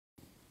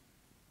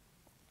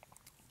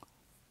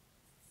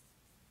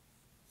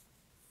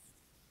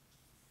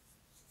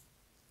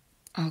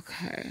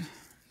Okay.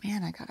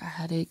 Man, I got a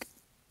headache.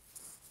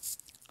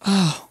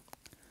 Oh,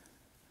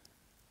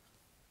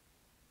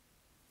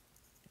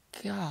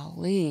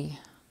 golly.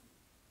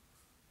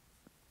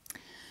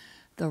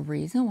 The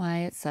reason why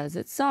it says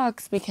it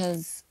sucks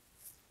because...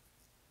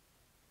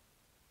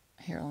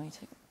 Here, let me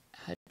take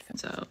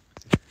headphones out.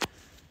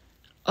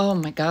 Oh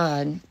my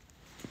god.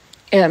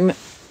 I'm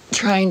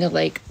trying to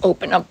like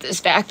open up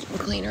this vacuum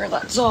cleaner.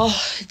 That's all.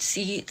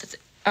 See,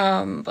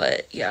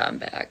 but yeah, I'm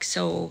back.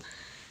 So,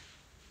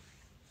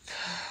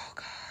 oh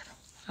god,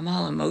 I'm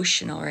all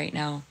emotional right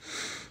now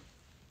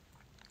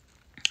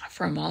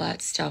from all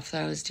that stuff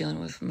that I was dealing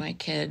with my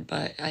kid.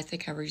 But I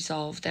think I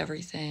resolved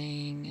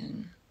everything,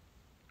 and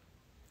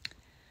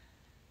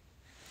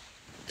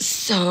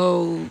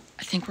so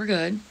I think we're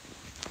good.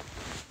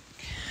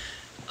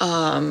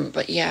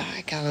 But yeah,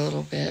 I got a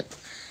little bit.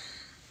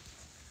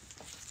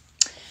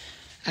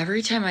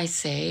 Every time I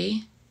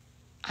say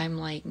I'm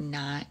like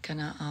not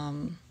gonna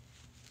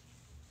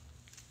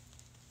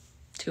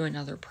do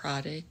another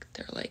product,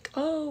 they're like,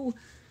 oh,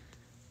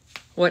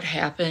 what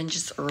happened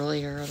just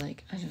earlier?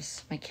 Like,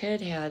 my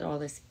kid had all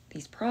these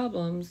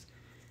problems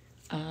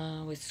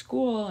with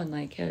school, and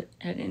like had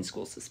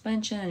in-school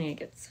suspension, and he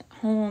gets sent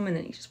home, and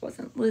then he just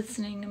wasn't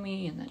listening to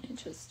me, and then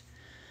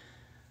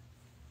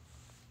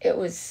it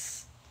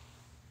was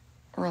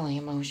really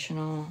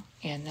emotional.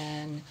 And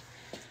then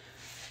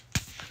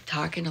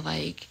talking to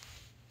like,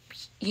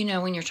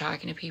 when you're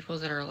talking to people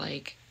that are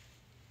like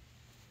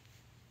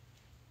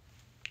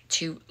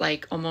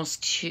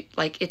almost too,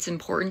 like, it's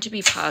important to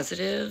be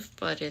positive,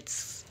 but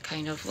it's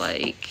kind of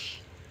like,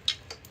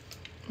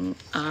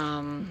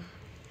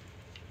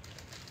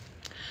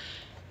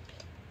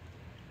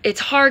 it's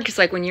hard because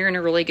like when you're in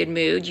a really good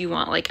mood, you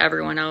want like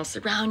everyone else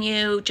around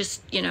you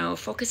just,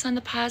 focus on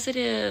the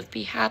positive,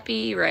 be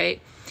happy,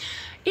 right?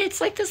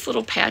 It's like this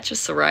little patch of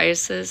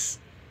psoriasis.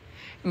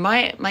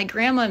 My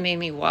grandma made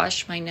me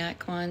wash my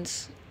neck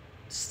once,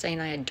 saying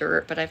I had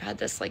dirt, but I've had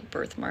this like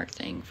birthmark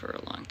thing for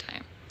a long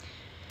time.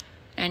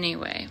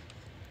 Anyway.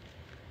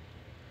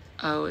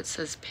 Oh, it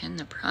says pin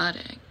the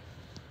product.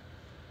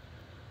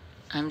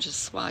 I'm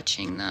just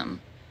watching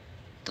them,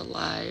 the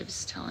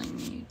lives telling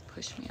me,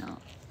 push me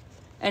out.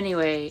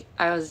 Anyway,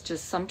 I was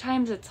just,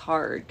 sometimes it's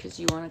hard because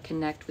you want to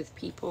connect with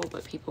people,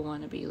 but people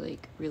want to be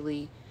like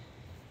really,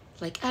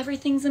 like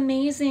everything's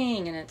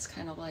amazing. And it's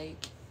kind of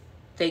like,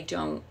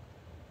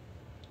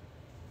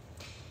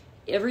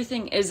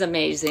 everything is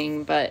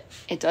amazing, but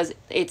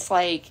it's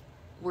like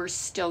we're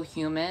still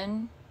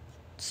human.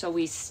 So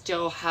we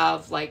still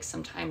have like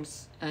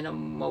sometimes an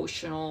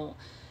emotional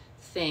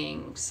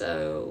thing.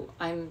 So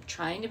I am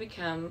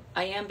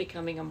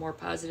becoming a more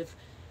positive.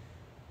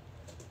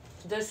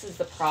 This is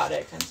the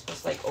product. I'm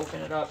supposed to like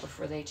open it up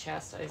before they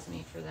chastise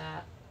me for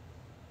that.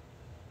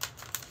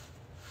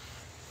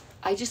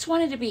 I just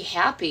wanted to be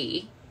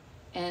happy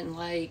and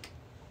like,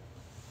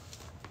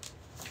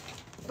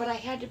 but I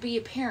had to be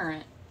a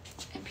parent,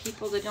 and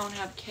people that don't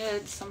have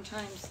kids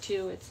sometimes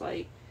too, it's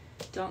like,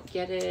 don't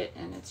get it.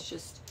 And it's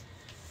just,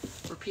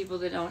 for people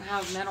that don't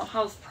have mental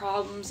health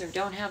problems or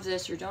don't have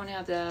this or don't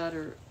have that,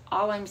 or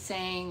all I'm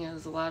saying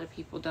is a lot of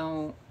people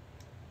don't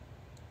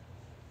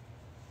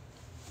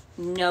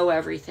know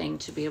everything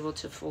to be able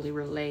to fully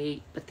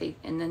relate,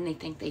 and then they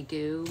think they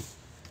do,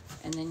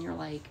 and then you're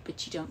like,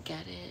 but you don't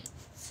get it.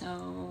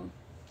 So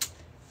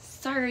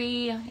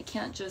sorry, I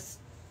can't just.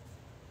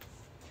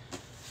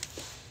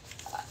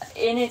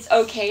 And it's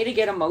okay to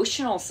get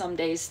emotional some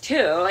days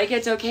too. Like,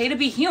 it's okay to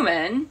be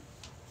human,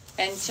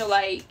 and to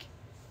like.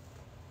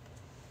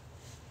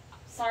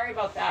 Sorry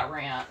about that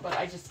rant, but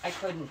I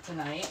couldn't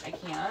tonight. I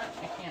can't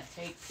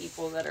take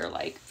people that are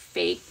like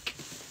fake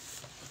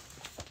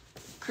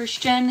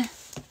Christian,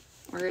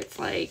 where it's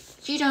like,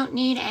 you don't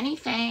need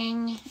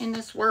anything in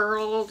this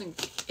world. And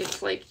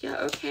it's like, yeah,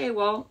 okay,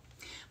 well,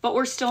 but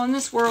we're still in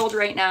this world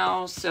right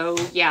now. So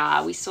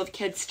yeah, we still have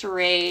kids to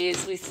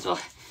raise. We still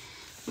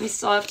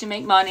have to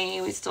make money.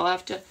 We still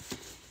have to,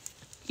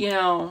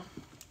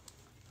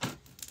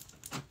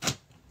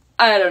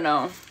 I don't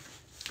know.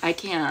 I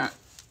can't.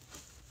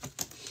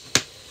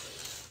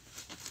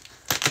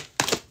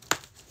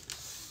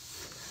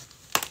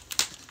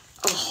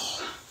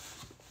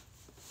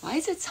 Why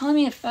is it telling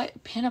me to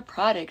pin a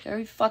product? I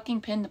already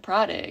fucking pinned the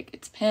product.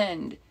 It's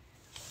pinned.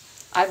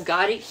 I've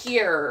got it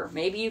here.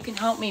 Maybe you can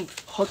help me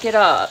hook it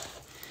up.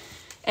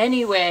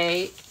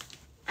 Anyway,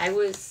 I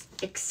was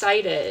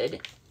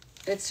excited.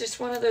 It's just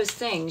one of those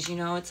things,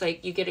 it's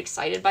like you get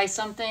excited by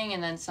something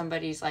and then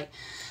somebody's like,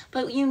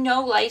 but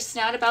life's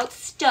not about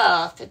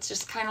stuff. It's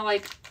just kind of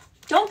like,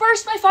 don't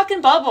burst my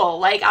fucking bubble.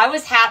 Like, I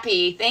was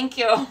happy. Thank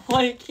you.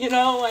 Like,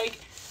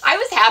 I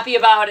was happy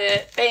about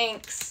it.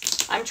 Thanks.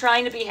 I'm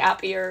trying to be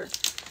happier.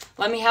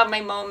 Let me have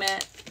my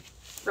moment,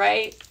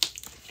 right?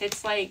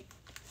 It's like,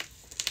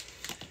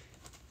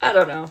 I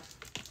don't know.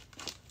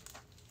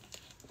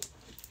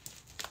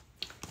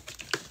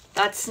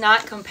 That's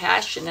not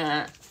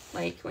compassionate.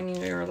 Like, when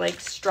you're, like,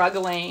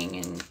 struggling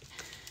and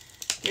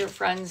your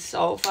friend's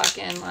so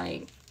fucking,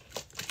 like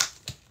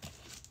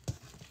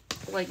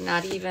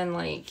not even,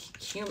 like,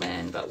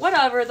 human, but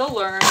whatever, they'll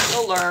learn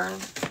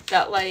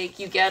that, like,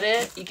 you get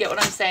it, you get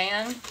what I'm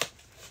saying?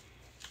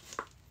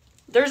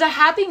 There's a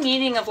happy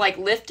medium of, like,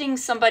 lifting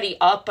somebody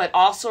up, but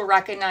also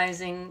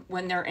recognizing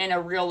when they're in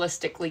a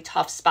realistically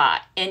tough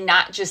spot and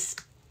not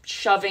just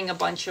shoving a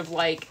bunch of,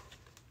 like,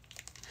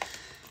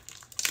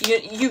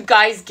 you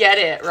guys get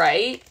it,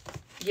 right?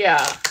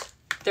 Yeah.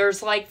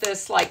 There's, like,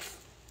 this, like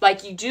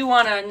you do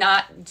want to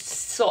not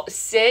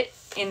sit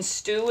and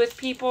stew with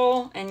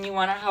people, and you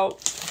want to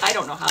help. I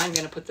don't know how I'm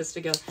going to put this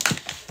together.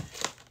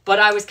 But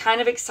I was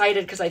kind of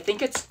excited because I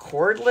think it's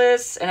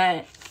cordless,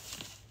 and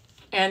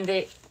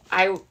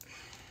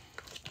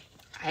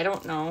I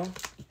don't know.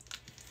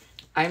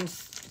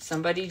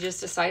 Somebody just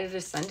decided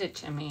to send it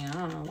to me. I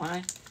don't know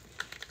why.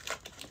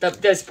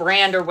 This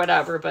brand or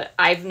whatever, but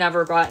I've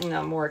never gotten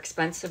a more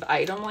expensive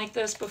item like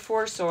this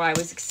before, so I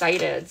was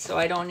excited. So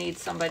I don't need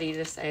somebody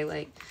to say,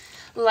 like,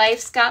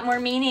 life's got more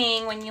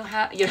meaning when you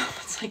have, you know,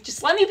 it's like,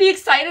 just let me be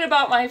excited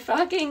about my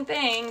fucking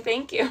thing.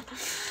 Thank you.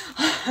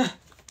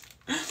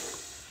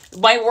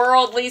 My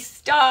worldly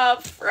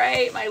stuff,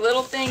 right? My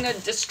little thing to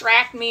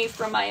distract me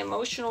from my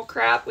emotional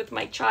crap with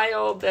my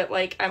child that,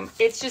 like,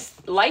 it's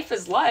just, life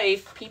is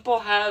life. People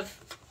have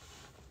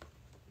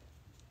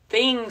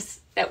things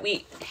that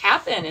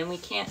happen, and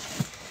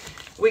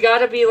we got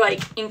to be,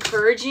 like,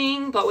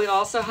 encouraging, but we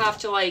also have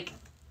to, like,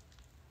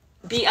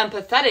 be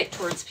empathetic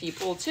towards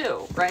people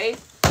too, right?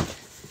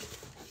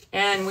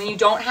 And when you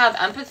don't have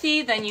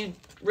empathy, then you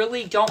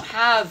really don't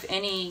have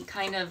any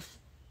kind of,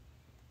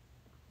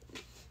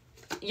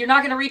 you're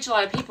not going to reach a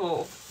lot of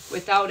people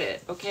without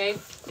it, okay?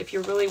 If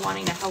you're really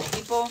wanting to help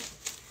people,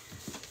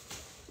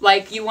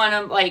 like, you want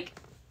to, like,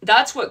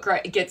 that's what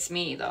gets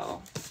me,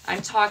 though.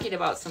 I'm talking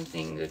about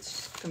something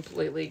that's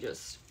completely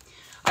just,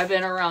 I've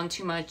been around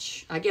too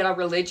much. I get a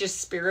religious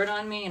spirit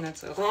on me, and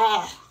it's like,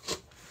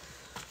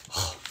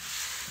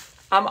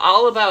 I'm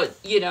all about,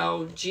 you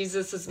know,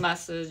 Jesus's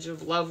message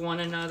of love one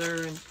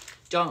another, and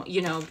don't,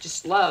 you know,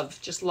 just love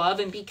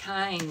and be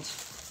kind.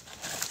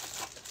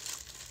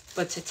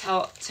 But to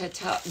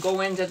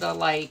go into the,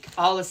 like,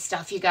 all the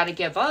stuff you got to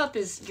give up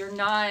is, you're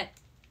not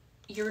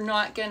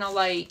gonna,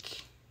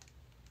 like,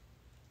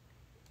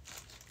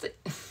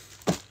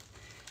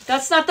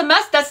 that's not the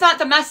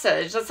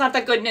message. That's not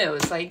the good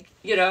news. Like,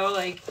 you know,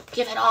 like,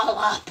 give it all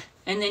up.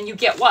 And then you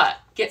get what?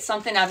 Get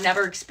something I've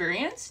never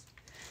experienced?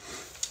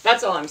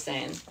 That's all I'm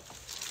saying.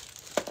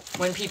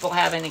 When people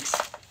haven't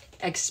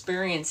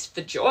experienced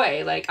the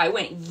joy, like, I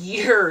went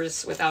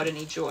years without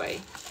any joy.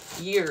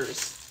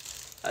 Years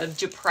of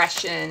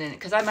depression, and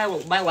because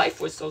my life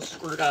was so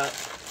screwed up.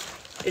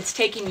 It's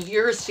taken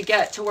years to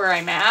get to where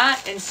I'm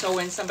at. And so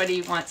when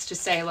somebody wants to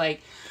say,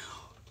 like,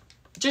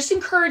 just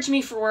encourage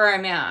me for where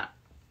I'm at,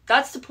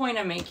 that's the point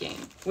I'm making.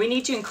 We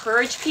need to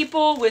encourage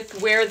people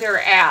with where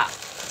they're at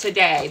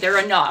today.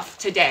 They're enough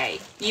today.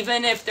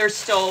 Even if they're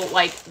still,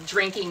 like,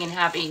 drinking and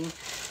having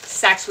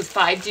sex with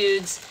 5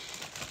 dudes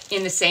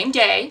in the same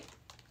day.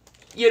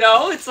 You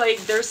know, it's like,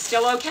 they're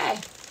still okay.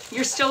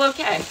 You're still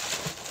okay.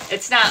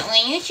 It's not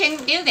like, you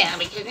shouldn't do that,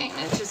 because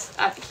it's just,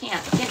 I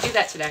can't do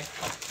that today.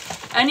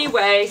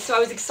 Anyway, so I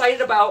was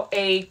excited about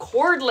a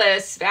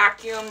cordless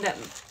vacuum that,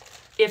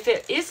 if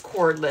it is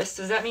cordless,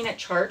 does that mean it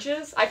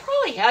charges? I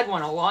probably had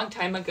one a long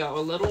time ago,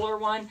 a littler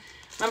one.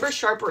 Remember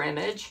Sharper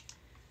Image?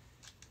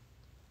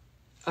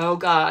 Oh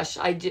gosh,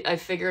 I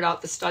figured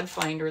out the stud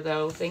finder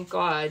though, thank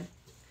God.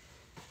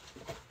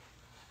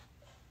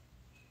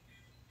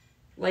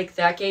 Like,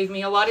 that gave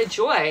me a lot of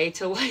joy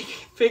to, like,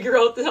 figure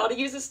out how to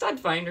use a stud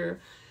finder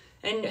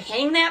and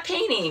hang that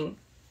painting.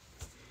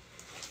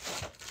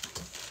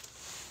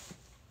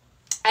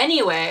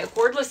 Anyway, a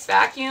cordless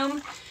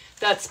vacuum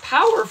that's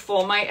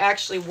powerful might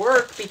actually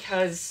work,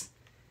 because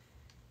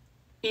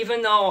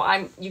even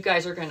though you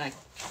guys are gonna,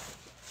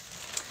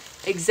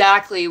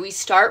 exactly, we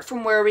start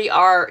from where we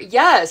are.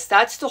 Yes,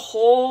 that's the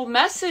whole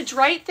message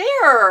right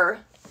there,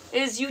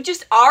 is you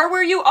just are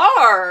where you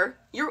are.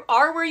 You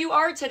are where you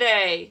are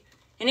today.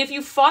 And if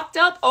you fucked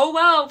up, oh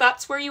well,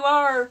 that's where you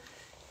are.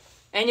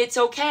 And it's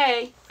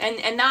okay.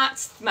 And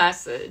that's the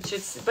message.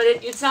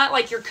 It's not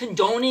like you're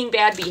condoning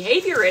bad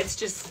behavior. It's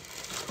just,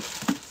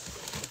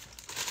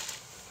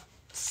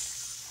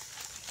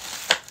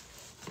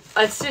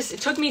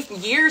 it took me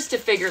years to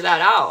figure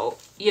that out,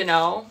 you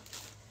know?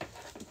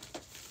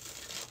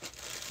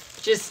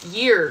 Just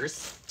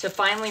years to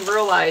finally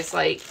realize,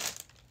 like,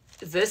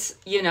 this,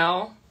 you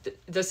know,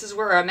 this is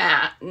where I'm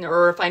at.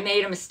 Or if I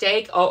made a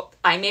mistake, oh,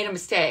 I made a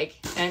mistake.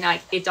 And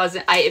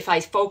if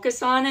I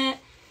focus on it,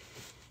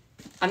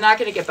 I'm not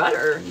going to get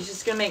better. You're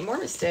just going to make more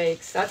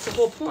mistakes. That's the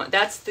whole point.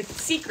 That's the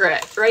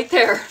secret right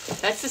there.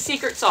 That's the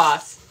secret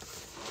sauce.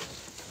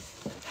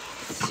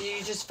 So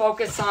you just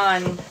focus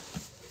on.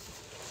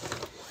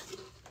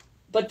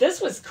 But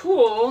this was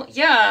cool.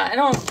 Yeah,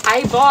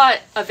 I bought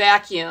a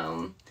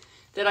vacuum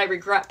that I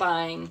regret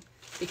buying,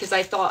 because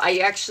I thought I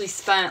actually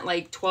spent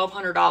like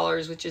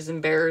 $1,200, which is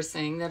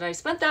embarrassing that I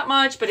spent that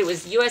much, but it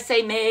was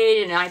USA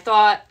made, and I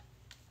thought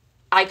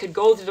I could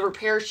go to the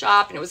repair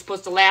shop and it was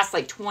supposed to last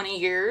like 20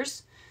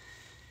 years.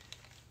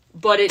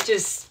 But it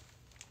just,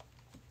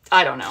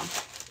 I don't know.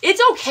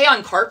 It's okay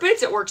on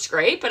carpets. It works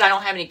great, but I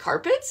don't have any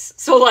carpets.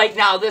 So like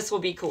now this will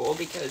be cool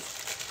because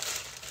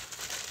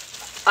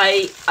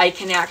I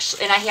can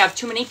actually, and I have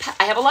too many,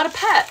 I have a lot of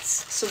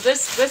pets. So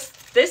this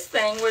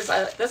thing was,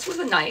 this was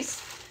a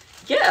nice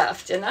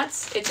gift. And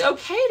it's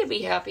okay to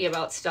be happy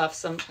about stuff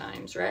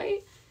sometimes,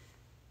 right?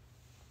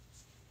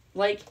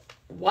 Like,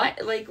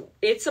 what? Like,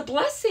 it's a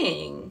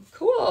blessing.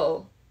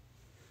 Cool.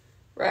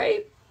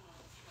 Right?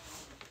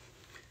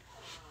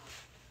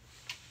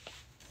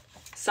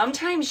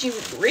 Sometimes you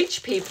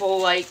reach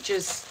people, like,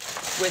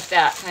 just with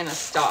that kind of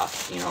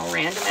stuff. You know,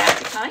 random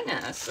act of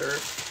kindness. Or,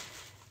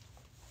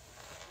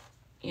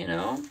 you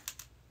know.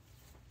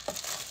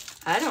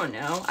 I don't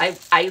know.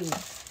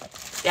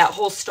 That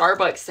whole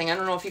Starbucks thing. I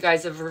don't know if you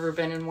guys have ever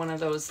been in one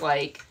of those,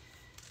 like,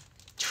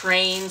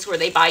 trains where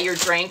they buy your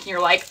drink and you're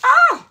like,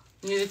 oh!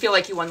 You feel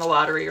like you won the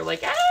lottery. You're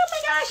like, oh my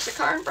gosh, the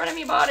car in front of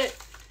me bought it.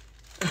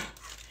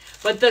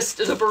 But the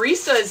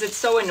baristas, it's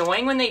so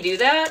annoying when they do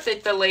that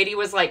the lady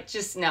was like,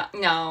 just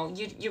no,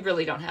 you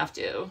really don't have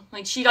to.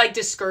 Like, she like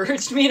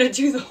discouraged me to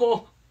do the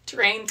whole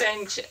train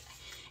thing.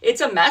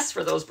 It's a mess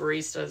for those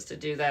baristas to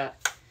do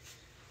that.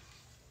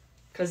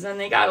 Because then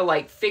they got to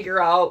like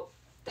figure out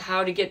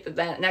how to get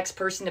that next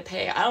person to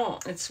pay.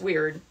 It's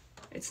weird.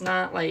 It's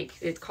not like,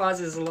 it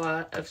causes a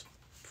lot of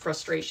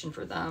frustration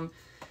for them.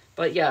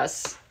 But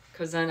yes.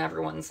 Because then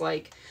everyone's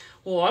like,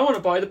 well, I want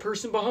to buy the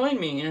person behind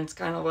me. And it's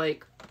kind of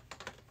like,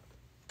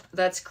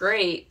 that's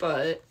great,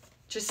 but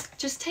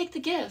just take the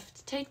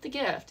gift. Take the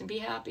gift and be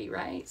happy,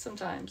 right?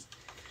 Sometimes.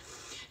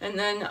 And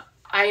then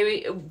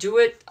I do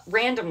it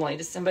randomly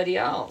to somebody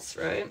else,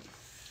 right?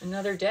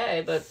 Another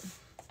day, but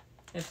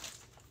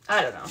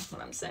I don't know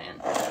what I'm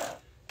saying.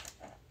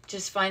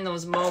 Just find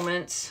those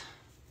moments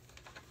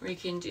where you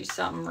can do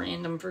something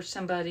random for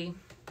somebody.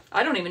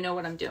 I don't even know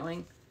what I'm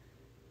doing.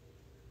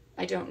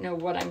 I don't know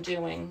what I'm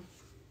doing.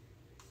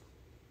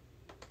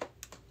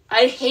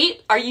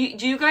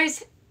 Do you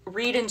guys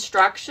read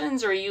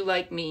instructions, or are you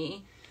like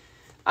me?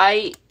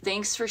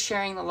 Thanks for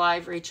sharing the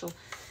live, Rachel.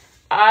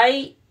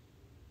 I've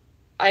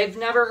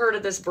never heard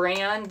of this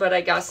brand, but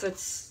I guess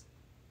it's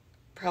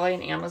probably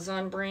an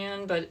Amazon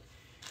brand, but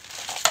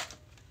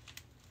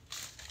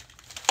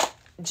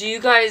do you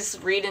guys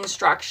read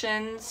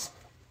instructions?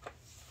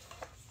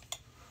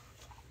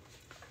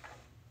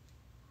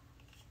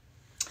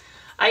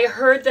 I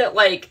heard that,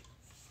 like,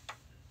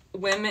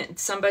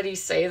 somebody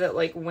say that,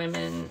 like,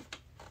 women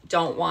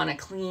don't want a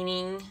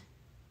cleaning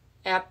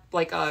app,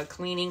 like a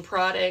cleaning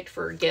product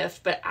for a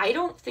gift, but I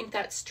don't think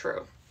that's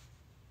true.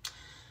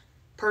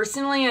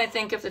 Personally, I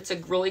think if it's a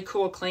really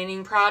cool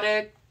cleaning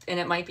product, and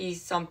it might be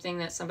something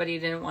that somebody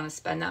didn't want to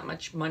spend that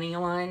much money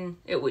on,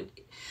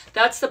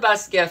 that's the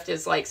best gift,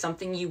 is like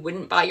something you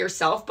wouldn't buy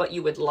yourself, but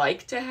you would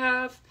like to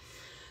have.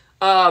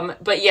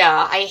 But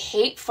yeah, I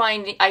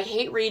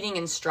hate reading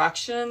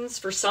instructions.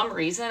 For some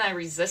reason, I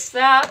resist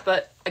that.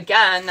 But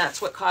again,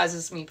 that's what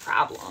causes me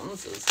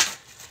problems, is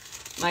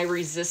my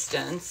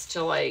resistance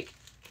to, like,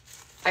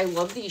 I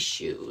love these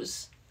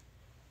shoes.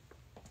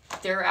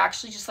 They're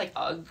actually just like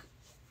UGG.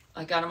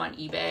 I got them on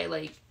eBay.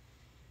 Like,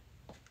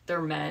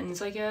 they're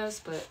men's, I guess,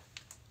 but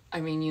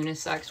I mean,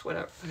 unisex,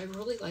 whatever. But I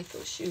really like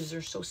those shoes.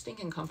 They're so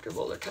stinking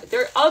comfortable.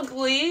 They're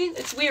ugly.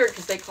 It's weird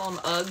because they call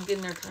them UGG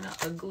and they're kind of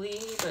ugly,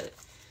 but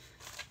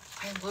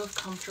I love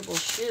comfortable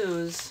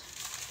shoes.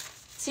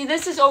 See,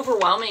 this is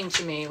overwhelming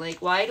to me.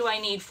 Like, why do I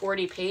need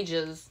 40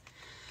 pages?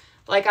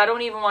 Like, I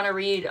don't even want to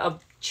read a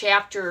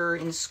chapter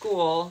in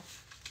school.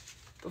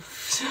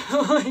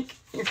 So, like,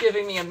 you're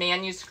giving me a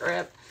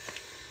manuscript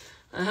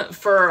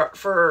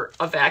for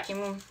a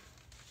vacuum.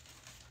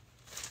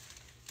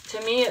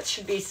 To me, it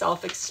should be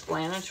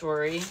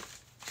self-explanatory.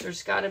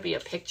 There's got to be a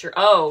picture.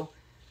 Oh,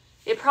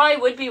 it probably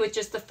would be with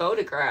just the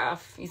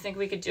photograph. You think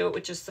we could do it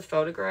with just the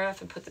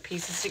photograph and put the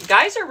pieces together?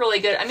 Guys are really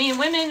good. I mean,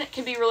 women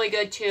can be really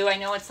good too. I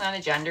know it's not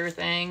a gender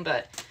thing,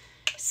 but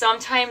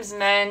sometimes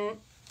men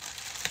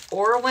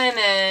or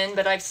women,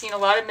 but I've seen a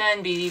lot of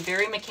men be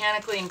very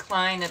mechanically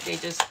inclined, that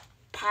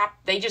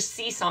they just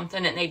see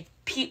something and they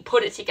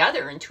put it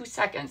together in 2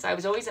 seconds. I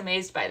was always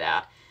amazed by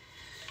that.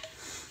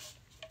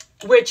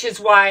 Which is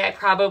why I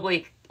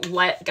probably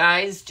let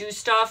guys do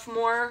stuff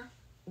more,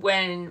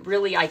 when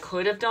really I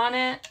could have done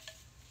it,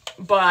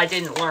 but I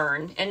didn't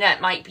learn. And that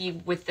might be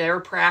with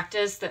their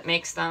practice that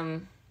makes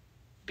them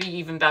be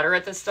even better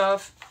at this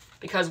stuff.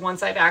 Because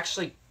once I've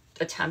actually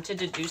attempted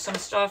to do some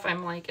stuff,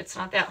 I'm like, it's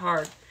not that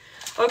hard.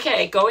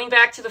 Okay, going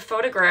back to the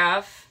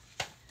photograph.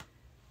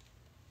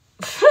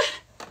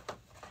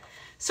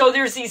 So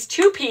there's these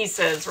two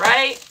pieces,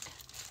 right?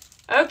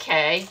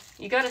 Okay,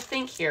 you got to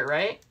think here,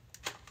 right?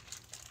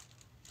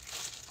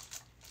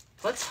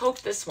 Let's hope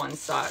this one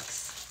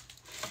sucks.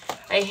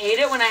 I hate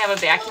it when I have a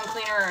vacuum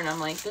cleaner and I'm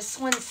like, this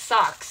one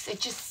sucks. It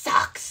just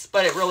sucks.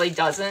 But it really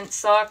doesn't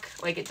suck.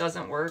 Like, it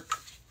doesn't work.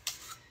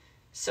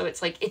 So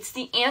it's like, it's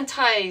the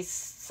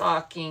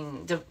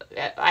anti-sucking.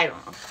 I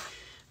don't know.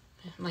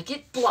 I'm like,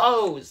 it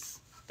blows.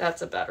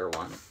 That's a better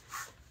one.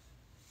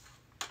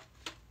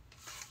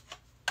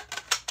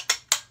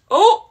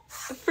 Oh,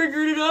 I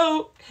figured it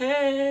out.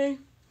 Hey.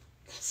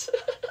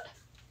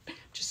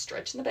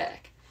 stretch in the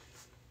back.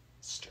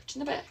 Stretch in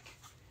the back.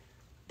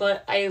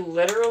 But I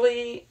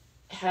literally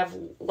have,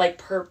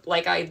 like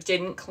I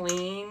didn't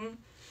clean.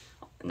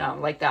 No,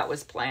 like that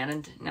was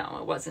planned. No,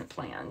 it wasn't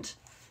planned.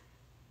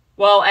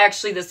 Well,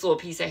 actually, this little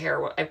piece of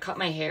hair, I cut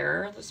my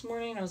hair this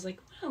morning. I was like,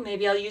 well,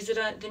 maybe I'll use it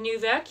on the new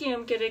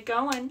vacuum. Get it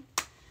going.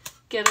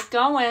 Get it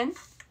going.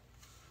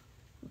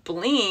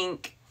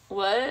 Blink.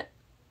 What?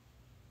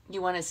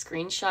 You want a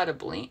screenshot of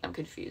Blink? I'm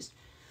confused.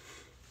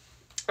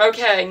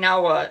 Okay,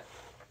 now what?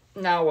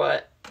 Now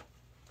what?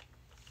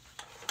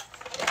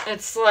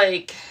 It's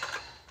like,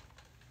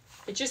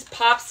 it just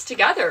pops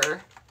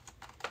together.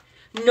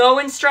 No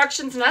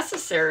instructions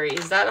necessary.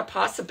 Is that a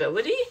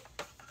possibility?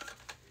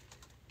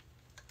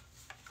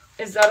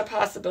 Is that a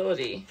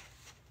possibility?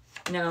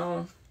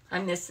 No,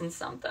 I'm missing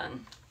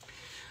something.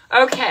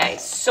 Okay,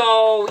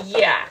 so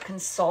yeah,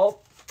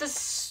 consult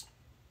the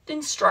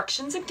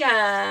instructions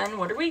again.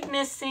 What are we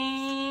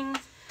missing?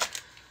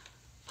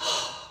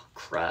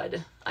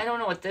 Crud. I don't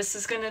know what this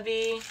is going to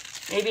be.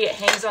 Maybe it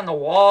hangs on the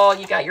wall.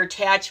 You got your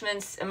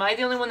attachments. Am I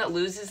the only one that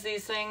loses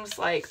these things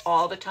like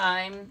all the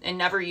time and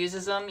never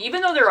uses them?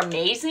 Even though they're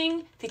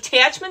amazing, the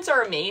attachments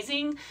are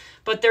amazing,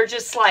 but they're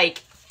just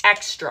like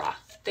extra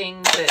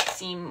things that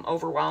seem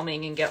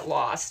overwhelming and get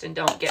lost and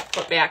don't get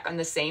put back on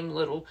the same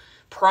little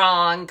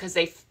prong because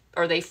they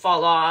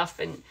fall off.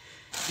 And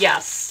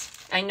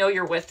yes, I know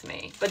you're with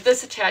me, but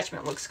this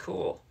attachment looks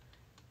cool.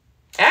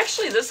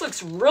 Actually, this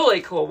looks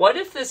really cool. What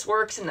if this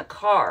works in the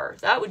car?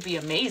 That would be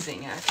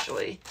amazing,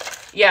 actually.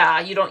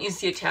 Yeah, you don't use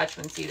the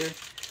attachments either.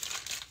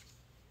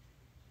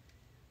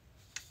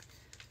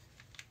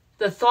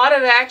 The thought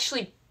of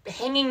actually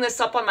hanging this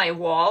up on my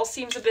wall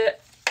seems a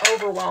bit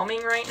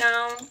overwhelming right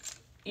now,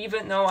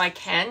 even though I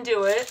can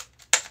do it.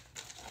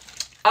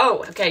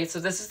 Oh, okay, so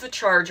this is the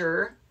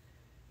charger.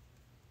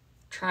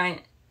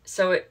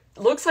 So it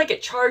looks like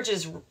it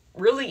charges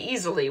really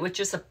easily with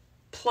just a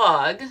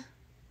plug.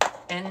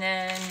 And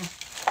then,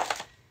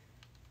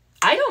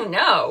 I don't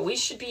know. We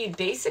should be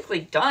basically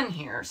done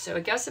here. So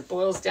I guess it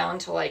boils down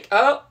to like,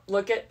 oh,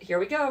 look at, here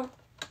we go.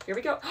 Here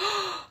we go.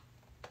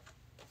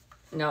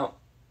 No,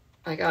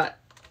 I got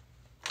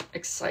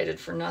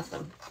excited for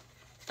nothing.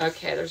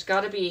 Okay, there's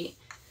got to be,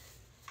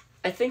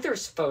 I think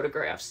there's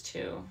photographs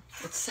too.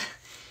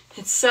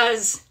 It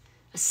says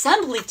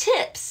assembly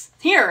tips.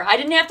 Here, I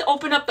didn't have to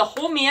open up the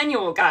whole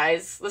manual,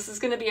 guys. This is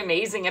going to be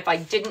amazing if I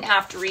didn't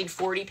have to read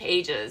 40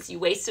 pages. You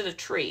wasted a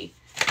tree.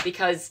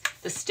 Because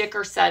the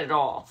sticker said it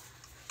all.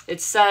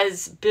 It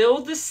says,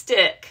 build the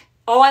stick.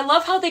 Oh, I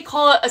love how they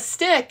call it a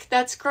stick.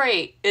 That's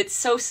great. It's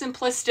so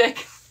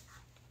simplistic.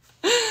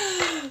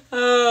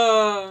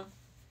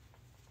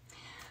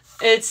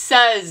 It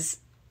says,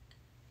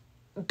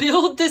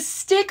 build the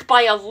stick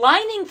by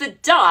aligning the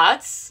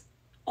dots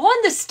on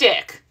the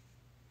stick.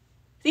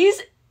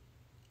 These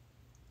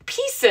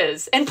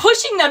pieces and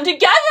pushing them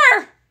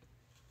together.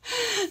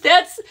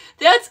 That's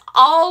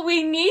all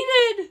we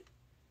needed.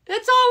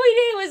 That's all we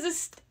did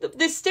was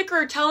the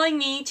sticker telling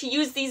me to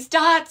use these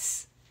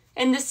dots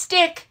and the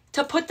stick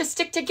to put the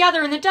stick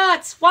together in the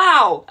dots.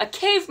 Wow, a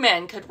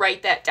caveman could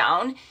write that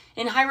down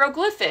in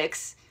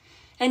hieroglyphics.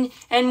 And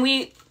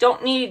we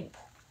don't need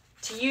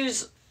to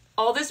use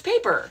all this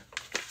paper.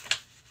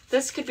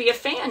 This could be a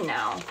fan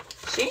now.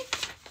 See?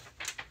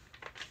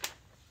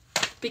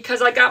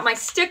 Because I got my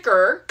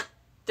sticker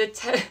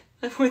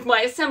with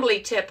my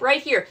assembly tip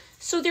right here.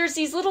 So there's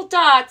these little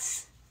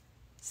dots.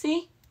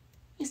 See?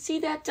 You see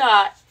that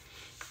dot?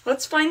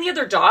 Let's find the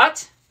other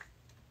dot.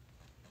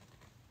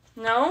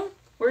 No?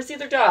 Where's the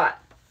other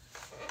dot?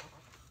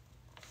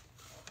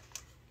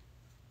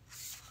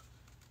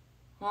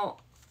 Well,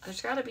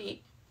 there's got to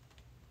be...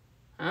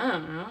 I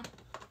don't know.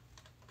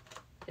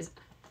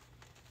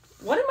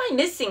 What am I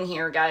missing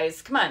here,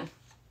 guys? Come on.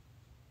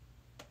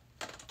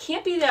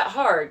 Can't be that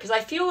hard, because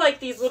I feel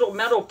like these little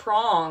metal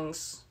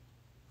prongs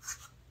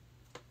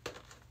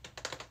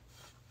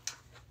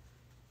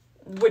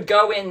would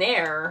go in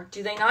there.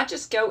 Do they not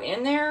just go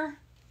in there?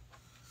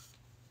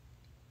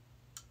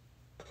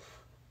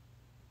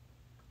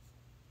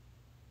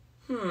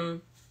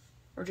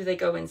 Or do they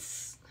go in?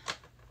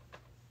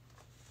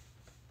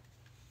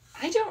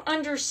 I don't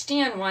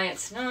understand why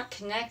it's not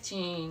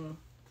connecting.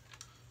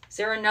 Is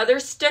there another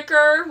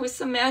sticker with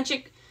some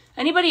magic?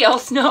 Anybody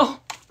else know?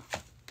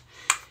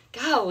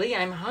 Golly,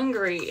 I'm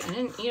hungry. I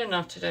didn't eat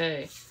enough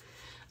today.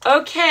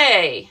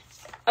 Okay.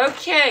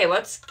 Okay,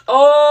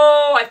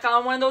 oh, I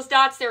found one of those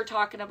dots they were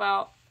talking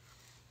about.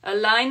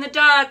 Align the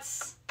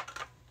dots.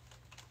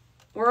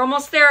 We're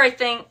almost there, I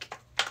think.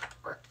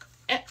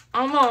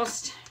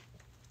 Almost.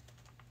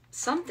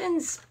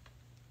 Something's,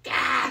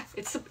 and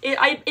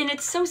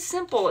it's so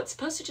simple. It's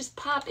supposed to just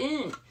pop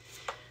in.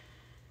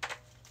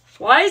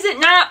 Why is it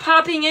not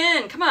popping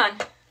in? Come on.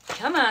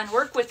 Come on,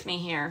 work with me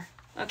here.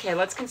 Okay,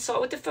 let's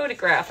consult with the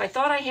photograph. I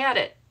thought I had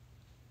it.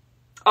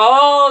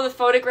 Oh, the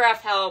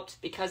photograph helped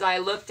because I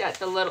looked at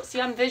the little... See,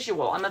 I'm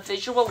visual. I'm a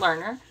visual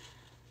learner.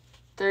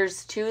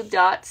 There's 2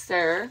 dots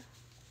there.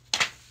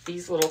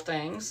 These little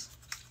things.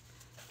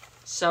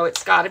 So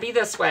it's got to be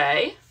this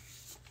way.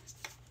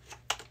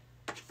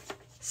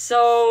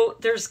 So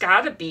there's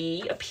got to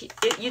be a piece.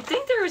 You'd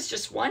think there was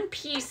just one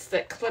piece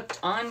that clipped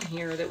on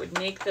here that would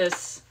make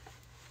this.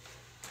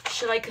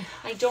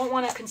 I don't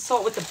want to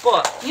consult with the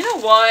book. You know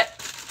what?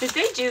 Did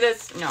they do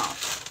this? No.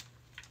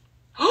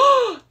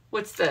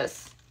 What's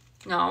this?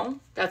 No,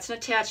 that's an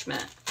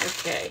attachment.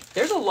 Okay.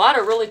 There's a lot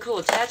of really cool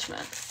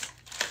attachments.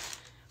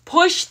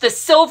 Push the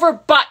silver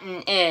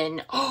button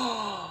in.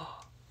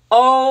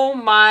 Oh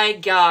my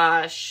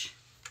gosh.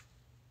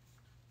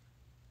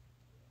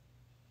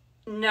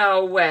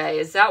 No way.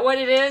 Is that what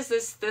it is?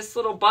 This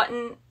little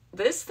button,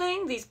 this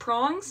thing, these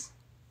prongs?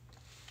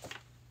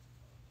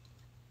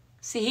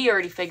 See, he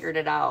already figured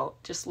it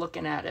out just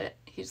looking at it.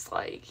 He's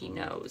like, he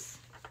knows.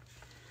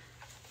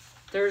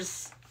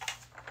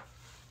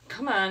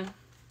 Come on.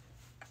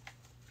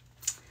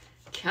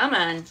 Come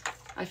on.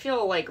 I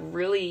feel like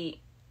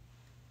really,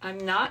 I'm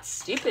not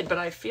stupid, but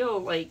I feel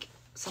like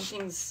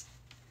something's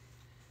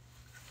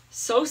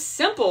so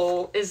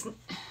simple is,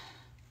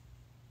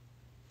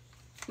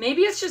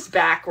 maybe it's just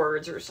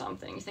backwards or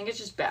something. You think it's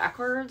just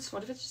backwards?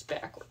 What if it's just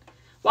backwards?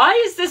 Why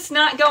is this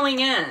not going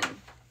in?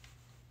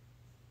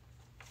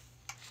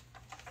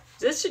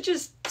 This should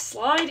just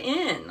slide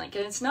in, like,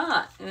 and it's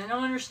not, and I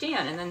don't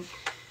understand. And then,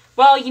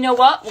 well, you know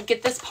what? We'll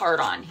get this part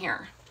on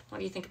here. What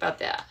do you think about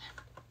that?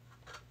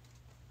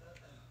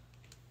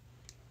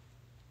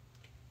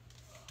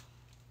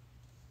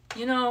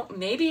 You know,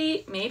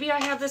 maybe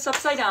I have this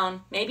upside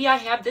down. Maybe I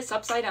have this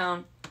upside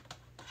down.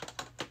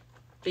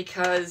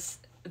 Because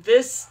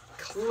this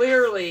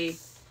clearly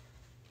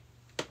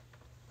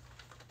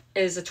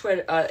is this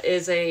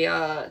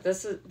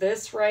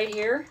right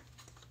here.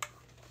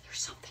 There's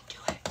something to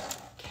it.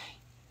 Okay.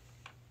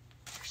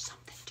 There's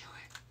something to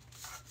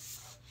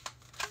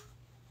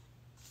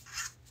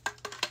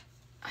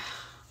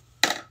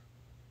it.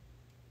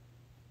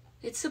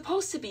 It's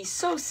supposed to be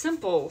so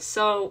simple.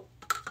 So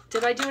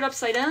did I do it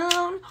upside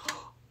down?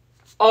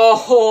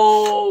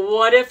 Oh,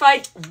 what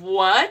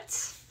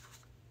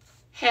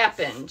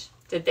happened?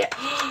 Did that?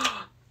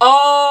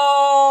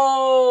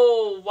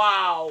 Oh,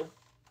 wow.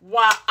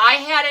 Wow, I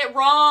had it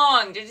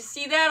wrong. Did you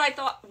see that? I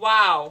thought,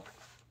 wow.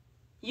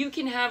 You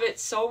can have it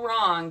so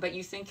wrong, but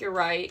you think you're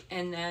right,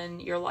 and then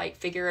you're like,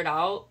 figure it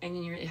out, and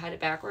then you had it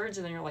backwards,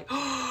 and then you're like,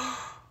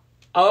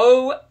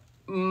 oh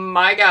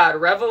my God,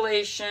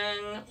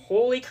 revelation.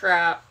 Holy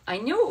crap. I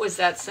knew it was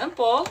that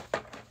simple.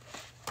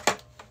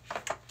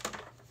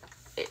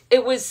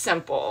 It was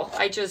simple.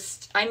 I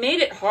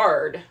made it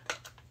hard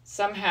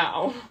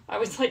somehow. I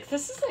was like,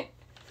 this isn't...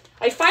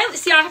 I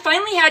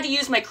finally had to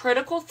use my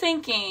critical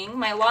thinking,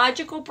 my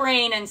logical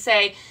brain, and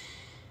say,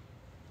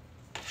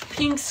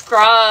 Pink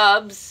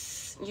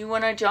Scrubs, you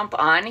want to jump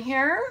on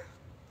here?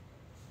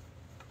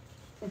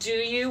 Do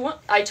you?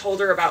 I told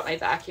her about my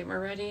vacuum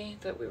already,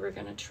 that we were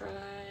going to try.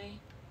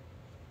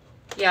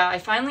 Yeah, I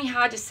finally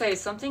had to say,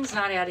 something's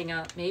not adding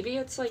up. Maybe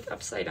it's like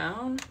upside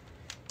down.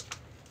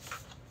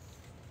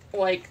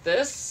 Like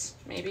this.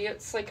 Maybe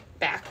it's like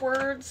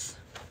backwards.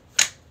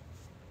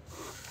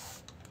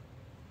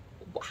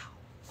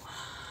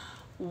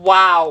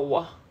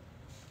 Wow.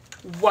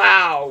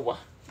 Wow.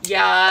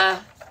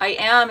 Yeah, I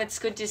am. It's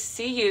good to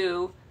see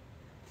you.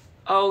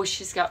 Oh,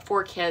 she's got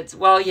 4 kids.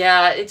 Well,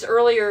 yeah, it's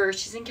earlier.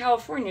 She's in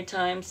California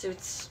time, so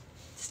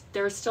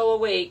they're still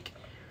awake.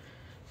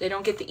 They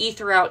don't get the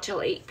ether out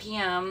till 8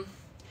 p.m.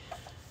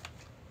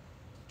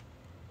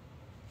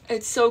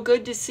 It's so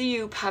good to see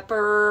you,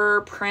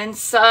 Pepper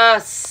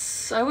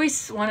Princess. I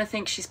always want to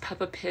think she's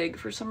Peppa Pig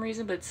for some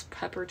reason, but it's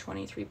Pepper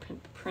 23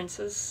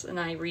 Princess, and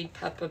I read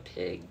Peppa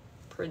Pig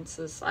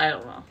Princess. I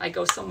don't know. I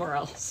go somewhere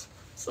else.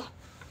 So.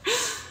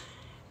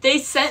 They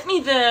sent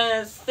me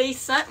this.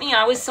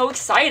 I was so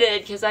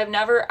excited because I've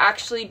never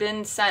actually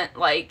been sent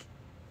like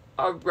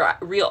a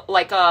real,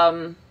 like,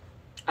 I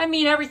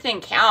mean,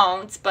 everything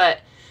counts,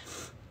 but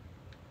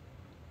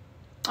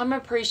I'm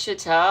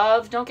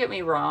appreciative. Don't get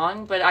me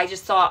wrong, but I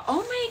just thought,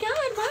 oh my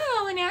God,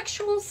 wow, an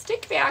actual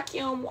stick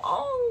vacuum.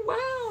 Oh,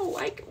 wow.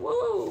 Like,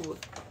 whoa.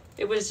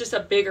 It was just a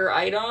bigger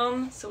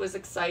item, so it was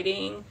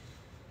exciting.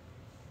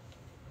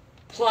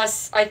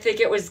 Plus, I think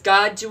it was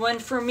God doing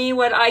for me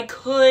what I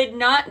could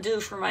not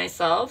do for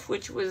myself,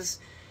 which was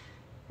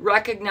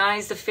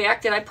recognize the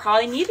fact that I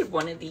probably needed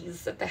one of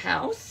these at the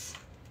house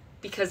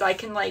because I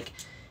can, like,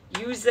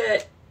 use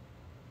it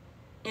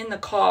in the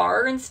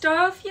car and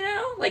stuff, you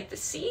know, like the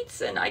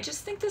seats, and I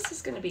just think this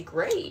is going to be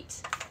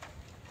great.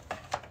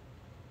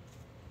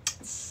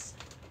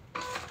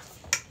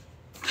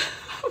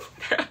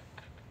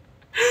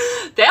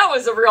 That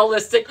was a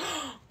realistic,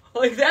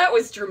 like, that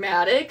was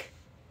dramatic.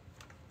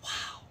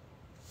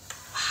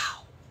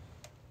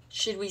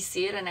 Should we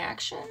see it in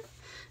action?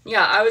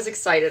 Yeah, I was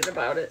excited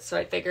about it, so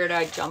I figured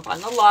I'd jump on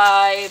the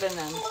live, and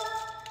then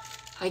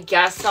I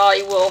guess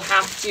I will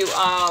have to,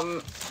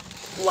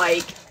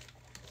 like,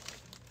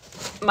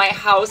 my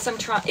house,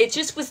 it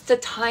just was the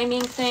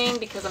timing thing,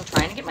 because I'm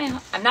trying to get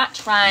I'm not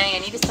trying, I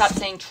need to stop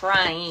saying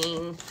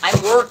trying.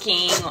 I'm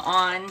working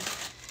on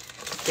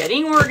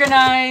getting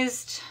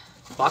organized,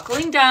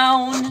 buckling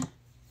down,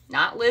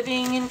 not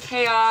living in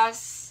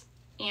chaos,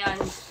 and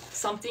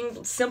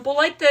something simple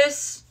like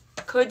this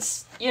could,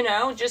 you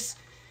know, just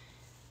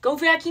go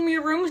vacuum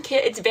your room.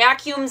 It's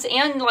vacuums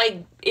and,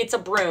 like, it's a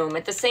broom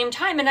at the same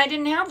time, and I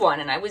didn't have one,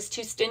 and I was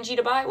too stingy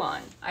to buy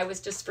one. I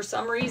was just, for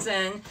some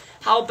reason,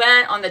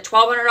 hell-bent on the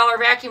 $1,200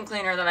 vacuum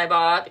cleaner that I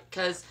bought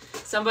because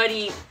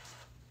somebody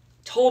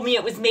told me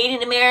it was made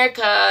in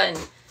America, and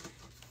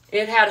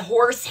it had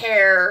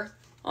horsehair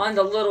on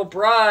the little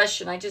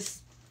brush, and I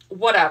just,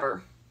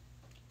 whatever.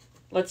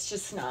 Let's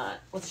just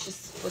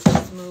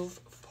move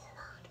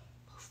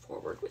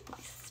forward with my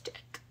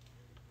stick.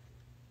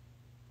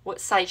 What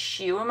size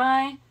shoe am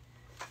I?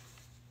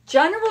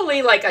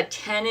 Generally like a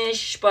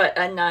 10-ish, but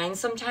a 9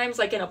 sometimes,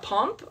 like in a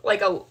pump,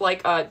 like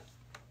a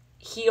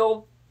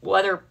heel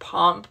leather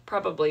pump,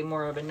 probably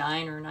more of a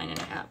 9 or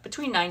 9.5,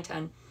 between 9 and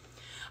 10.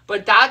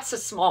 But that's a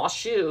small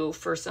shoe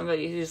for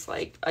somebody who's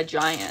like a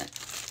giant.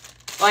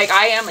 Like,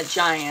 I am a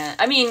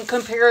giant. I mean,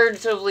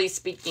 comparatively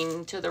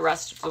speaking to the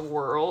rest of the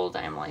world,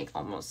 I'm like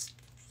almost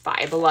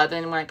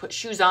 5'11". When I put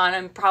shoes on,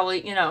 I'm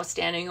probably, you know,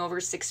 standing over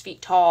 6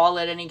 feet tall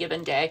at any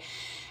given day.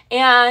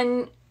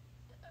 And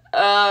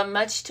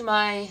much to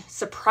my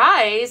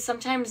surprise,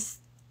 sometimes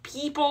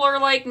people are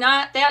like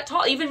not that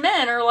tall. Even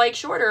men are like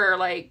shorter.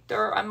 Like,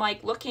 I'm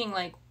like looking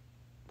like,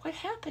 what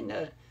happened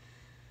to...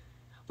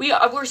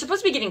 We're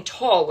supposed to be getting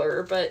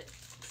taller, but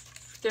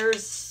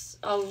there's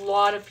a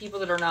lot of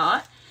people that are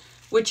not,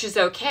 which is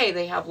okay.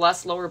 They have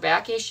less lower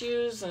back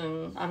issues,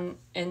 and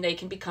they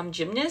can become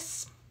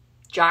gymnasts,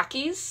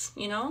 jockeys,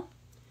 you know.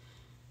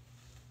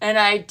 And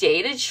I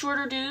dated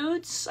shorter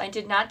dudes. I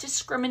did not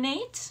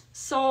discriminate,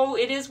 so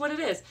it is what it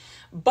is.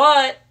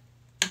 But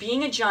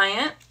being a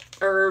giant,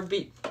 or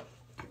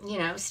you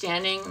know,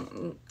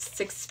 standing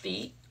 6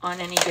 feet on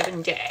any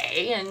given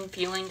day and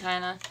feeling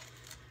kind of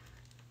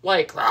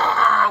like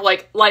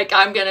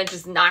I'm gonna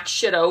just knock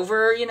shit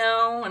over, you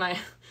know, and I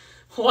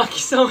walk,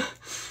 so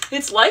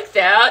it's like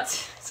that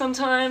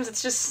sometimes.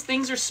 It's just,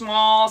 things are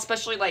small,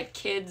 especially like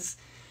kids,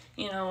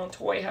 you know,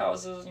 toy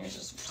houses, and you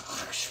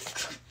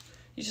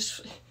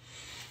just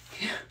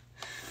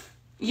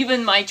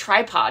even my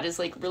tripod is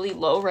like really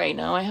low right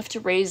now. I have to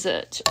raise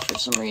it for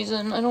some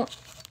reason. I don't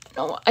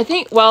know. I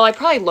think, well, I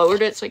probably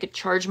lowered it so I could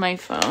charge my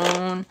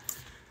phone.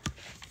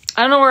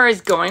 I don't know where I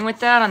was going with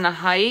that on the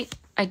height.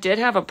 I did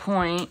have a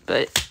point,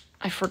 but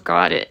I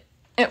forgot it.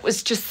 It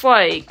was just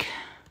like,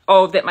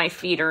 oh, that my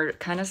feet are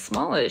kind of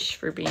smallish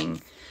for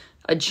being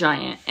a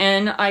giant.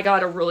 And I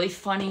got a really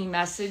funny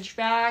message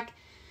back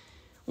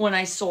when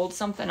I sold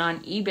something on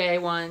eBay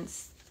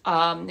once.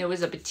 It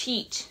was a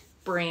petite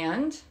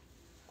brand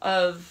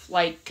of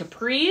like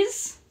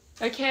capris,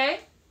 okay?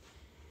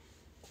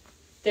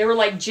 They were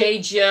like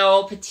J.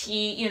 Jill,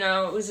 petite, you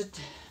know, it was a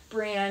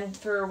brand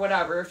for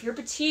whatever. If you're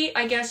petite,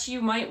 I guess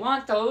you might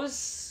want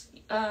those.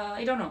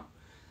 I don't know.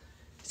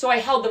 So I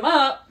held them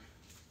up,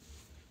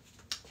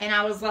 and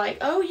I was like,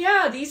 oh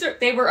yeah,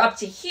 they were up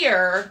to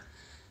here.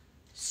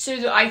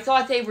 So I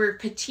thought they were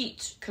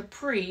petite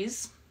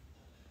capris.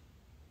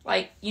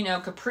 Like, you know,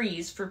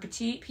 capris for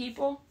petite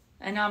people.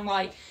 And I'm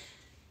like,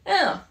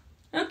 oh,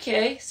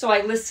 okay. So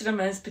I listed them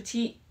as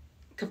petite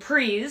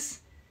capris.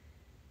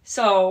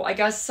 So I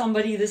guess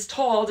somebody this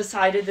tall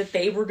decided that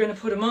they were going to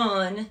put them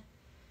on.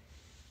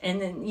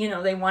 And then, you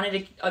know, they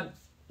wanted a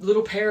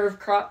little pair of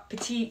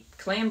petite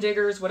clam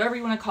diggers, whatever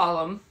you want to call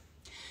them,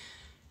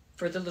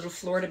 for the little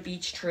Florida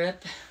beach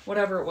trip,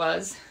 whatever it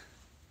was.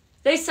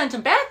 They sent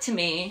them back to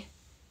me.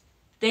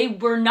 They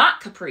were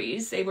not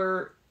capris. They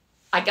were,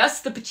 I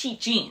guess, the petite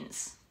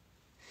jeans.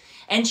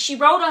 And she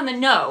wrote on the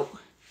note,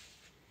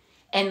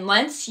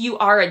 unless you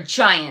are a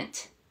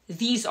giant,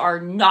 these are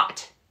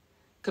not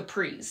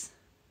capris.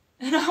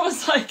 And I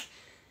was like,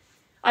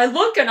 I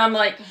look and I'm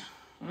like,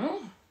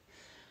 oh,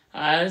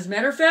 as a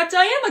matter of fact,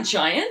 I am a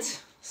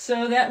giant.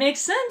 So that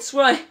makes sense.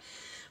 What?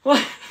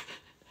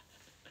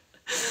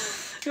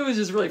 It was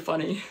just really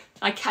funny.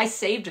 I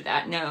saved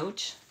that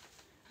note.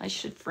 I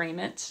should frame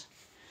it.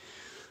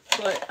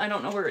 But I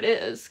don't know where it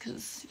is,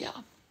 because, yeah.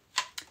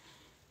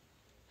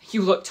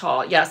 You look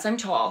tall. Yes, I'm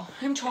tall.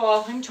 I'm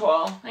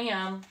tall. I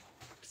am.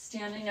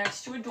 Standing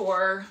next to a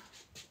door.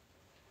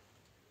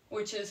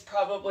 Which is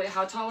probably,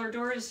 how tall are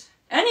doors?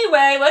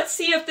 Anyway, let's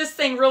see if this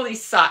thing really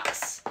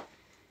sucks.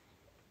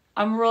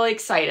 I'm really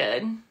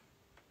excited.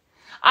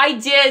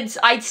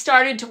 I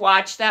started to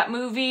watch that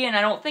movie, and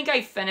I don't think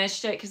I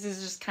finished it because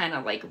it's just kind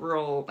of like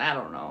real, I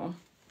don't know.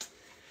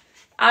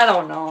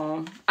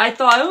 I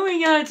thought, oh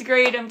my god, it's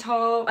great, I'm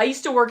tall. I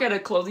used to work at a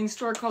clothing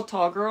store called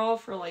Tall Girl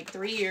for like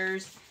 3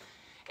 years.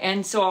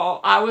 And so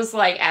I was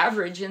like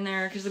average in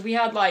there because we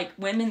had like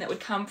women that would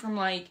come from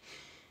like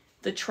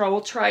the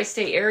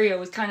tri-state area. It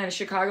was kind of the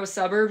Chicago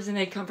suburbs, and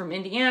they'd come from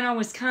Indiana,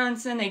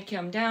 Wisconsin, they'd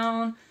come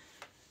down.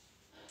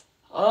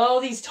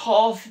 All these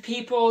tall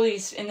people,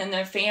 and then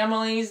their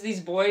families, these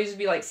boys would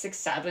be like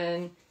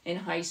 6'7" in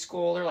high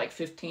school. They're like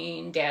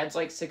 15. Dad's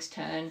like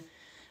 6'10".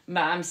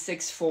 Mom's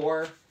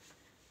 6'4".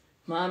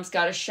 Mom's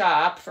got a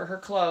shop for her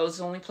clothes.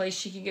 The only place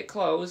she can get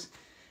clothes.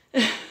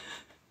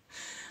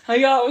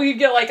 We'd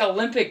get like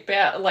Olympic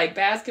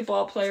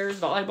basketball players,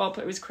 volleyball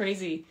players. It was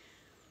crazy.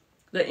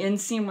 The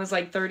inseam was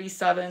like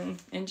 37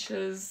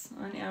 inches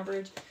on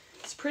average.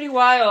 It's pretty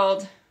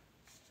wild.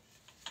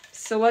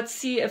 So let's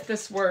see if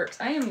this works.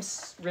 I am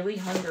really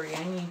hungry.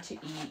 I need to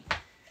eat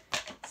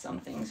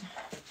something.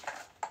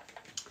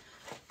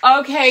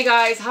 Okay,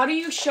 guys, how do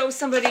you show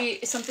somebody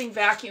something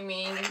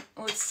vacuuming?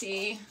 Let's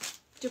see.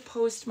 To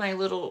post my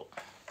little,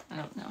 I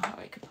don't know how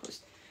I could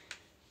post.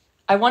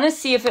 I want to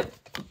see if it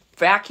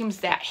vacuums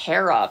that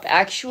hair up.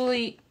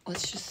 Actually,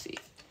 let's just see.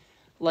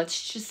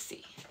 Let's just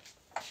see.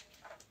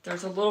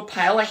 There's a little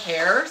pile of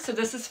hair. So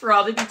this is for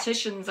all the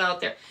beauticians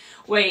out there.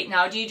 Wait,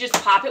 now do you just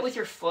pop it with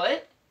your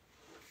foot?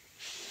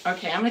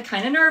 Okay, I'm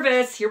kind of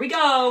nervous. Here we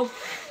go.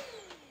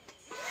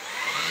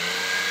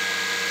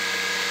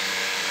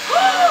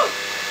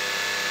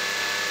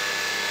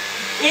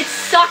 It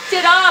sucked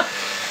it up.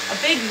 A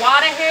big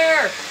wad of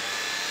hair.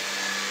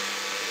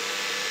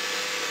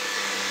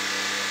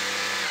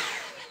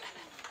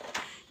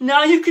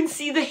 Now you can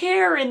see the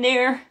hair in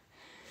there.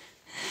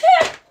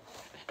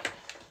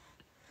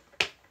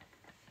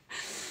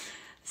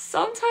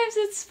 Sometimes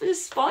it's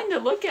just fun to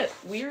look at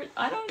weird.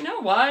 I don't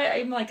know why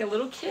I'm like a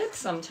little kid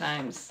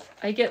sometimes.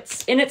 And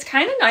it's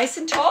kind of nice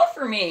and tall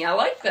for me. I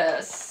like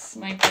this.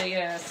 My big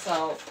ass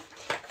self.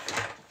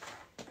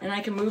 And I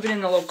can move it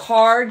in the little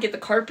car, get the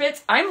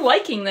carpets. I'm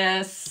liking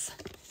this.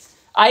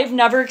 I've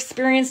never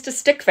experienced a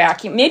stick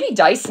vacuum. Maybe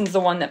Dyson's the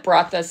one that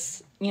brought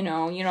this. You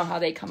know how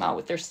they come out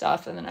with their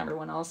stuff and then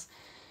everyone else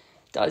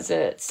does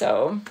it.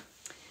 So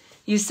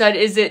you said,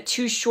 is it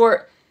too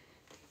short?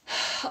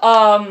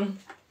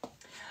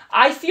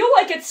 I feel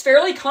like it's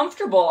fairly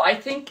comfortable. I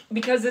think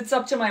because it's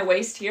up to my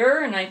waist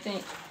here, and I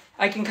think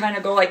I can kind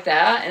of go like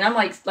that. And I'm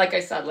like I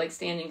said, like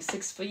standing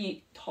 6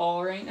 feet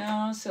tall right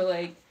now. So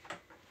like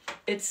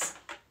it's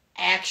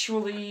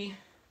actually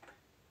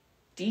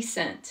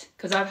decent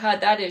because I've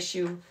had that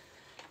issue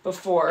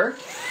before.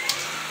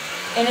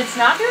 And it's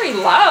not very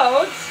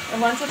loud.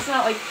 And once it's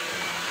not like,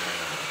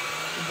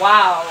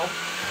 wow.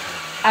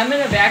 I'm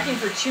going to vacuum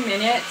for 2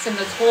 minutes and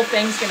this whole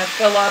thing's going to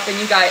fill up and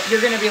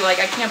you're going to be like,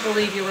 I can't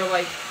believe you were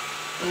like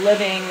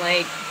living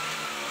like,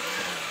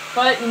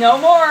 but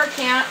no more.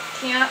 Can't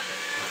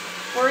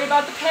worry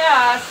about the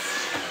past.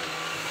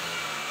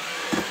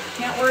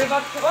 Can't worry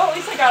about, well, at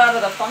least I got out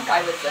of the funk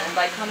I was in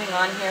by coming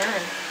on here.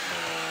 And,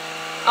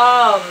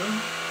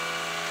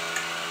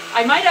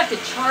 I might have to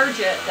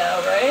charge it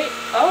though, right?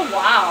 Oh,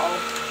 wow.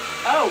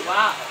 Oh,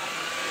 wow.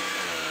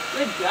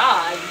 Good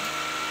God.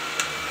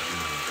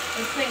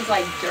 This thing's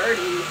like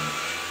dirty.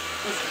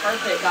 This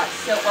carpet got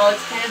so, well,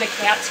 it's kind of a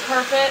cat's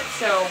carpet,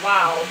 so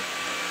wow.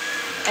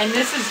 And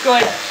this is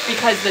good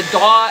because the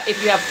dog,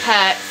 if you have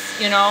pets,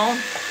 you know.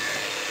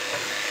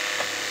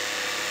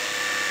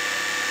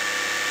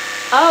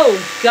 Oh,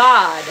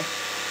 God.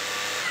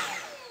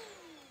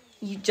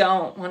 You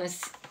don't want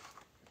to,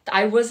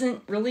 I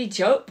wasn't really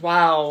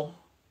wow.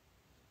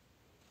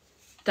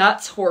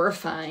 That's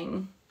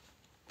horrifying.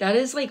 That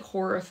is like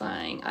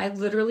horrifying. I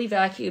literally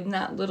vacuumed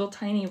that little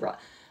tiny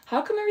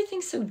How come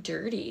everything's so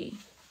dirty?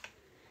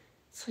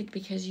 It's like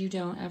because you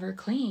don't ever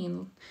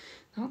clean.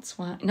 That's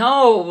why.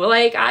 No,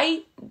 like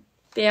I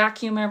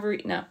vacuum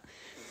no.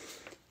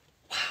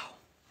 Wow.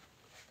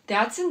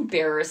 That's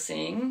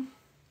embarrassing.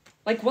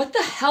 Like what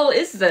the hell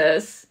is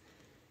this?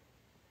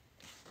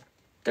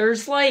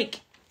 There's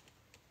like,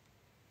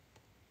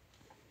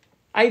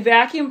 I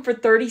vacuum for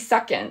 30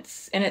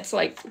 seconds and it's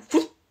like,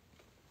 whoop.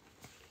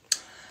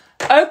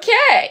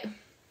 Okay,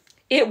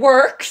 it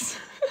works.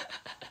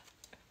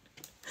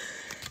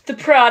 The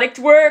product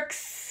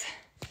works.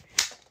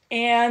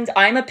 And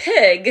I'm a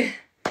pig.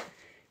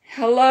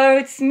 Hello,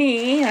 it's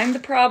me. I'm the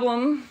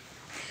problem.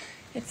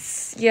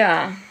 It's,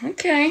 yeah.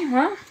 Okay,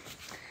 well,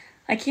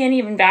 I can't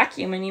even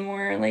vacuum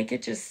anymore. Like,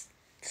 it just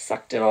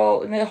sucked it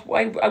all. And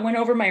I went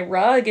over my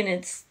rug and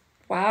it's,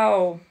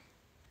 wow.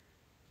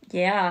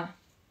 Yeah.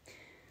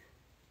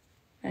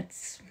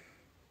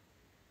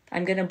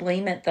 I'm going to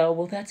blame it though.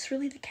 Well, that's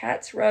really the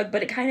cat's rug,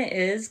 but it kind of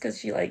is because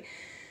she like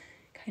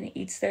kind of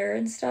eats there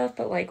and stuff,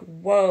 but like,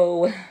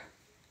 whoa.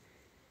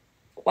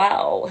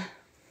 Wow.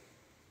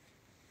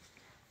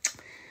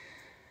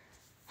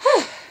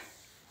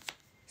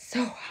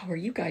 So how are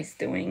you guys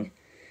doing?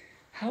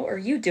 How are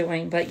you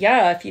doing? But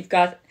yeah, if you've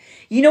got,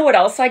 you know what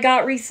else I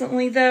got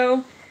recently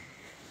though?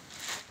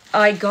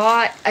 I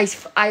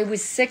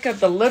was sick of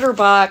the litter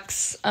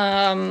box,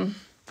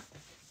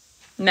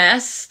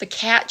 mess. The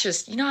cat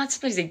just, you know how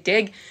sometimes they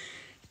dig.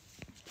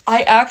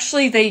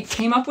 They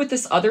came up with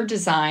this other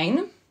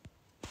design.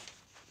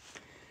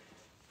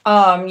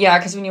 Yeah,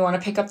 because when you want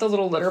to pick up the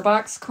little litter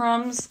box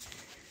crumbs,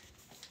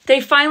 they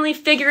finally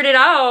figured it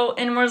out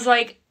and was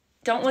like,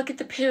 don't look at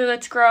the poo,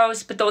 that's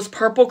gross. But those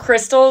purple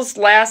crystals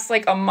last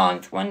like a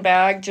month, one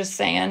bag, just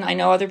saying. I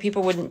know other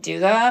people wouldn't do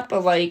that,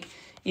 but like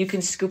you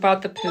can scoop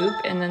out the poop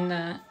and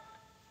then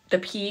the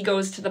pee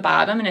goes to the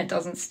bottom and it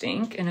doesn't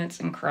stink and it's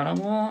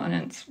incredible and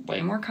it's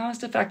way more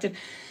cost effective.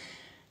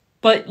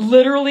 But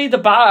literally the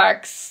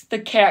box, the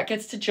cat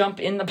gets to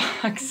jump in the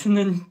box and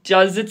then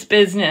does its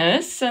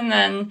business. And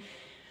then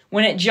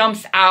when it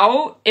jumps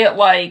out, it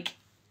like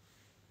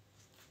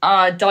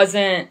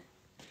doesn't,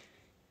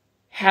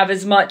 have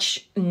as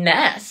much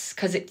mess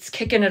because it's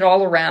kicking it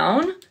all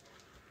around.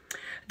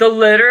 The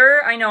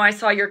litter, I know I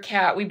saw your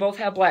cat. We both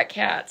have black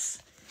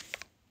cats.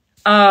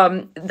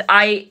 And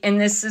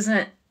this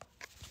isn't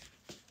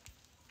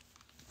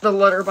the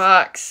litter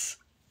box.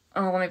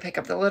 Oh, let me pick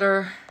up the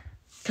litter.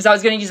 Because I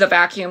was going to use a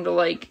vacuum to,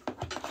 like,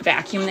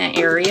 vacuum that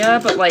area.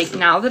 But, like,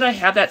 now that I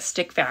have that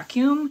stick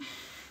vacuum,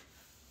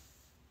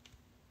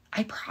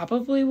 I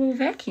probably will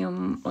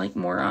vacuum, like,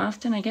 more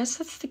often. I guess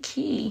that's the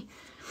key.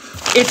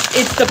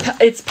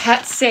 It's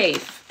pet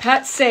safe.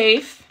 Pet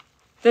safe.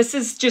 This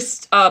is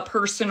just a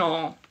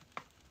personal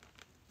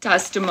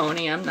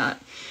testimony. I'm not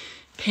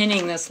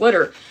pinning this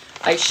litter.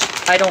 I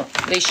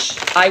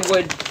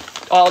would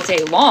all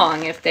day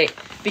long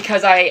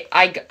because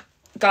I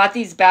got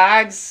these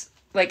bags,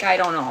 like, I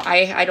don't know.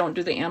 I don't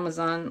do the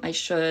Amazon. I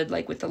should,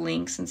 like, with the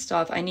links and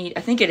stuff. I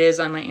think it is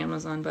on my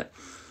Amazon, but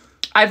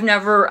I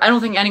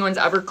don't think anyone's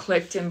ever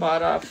clicked and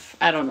bought off,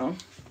 I don't know,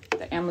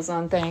 the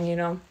Amazon thing, you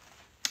know.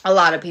 A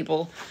lot of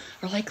people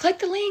are like, click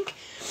the link.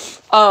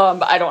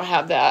 But I don't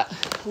have that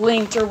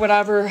linked or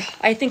whatever.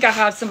 I think I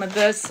have some of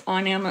this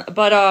on Amazon,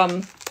 but,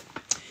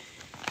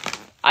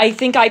 I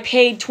think I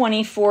paid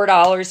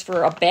 $24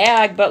 for a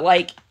bag, but,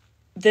 like,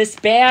 this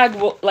bag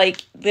will,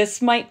 like, this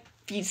might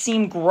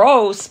seem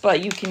gross,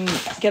 but you can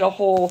get a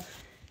whole,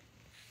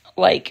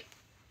 like,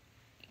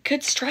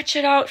 could stretch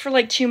it out for,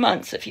 like, 2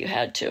 months if you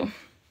had to.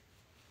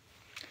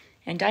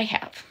 And I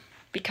have,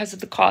 because of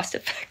the cost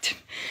effect.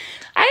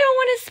 I don't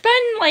want to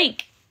spend,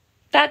 like,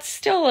 that's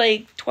still,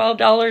 like,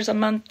 $12 a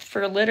month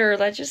for litter.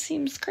 That just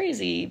seems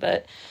crazy,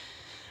 but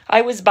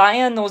I was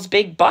buying those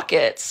big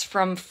buckets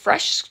from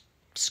Fresh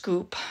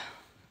Scoop,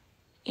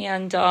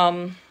 and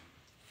the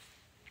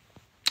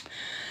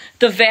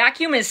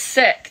vacuum is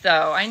sick,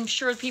 though. I'm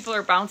sure people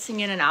are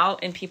bouncing in and out,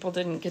 and people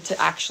didn't get to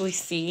actually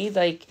see,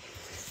 like,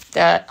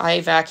 that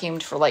I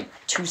vacuumed for, like,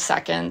 2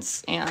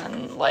 seconds,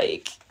 and,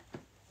 like,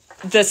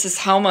 this is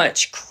how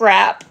much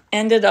crap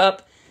ended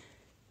up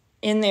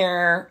in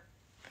there,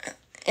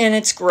 and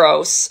it's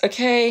gross,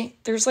 okay?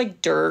 There's,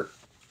 like, dirt.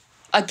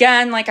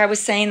 Again, like I was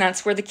saying,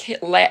 that's where the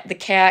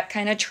cat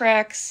kind of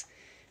tracks,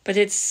 but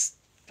it's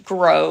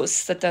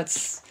gross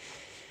that's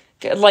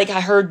like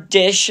her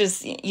dish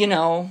is, you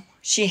know,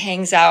 she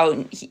hangs out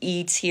and he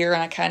eats here,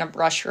 and I kind of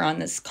brush her on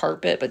this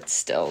carpet, but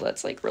still,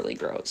 that's, like, really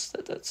gross.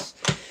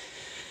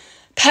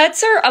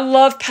 I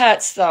love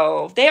pets,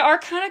 though. They are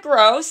kind of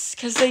gross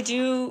because they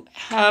do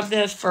have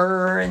the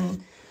fur,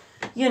 and,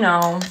 you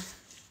know,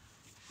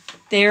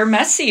 they're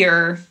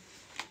messier.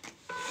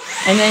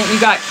 And then you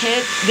got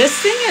kids. This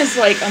thing is,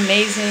 like,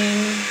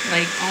 amazing.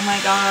 Like, oh my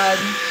God,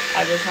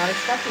 I was not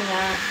expecting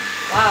that.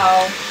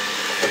 Wow.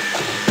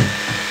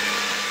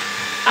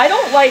 I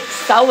don't like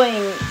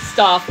selling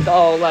stuff,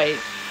 though, like,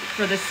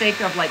 for the sake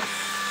of, like,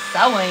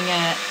 selling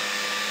it.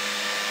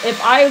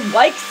 If I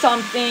like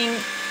something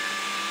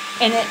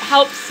and it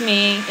helps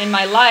me in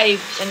my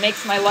life and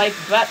makes my life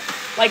better,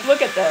 like,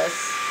 look at this.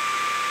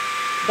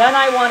 Then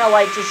I want to,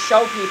 like, just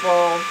show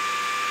people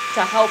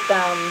to help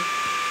them,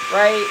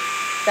 right?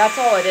 That's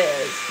all it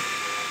is.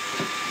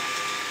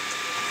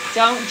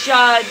 Don't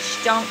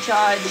judge. Don't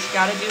judge.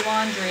 Gotta do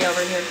laundry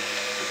over here.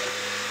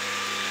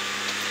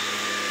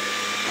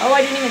 Oh,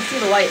 I didn't even see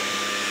the light.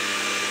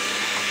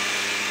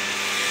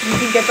 You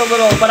can get the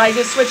little, but I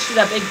just switched to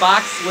that big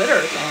box litter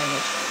thing.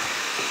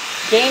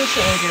 Game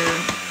changer.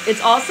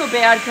 It's also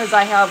bad because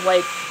I have,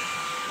 like,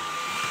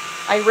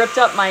 I ripped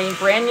up my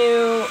brand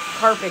new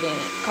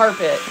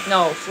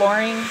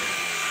flooring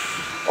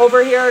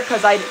over here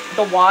because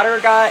the water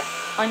got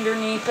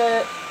underneath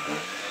it.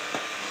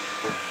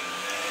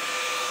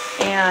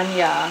 And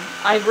yeah,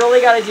 I've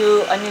really got to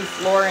do a new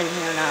floor in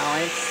here now.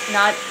 It's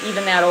not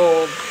even that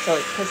old, so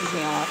it pisses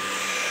me off.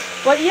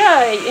 But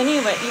yeah,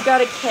 anyway, you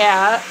got a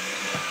cat.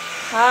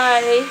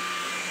 Hi.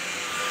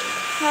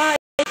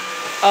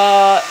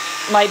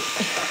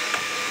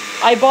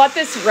 I bought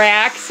this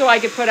rack so I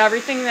could put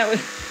everything that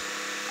was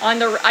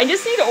on I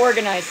just need to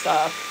organize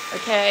stuff,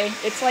 okay?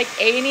 It's like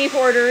A&E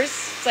Hoarders.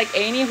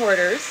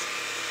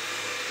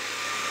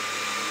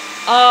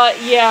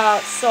 Yeah,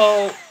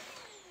 so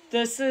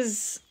this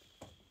is,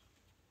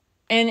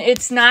 and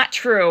it's not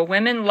true.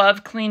 Women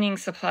love cleaning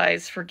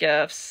supplies for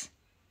gifts.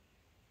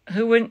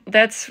 Who wouldn't?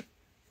 That's,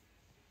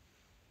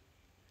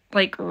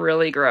 like,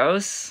 really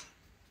gross.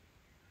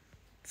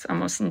 It's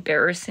almost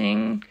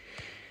embarrassing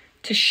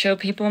to show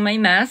people my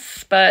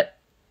mess, but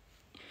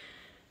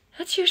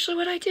that's usually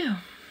what I do.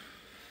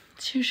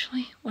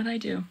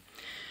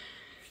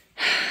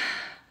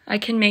 I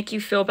can make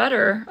you feel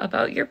better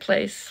about your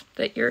place,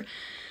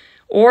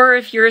 or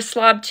if you're a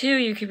slob too,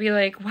 you could be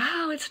like,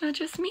 wow, it's not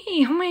just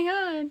me. Oh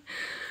my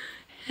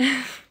God.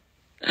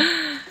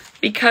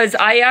 Because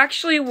I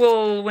actually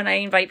will, when I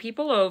invite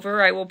people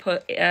over, I will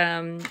put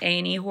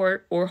A&E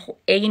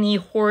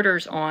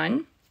Hoarders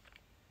on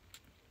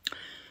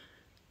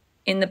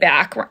in the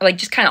back, like,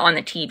 just kind of on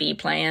the TV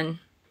playing.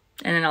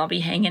 And then I'll be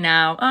hanging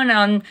out. Oh,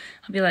 no, and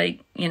I'll be like,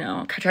 you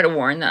know, try to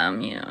warn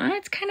them, you know, oh,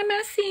 it's kind of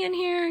messy in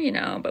here, you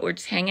know, but we're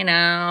just hanging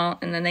out.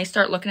 And then they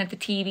start looking at the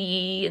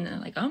TV and they're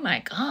like, oh my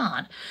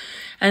God.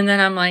 And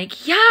then I'm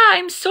like, yeah,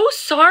 I'm so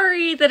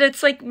sorry that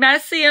it's like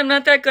messy. I'm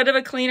not that good of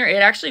a cleaner.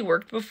 It actually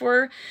worked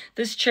before.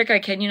 This chick, I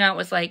kid you not,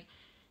 was like,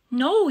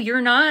 no,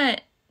 you're not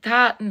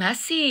that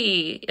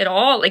messy at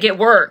all. Like it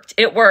worked.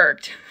 It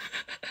worked.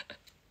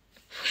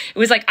 It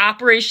was like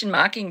Operation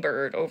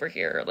Mockingbird over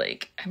here.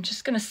 Like, I'm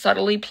just going to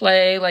subtly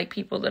play like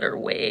people that are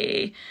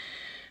way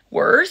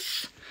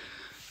worse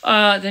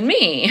than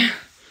me.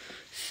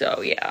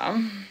 So,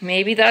 yeah,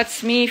 maybe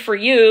that's me for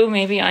you.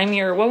 Maybe I'm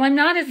your, well, I'm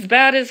not as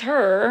bad as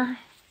her.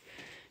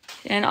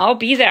 And I'll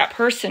be that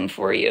person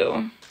for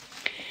you.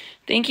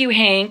 Thank you,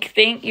 Hank.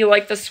 Thank you.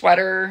 Like the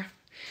sweater.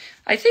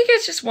 I think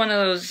it's just one of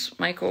those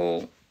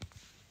Michael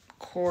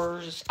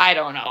Kors. I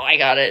don't know. I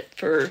got it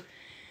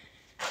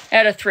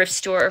at a thrift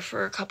store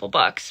for a couple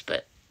bucks,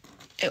 but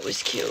it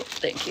was cute.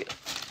 Thank you.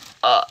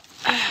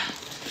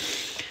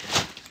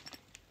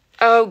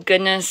 Oh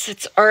goodness,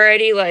 it's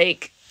already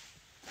like,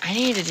 I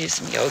need to do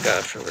some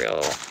yoga for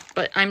real,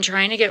 but I'm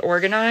trying to get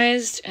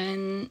organized,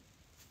 and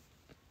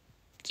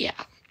yeah,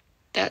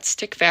 that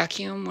stick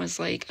vacuum was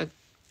like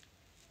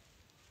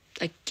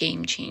a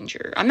game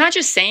changer. I'm not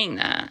just saying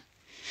that.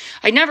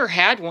 I never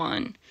had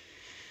one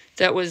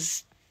that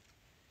was,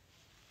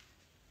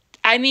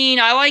 I mean,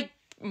 I like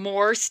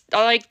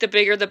the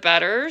bigger the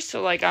better.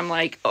 So like I'm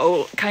like,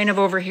 oh, kind of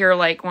over here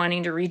like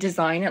wanting to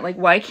redesign it. Like,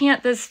 why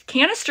can't this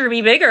canister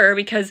be bigger?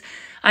 Because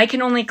I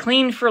can only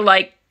clean for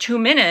like 2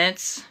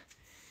 minutes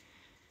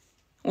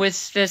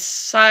with this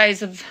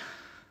size of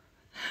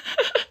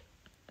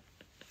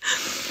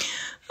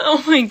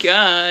oh my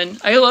God.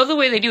 I love the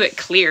way they do it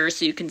clear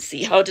so you can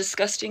see how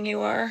disgusting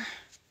you are.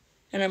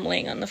 And I'm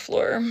laying on the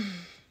floor.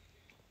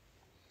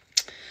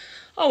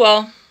 Oh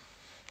well.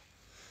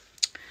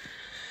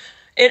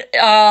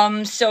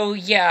 So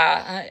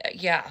yeah.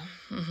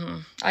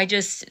 I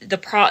just, the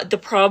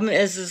problem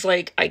is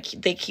like,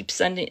 they keep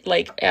sending,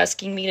 like,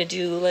 asking me to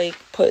do, like,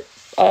 put,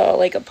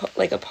 like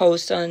a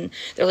post on,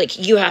 they're like,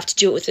 you have to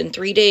do it within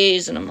 3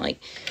 days. And I'm like,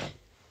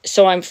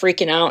 so I'm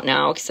freaking out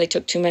now because I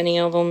took too many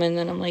of them. And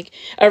then I'm like,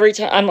 every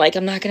time I'm like,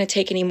 I'm not going to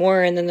take any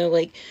more. And then they're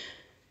like,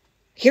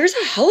 here's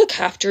a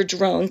helicopter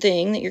drone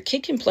thing that your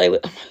kid can play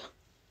with. I'm like,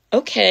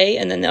 okay.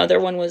 And then the other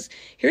one was,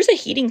 here's a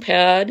heating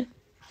pad.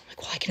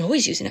 Well, I can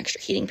always use an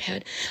extra heating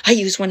pad. I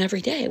use one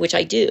every day, which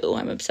I do.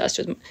 I'm obsessed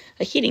with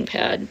a heating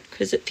pad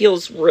because it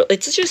feels real.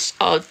 It's just,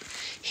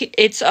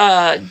 it's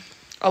a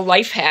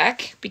life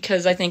hack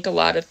because I think a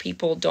lot of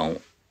people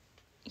don't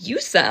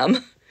use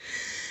them,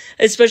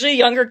 especially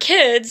younger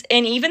kids.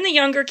 And even the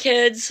younger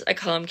kids, I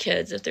call them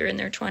kids if they're in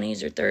their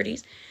 20s or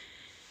 30s.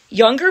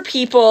 Younger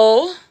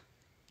people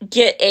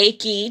get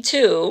achy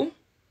too.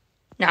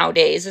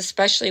 Nowadays,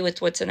 especially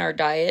with what's in our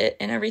diet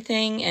and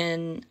everything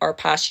and our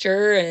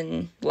posture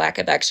and lack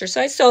of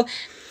exercise. So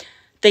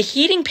the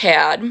heating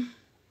pad,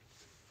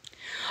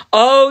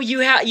 oh,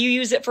 you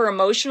use it for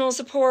emotional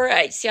support?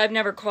 I've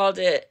never called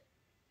it.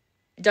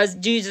 Does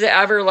it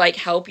ever like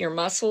help your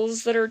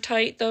muscles that are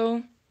tight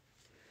though?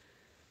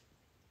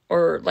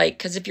 Or like,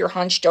 because if you're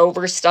hunched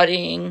over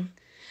studying.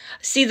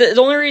 See, the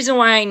only reason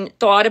why I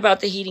thought about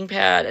the heating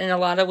pad, and a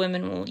lot of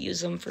women will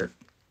use them for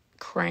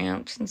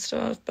cramps and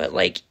stuff, but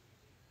like,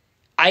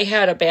 I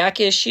had a back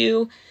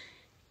issue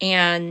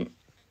and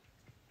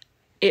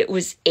it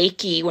was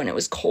achy when it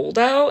was cold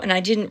out.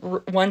 And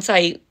once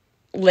I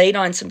laid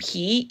on some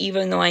heat,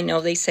 even though I know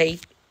they say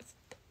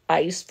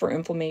ice for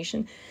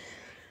inflammation,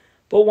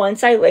 but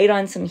once I laid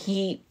on some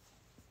heat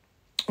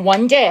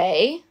one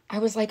day, I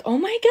was like, oh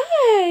my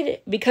God,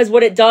 because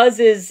what it does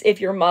is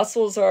if your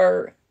muscles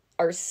are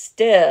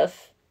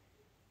stiff,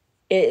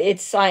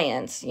 it's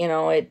science, you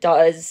know, it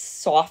does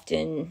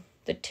soften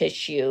the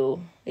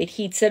tissue. It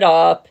heats it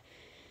up.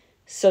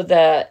 So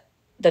that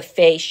the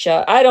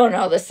fascia, I don't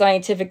know the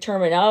scientific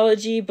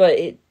terminology, but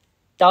it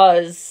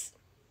does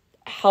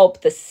help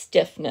the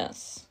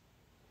stiffness.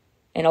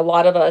 And a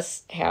lot of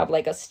us have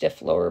like a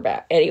stiff lower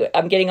back. Anyway,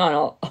 I'm getting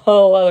on a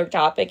whole other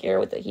topic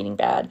here with the heating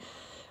pad.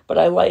 But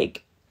I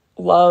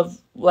love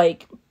my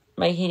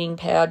heating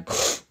pad.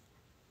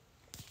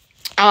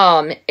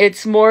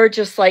 It's more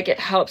just like it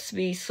helps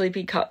me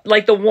sleepy,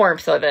 like the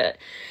warmth of it.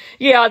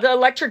 Yeah, the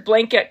electric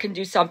blanket can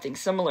do something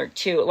similar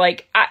too.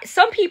 Like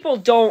some people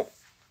don't.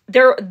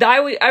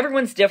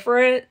 Everyone's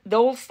different.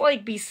 They'll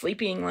like be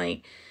sleeping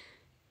like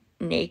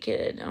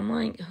naked. I'm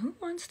like, who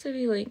wants to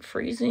be like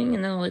freezing?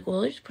 And they're like,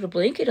 well, I just put a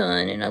blanket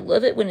on, and I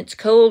love it when it's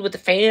cold with the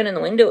fan and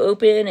the window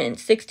open and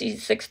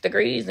 66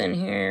 degrees in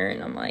here.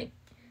 And I'm like,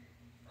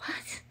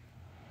 what?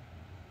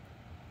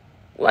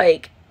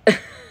 Like,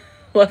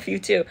 love you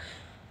too.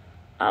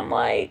 I'm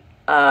like,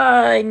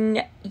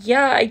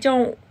 yeah, I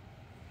don't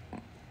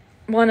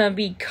want to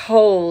be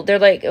cold. They're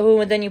like,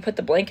 oh, and then you put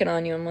the blanket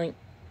on you. I'm like,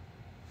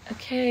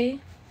 okay.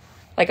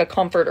 Like a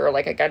comforter,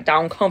 like a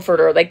down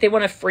comforter. Like they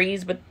want to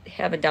freeze but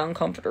have a down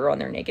comforter on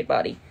their naked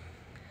body.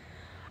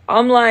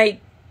 I'm like,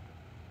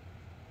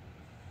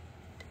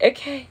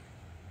 okay.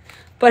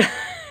 But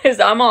because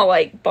I'm all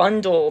like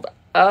bundled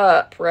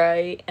up,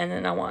 right? And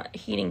then I want a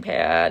heating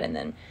pad, and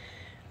then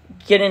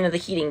get into the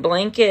heating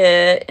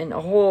blanket, and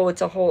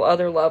it's a whole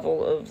other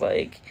level of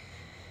like,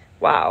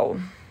 wow.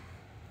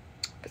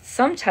 But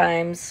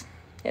sometimes,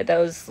 yeah,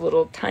 those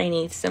little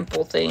tiny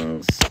simple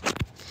things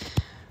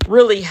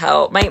really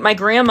help. My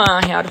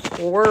grandma had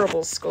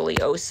horrible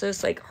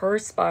scoliosis. Like, her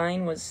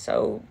spine was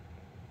so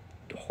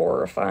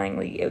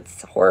horrifyingly,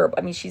 it's horrible.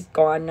 I mean, she's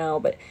gone now,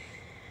 but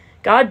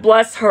God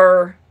bless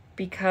her,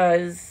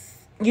 because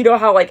you know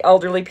how like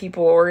elderly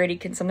people already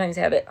can sometimes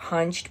have it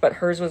hunched, but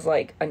hers was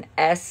like an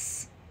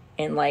S,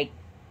 and like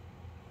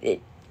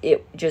it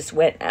just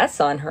went S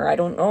on her. I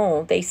don't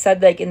know. They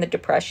said like in the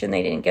Depression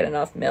they didn't get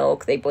enough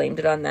milk. They blamed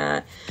it on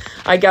that,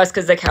 I guess,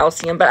 because the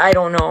calcium. But I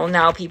don't know.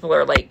 Now people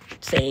are like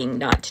saying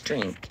not to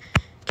drink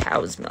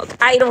cow's milk.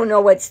 I don't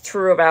know what's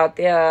true about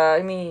that.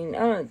 I mean,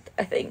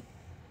 I think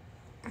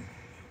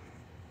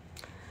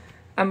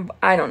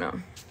I don't know,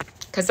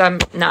 because I'm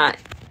not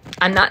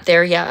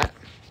there yet.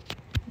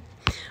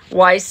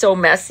 Why so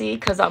messy?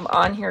 Because I'm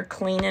on here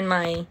cleaning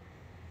my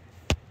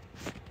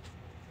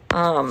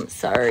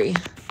sorry.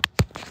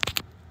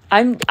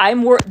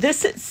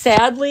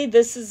 Sadly,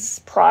 this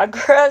is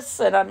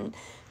progress, and I'm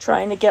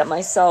trying to get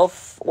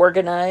myself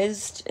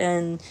organized,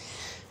 and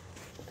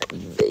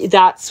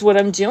that's what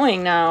I'm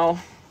doing now.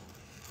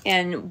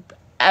 And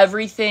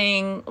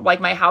everything,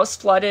 like my house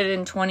flooded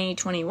in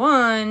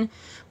 2021,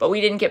 but we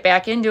didn't get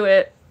back into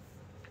it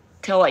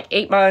till like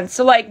 8 months.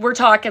 So like we're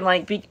talking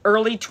like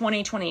early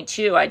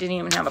 2022, I didn't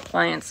even have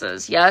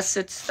appliances. Yes,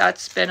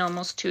 that's been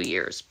almost 2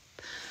 years.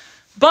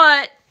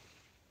 But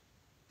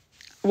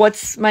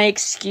what's my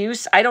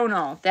excuse? I don't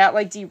know. That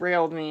like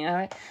derailed me.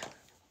 I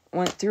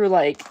went through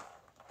like,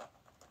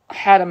 I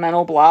had a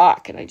mental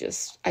block, and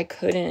I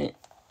couldn't.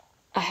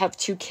 I have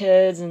 2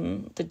 kids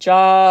and the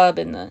job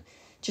and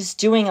just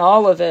doing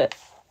all of it.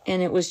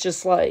 And it was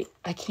just like,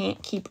 I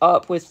can't keep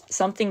up with,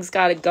 something's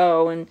got to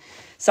go. And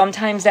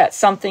sometimes that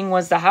something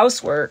was the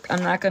housework.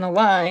 I'm not going to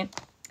lie.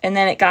 And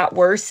then it got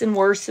worse and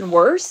worse and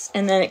worse.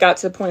 And then it got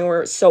to the point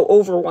where it's so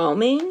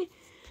overwhelming.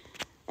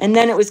 And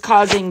then it was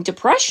causing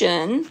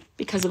depression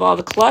because of all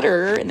the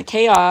clutter and the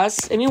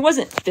chaos. I mean, it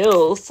wasn't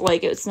filth.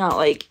 Like, it's not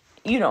like,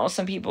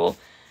 some people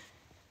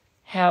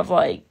have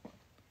like,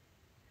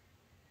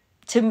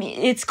 to me,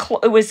 it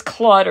was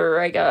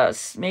clutter, I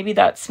guess. Maybe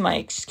that's my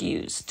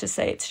excuse to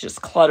say it's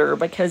just clutter,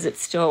 because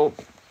it's still,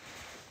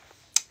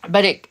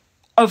 but I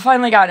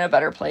finally got in a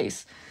better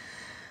place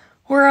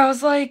where I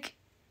was like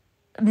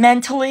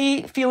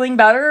mentally feeling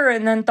better,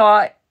 and then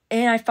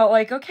I felt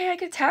like, okay, I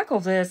could tackle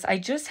this.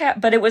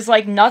 But it was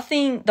like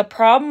nothing. The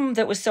problem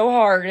that was so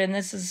hard, and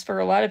this is for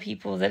a lot of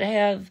people that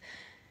have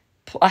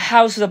a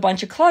house with a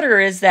bunch of clutter,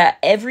 is that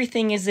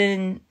everything is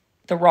in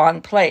the wrong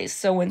place.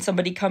 So when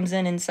somebody comes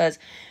in and says,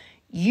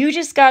 you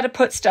just got to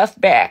put stuff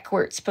back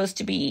where it's supposed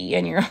to be,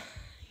 and you're,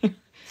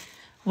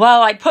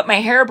 well, I put my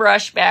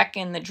hairbrush back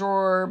in the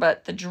drawer,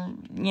 but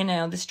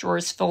this drawer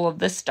is full of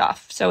this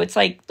stuff. So it's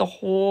like the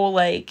whole,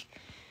 like,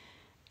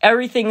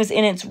 everything is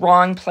in its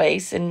wrong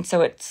place. And so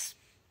it's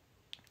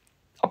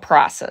a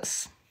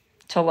process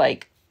to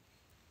like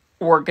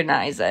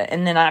organize it.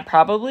 And then I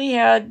probably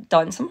had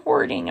done some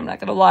hoarding. I'm not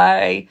going to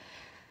lie.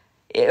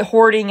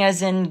 Hoarding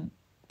as in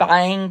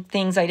buying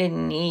things I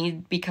didn't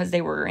need because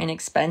they were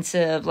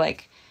inexpensive.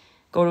 Like,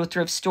 go to a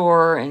thrift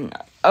store and,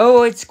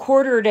 oh, it's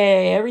quarter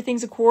day.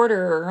 Everything's a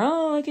quarter.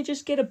 Oh, I could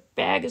just get a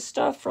bag of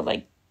stuff for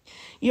like,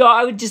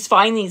 I would just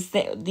find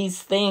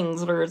these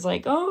things where it's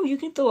like, oh, you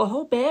can fill a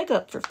whole bag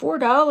up for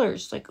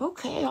 $4. Like,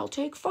 okay, I'll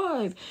take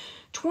 $5.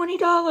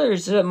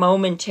 $20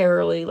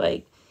 momentarily,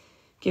 like,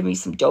 give me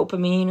some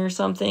dopamine or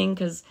something,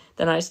 because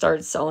then I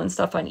started selling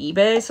stuff on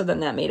eBay, so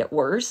then that made it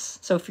worse.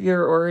 So if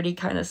you're already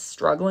kind of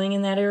struggling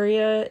in that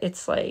area,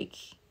 it's like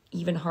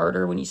even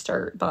harder when you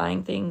start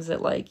buying things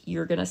that like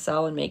you're going to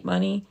sell and make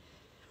money.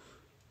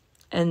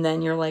 And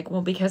then you're like,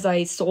 well, because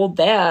I sold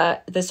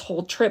that, this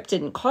whole trip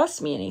didn't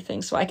cost me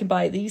anything, so I can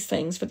buy these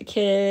things for the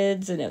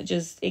kids. And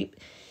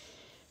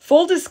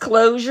full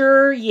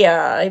disclosure,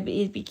 yeah,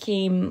 it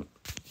became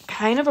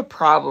kind of a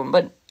problem,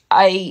 but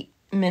I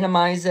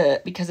minimize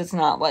it because it's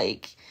not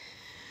like,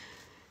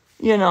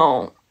 it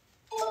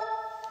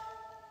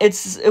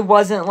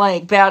wasn't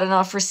like bad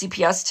enough for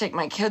CPS to take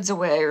my kids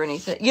away or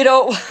anything,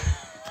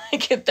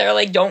 like if they're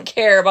like, don't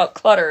care about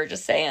clutter,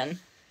 just saying,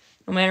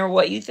 no matter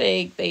what you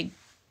think, they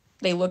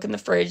look in the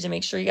fridge to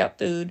make sure you got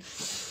food,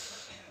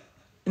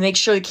 make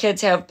sure the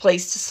kids have a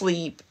place to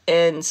sleep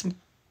and some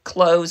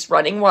clothes.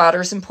 Running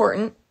water is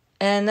important,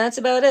 and that's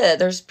about it.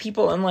 There's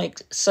people in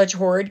like such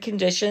horrid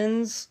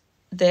conditions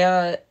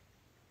that,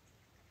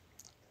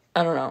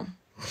 I don't know,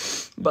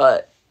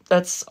 but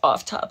that's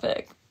off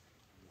topic.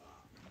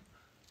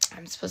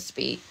 I'm supposed to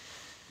be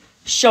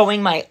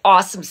showing my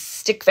awesome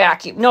stick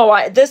vacuum.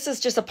 No, this is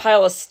just a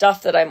pile of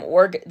stuff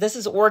that this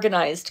is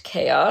organized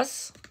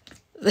chaos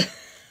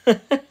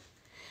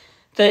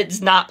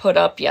that's not put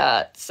up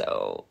yet.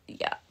 So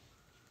yeah,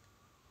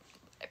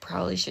 I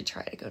probably should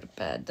try to go to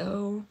bed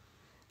though,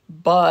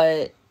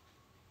 but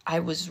I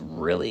was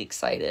really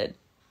excited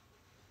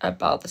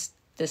about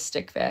this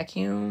stick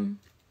vacuum.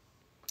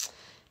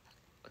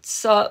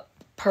 What's up,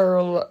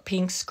 Pearl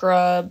Pink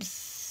Scrubs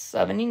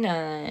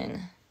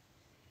 79?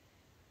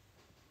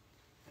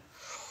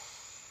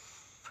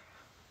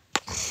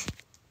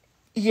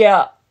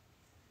 Yeah.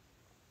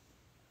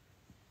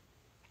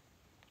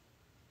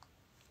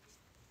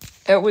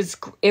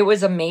 It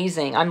was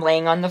amazing. I'm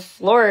laying on the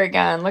floor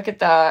again. Look at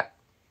that.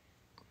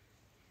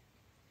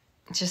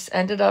 Just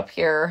ended up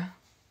here.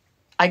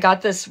 I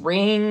got this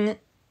ring.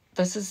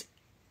 This is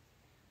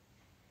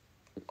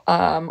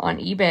on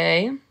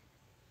eBay.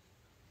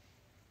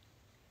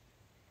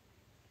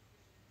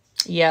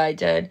 Yeah, I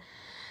did.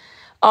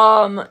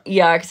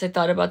 Yeah, because I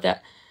thought about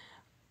that.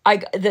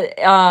 But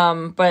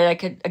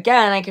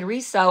I could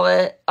resell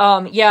it.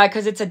 Yeah,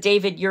 because it's a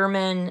David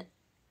Yurman.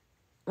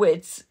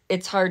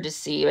 It's hard to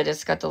see, but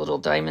it's got the little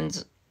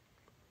diamonds.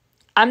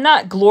 I'm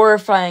not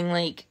glorifying,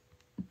 like,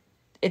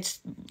 it's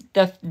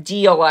the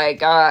deal I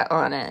got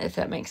on it, if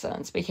that makes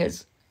sense,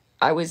 because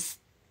I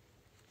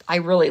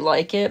really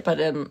like it,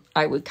 but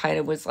I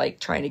was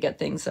like trying to get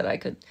things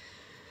that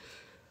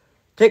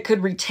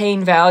could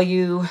retain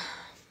value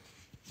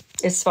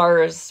as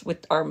far as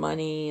with our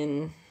money,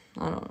 and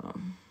I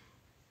don't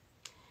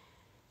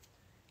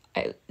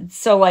know.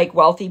 So like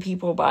wealthy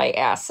people buy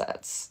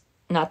assets.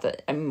 Not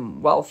that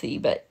I'm wealthy,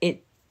 but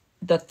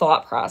the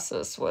thought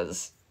process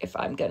was, if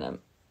I'm gonna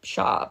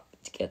shop,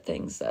 to get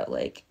things that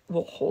like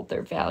will hold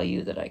their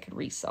value that I could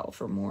resell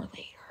for more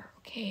later.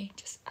 Okay,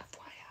 just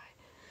FYI.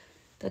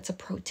 That's a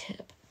pro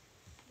tip.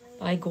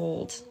 Buy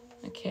gold.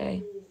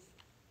 Okay,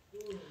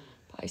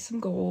 buy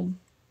some gold.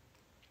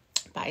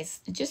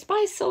 Just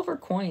buy silver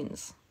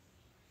coins.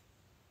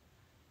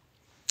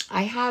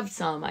 I have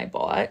some I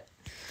bought.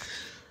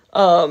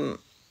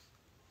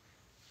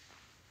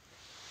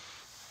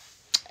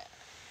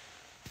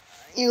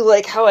 You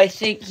like how I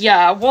think?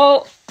 Yeah,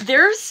 well,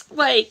 there's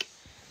like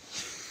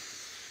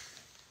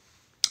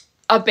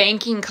a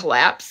banking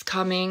collapse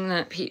coming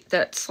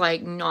that's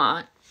like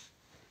not,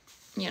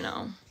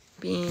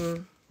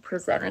 being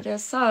presented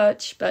as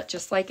such, but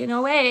just like in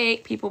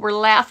 2008, people were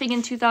laughing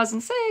in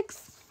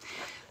 2006.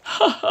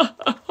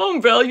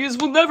 Home values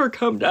will never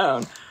come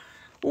down.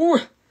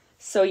 Ooh.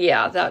 So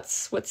yeah,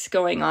 that's what's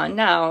going on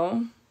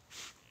now.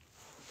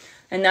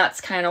 And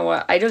that's kind of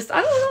what I don't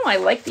know. I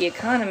like the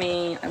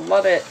economy. I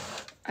love it.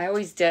 I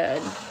always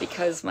did,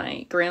 because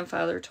my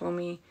grandfather told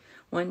me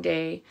one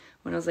day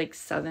when I was like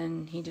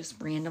 7, he just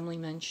randomly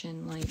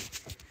mentioned like,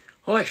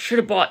 oh, I should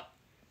have bought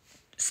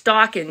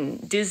stock in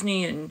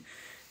Disney and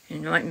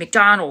like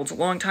McDonald's a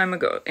long time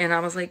ago. And I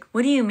was like,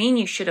 what do you mean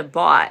you should have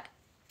bought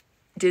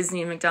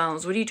Disney and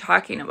McDonald's? What are you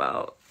talking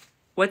about?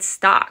 What's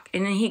stock?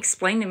 And then he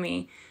explained to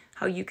me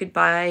how you could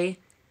buy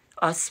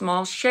a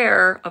small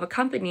share of a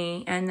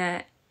company and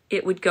that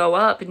it would go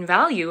up in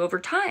value over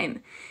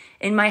time.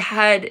 In my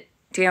head,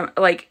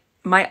 like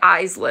my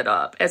eyes lit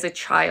up as a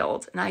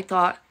child. And I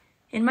thought,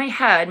 in my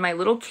head, my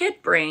little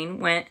kid brain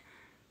went,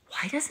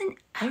 why doesn't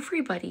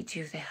everybody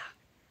do that?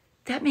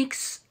 That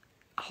makes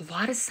a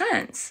lot of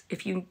sense.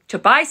 To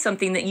buy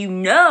something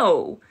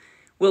that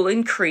will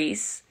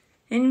increase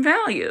in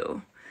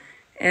value.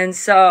 And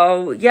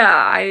so,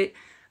 yeah,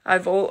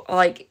 I've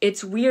like,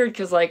 it's weird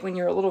because like when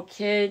you're a little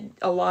kid,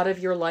 a lot of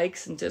your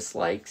likes and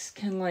dislikes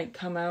can like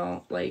come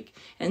out like,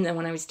 and then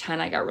when I was 10,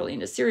 I got really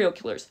into serial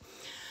killers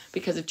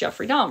because of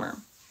Jeffrey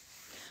Dahmer.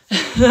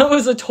 That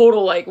was a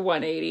total like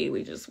 180.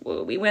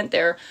 We went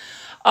there.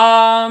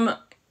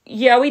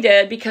 Yeah, we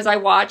did, because I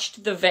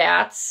watched the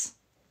vats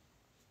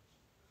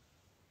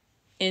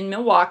in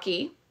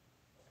Milwaukee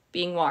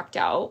being walked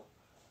out.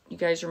 You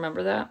guys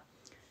remember that?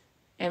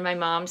 And my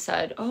mom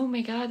said, oh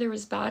my God, there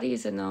was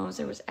bodies in those.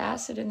 There was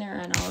acid in there.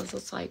 And I was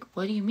just like,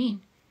 what do you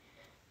mean?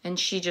 And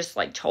she just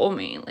like told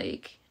me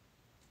like,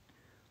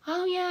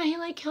 oh yeah, he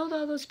like killed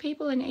all those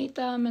people and ate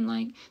them. And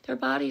like their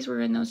bodies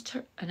were in those.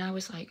 And I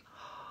was like,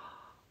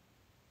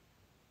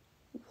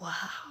 wow.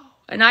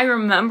 And I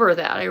remember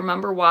that. I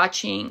remember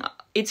watching.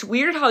 It's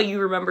weird how you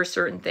remember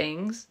certain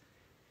things.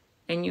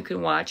 And you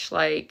can watch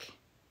like,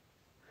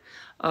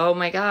 oh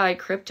my God,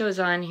 crypto's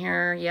on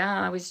here.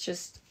 Yeah, I was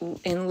just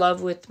in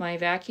love with my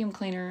vacuum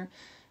cleaner.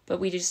 But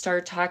we just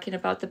started talking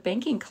about the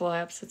banking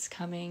collapse that's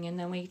coming. And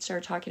then we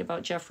started talking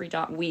about Jeffrey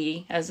Dahmer.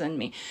 We, as in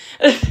me.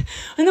 And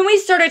then we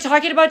started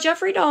talking about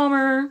Jeffrey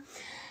Dahmer.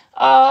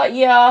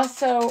 Yeah,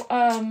 so,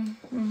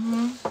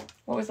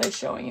 what was I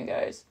showing you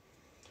guys?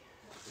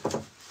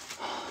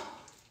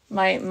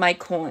 My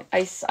coin.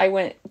 I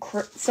went,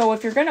 so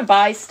if you're going to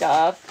buy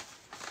stuff,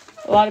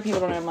 a lot of people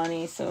don't have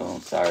money, so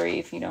sorry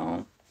if you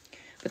don't.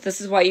 But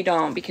this is why you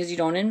don't, because you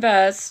don't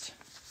invest.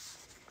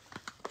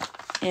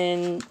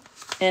 And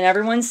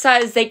everyone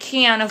says they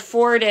can't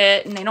afford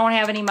it and they don't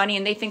have any money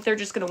and they think they're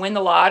just going to win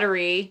the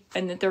lottery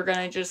and that they're going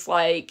to just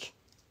like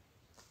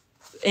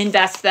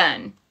invest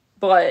then.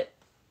 But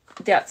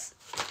that's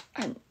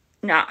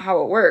not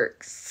how it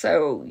works.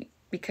 So,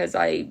 because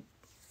I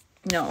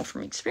know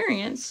from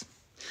experience,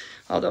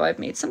 although I've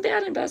made some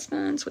bad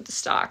investments with the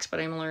stocks, but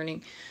I'm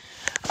learning.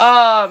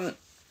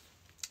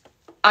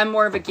 I'm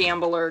more of a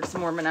gambler because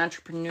I'm more of an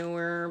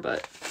entrepreneur.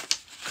 But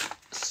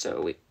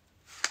so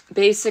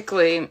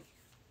basically,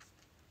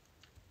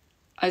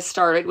 I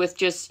started with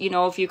just,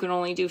 if you can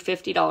only do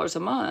 $50 a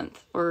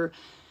month, or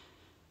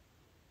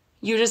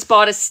you just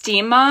bought a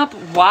steam mop.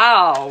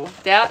 Wow,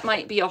 that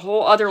might be a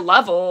whole other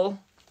level.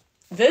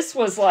 This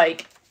was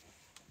like,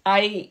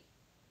 I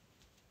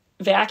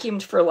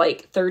vacuumed for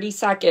like 30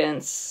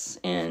 seconds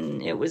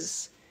and it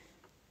was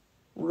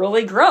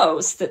really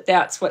gross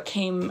that's what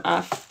came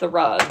off the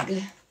rug.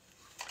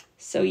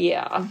 So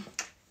yeah.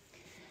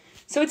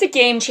 So it's a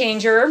game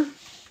changer.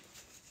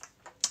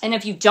 And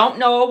if you don't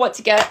know what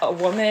to get a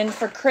woman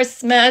for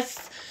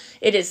Christmas,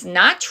 it is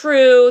not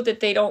true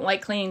that they don't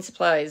like cleaning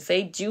supplies.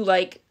 They do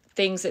like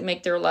things that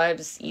make their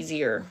lives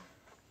easier.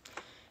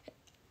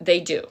 They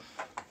do.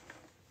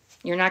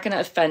 You're not going to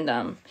offend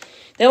them.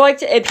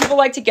 If people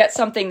like to get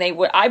something, they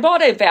would. I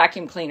bought a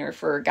vacuum cleaner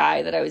for a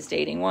guy that I was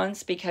dating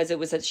once because it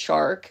was a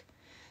Shark,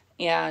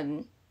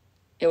 and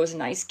it was a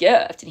nice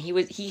gift. And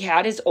he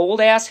had his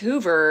old ass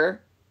Hoover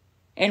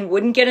and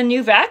wouldn't get a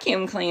new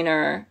vacuum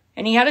cleaner.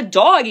 And he had a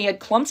dog. He had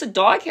clumps of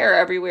dog hair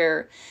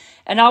everywhere.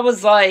 And I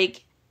was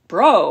like,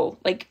 bro,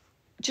 like,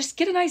 just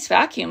get a nice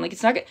vacuum. Like,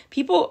 it's not good.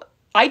 People,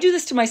 I do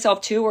this to myself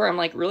too, where I'm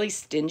like really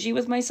stingy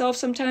with myself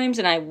sometimes.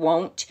 And I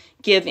won't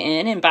give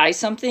in and buy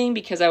something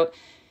because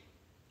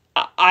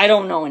I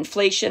don't know,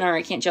 inflation, or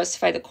I can't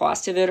justify the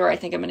cost of it, or I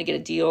think I'm going to get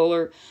a deal.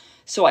 Or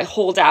so I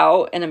hold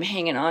out and I'm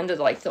hanging on to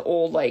like the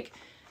old, like,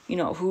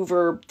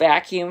 Hoover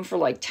vacuum for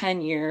like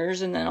 10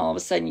 years. And then all of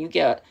a sudden you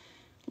get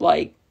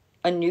like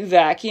a new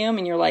vacuum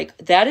and you're like,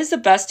 that is the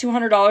best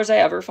 $200 I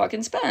ever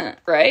fucking spent,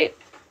 right?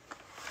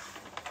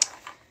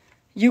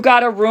 You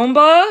got a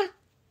Roomba?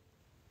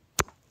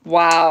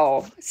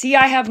 Wow. See,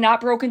 I have not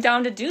broken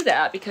down to do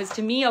that because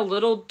to me, a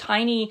little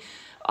tiny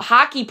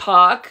hockey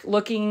puck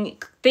looking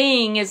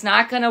thing is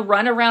not going to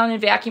run around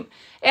and vacuum.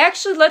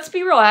 Actually, let's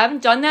be real. I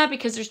haven't done that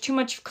because there's too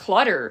much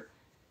clutter.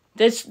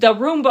 The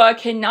Roomba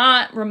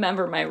cannot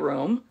remember my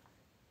room.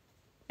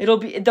 The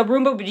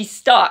Roomba would be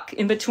stuck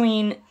in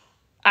between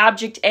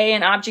object A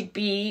and object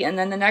B, and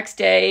then the next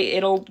day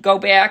it'll go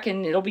back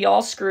and it'll be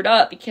all screwed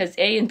up because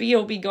A and B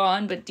will be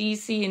gone, but D,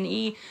 C, and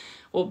E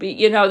will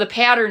be, the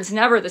pattern's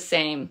never the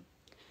same.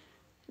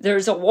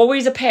 There's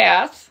always a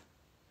path.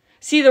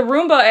 See, the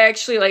Roomba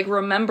actually like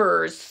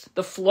remembers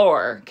the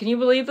floor. Can you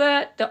believe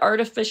that? The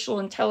artificial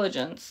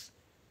intelligence.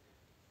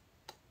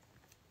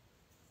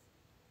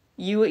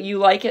 You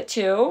like it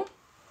too?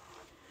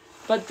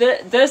 But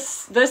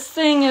this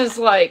thing is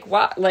like,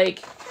 what,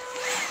 like,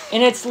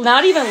 and it's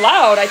not even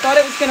loud. I thought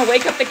it was going to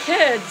wake up the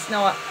kids.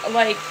 No,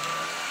 like,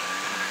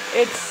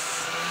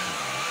 it's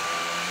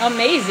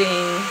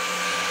amazing.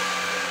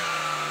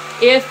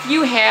 If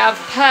you have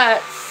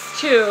pets,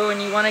 too,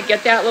 and you want to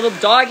get that little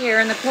dog hair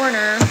in the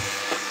corner,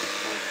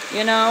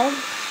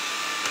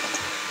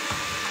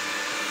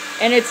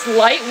 And it's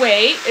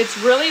lightweight. It's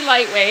really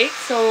lightweight,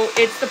 so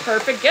it's the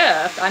perfect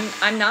gift.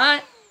 I'm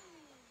not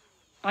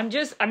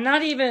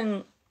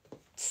even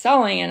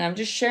selling it. I'm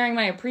just sharing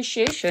my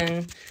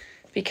appreciation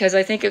because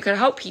I think it could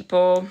help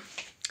people,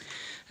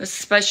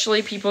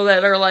 especially people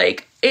that are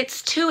like,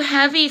 it's too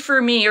heavy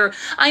for me, or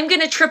I'm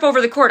going to trip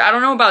over the cord. I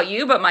don't know about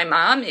you, but my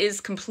mom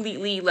is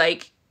completely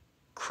like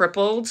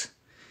crippled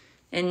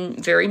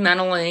and very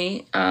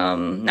mentally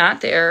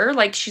not there.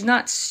 Like, she's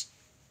not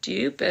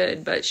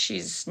stupid, but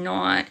she's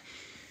not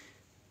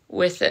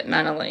with it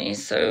mentally.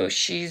 So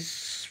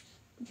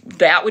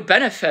that would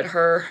benefit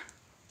her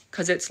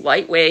because it's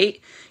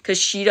lightweight, because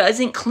she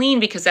doesn't clean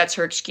because that's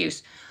her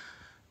excuse.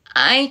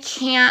 I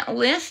can't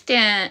lift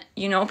it.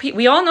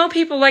 We all know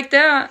people like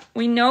that.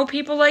 We know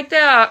people like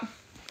that.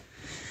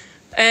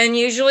 And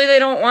usually they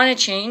don't want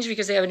to change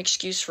because they have an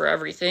excuse for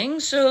everything.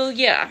 So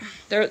yeah,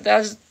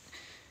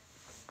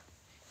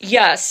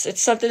 yes,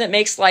 it's something that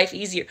makes life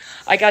easier.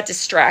 I got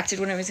distracted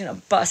when I was going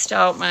to bust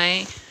out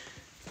my...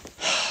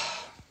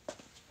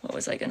 What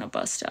was I going to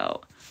bust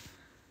out?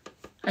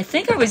 I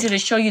think I was going to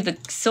show you the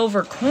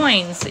silver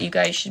coins that you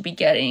guys should be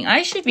getting.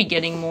 I should be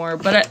getting more,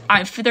 but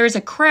if there's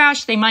a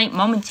crash, they might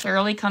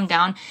momentarily come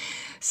down.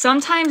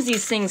 Sometimes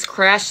these things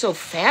crash so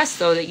fast,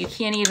 though, that you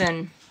can't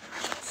even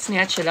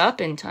snatch it up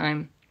in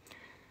time.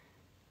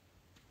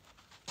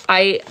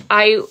 I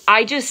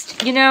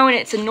just, and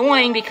it's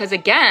annoying because,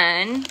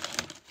 again,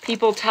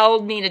 people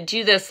told me to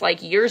do this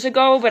like years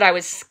ago, but I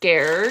was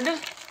scared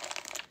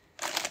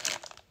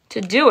to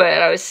do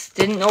it.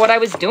 Didn't know what I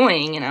was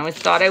doing, and I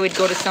thought I would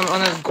go to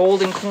one of those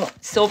gold and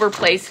silver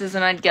places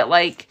and I'd get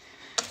like,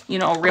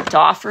 ripped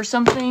off or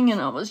something, and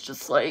I was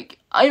just like,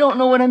 I don't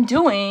know what I'm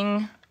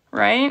doing,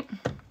 right?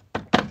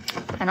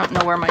 I don't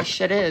know where my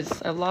shit is.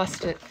 I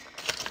lost it.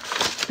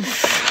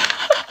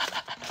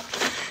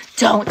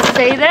 Don't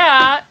say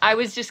that. I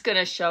was just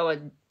gonna show a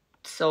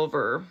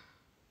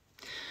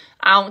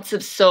ounce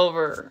of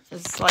silver.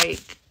 It's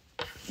like,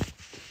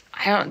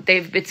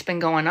 it's been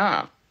going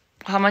up.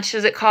 How much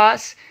does it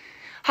cost?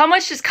 How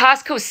much does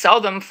Costco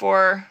sell them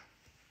for?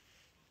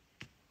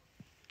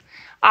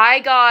 I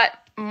got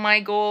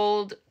my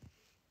gold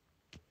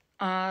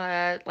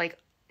like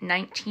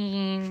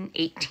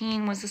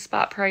 $19.18 was the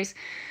spot price,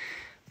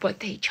 but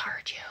they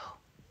charge you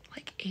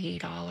like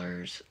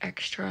 $80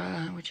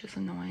 extra, which is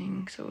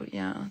annoying. So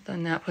yeah,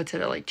 then that puts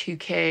it at like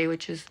 $2K,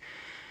 which is,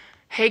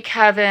 hey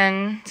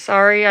Kevin,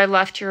 sorry I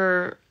left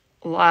your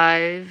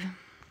live.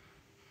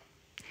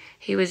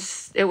 It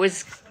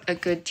was a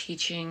good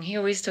teaching. He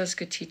always does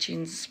good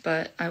teachings,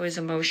 but I was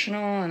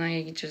emotional and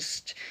I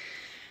just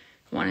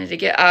wanted to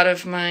get out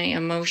of my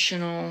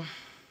emotional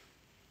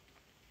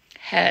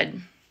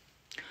head.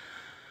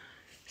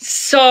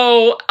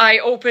 So I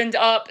opened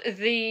up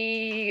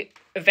the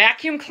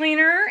vacuum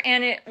cleaner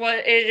and it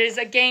is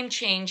a game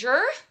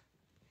changer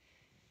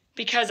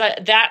because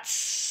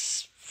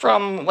that's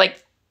from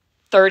like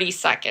 30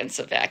 seconds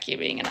of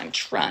vacuuming and I'm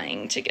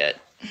trying to get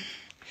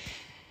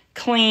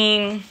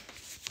clean.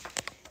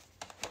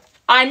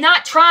 I'm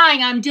not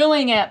trying, I'm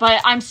doing it,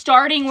 but I'm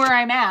starting where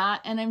I'm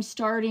at, and I'm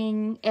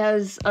starting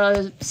as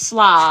a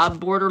slob,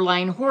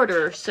 borderline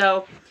hoarder.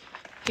 So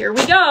here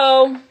we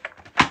go.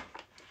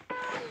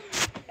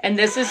 And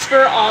this is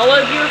for all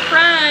of your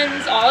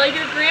friends, all of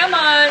your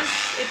grandmas.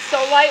 It's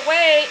so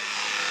lightweight,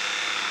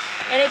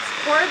 and it's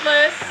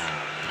cordless.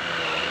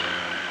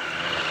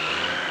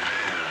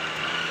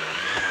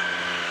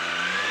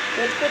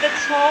 Good for the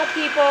tall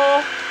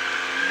people.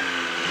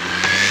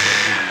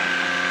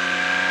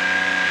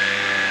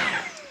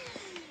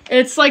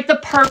 It's like the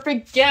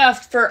perfect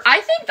gift for, I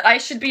think I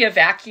should be a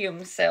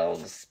vacuum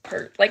sales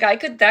person. Like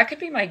that could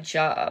be my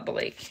job.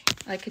 Like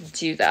I could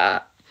do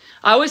that.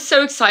 I was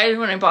so excited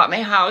when I bought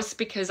my house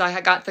because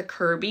I got the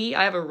Kirby.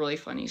 I have a really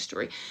funny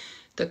story.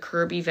 The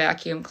Kirby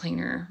vacuum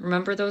cleaner.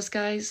 Remember those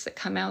guys that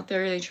come out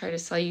there? They try to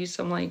sell you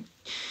some like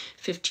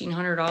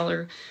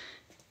 $1,500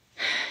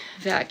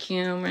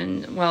 vacuum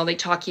and well, they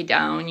talk you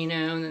down, you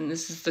know, and then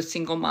this is the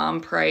single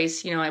mom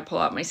price. You know, I pull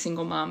out my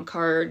single mom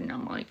card and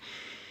I'm like,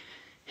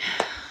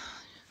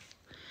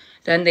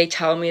 then they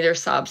tell me their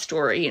sob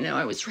story. You know,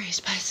 I was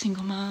raised by a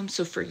single mom.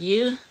 So for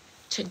you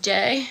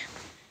today,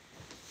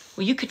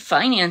 well, you could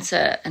finance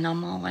it. And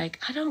I'm all like,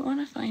 I don't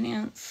want to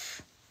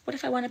finance. What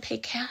if I want to pay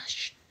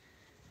cash?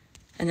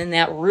 And then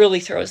that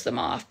really throws them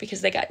off because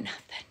they got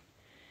nothing.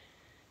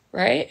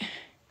 Right?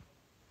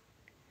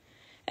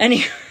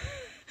 Anyway,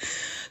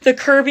 the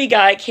Kirby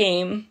guy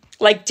came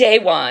like day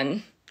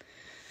one.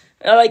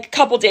 Like a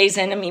couple days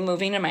into me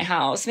moving to my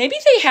house. Maybe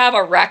they have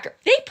a record.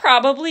 They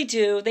probably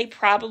do. They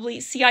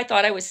probably, see, I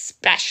thought I was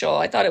special.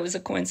 I thought it was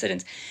a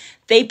coincidence.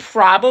 They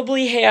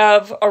probably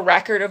have a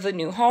record of the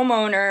new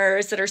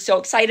homeowners that are so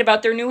excited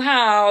about their new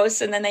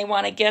house. And then they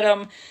want to get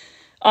them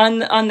on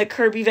the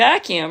Kirby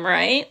vacuum,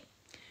 right?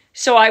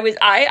 So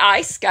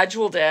I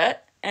scheduled it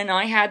and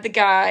I had the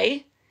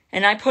guy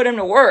and I put him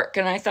to work.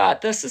 And I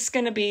thought, this is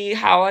going to be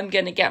how I'm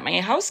going to get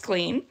my house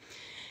clean.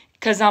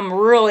 Because I'm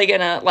really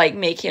going to, like,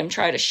 make him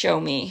try to show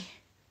me,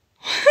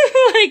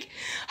 like,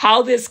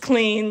 how this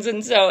cleans.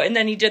 And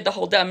then he did the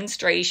whole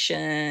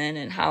demonstration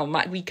and how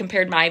we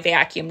compared my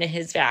vacuum to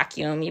his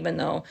vacuum, even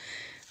though,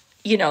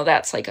 you know,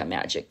 that's like a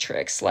magic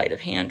trick, sleight of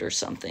hand or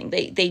something.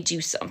 They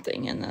do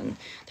something, and then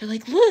they're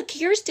like, look,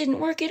 yours didn't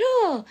work at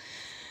all.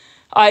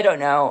 I don't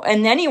know.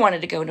 And then he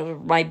wanted to go to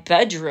my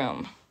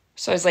bedroom.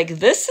 So I was like,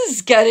 this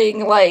is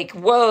getting like,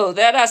 whoa,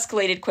 that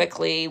escalated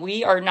quickly.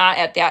 We are not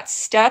at that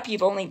step.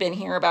 You've only been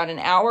here about an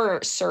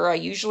hour, sir. I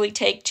usually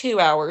take 2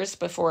 hours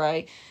before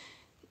I...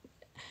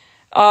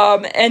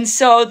 And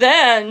so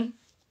then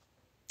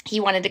he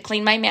wanted to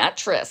clean my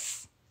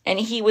mattress. And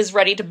he was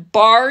ready to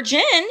barge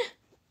in.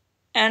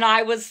 And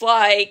I was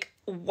like,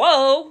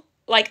 whoa.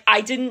 Like,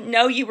 I didn't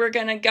know you were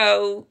going to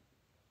go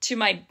to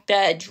my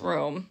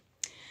bedroom.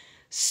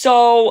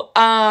 So,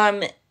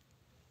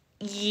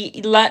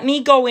 let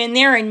me go in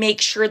there and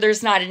make sure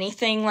there's not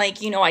anything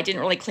like, you know, I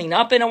didn't really clean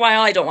up in a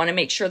while. I don't want to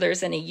make sure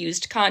there's any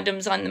used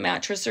condoms on the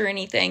mattress or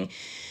anything.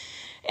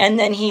 And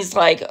then he's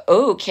like,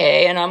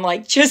 okay. And I'm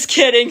like, just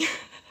kidding.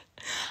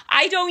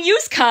 I don't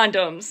use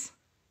condoms.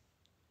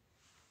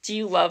 Do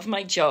you love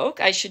my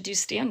joke? I should do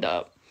stand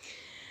up.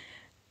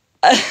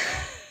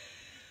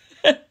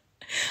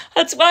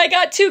 That's why I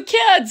got 2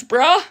 kids,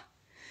 bruh.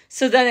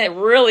 So then it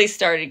really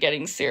started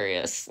getting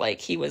serious.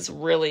 Like he was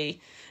really...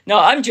 No,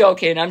 I'm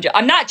joking.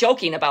 I'm not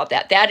joking about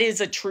that. That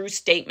is a true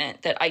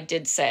statement that I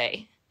did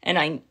say. And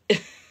I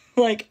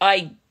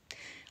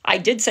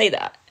did say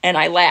that. And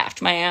I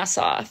laughed my ass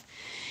off.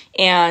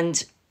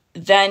 And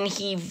then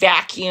he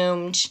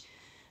vacuumed.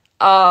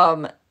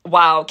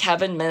 Wow,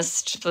 Kevin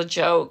missed the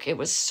joke. It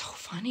was so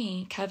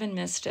funny. Kevin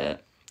missed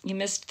it. You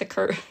missed the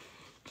curve.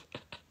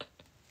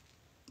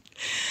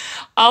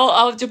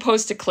 I'll have to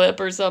post a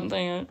clip or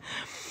something.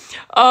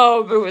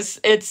 Oh,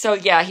 so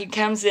yeah, he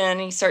comes in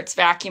and he starts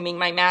vacuuming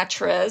my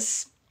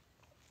mattress.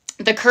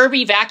 The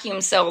Kirby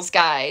vacuum sales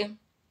guy.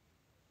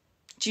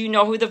 Do you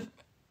know who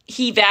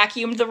he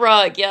vacuumed the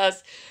rug?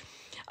 Yes.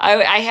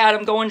 I had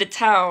him going to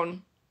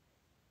town.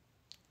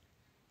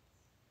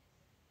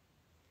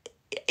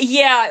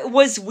 Yeah, it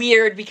was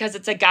weird because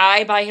it's a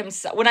guy by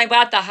himself. When I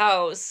bought the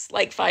house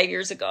like 5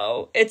 years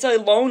ago, it's a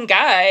lone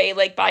guy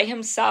like by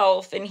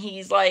himself. And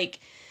he's like,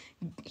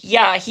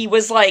 yeah, he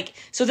was like,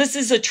 so this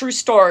is a true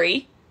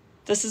story.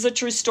 This is a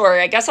true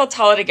story. I guess I'll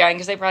tell it again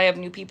because I probably have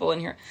new people in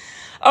here.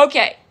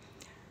 Okay.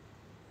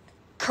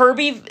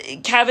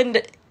 Kevin,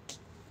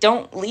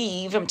 don't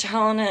leave. I'm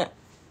telling it.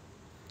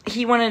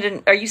 He wanted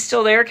to... Are you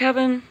still there,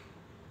 Kevin?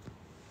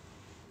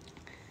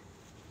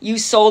 You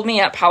sold me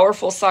at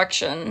Powerful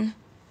Suction.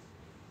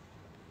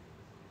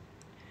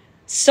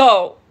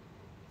 So,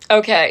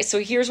 okay. So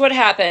here's what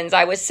happens.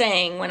 I was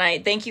saying when I...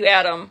 Thank you,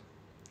 Adam.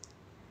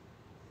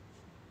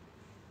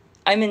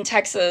 I'm in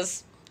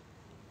Texas.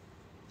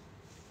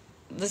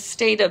 The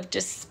state of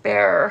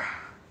despair.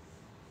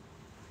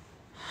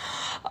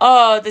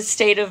 Oh, the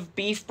state of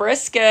beef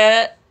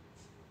brisket.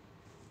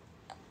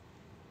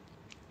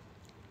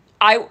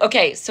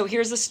 Okay, so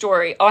here's a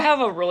story. I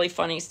have a really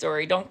funny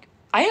story.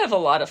 I have a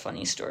lot of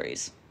funny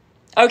stories.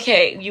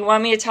 Okay, you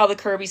want me to tell the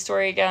Kirby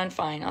story again?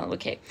 Fine.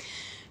 Okay.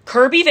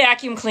 Kirby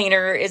Vacuum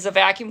Cleaner is a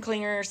vacuum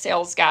cleaner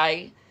sales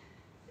guy.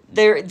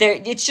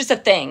 It's just a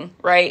thing,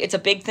 right? It's a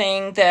big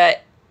thing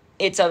that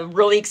it's a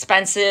really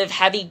expensive,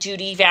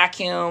 heavy-duty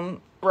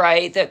vacuum,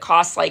 right, that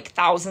costs like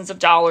thousands of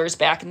dollars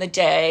back in the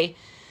day.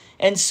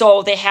 And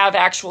so they have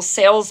actual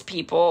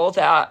salespeople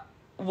that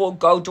will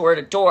go door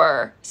to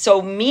door.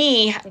 So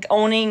me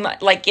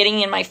getting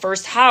in my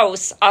first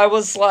house, I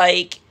was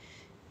like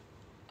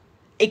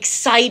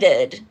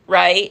excited,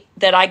 right,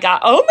 that I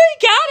got, oh my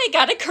God, I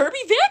got a Kirby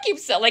vacuum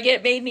set. Like,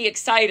 it made me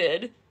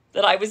excited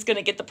that I was going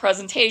to get the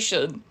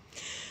presentation.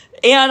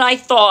 And I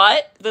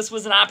thought this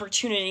was an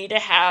opportunity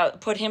to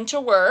put him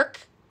to work,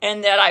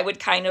 and that I would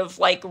kind of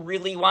like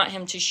really want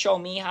him to show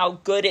me how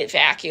good it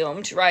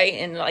vacuumed, right?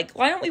 And like,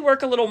 why don't we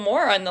work a little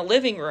more on the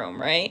living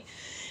room, right?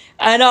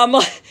 And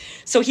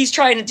so he's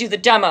trying to do the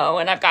demo,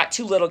 and I've got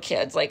two little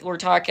kids. Like, we're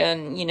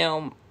talking,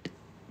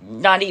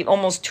 not even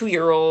almost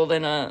 2-year-old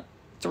and a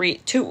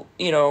 2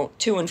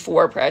 and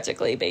 4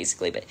 practically,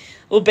 basically, but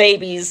little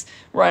babies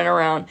running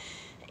around.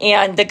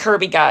 And the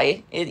Kirby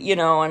guy,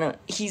 and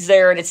he's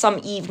there, and it's some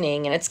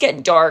evening, and it's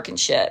getting dark and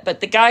shit. But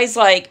the guy's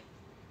like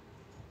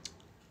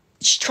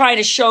trying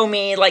to show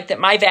me like that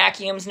my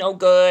vacuum's no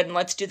good, and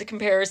let's do the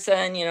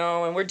comparison,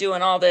 and we're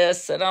doing all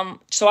this, and I'm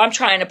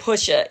trying to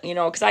push it,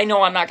 because I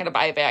know I'm not going to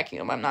buy a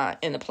vacuum. I'm not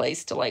in the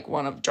place to like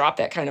want to drop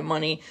that kind of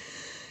money.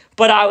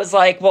 But I was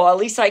like, well, at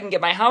least I can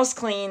get my house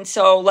clean.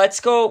 So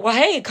let's go. Well,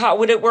 hey,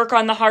 would it work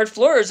on the hard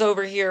floors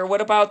over here? What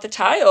about the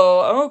tile?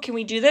 Oh, can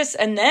we do this?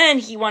 And then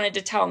he wanted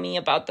to tell me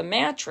about the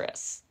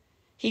mattress.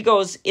 He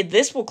goes,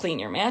 this will clean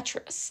your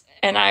mattress.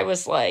 And I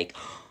was like,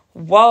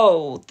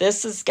 whoa,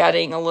 this is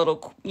getting a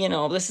little,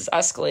 this is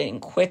escalating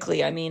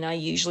quickly. I mean, I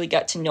usually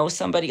get to know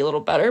somebody a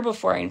little better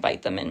before I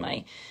invite them in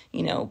my,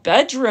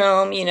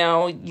 bedroom.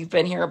 You've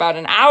been here about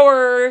an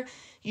hour.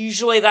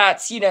 Usually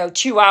that's,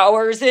 2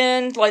 hours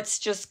in. Let's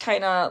just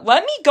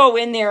let me go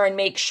in there and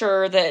make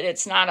sure that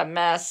it's not a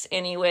mess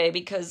anyway,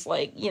 because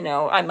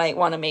I might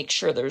want to make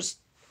sure there's,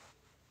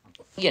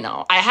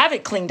 I have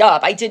it cleaned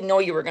up. I didn't know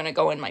you were going to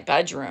go in my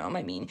bedroom.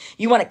 I mean,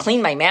 you want to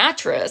clean my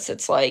mattress.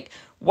 It's like,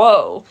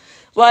 whoa,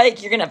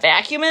 like, you're going to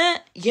vacuum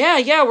it?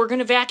 Yeah, we're going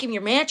to vacuum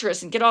your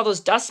mattress and get all those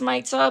dust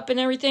mites up and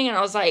everything. And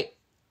I was like,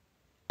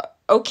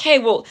 okay,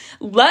 well,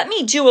 let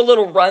me do a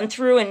little run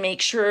through and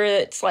make sure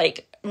it's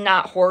like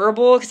not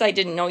horrible, because I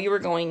didn't know you were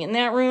going in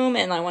that room,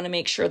 and I want to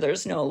make sure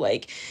there's no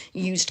like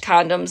used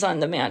condoms on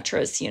the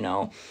mattress,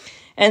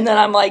 And then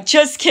I'm like,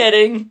 just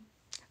kidding.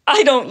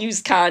 I don't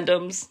use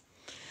condoms.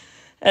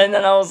 And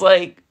then I was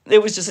like,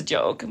 it was just a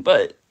joke,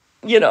 but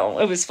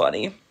it was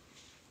funny.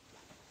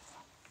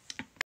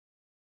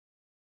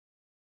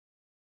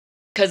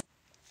 Because,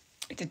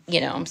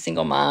 I'm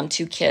single mom,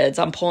 2 kids.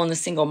 I'm pulling the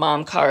single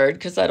mom card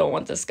because I don't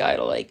want this guy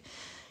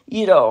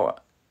to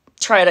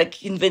try to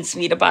convince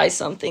me to buy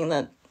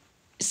something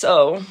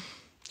so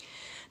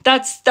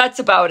that's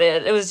about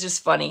it. It was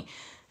just funny.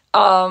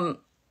 I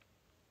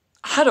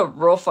had a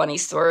real funny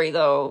story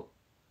though.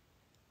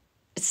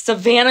 It's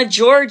Savannah,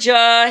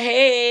 Georgia.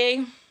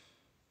 Hey.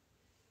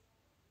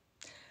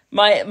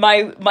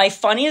 My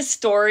funniest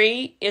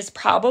story is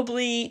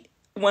probably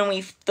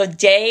the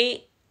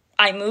day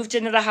I moved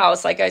into the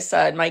house. Like I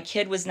said, my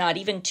kid was not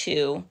even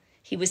 2.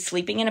 He was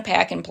sleeping in a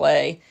pack and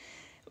play.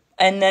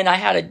 And then I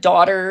had a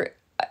daughter.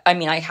 I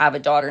mean, I have a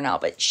daughter now,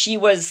 but she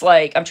was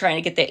like, I'm trying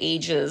to get the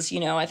ages,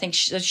 I think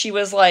she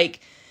was like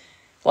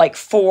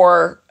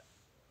 4,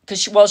 because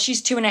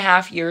she's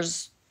 2.5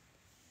 years.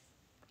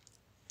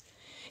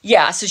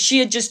 Yeah, so she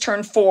had just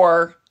turned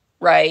 4,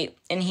 right?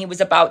 And he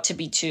was about to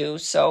be 2.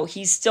 So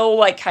he's still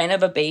like kind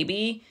of a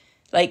baby.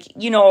 Like,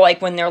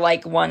 like when they're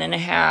like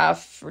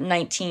 1.5,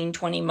 19,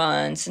 20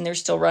 months, and they're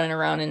still running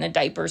around in a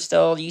diaper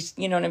still, you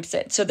know what I'm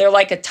saying? So they're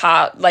like a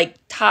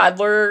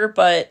toddler,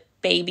 but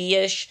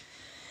babyish.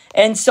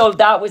 And so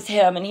that was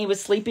him, and he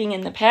was sleeping in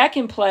the pack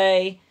and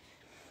play.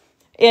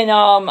 And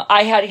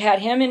I had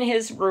him in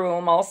his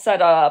room all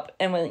set up,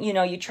 and when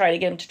you try to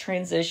get him to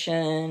transition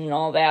and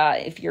all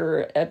that. If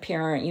you're a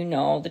parent,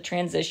 the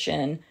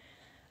transition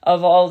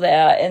of all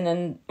that. And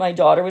then my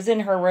daughter was in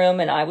her room,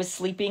 and I was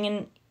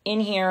sleeping in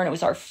here, and it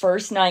was our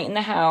first night in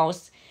the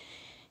house.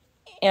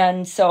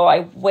 And so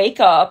I wake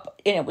up,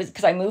 and it was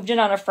because I moved in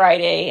on a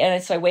Friday.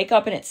 And so I wake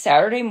up and it's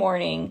Saturday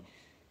morning.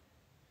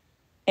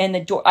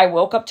 And I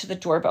woke up to the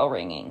doorbell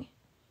ringing.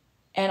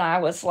 And I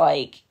was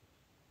like,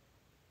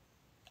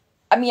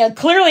 I mean,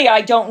 clearly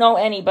I don't know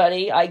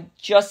anybody. I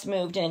just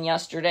moved in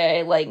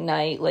yesterday, like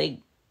night, like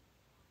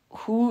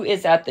who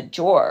is at the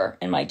door?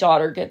 And my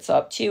daughter gets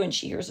up too and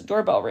she hears the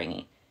doorbell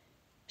ringing.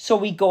 So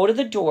we go to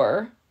the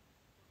door.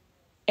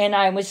 And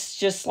I was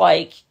just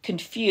like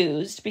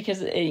confused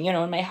because, you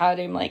know, in my head,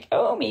 I'm like,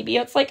 oh, maybe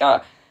it's like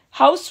a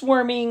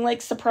housewarming,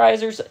 like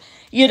surprise or,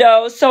 you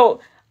know.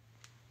 So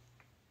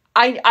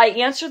I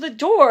answer the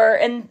door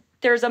and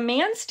there's a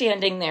man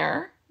standing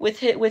there with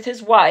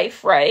his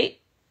wife, right?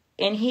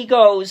 And he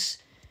goes,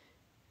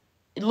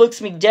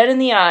 looks me dead in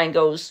the eye and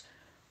goes,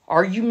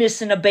 "Are you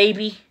missing a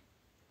baby?"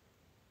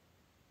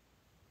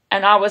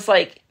 And I was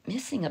like,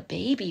 missing a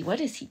baby?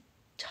 What is he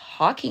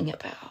talking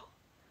about?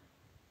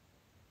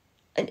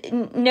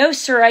 No,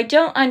 sir, I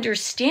don't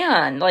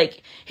understand.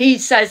 Like, he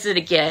says it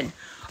again.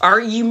 "Are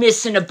you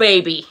missing a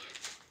baby?"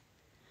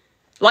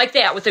 Like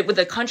that, with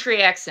a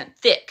country accent,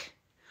 thick.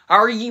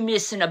 "Are you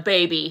missing a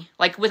baby?"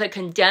 Like with a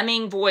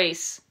condemning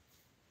voice.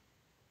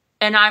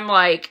 And I'm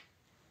like,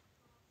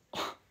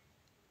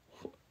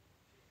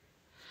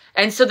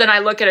 and so then I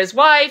look at his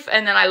wife,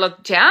 and then I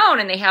look down,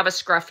 and they have a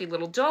scruffy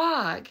little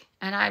dog.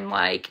 And I'm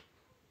like,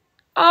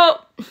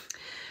 oh,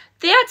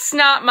 that's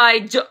not my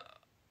dog.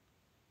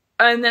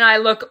 And then I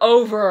look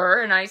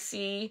over and I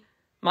see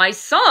my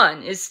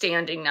son is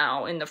standing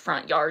now in the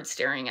front yard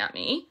staring at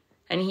me.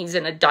 And he's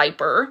in a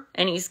diaper.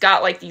 And he's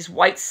got like these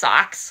white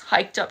socks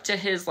hiked up to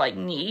his like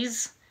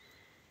knees.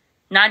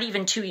 Not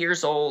even 2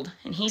 years old.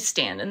 And he's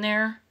standing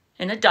there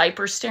in a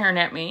diaper staring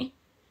at me.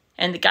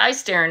 And the guy's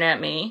staring at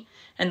me.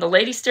 And the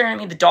lady staring at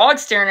me. The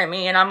dog's staring at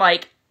me. And I'm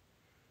like,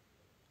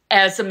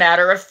 as a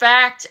matter of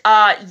fact,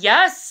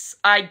 yes,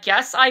 I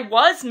guess I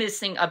was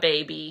missing a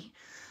baby.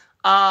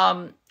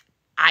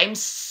 I'm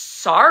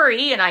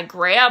sorry. And I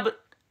grab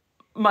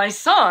my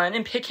son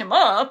and pick him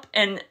up.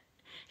 And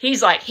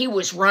he's like, he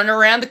was running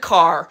around the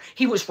car.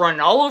 He was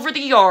running all over the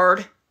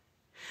yard.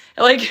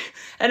 Like,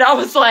 and I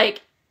was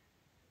like,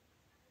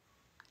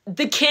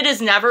 the kid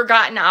has never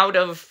gotten out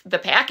of the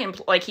packing.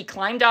 Like, he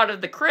climbed out of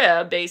the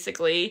crib,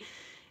 basically,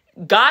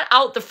 got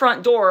out the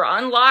front door,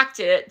 unlocked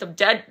it,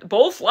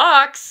 both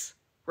locks,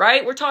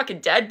 right? We're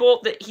talking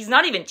deadbolt. He's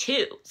not even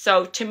 2.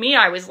 So to me,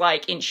 I was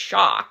like in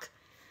shock.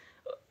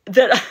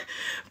 But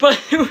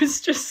it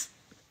was just,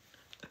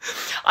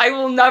 I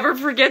will never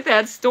forget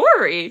that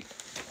story.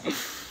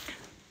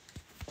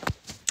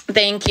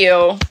 Thank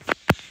you.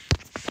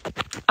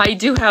 I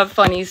do have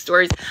funny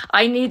stories.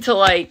 I need to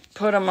like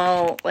put them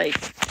all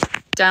like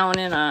down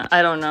in a,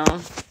 I don't know,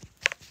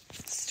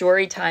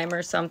 story time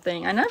or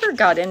something. I never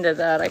got into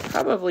that. I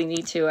probably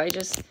need to. Are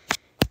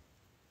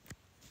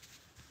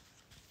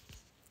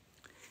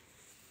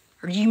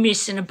you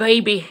missing a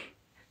baby?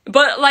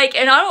 But like,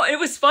 and it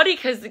was funny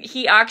because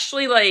he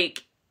actually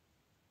like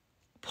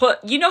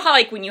you know how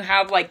like when you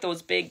have like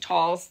those big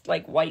tall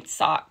like white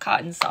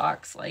cotton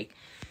socks, like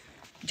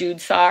dude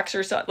socks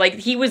or something, like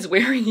he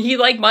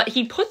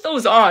put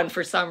those on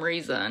for some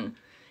reason.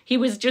 He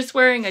was just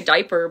wearing a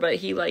diaper, but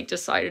he like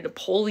decided to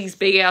pull these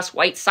big ass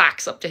white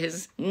socks up to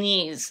his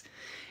knees.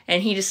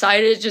 And he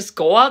decided to just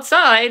go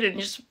outside and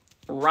just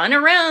run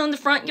around the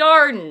front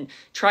yard and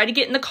try to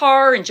get in the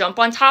car and jump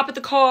on top of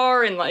the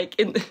car and like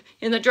in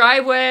the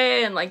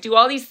driveway and like do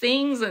all these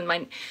things. And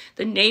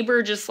the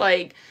neighbor just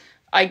like,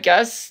 I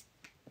guess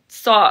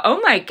saw, oh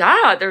my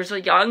God, there's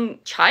a young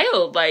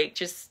child like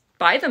just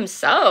by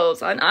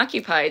themselves,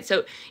 unoccupied.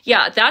 So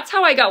yeah, that's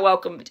how I got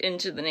welcomed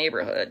into the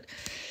neighborhood.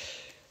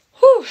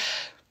 Whew.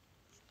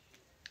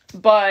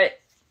 But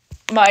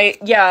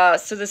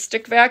so the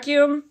stick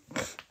vacuum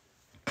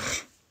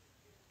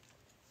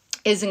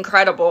is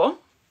incredible.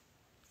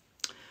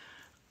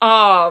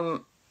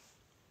 Reagan's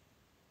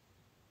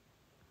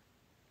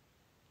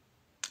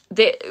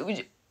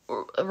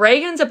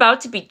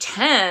about to be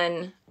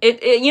 10.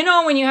 It you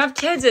know, when you have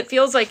kids, it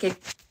feels like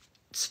it's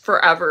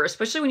forever,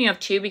 especially when you have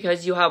 2,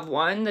 because you have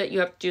one that you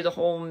have to do the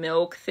whole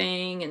milk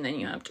thing, and then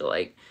you have to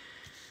like,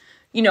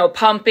 you know,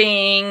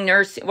 pumping,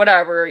 nursing,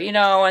 whatever, you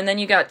know, and then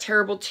you got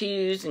terrible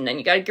twos, and then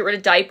you got to get rid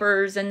of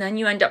diapers, and then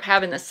you end up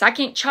having the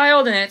second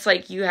child, and it's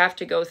like you have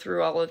to go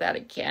through all of that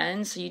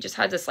again. So you just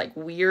had this like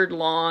weird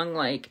long,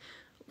 like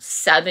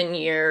 7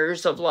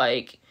 years of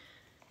like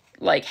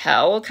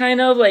hell, kind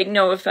of, like,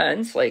 no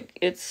offense, like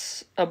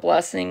it's a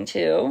blessing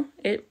too,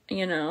 it,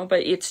 you know,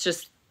 but it's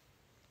just,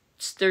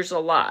 there's a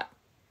lot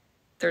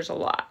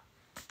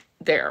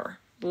there.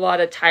 A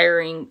lot of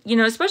tiring, you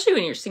know, especially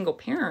when you're a single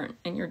parent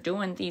and you're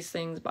doing these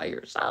things by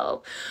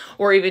yourself,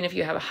 or even if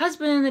you have a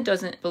husband that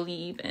doesn't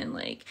believe in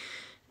like,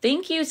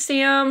 thank you,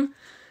 Sam,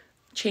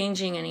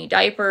 changing any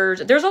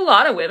diapers. There's a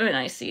lot of women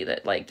I see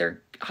that like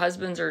their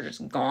husbands are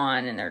just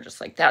gone and they're just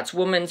like, that's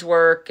woman's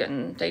work,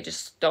 and they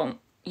just don't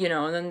you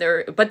know, and then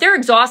they're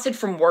exhausted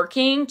from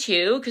working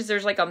too, because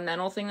there's like a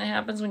mental thing that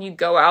happens when you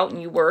go out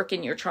and you work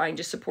and you're trying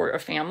to support a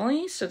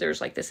family. So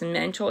there's like this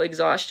mental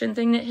exhaustion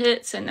thing that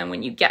hits. And then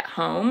when you get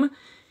home,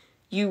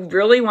 you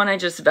really want to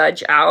just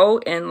veg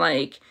out and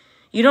like,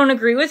 you don't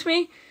agree with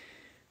me?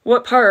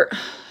 What part?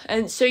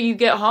 And so you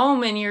get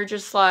home and you're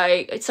just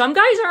like, some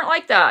guys aren't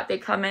like that. They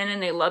come in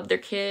and they love their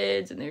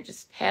kids and they're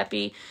just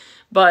happy.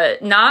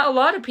 But not a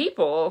lot of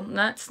people.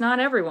 That's not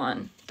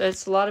everyone.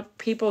 There's a lot of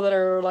people that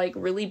are like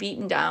really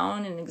beaten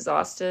down and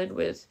exhausted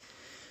with,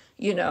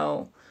 you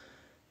know,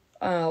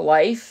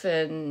 life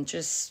and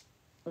just,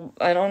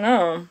 I don't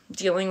know,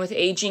 dealing with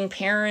aging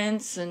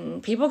parents,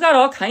 and people got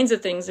all kinds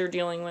of things they're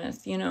dealing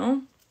with, you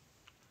know.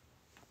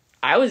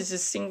 I was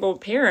just single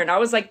parent. I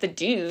was like the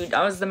dude.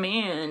 I was the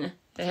man.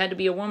 I had to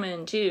be a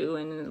woman too.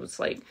 And it was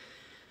like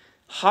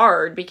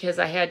hard because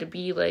I had to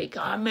be like,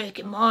 I'm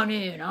making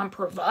money and I'm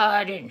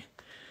providing.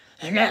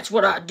 And that's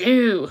what I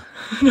do.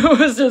 And it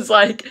was just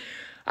like,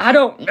 I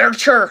don't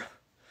nurture.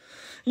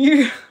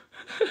 You.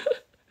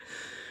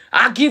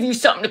 I'll give you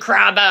something to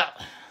cry about.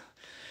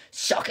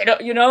 Suck it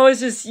up. You know, it's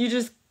just, you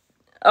just,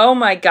 oh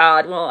my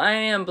God. Well, I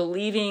am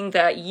believing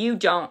that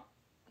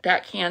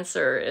that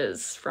cancer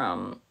is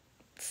from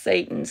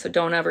Satan. So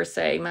don't ever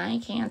say, my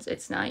cancer,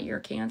 it's not your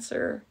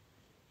cancer.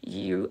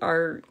 You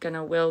are going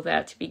to will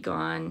that to be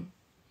gone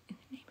in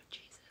the name of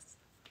Jesus.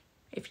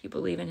 If you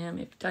believe in him,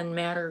 it doesn't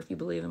matter if you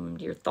believe in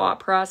your thought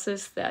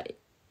process that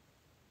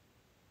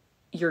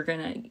you're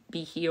going to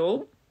be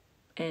healed.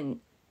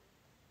 And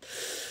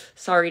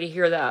sorry to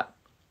hear that.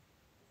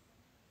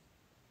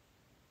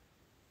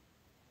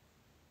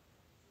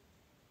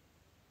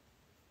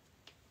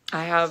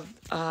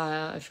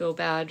 I feel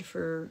bad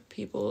for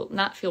people,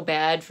 not feel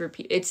bad for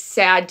people. It's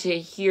sad to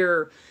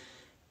hear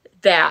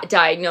that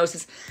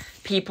diagnosis.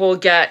 People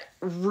get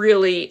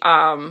really,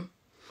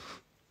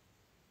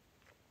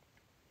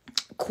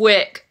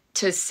 quick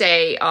to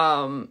say,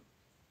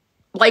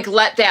 like,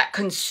 let that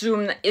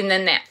consume, and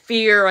then that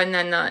fear, and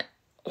then the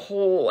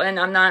whole, and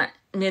I'm not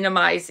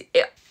minimizing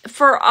it.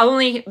 For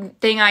only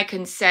thing I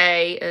can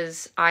say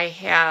is I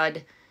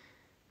had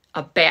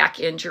a back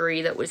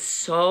injury that was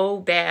so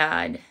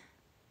bad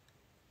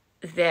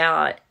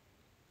that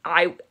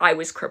I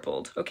was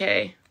crippled,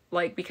 okay?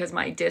 Like, because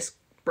my disc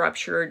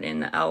ruptured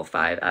in the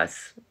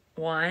L5S1,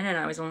 and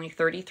I was only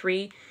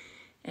 33,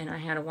 and I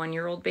had a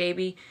 1-year-old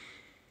baby.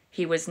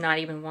 He was not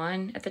even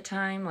 1 at the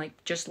time,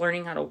 like, just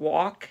learning how to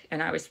walk,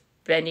 and I was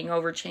bending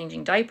over,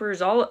 changing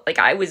diapers,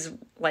 I was,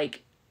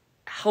 like,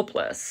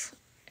 helpless.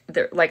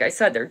 Like I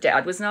said, their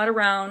dad was not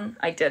around.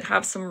 I did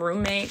have some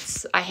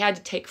roommates. I had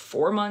to take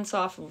 4 months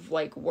off of,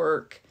 like,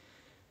 work,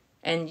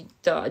 and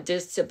the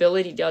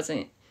disability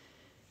doesn't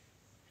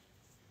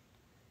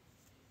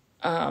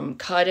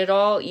cut it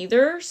all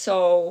either.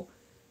 So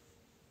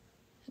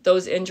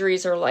those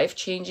injuries are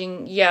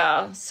life-changing.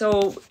 Yeah,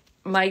 so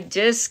my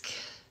disc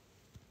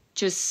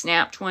just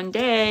snapped one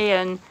day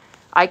and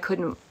I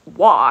couldn't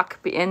walk,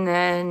 and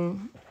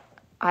then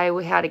I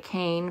had a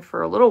cane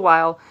for a little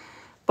while.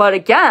 But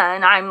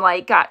again, I'm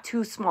like got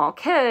 2 small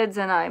kids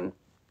and I'm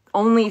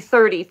only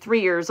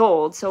 33 years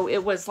old. So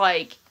it was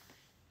like,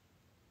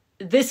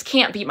 this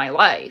can't be my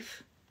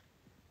life.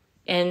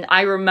 And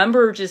I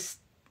remember just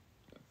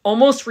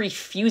almost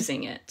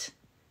refusing it.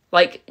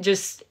 Like,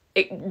 just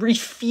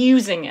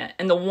refusing it.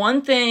 And the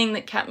one thing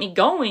that kept me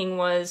going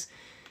was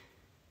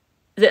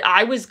that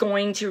I was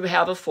going to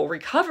have a full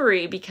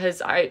recovery,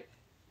 because I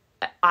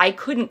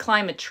couldn't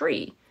climb a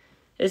tree.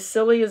 As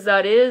silly as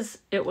that is,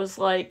 it was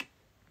like,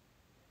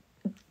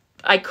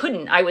 I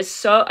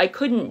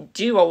couldn't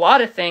do a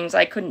lot of things.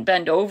 I couldn't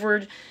bend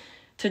over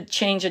to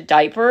change a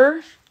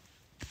diaper.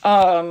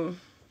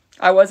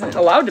 I wasn't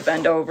allowed to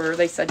bend over.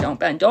 They said, don't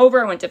bend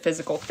over. I went to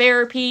physical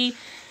therapy.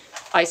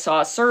 I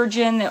saw a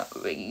surgeon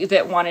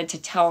that wanted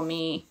to tell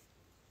me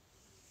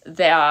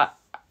that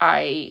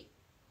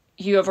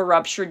you have a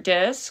ruptured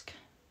disc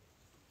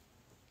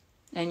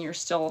and you're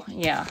still,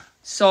 yeah.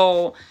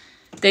 So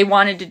they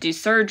wanted to do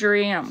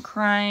surgery, and I'm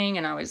crying,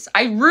 and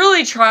I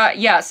really try.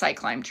 Yes, I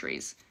climb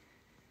trees.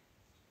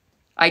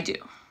 I do.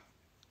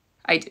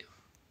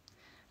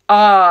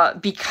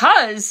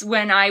 Because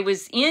when I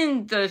was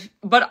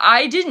but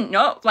I didn't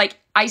know, like,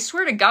 I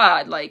swear to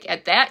God, like,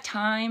 at that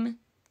time,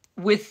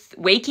 with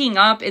waking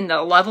up in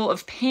the level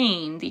of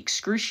pain, the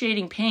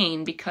excruciating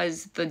pain,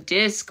 because the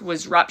disc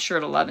was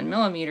ruptured 11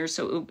 millimeters,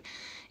 so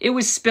it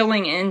was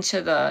spilling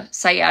into the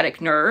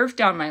sciatic nerve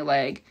down my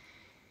leg.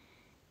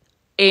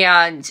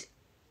 And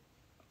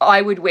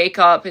I would wake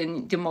up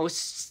in the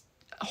most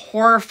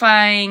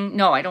horrifying,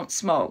 no, I don't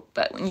smoke,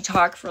 but when you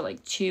talk for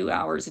like 2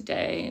 hours a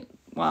day,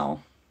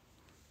 well,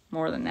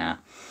 more than that.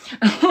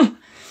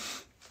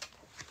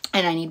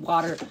 And I need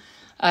water.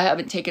 I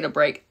haven't taken a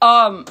break.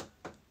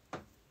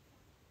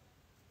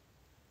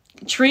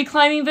 Tree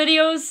climbing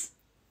videos.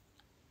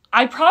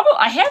 I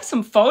have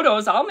some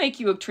photos. I'll make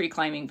you a tree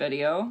climbing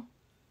video.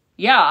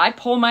 Yeah, I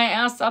pull my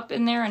ass up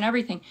in there and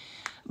everything.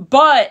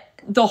 But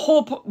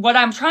what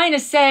I'm trying to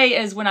say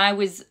is, when I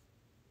was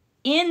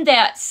in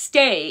that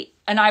state,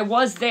 and I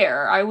was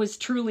there. I was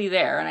truly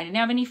there, and I didn't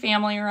have any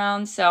family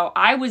around. So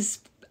I was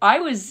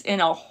in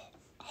a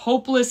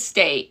hopeless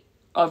state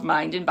of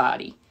mind and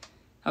body.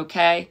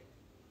 Okay?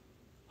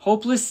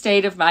 Hopeless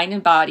state of mind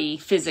and body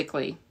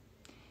physically.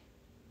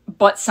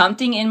 But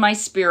something in my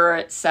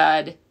spirit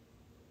said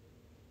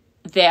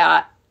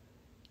that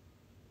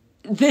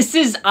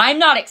I'm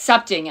not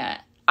accepting it.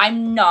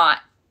 I'm not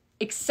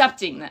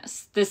accepting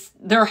this.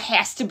 There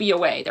has to be a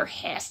way. There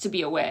has to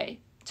be a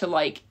way to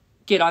like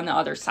get on the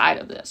other side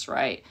of this,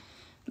 right?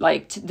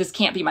 Like this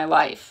can't be my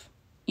life,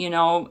 you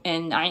know?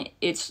 And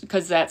it's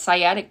because that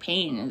sciatic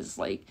pain is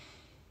like,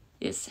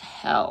 it's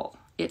hell.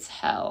 It's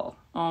hell.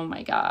 Oh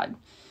my God.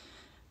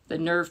 The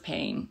nerve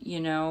pain, you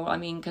know? I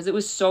mean, because it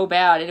was so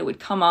bad and it would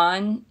come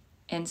on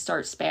and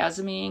start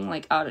spasming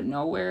like out of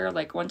nowhere.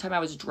 Like one time I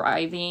was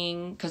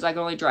driving, because I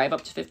could only drive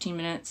up to 15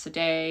 minutes a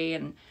day,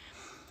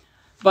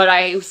 but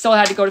I still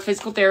had to go to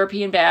physical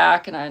therapy and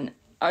back, and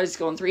I was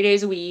going 3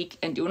 days a week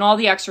and doing all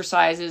the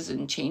exercises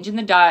and changing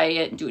the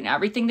diet and doing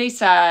everything they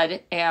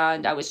said,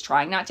 and I was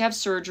trying not to have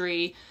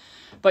surgery.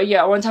 But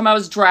yeah, one time I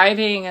was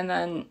driving and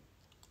then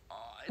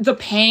the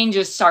pain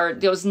just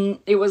started.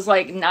 It was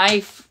like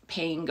knife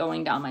pain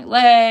going down my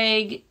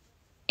leg,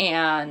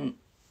 and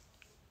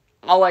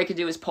all I could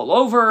do was pull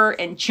over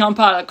and jump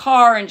out of the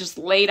car and just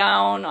lay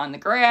down on the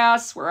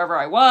grass wherever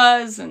I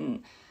was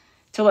and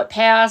till it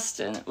passed.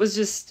 And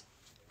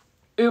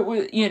it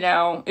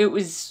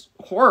was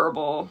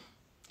horrible.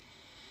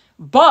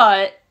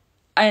 But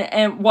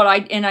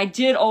I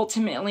did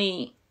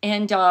ultimately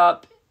end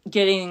up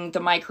getting the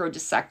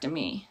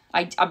microdiscectomy.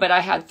 But I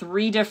had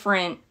 3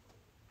 different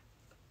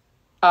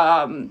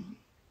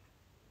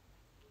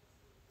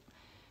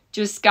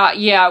it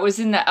was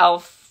in the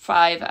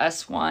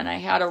L5S1. I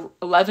had a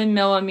 11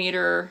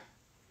 millimeter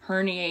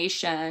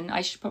herniation.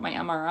 I should put my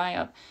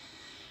MRI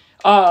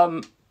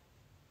up.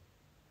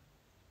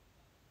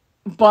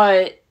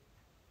 But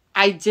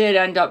I did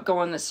end up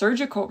going the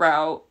surgical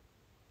route.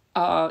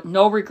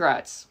 No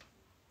regrets.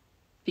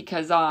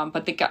 Because,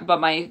 but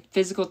my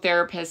physical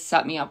therapist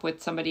set me up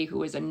with somebody who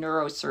was a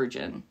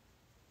neurosurgeon.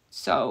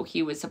 So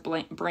he was a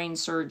brain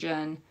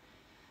surgeon.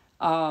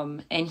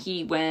 And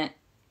he went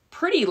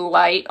pretty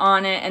light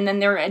on it. And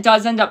then it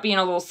does end up being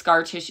a little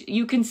scar tissue.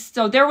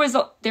 There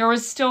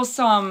was still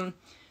some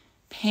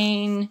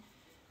pain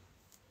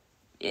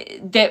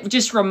that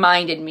just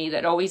reminded me,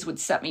 that always would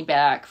set me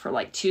back for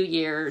like 2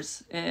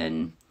 years.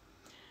 And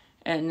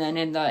then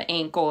in the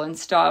ankle and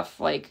stuff,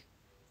 like,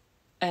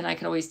 and I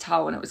could always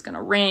tell when it was going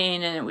to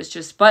rain, and it was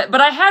just, but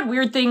I had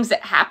weird things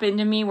that happened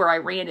to me where I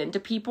ran into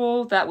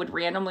people that would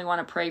randomly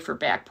want to pray for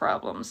back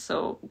problems.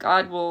 So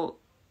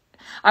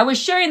I was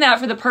sharing that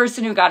for the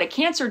person who got a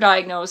cancer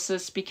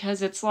diagnosis,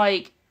 because it's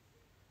like,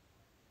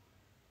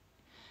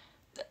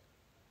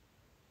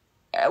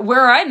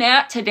 where I'm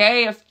at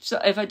today,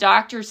 if a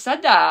doctor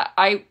said that,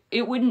 I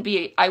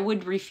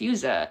would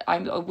refuse it. I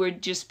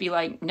would just be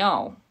like,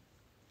 no,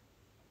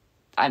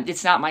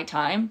 it's not my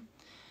time.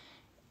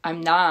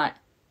 I'm not.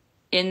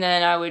 And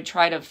then I would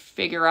try to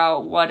figure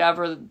out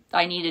whatever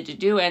I needed to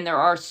do. And there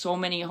are so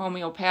many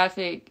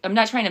homeopathic, I'm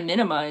not trying to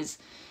minimize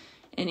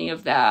any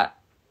of that,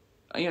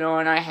 you know,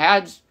 and I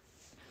had,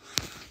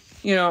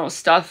 you know,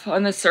 stuff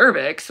on the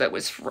cervix that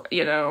was,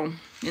 you know,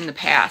 in the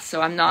past.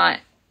 So I'm not,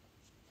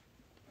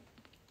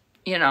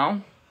 you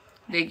know,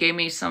 they gave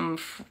me some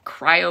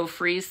cryo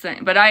freeze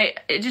thing, but I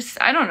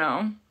don't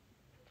know.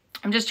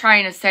 I'm just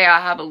trying to say I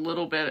have a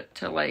little bit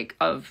to like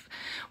of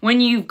when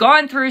you've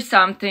gone through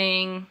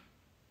something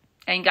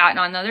and gotten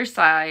on the other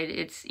side,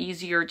 it's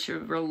easier to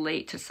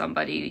relate to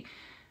somebody.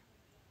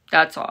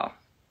 That's all.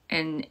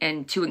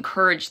 And to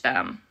encourage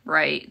them,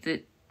 right?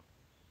 That,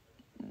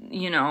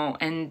 you know,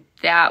 and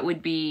that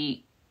would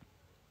be,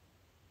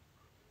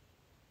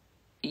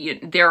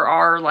 there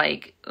are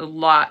like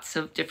lots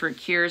of different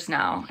cures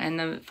now, and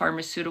the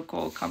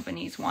pharmaceutical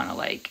companies want to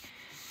like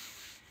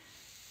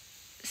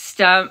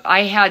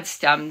I had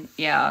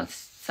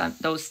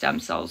those stem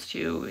cells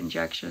too,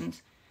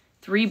 injections.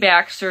 3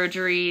 back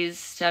surgeries,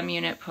 stem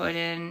unit put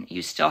in.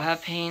 You still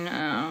have pain?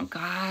 Oh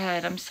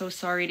God, I'm so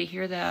sorry to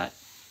hear that.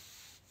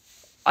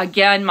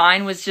 Again,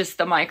 mine was just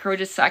the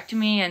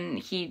microdiscectomy, and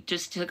he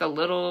just took a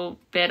little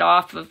bit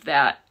off of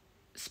that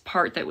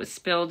part that was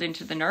spilled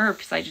into the nerve,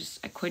 because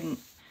I couldn't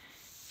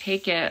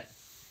take it.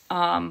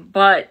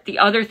 But the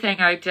other thing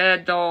I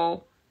did,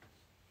 though,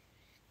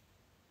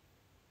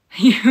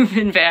 you've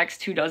been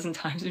vaxxed 24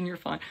 times and you're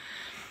fine.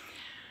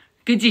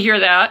 Good to hear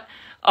that.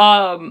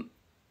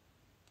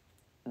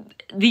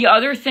 The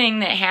other thing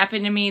that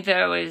happened to me,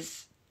 though,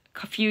 is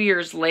a few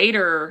years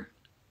later,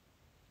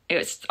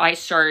 I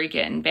started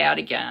getting bad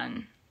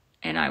again.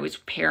 And I was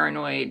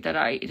paranoid that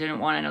I didn't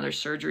want another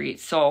surgery.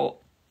 So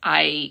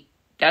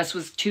this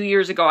was 2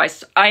 years ago.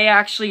 I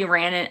actually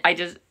ran it.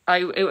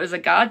 It was a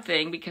God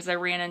thing, because I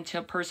ran into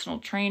a personal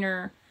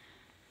trainer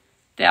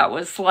that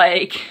was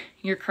like,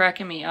 you're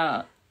cracking me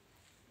up.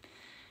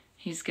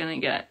 He's going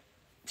to get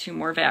 2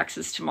 more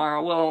vaxes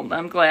tomorrow. Well,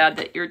 I'm glad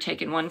that you're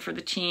taking one for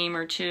the team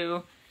or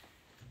 2.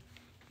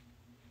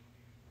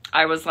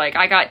 I was like,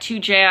 I got 2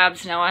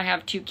 jabs, now I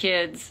have 2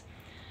 kids.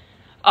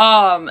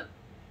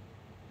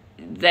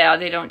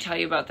 They don't tell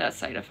you about that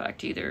side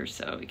effect either,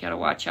 so you gotta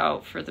watch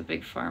out for the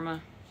big pharma.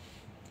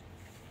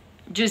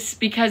 Just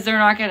because they're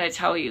not gonna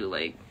tell you,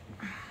 like,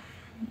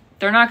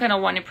 they're not gonna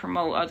want to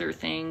promote other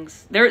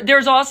things.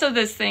 There's also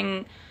this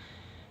thing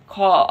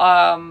called,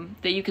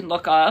 that you can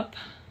look up,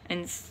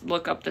 and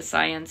look up the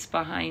science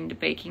behind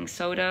baking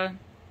soda.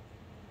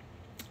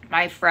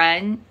 My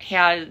friend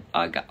had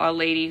a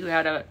lady who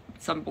had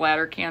some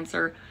bladder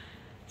cancer,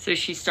 so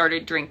she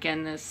started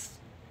drinking this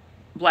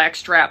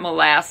blackstrap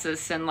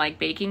molasses and like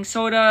baking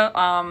soda,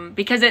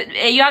 because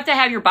you have to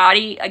have your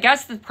body, I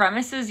guess the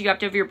premise is you have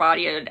to have your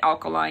body at an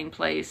alkaline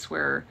place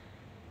where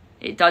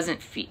it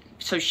doesn't feed,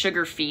 so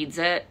sugar feeds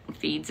it,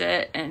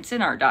 and it's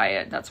in our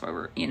diet. That's why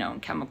we're,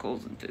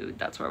 chemicals and food,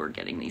 that's why we're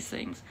getting these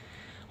things,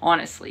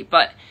 honestly.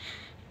 But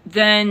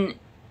then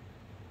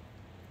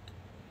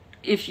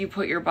if you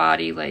put your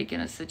body like in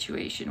a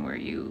situation where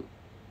you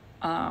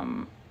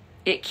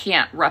it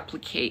can't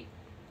replicate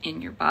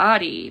in your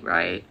body,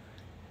 right?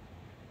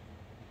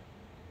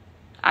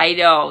 I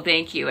know,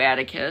 thank you,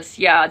 Atticus.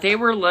 Yeah, they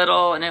were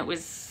little, and it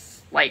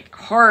was, like,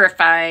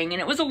 horrifying, and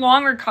it was a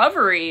long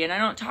recovery, and I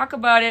don't talk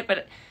about it,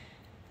 but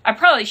I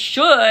probably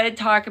should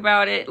talk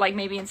about it, like,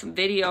 maybe in some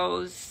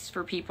videos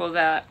for people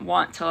that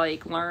want to,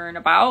 like, learn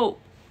about,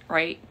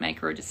 right,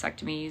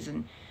 microdiscectomies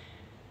and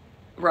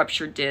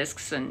ruptured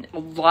discs, and a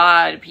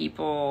lot of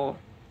people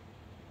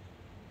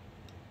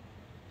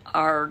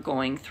are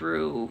going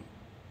through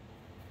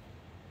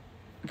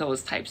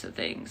those types of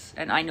things,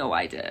 and I know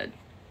I did.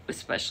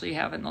 Especially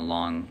having the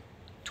long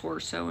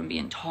torso and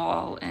being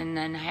tall, and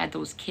then I had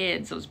those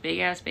kids, those big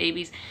ass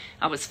babies.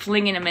 I was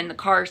flinging them in the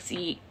car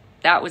seat.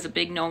 That was a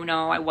big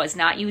no-no. I was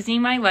not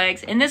using my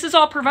legs, and this is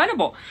all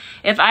preventable.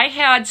 If I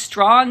had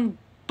strong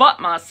butt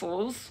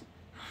muscles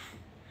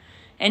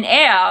and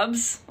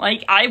abs,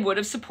 like, I would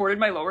have supported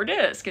my lower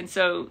disc. And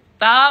so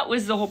that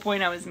was the whole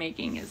point I was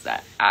making, is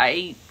that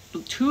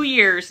 2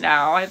 years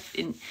now,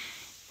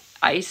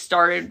 I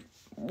started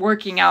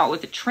working out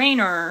with a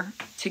trainer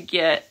to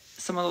get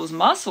some of those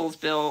muscles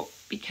built,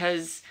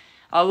 because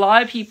a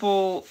lot of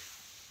people,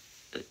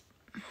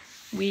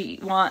 we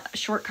want a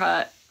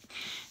shortcut,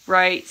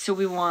 right? So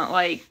we want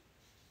like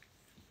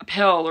a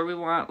pill, or we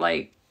want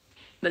like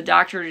the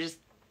doctor to just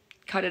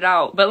cut it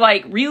out. But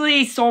like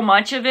really so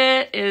much of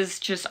it is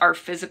just our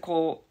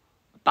physical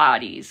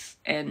bodies.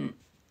 And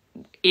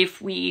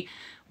if we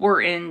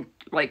were in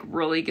like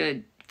really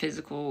good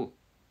physical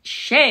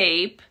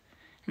shape,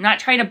 I'm not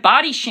trying to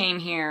body shame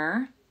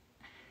here.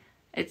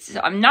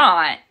 I'm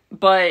not.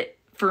 But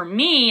for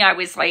me, I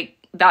was like,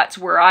 that's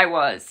where I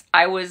was.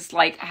 I was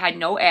like, I had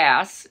no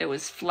ass. It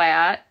was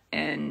flat,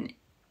 and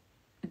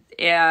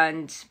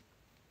I'm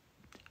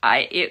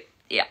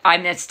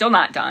still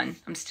not done.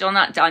 I'm still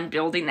not done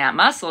building that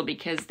muscle,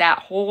 because that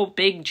whole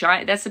big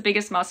giant, that's the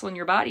biggest muscle in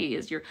your body,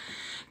 is your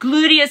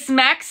gluteus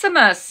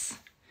maximus.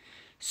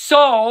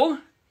 So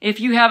if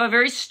you have a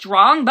very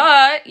strong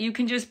butt, you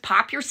can just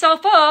pop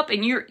yourself up,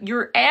 and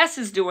your ass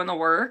is doing the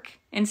work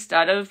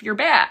instead of your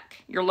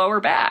back, your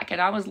lower back.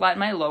 And I was letting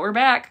my lower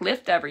back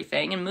lift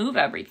everything and move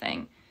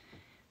everything.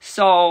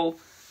 So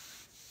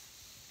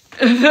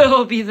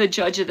they'll be the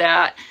judge of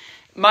that.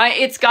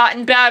 It's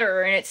gotten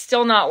better, and it's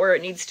still not where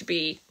it needs to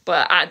be.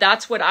 But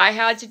that's what I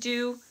had to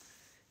do.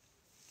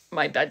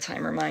 My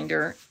bedtime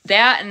reminder.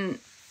 That, and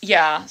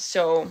yeah,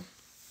 so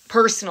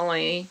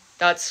personally,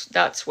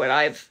 that's what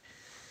I've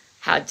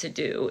had to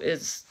do,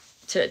 is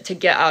to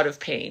get out of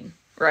pain,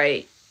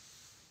 right?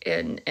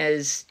 And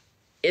is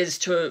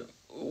to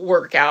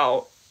work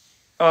out.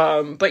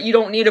 But you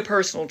don't need a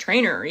personal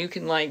trainer. You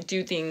can like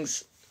do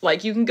things,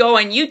 like you can go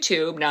on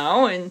YouTube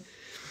now, and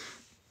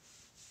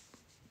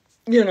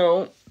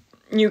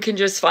you can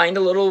just find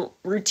a little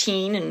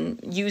routine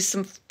and use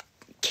some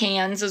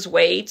cans as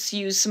weights,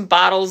 use some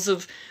bottles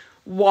of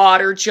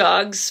water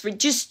jugs, for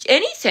just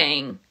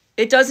anything.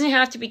 It doesn't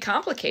have to be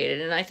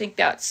complicated. And I think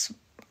that's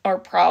our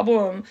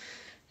problem,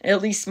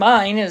 at least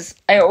mine, is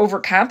I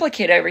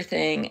overcomplicate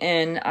everything,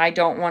 and I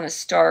don't want to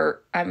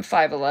start. I'm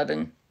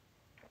 5'11".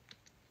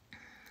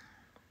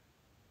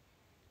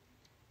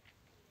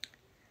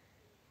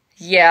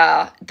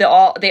 Yeah,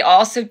 they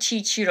also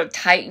teach you to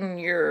tighten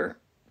your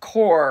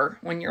core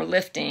when you're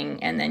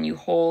lifting, and then you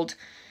hold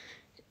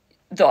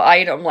the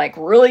item like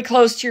really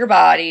close to your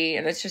body,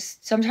 and it's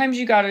just, sometimes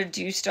you got to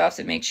do stuff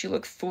that makes you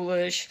look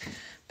foolish,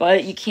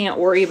 but you can't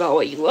worry about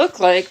what you look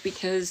like,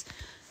 because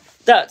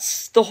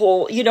that's the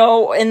whole,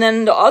 and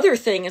then the other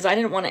thing is I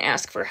didn't want to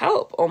ask for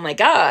help. Oh my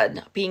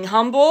God, being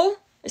humble,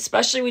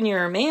 especially when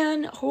you're a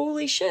man,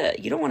 holy shit,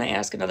 you don't want to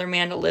ask another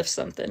man to lift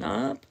something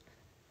up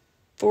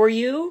for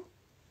you.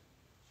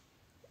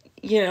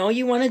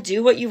 You want to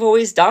do what you've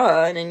always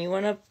done, and you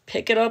want to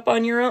pick it up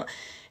on your own.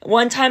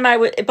 One time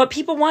but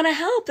people want to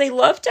help. They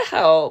love to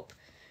help.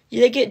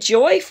 They get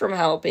joy from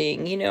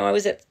helping.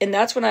 And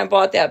that's when I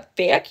bought that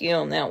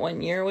vacuum that one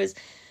year.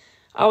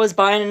 I was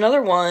buying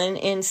another one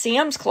in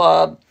Sam's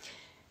Club,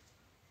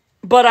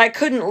 but I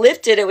couldn't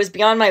lift it. It was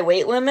beyond my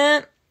weight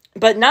limit.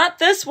 But not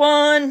this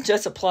one.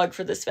 Just a plug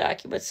for this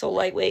vacuum. It's so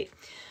lightweight.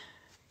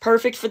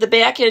 Perfect for the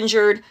back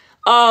injured.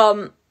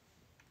 And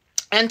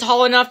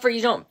tall enough for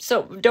you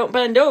don't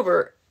bend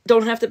over.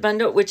 Don't have to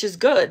bend over, which is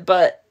good.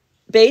 But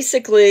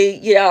basically,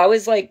 yeah, I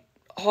was like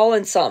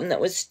hauling something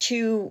that was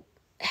too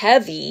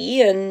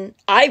heavy, and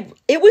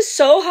it was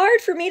so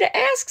hard for me to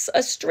ask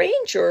a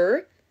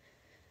stranger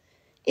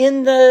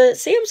in the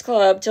Sam's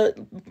Club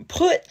to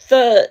put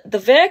the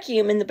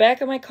vacuum in the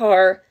back of my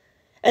car.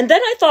 And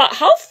then I thought,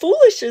 how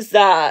foolish is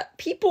that?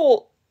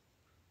 People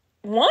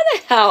want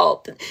to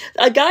help.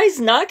 A guy's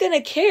not going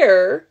to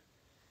care.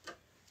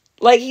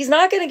 Like, he's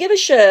not going to give a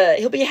shit.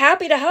 He'll be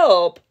happy to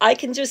help. I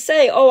can just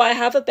say, oh, I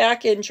have a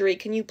back injury.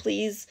 Can you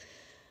please,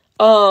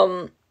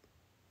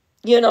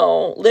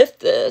 lift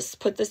this,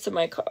 put this in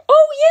my car?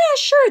 Oh, yeah,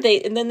 sure.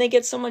 And then they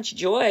get so much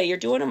joy. You're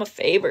doing them a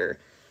favor.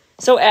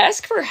 So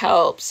ask for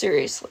help,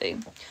 seriously.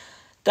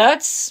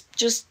 That's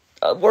just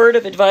a word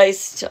of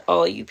advice to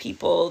all you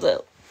people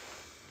that,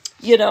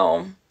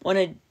 want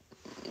to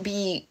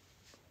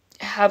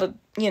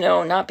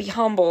not be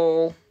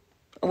humble,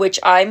 which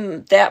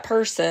I'm that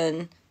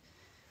person.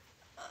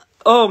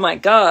 Oh my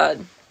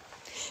God.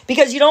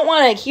 Because you don't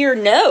want to hear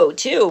no,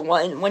 too,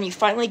 when you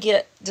finally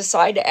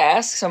decide to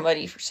ask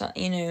somebody for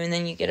something, and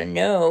then you get a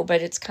no,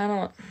 but it's kind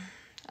of,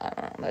 I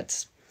don't know,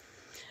 that's,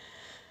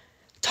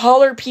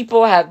 taller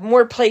people have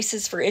more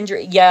places for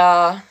injury.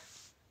 Yeah.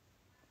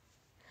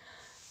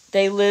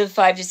 They live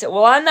 5 to 6.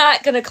 Well, I'm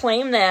not going to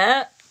claim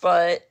that,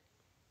 but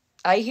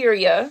I hear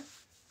you.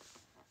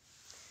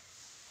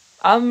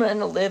 I'm going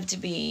to live to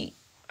be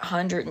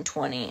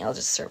 120. I'll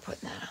just start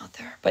putting that out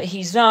there. But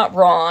he's not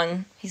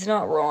wrong. He's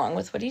not wrong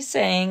with what he's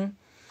saying.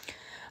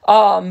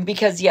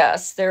 Because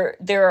yes,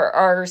 there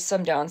are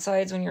some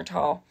downsides when you're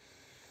tall.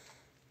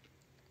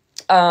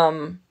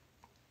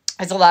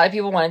 As a lot of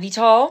people want to be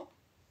tall.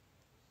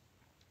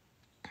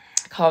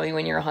 Call me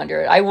when you're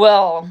 100. I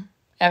will,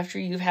 after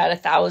you've had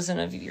 1,000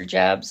 of your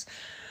jabs.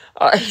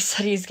 He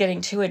said he's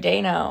getting 2 a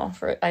day now.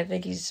 I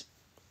think he's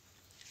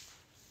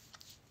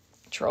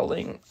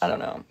trolling. I don't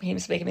know. He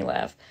was making me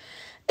laugh.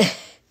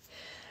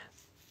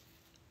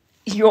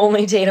 You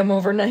only date him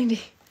over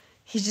 90.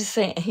 He's just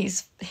saying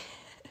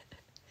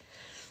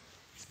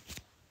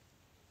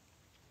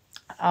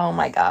oh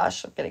my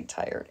gosh, I'm getting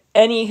tired.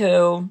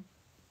 Anywho,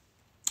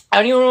 I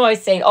don't even know what I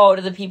was saying. Oh,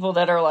 to the people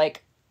that are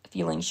like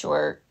feeling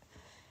short.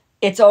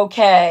 It's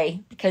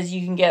okay because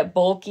you can get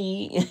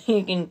bulky.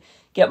 You can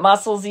get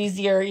muscles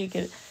easier.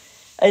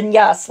 And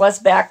yes, less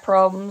back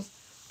problems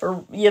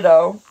for,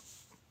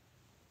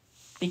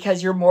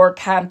 because you're more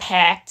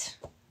compact.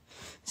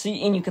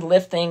 And you can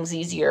lift things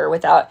easier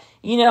without,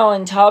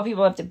 and tall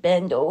people have to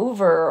bend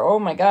over. Oh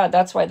my God,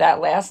 that's why that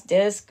last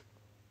disc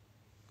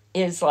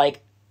is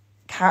like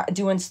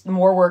doing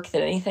more work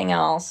than anything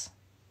else.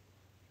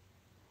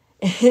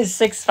 Is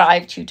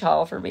 6'5" too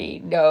tall for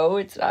me? No,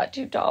 it's not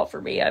too tall for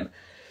me.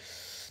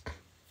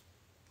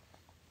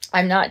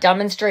 I'm not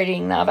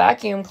demonstrating the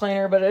vacuum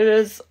cleaner, but it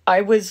is.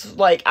 I was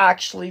like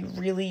actually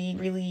really,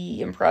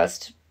 really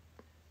impressed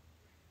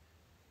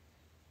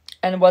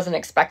and wasn't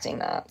expecting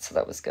that. So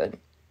that was good.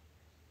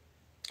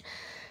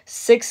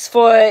 6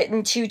 foot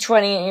and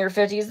 220 in your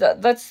 50s.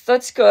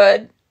 That's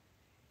good.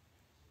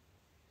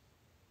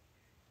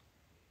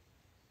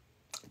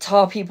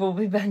 Tall people will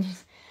be bending.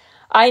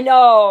 I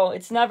know.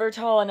 It's never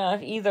tall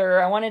enough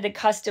either. I wanted to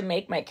custom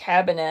make my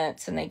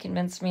cabinets and they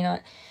convinced me not.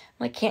 I'm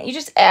like, can't you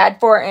just add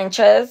 4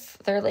 inches?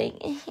 They're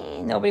like,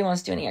 nobody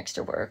wants to do any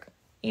extra work.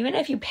 Even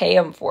if you pay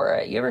them for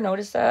it. You ever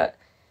notice that?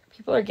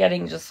 People are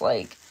getting just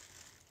like,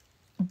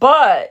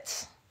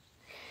 but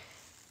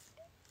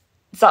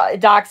so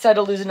Doc said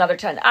to lose another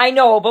 10. I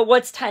know, but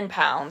what's 10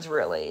 pounds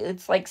really?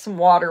 It's like some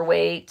water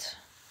weight.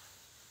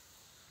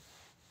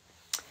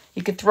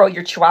 You could throw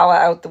your chihuahua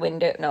out the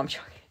window. No, I'm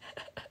joking.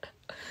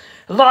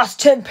 Lost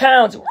 10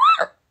 pounds.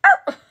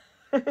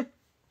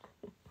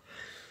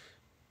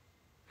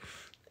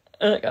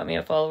 That got me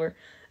a follower.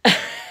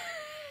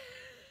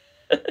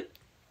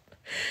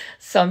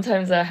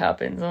 Sometimes that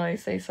happens when I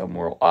say some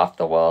more off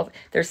the wall.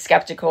 They're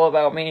skeptical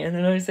about me, and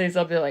then I say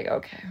something like,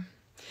 okay.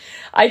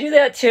 I do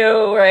that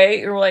too, right?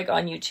 You're like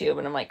on YouTube,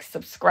 and I'm like,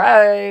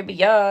 subscribe.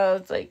 Yeah,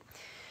 it's like,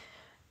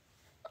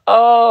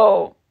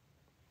 oh,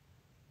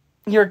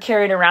 you're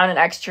carrying around an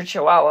extra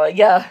chihuahua.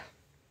 Yeah.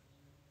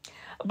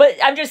 But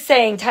I'm just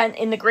saying, 10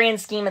 in the grand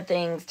scheme of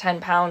things,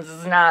 10 pounds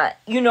is not,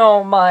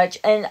 much.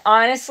 And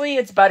honestly,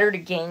 it's better to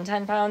gain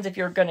 10 pounds if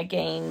you're going to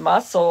gain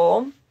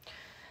muscle.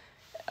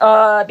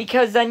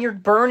 Because then you're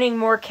burning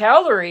more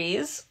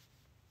calories.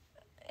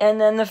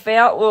 And then the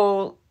fat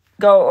will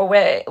go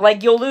away.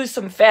 Like, you'll lose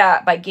some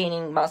fat by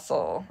gaining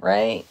muscle,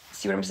 right?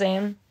 See what I'm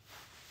saying?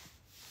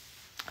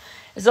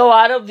 There's a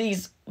lot of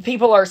these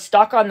people are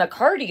stuck on the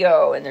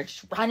cardio and they're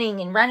just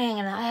running and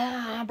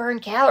burn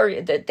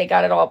calories. They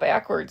got it all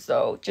backwards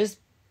though. Just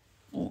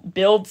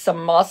build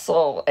some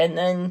muscle and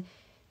then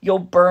you'll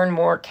burn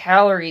more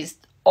calories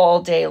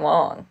all day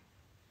long.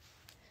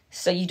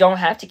 So you don't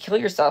have to kill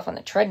yourself on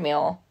the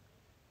treadmill.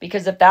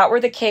 Because if that were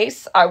the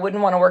case, I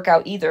wouldn't want to work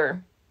out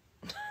either.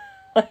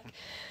 Like,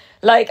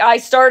 Like, I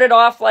started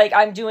off, like,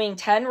 I'm doing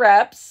 10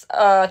 reps,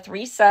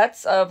 3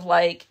 sets of,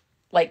 like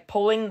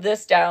pulling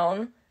this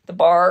down, the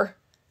bar.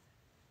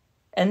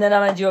 And then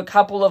I'm going to do a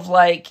couple of,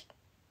 like,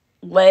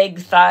 leg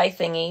thigh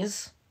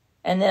thingies.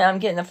 And then I'm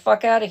getting the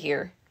fuck out of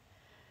here.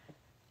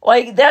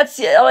 Like, that's,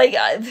 like,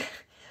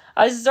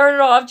 I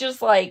started off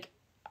just, like,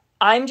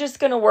 I'm just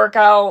going to work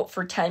out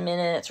for 10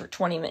 minutes or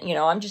 20 minutes. You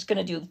know, I'm just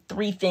going to do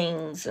 3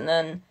 things.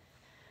 And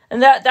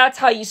that's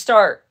how you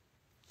start.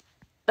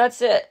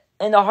 That's it.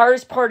 And the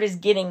hardest part is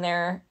getting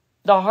there.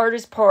 The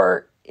hardest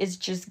part is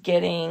just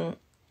getting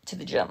to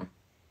the gym.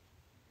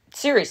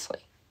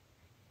 Seriously.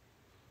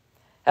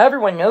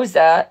 Everyone knows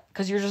that,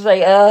 because you're just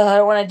like, I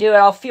don't want to do it.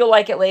 I'll feel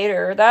like it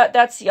later.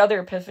 That's the other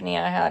epiphany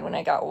I had when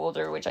I got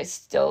older, which I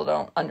still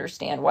don't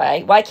understand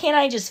why. Why can't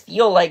I just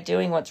feel like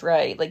doing what's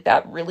right? Like,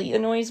 that really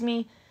annoys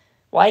me.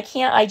 Why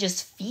can't I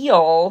just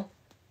feel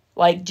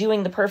like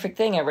doing the perfect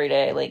thing every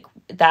day? Like,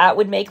 that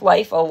would make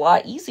life a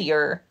lot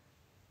easier.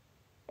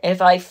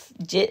 If I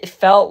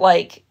felt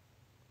like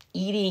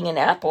eating an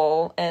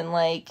apple and,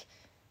 like,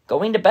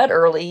 going to bed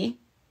early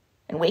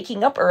and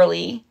waking up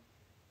early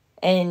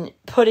and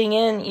putting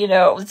in, you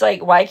know, it's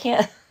like, why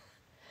can't...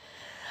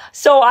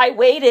 So I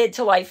waited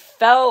till I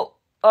felt,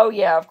 oh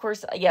yeah, of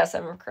course, yes,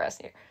 I'm a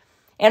procrastinator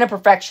and a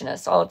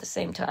perfectionist all at the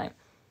same time.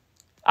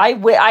 I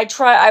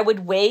would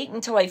wait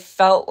until I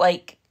felt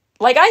like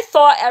I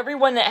thought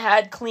everyone that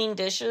had clean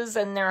dishes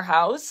in their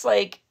house,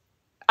 like,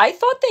 I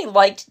thought they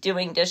liked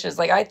doing dishes.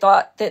 Like, I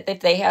thought that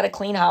if they had a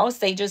clean house,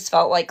 they just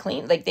felt like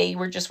clean. Like, they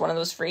were just one of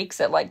those freaks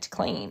that liked to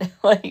clean.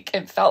 Like,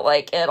 it felt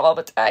like it all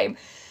the time.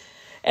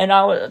 And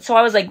I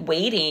was like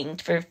waiting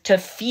to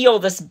feel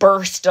this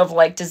burst of,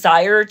 like,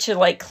 desire to,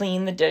 like,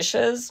 clean the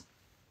dishes.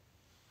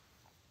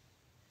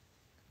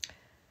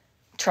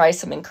 Try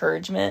some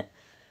encouragement.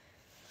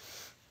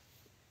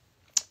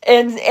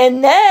 And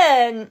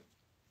then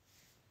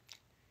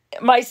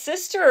my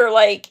sister,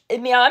 like, I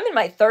mean, I'm in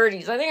my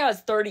 30s. I think I was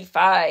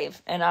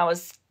 35. And I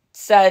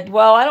said,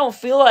 well, I don't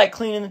feel like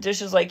cleaning the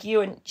dishes like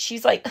you. And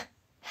she's like,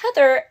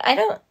 Heather, I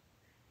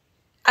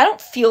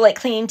don't feel like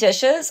cleaning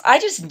dishes. I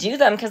just do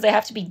them because they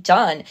have to be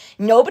done.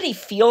 Nobody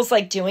feels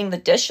like doing the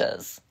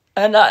dishes.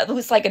 And it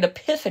was like an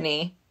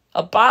epiphany,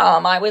 a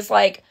bomb. I was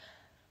like,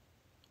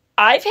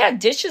 I've had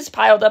dishes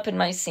piled up in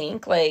my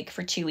sink, like,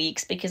 for 2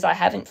 weeks because I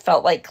haven't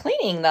felt like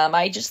cleaning them.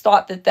 I just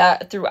thought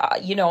that through,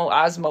 you know,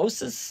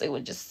 osmosis, it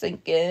would just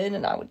sink in.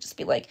 And I would just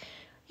be like,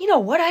 you know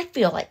what? I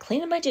feel like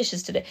cleaning my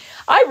dishes today.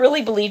 I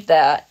really believed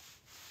that.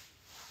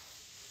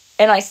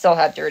 And I still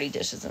have dirty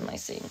dishes in my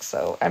sink,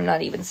 so I'm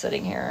not even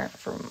sitting here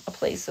from a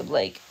place of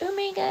like, oh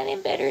my God,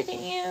 I'm better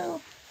than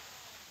you.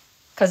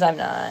 Because I'm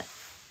not.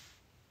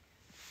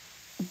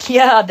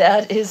 Yeah,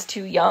 that is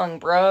too young,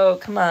 bro.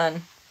 Come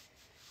on.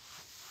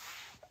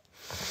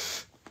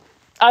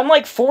 I'm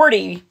like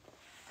 40.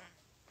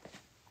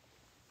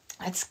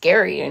 That's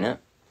scary, ain't it?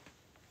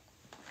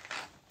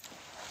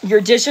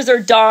 Your dishes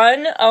are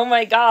done? Oh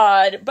my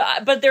God.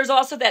 But there's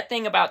also that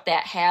thing about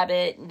that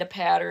habit and the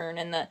pattern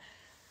and the...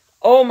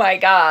 Oh my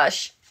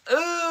gosh.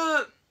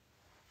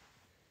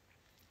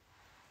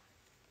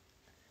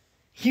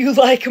 You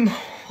like them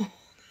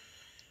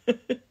all.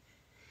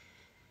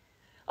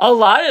 A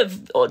lot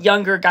of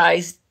younger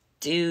guys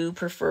do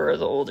prefer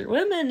the older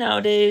women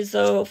nowadays,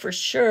 though, for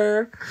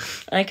sure.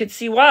 I could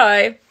see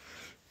why.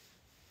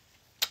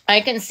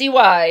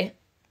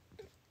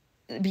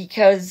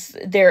 Because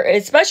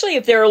especially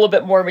if they're a little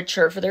bit more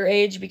mature for their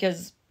age,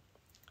 because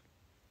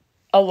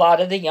a lot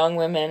of the young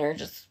women are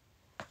just...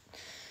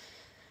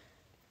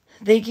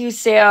 Thank you,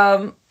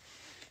 Sam.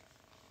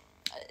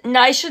 No,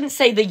 I shouldn't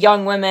say the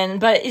young women,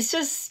 but it's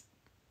just...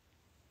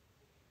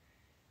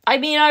 I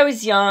mean, I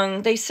was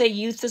young. They say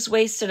youth is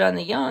wasted on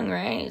the young,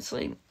 right? It's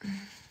like...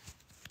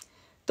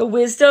 The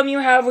wisdom you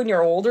have when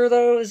you're older,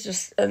 though, is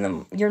just... And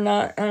then you're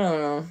not... I don't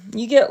know.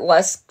 You get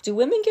less... Do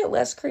women get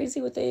less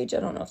crazy with age?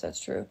 I don't know if that's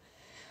true.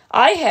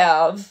 I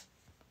have.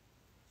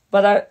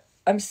 But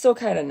I'm still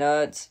kind of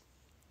nuts.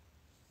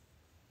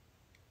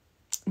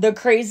 The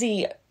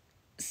crazy...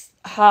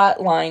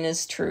 hotline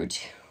is true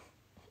too.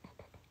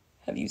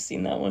 Have you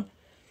seen that one?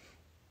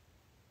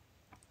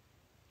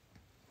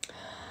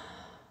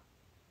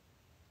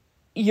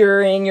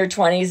 You're in your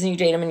 20s and you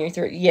date him in your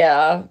 30s.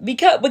 Yeah,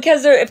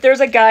 because if there's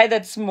a guy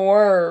that's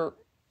more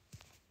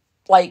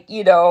like,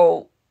 you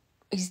know,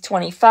 he's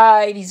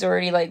 25, he's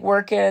already like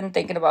working,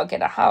 thinking about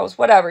getting a house,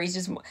 whatever.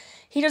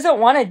 He doesn't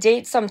want to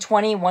date some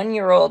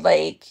 21-year-old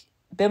like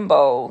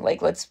bimbo,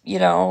 like, let's, you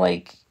know,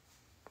 like,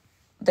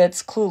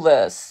 that's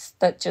clueless,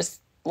 that just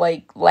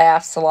like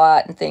laughs a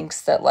lot and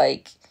thinks that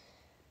like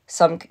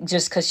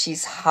just because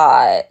she's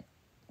hot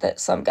that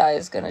some guy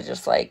is gonna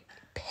just like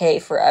pay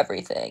for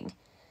everything.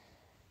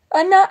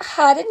 I'm not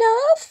hot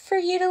enough for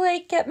you to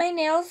like get my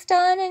nails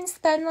done and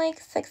spend like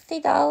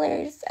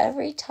 $60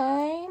 every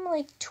time,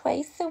 like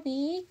twice a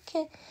week.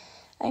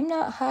 I'm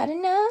not hot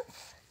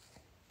enough.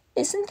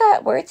 Isn't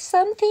that worth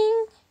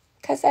something?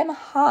 Because I'm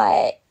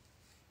hot.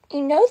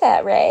 You know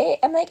that, right?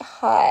 I'm like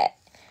hot.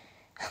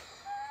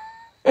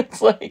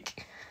 It's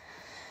like...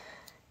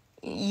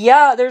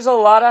 Yeah, there's a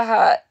lot of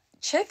hot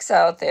chicks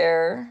out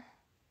there.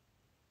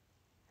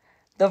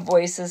 The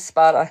voice is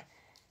spot on.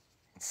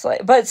 It's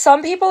like, but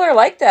some people are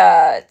like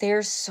that.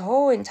 They're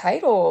so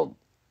entitled.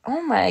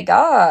 Oh my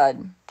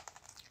God.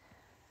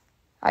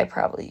 I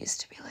probably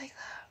used to be like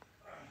that.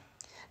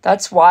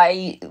 That's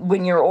why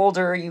when you're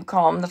older, you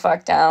calm the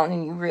fuck down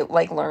and you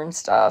learn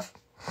stuff.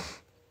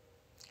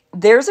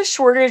 There's a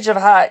shortage of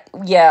hot,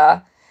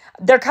 yeah.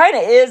 There kind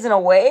of is in a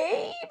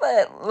way,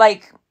 but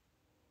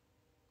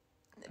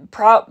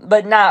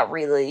but not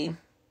really.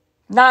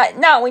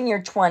 Not when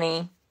you're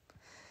 20.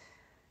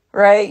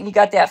 Right? You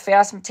got that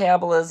fast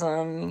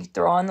metabolism. You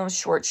throw on those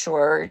short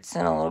shorts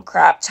and a little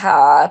crop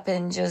top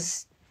and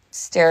just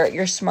stare at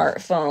your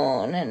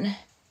smartphone and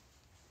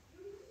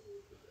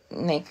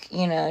make,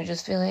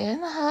 just feel like,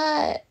 I'm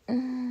hot.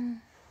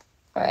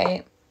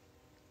 Right?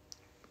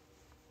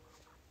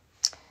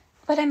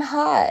 But I'm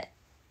hot.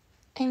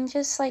 I'm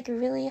just,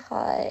 really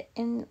hot.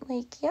 And,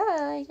 I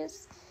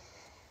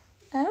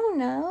don't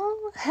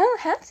know. I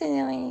don't have to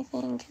know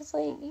anything. Because,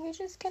 you're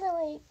just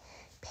gonna,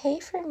 pay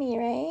for me,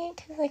 right?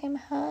 Because, I'm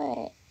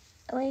hot.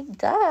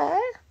 Duh.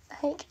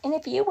 And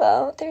if you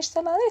won't, there's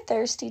some other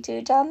thirsty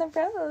dude down the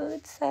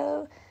road.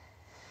 So,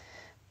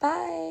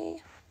 bye.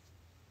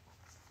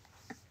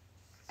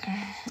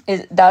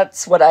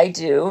 That's what I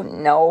do.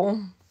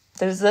 No.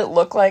 Does it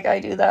look like I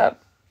do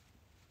that?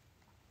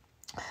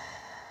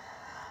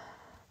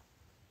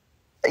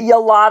 A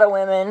lot of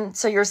women.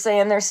 So you're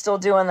saying they're still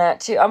doing that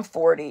too. I'm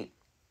 40.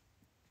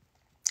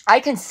 I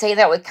can say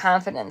that with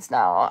confidence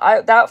now.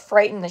 That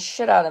frightened the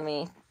shit out of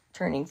me,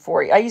 turning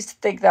 40. I used to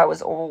think that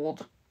was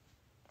old.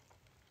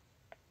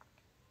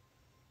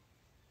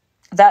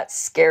 That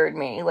scared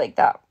me,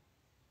 that.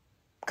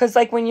 Because,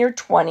 when you're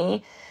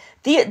 20,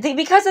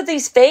 because of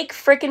these fake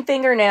freaking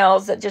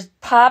fingernails that just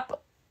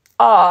pop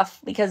off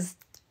because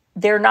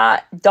they're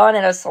not done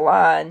at a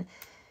salon.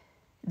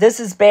 This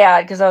is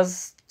bad because I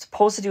was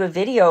supposed to do a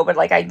video, but,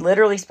 I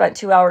literally spent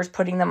 2 hours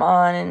putting them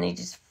on and they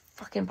just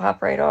fucking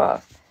pop right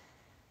off.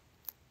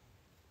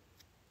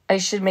 I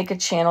should make a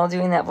channel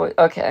doing that voice.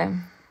 Okay.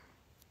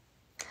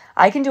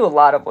 I can do a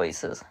lot of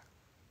voices.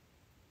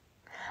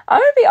 I'm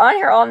going to be on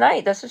here all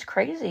night. This is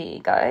crazy,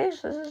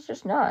 guys. This is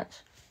just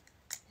nuts.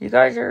 You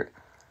guys are...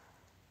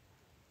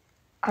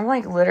 I'm,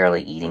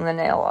 literally eating the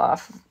nail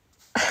off.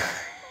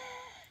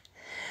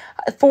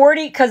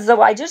 40, because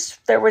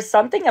there was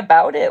something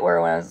about it where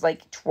when I was,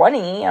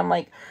 20, I'm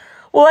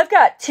well, I've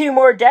got 2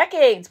 more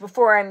decades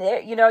before I'm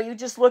there. You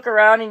just look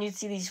around and you'd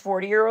see these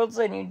 40-year-olds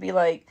and you'd be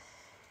like...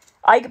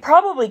 I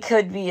probably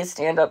could be a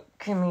stand-up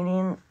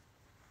comedian.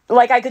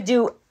 I could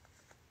do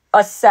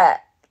a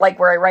set,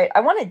 where I write. I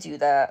want to do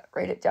that.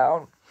 Write it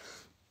down.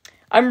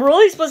 I'm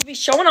really supposed to be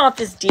showing off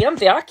this damn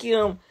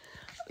vacuum.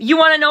 You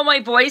want to know my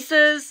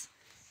voices?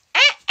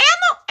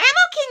 Ammo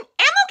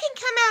can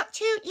come out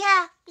too.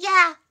 Yeah.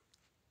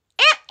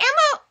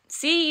 Ammo.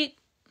 See,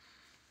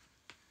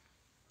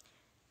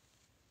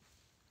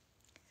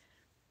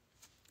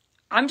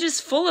 I'm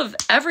just full of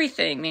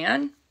everything,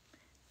 man.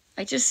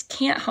 I just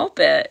can't help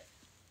it.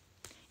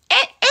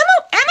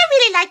 Emma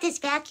really liked this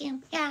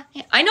vacuum. Yeah.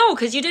 I know,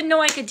 because you didn't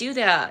know I could do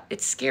that.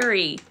 It's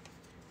scary.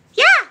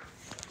 Yeah.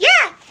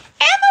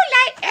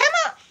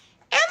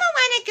 Emma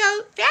want to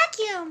go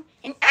vacuum.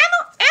 And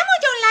Emma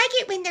don't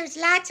like it when there's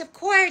lots of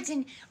cords.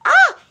 And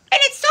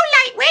it's so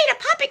lightweight, a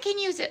puppet can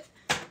use it.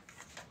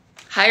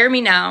 Hire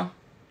me now.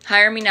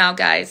 Hire me now,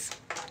 guys.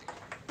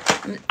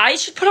 I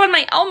should put on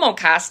my Elmo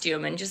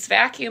costume and just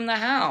vacuum the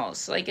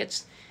house.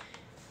 It's...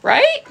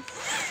 Right?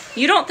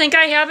 You don't think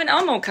I have an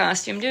Elmo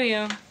costume, do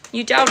you?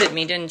 You doubted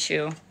me, didn't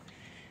you?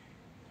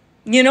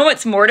 You know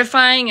what's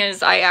mortifying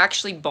is I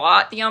actually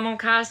bought the Elmo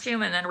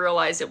costume and then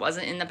realized it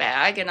wasn't in the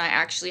bag, and I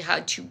actually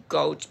had to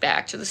go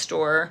back to the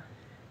store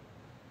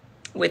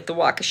with the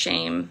walk of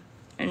shame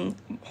and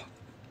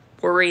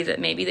worry that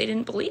maybe they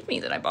didn't believe me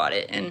that I bought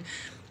it. And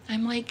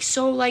I'm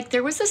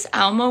there was this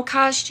Elmo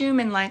costume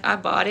and I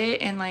bought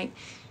it and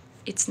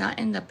it's not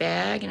in the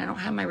bag and I don't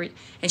have my...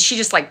 And she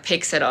just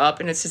picks it up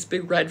and it's this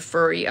big red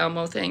furry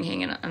Elmo thing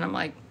hanging, and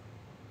I'm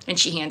and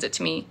she hands it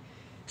to me.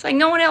 It's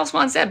no one else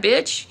wants that,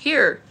 bitch.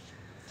 Here.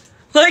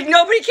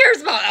 Nobody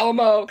cares about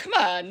Elmo. Come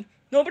on.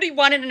 Nobody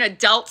wanted an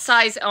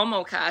adult-size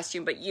Elmo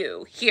costume but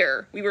you.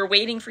 Here. We were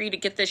waiting for you to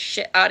get this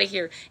shit out of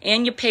here.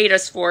 And you paid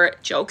us for it.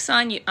 Joke's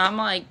on you.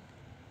 I'm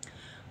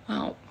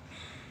well,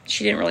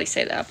 she didn't really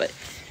say that, but...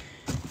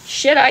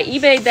 Shit, I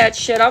eBayed that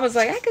shit. I was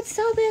I could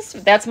sell this.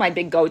 That's my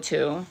big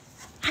go-to.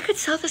 I could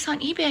sell this on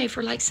eBay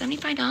for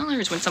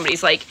 $75 when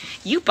somebody's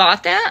you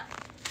bought that?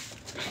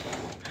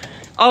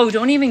 Oh,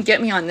 don't even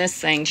get me on this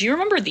thing. Do you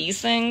remember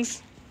these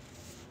things?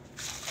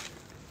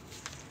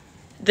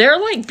 They're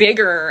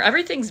bigger.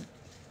 Everything's...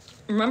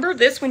 Remember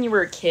this when you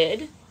were a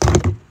kid?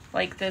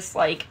 This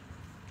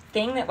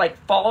thing that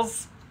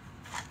falls...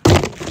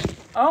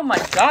 Oh my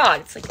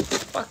God.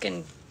 It's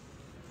fucking...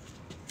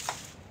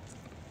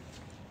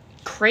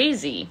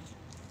 crazy.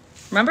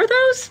 Remember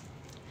those?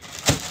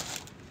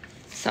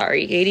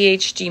 Sorry,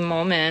 ADHD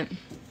moment.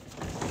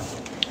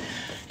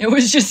 It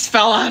was just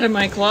fell out of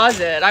my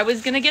closet. I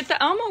was going to get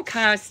the Elmo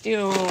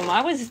costume.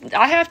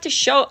 I have to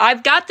show.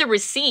 I've got the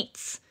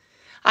receipts.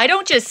 I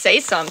don't just say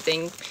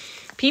something.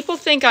 People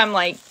think I'm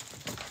like,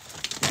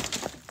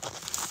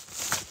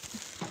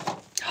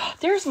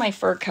 there's my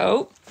fur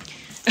coat.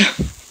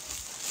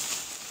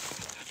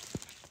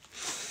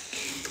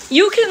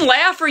 You can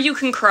laugh or you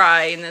can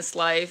cry in this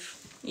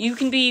life. You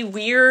can be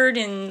weird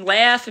and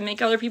laugh and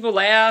make other people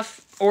laugh,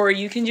 or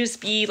you can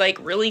just be like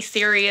really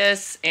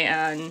serious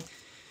and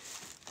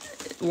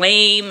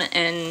lame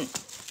and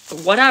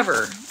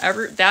whatever.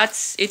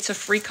 It's a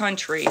free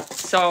country.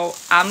 So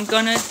I'm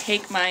gonna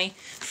take my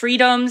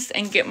freedoms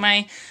and get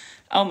my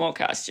Elmo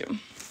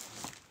costume.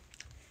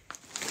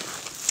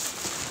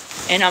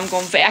 And I'm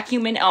gonna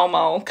vacuum an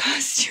Elmo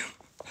costume.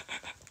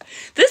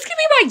 This could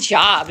be my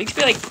job. It could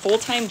be like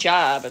full-time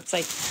job. It's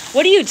like,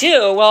 what do you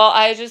do? Well,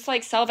 I just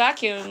like sell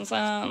vacuums,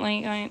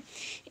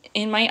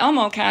 in my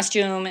Elmo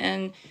costume.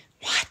 And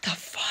what the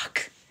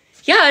fuck?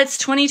 Yeah, it's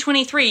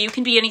 2023. You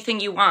can be anything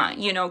you want,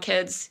 you know,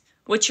 kids.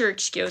 What's your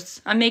excuse?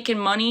 I'm making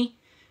money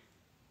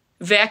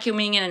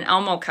vacuuming in an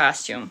Elmo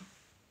costume.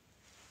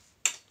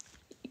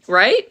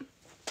 Right?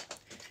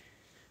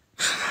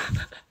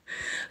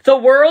 The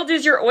world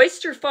is your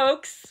oyster,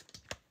 folks.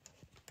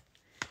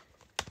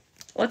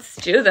 Let's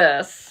do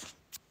this.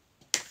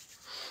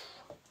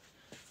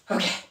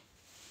 Okay.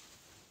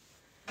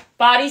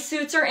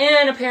 Bodysuits are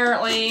in,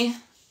 apparently.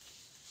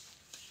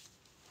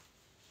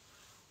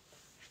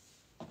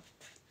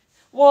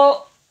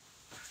 Well,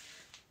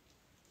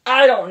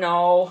 I don't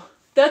know.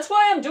 That's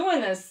why I'm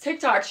doing this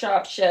TikTok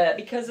shop shit.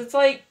 Because it's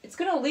like, it's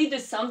going to lead to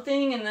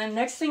something. And then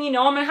next thing you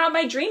know, I'm going to have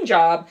my dream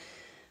job.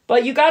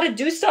 But you got to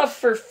do stuff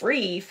for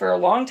free for a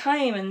long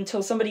time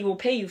until somebody will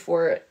pay you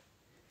for it.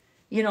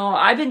 You know,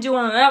 I've been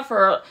doing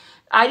that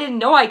I didn't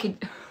know I could.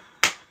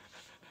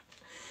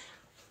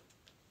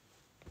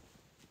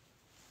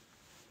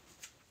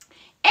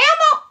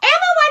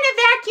 Elmo want a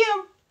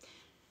vacuum.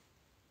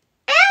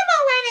 Elmo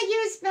want to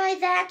use my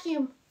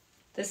vacuum.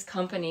 This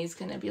company's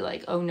going to be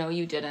like, oh, no,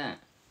 you didn't.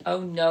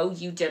 Oh, no,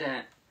 you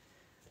didn't.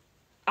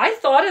 I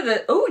thought of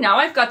it. Oh, now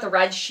I've got the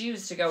red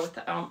shoes to go with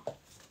the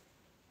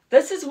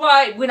This is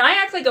why when I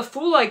act like a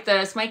fool like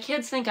this, my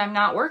kids think I'm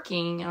not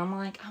working. And I'm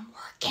like, I'm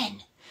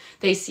working.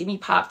 They see me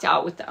popped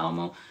out with the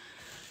Elmo.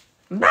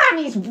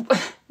 Mommy's working.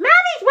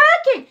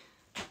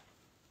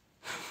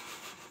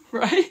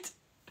 Right?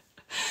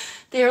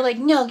 They're like,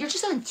 no, you're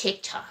just on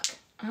TikTok.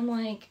 I'm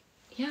like,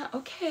 yeah,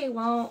 okay,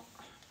 well.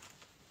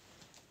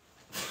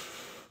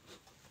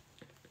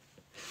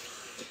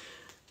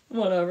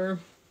 Whatever.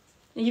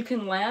 You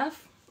can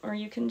laugh or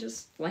you can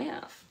just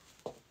laugh.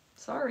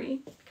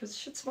 Sorry, because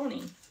shit's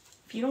funny.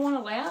 If you don't want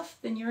to laugh,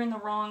 then you're in the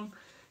wrong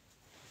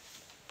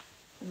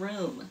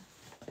room.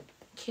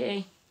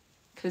 Okay?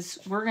 Because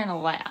we're going to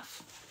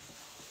laugh.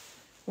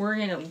 We're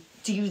going to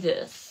do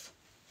this.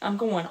 I'm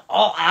going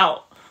all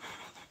out.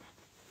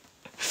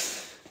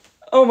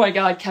 Oh my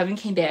God, Kevin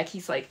came back.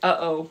 He's like,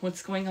 uh-oh,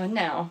 what's going on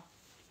now?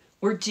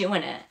 We're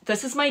doing it.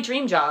 This is my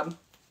dream job.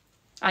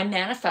 I'm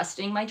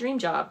manifesting my dream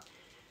job.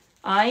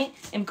 I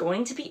am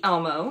going to be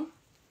Elmo,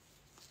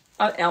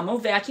 an Elmo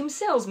vacuum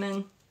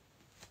salesman.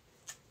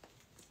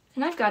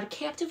 And I've got a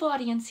captive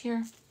audience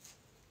here.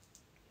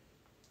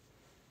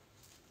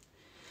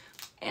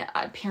 And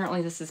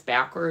apparently this is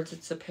backwards.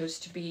 It's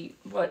supposed to be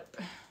what?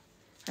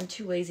 I'm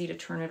too lazy to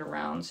turn it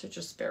around, so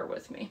just bear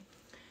with me.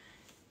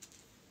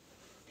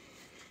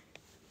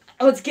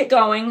 Let's get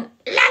going.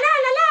 La la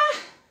la la.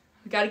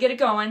 We gotta get it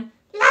going.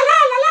 La la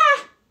la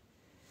la.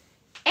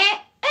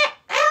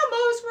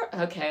 Elmo's.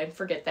 Okay,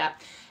 forget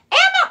that.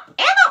 Elmo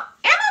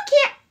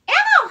can't.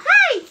 Elmo,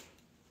 hi.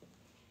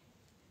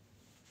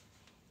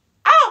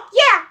 Oh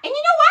yeah, and you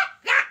know what?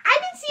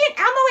 I've been seeing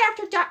Elmo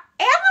After Dark.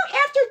 Elmo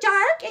After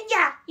Dark, and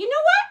yeah, you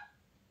know what?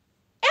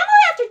 Elmo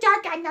After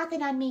Dark got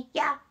nothing on me.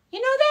 Yeah,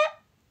 you know that?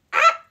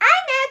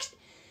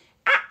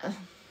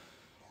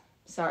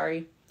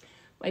 Sorry.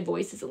 My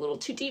voice is a little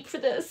too deep for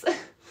this.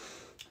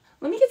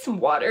 Let me get some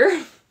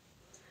water.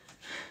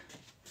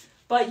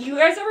 But you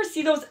guys ever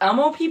see those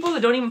Elmo people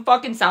that don't even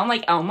fucking sound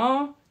like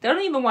Elmo? They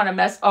don't even want to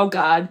mess. Oh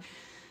God.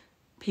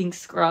 Pink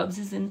Scrubs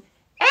is in.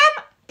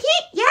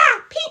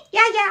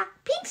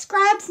 Pink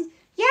Scrubs.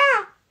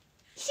 Yeah.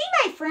 She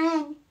my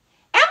friend.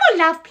 Elmo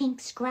love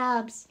Pink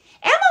Scrubs.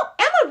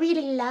 Elmo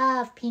really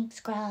love Pink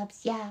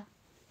Scrubs. Yeah.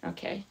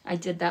 Okay, I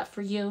did that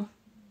for you.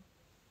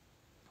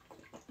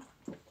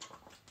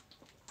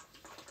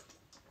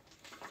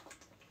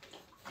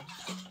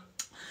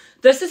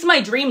 This is my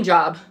dream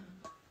job.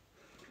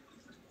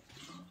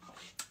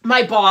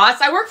 My boss,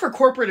 I work for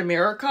corporate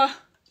America.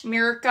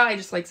 I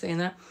just like saying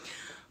that.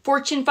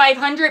 Fortune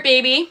 500,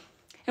 baby.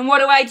 And what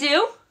do?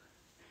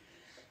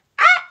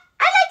 I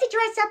like to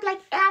dress up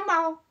like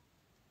Elmo.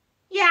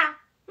 Yeah.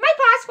 My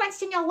boss wants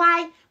to know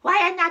why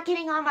I'm not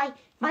getting all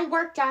my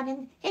work done.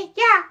 And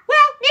yeah,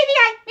 well, maybe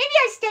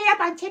I stayed up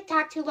on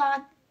TikTok too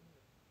long.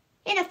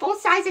 In a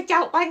full-size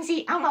adult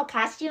onesie Elmo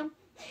costume.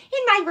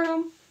 In my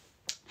room.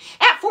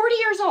 At 40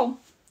 years old.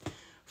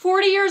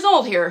 40 years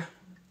old here.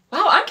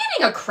 Wow, I'm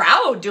getting a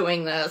crowd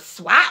doing this.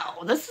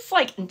 Wow, this is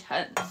like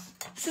intense.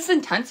 This is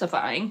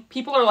intensifying.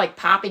 People are like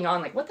popping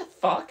on like, what the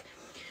fuck?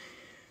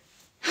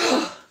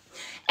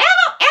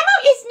 Elmo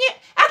is new.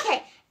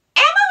 Okay,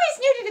 Elmo is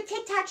new to the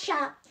TikTok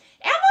shop.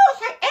 Elmo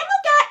got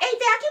a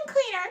vacuum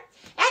cleaner,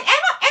 and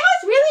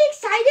Elmo's really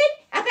excited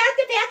about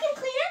the vacuum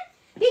cleaner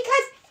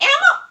because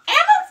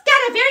Elmo's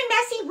got a very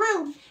messy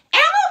room.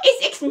 Elmo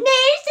is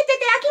amazed at the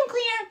vacuum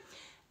cleaner.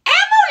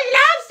 Elmo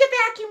loves the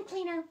vacuum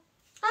cleaner.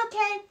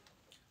 Okay,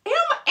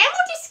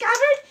 Elmo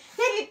discovered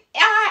that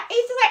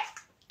it's like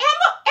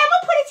Elmo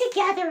put it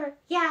together.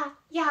 Yeah.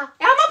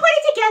 Elmo put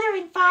it together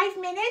in 5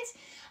 minutes.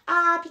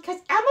 Because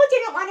Elmo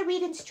didn't want to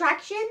read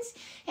instructions,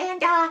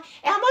 and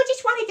Elmo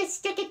just wanted to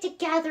stick it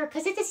together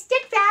because it's a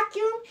stick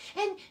vacuum,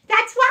 and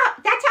that's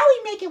how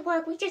we make it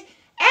work. Elmo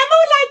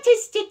like to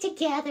stick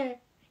together.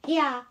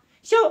 Yeah.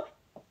 So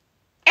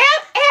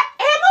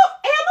Elmo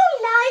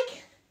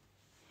like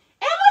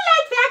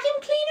vacuum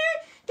cleaner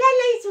that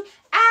is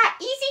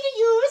easy to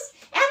use.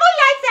 Elmo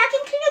like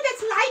vacuum cleaner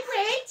that's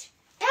lightweight.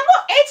 Elmo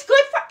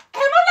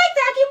like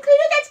vacuum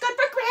cleaner that's good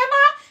for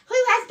grandma who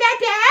has bad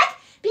back.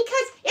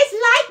 Because it's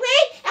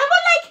lightweight. Elmo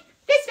like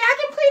this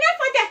vacuum cleaner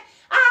for the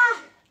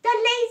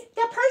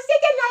person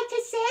that like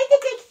to say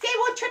that they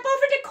will trip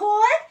over the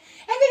cord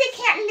and that they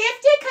can't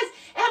lift it because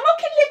Elmo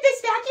can lift this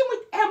vacuum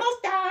with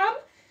Elmo's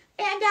thumb.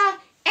 And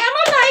Elmo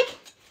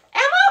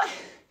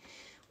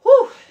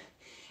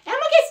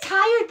gets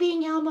tired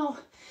being Elmo.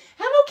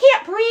 Elmo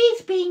can't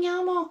breathe being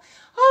Elmo.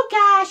 Oh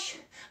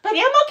gosh. But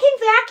Elmo can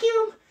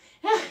vacuum.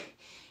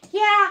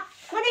 Yeah.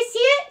 Want to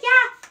see it?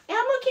 Yeah.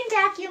 Elmo can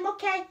vacuum.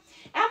 Okay.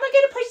 I'm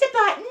gonna push the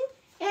button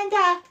and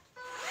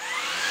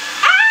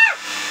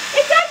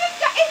it's not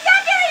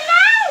very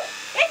loud!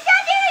 It's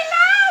not very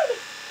loud!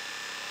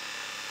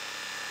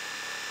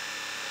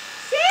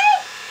 See?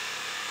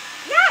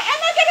 Now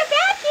Emma gonna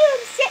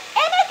vacuum!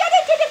 Emma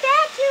gonna do the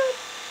vacuum!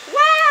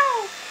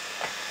 Wow!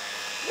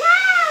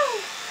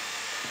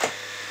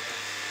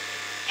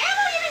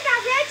 Emma even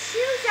got red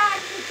shoes on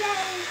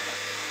today.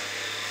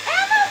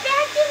 Emma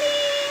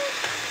vacuuming!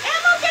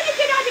 Emma gonna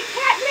get all the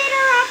cat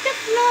litter off the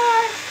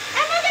floor.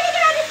 Emma gonna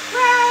get all the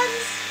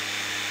crumbs.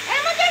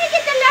 Emma gonna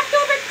get the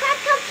leftover crack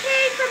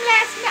cocaine from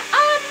last night.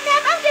 Oh,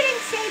 Emma didn't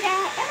say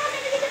that. Emma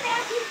gonna get the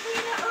vacuum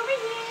cleaner over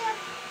here.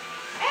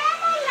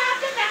 Emma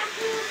loved the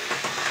vacuum.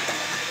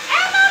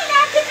 Emma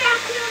loved the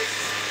vacuum.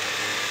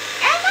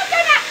 Emma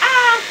gonna,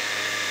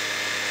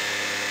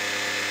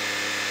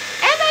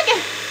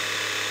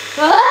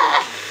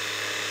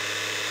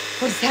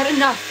 Was that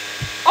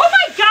enough? Oh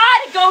my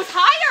God, it goes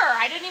higher.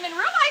 I didn't even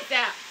realize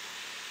that.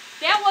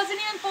 That wasn't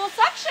even full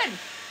suction.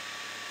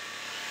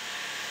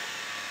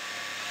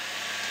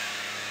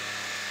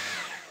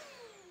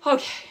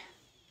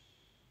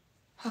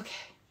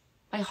 Okay.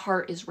 My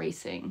heart is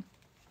racing.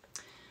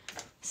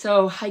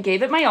 So I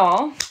gave it my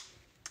all.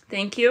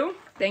 Thank you.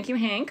 Thank you,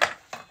 Hank.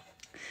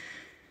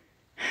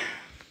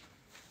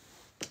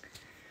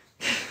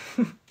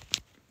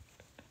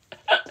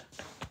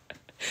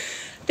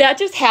 That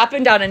just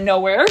happened out of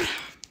nowhere.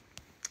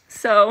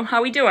 So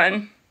how we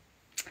doing?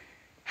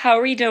 How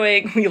are we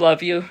doing? We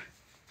love you.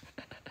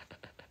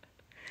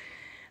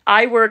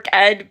 I work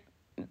Ed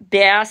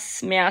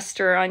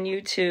Bassmaster on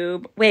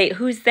YouTube. Wait,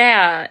 who's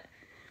that?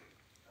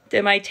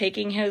 Am I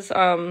taking his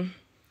stick?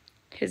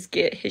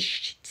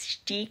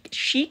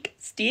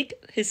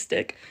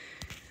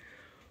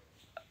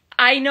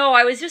 I know,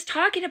 I was just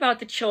talking about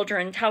the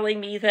children telling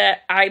me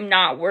that I'm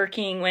not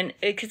working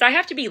because I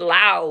have to be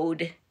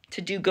loud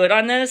to do good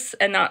on this,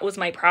 and that was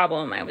my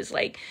problem. I was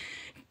like,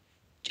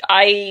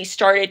 I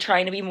started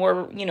trying to be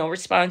more,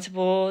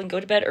 responsible and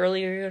go to bed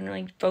earlier and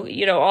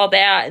all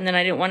that, and then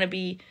I didn't want to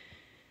be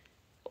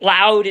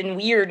loud and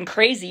weird and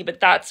crazy,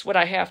 but that's what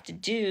I have to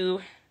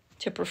do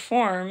to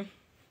perform,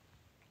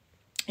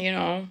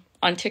 on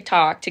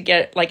TikTok to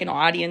get like an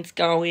audience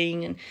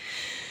going and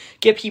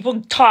get people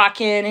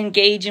talking,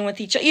 engaging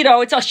with each other.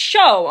 It's a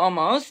show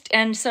almost.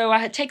 And so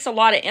it takes a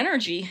lot of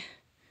energy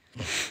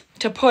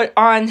to put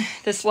on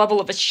this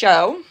level of a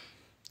show.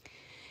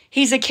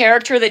 He's a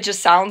character that just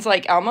sounds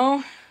like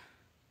Elmo.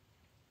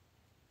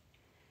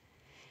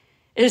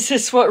 Is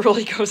this what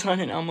really goes on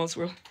in Elmo's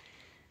world?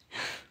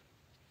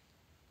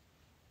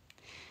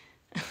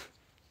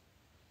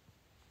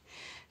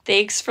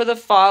 Thanks for the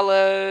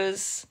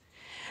follows.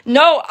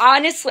 No,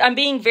 honestly, I'm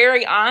being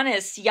very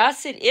honest.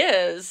 Yes, it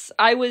is.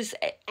 I was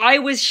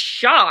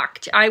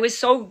shocked. I was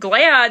so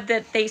glad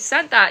that they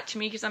sent that to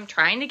me because I'm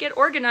trying to get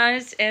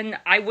organized and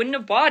I wouldn't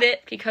have bought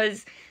it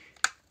because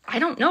I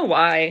don't know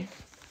why.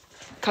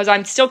 Because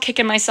I'm still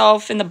kicking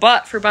myself in the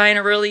butt for buying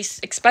a really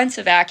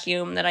expensive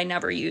vacuum that I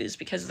never use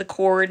because of the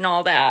cord and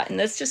all that. And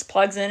this just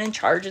plugs in and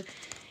charges.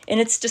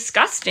 And it's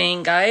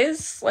disgusting,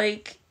 guys.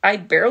 Like, I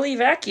barely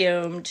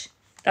vacuumed.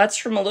 That's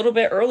from a little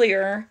bit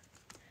earlier.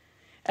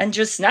 And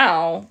just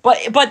now. But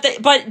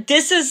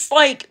this is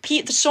like,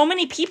 so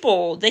many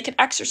people, they could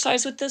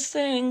exercise with this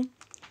thing.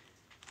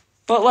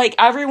 But like,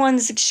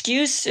 everyone's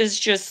excuse is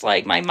just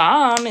like, my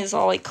mom is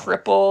all like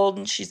crippled.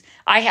 And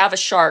I have a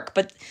shark.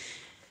 But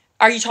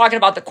Are you talking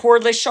about the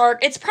cordless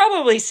shark? It's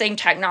probably same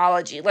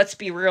technology. Let's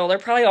be real. They're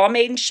probably all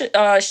made in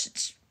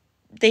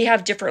they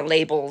have different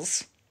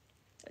labels.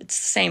 It's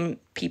the same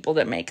people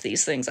that make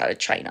these things out of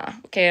China.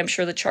 Okay, I'm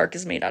sure the shark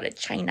is made out of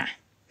China.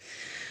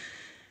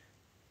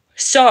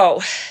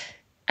 So,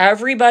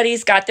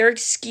 everybody's got their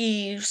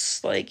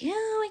excuse. Like, yeah,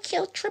 I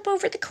can't trip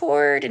over the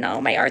cord. And, oh,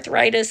 my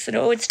arthritis. And,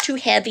 oh, it's too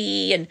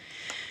heavy. And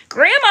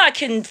Grandma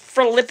can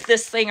flip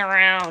this thing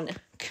around.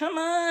 Come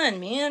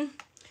on, man.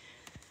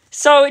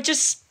 So, it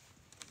just...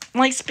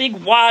 like this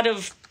big wad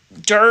of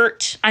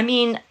dirt. I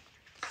mean,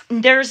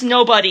 there's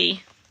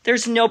nobody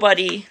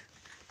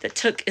that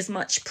took as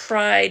much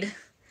pride.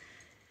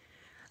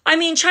 I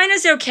mean,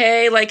 China's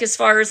okay, like, as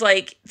far as,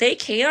 like, they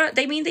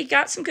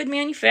got some good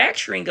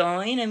manufacturing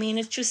going. I mean,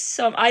 it's just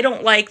I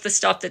don't like the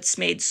stuff that's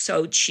made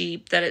so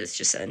cheap that it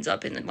just ends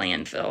up in the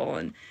landfill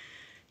and,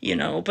 you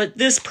know, but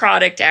this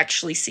product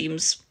actually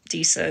seems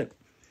decent.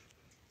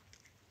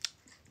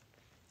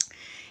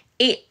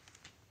 Hey,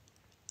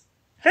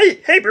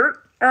 Bert.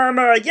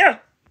 Yeah.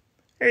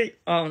 Hey.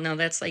 Oh, no,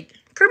 that's like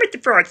Kermit the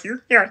Frog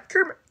here. Yeah,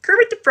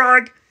 Kermit the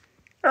Frog.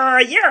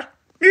 Yeah.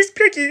 Miss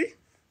Piggy.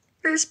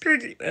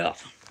 Ugh.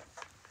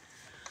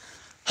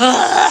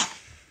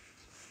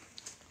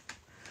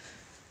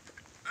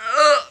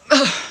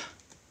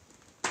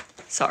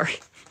 Sorry.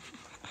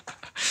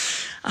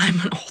 I'm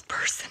an old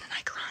person and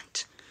I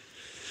grunt.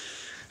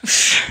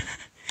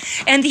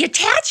 And the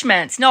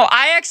attachments. No,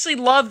 I actually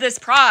love this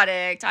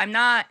product. I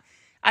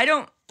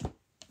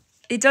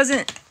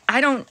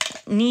don't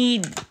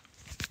need,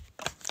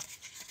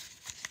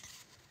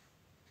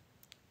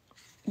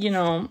 you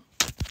know,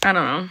 I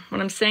don't know.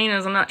 What I'm saying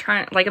is I'm not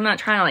trying to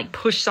like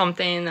push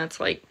something that's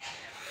like,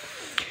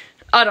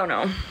 I don't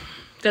know,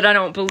 that I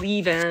don't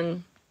believe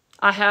in.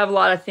 I have a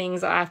lot of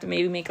things I have to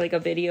maybe make like a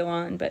video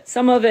on, but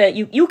some of it,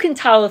 you can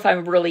tell if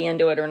I'm really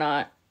into it or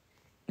not.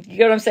 You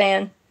get what I'm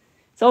saying?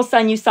 So I'll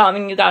send you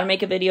something, you gotta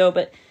make a video,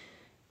 but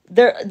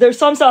there's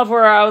some stuff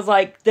where I was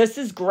like, this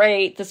is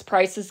great, this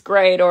price is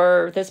great,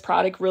 or this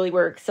product really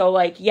works. So,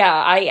 like, yeah,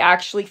 I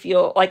actually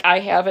feel like I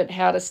haven't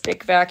had a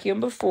stick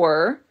vacuum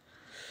before.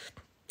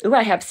 Ooh,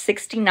 I have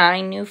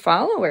 69 new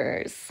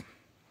followers.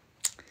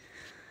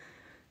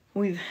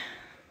 It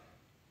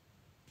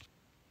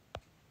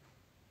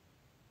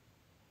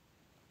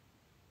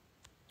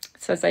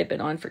says I've been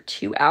on for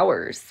 2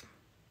 hours.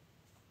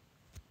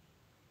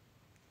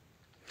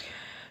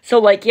 So,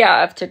 like,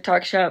 yeah, if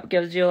TikTok Shop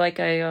gives you, like,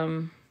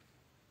 a,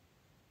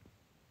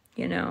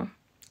 you know,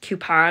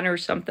 coupon or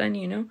something,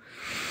 you know,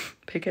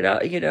 pick it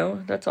up, you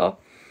know, that's all.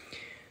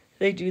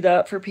 They do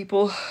that for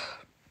people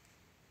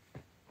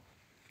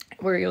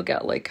where you'll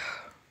get like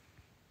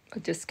a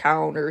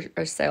discount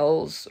or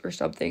sales or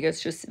something.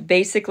 It's just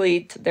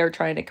basically they're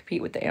trying to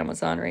compete with the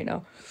Amazon right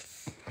now.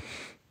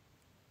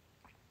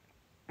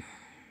 I'm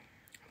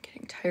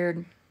getting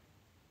tired.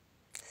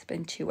 It's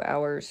been 2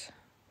 hours.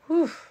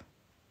 Whew.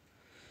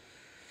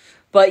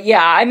 But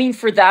yeah, I mean,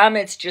 for them,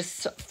 it's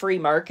just free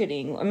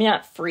marketing. I mean,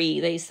 not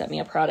free. They sent me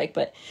a product,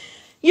 but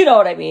you know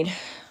what I mean.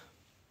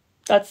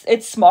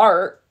 It's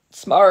smart.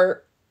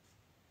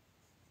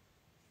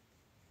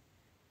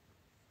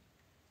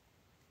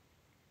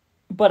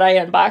 But I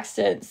unboxed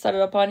it, set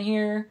it up on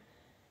here.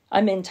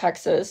 I'm in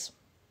Texas.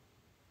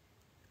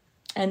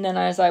 And then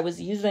as I was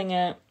using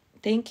it,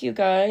 thank you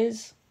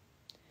guys.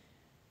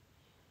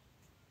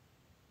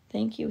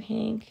 Thank you,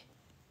 Hank.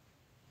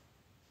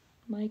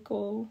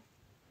 Michael.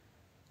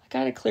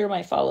 Gotta clear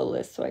my follow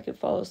list so I could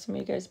follow some of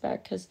you guys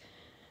back, because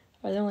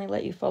I only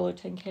let you follow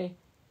 10K.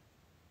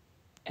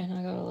 And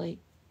I gotta, like,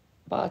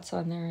 bots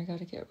on there I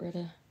gotta get rid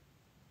of.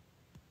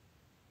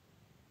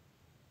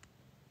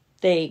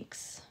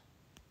 Thanks.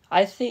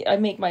 I think I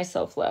make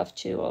myself laugh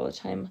too all the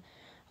time.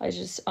 I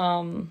just,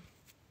 it's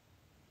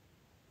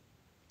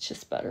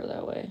just better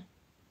that way.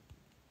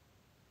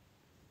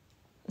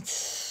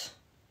 It's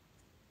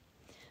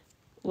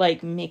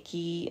like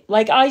Mickey.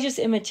 Like, I just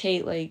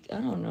imitate, like, I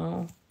don't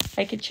know.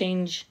 I could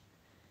change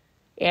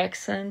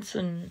accents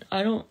and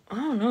I don't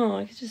know.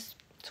 I could just,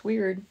 it's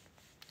weird.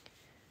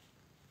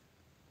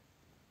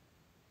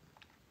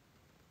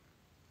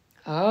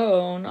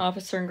 Oh, an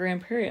officer in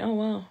Grand Prairie. Oh,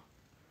 wow.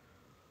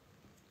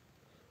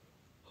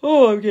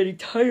 Oh, I'm getting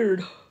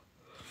tired.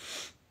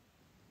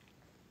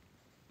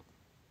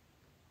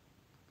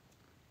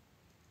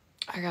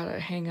 I gotta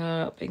hang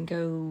up and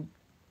go.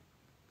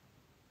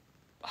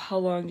 How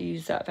long do you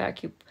use that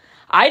vacuum?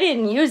 I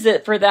didn't use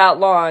it for that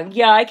long.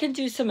 Yeah, I can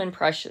do some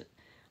impression.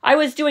 I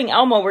was doing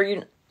Elmo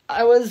Elmo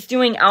was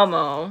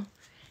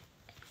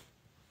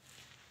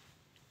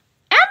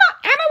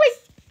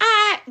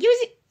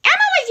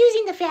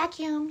using the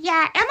vacuum.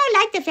 Yeah, Elmo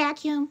liked the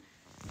vacuum.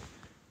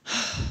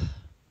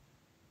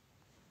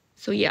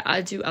 So yeah,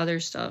 I do other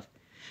stuff.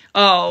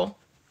 Oh,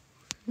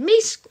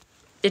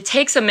 it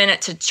takes a minute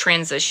to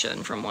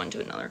transition from one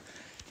to another.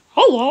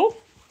 Hello.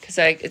 Because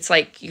it's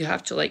like you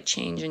have to like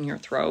change in your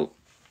throat.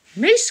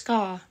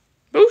 Miska,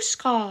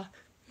 Booska,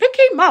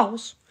 Mickey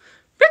Mouse,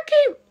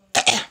 Mickey.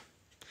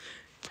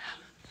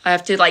 I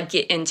have to like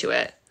get into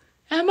it.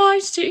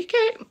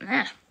 M-I-C-K.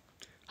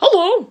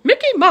 hello,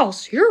 Mickey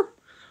Mouse here.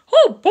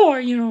 Oh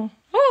boy,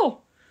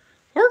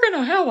 we're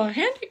gonna have a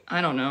handy.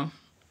 I don't know.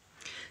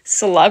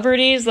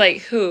 Celebrities,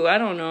 like who? I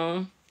don't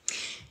know.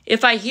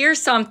 If I hear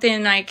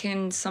something, I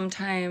can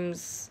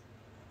sometimes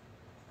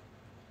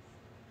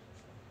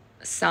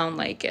sound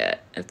like it,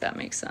 if that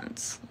makes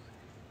sense.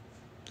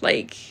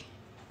 Like,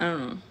 I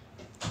don't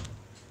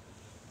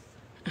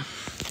know.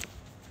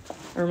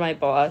 Or my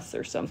boss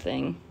or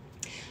something.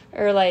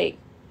 Or like,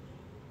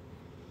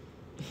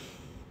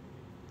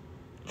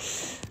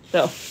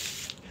 so,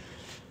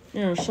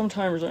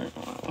 sometimes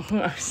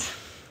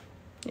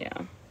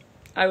yeah.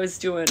 I was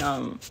doing,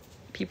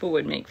 people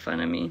would make fun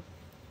of me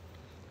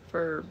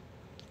for,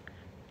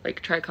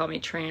 like, try to call me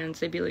trans.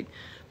 They'd be like,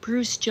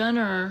 Bruce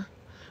Jenner.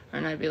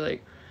 And I'd be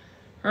like,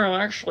 oh,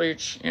 actually,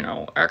 it's,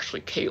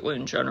 actually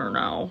Caitlyn Jenner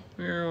now.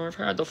 I've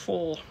had the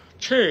full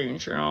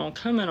change,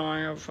 Kim and I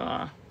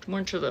have,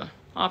 went to the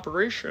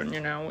operation,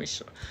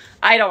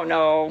 I don't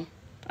know.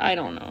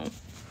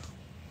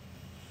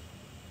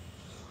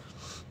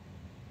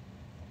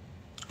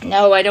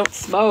 No, I don't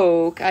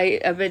smoke.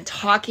 I've been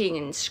talking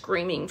and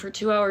screaming for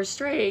 2 hours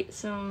straight,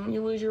 so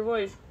you lose your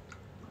voice.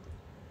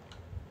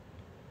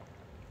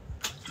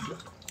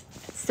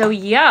 So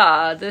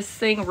yeah, this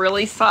thing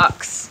really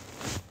sucks.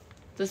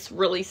 This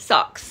really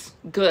sucks.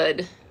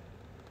 Good.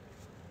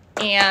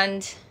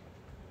 And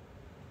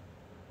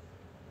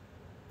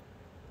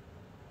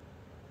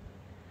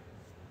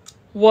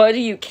what do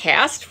you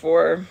cast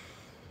for?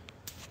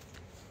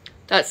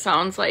 That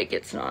sounds like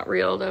it's not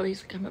real, though.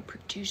 He's like, I'm a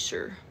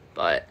producer.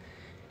 But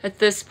at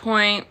this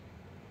point,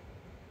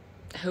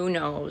 who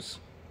knows?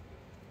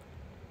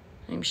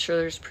 I'm sure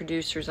there's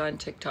producers on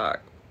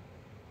TikTok.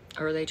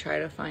 Or they try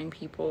to find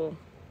people.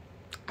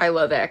 I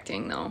love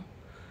acting, though.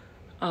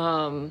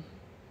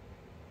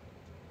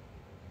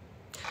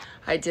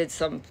 I did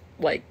some,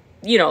 like,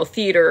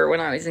 theater when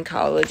I was in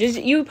college.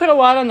 You put a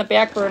lot on the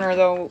back burner,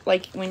 though,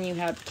 like, when you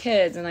have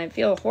kids. And I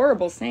feel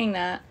horrible saying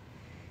that.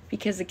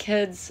 Because the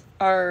kids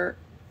are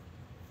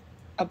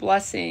a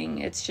blessing.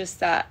 It's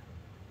just that,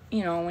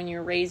 when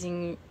you're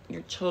raising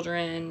your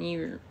children,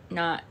 you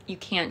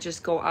can't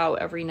just go out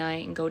every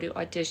night and go to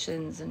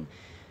auditions and,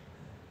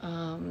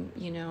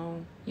 you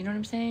know what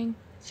I'm saying?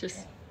 It's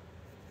just...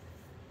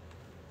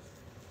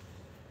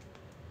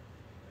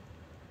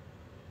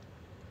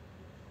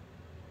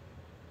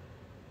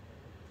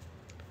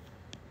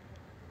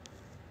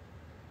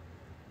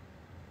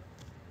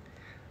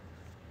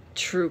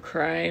 True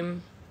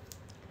crime.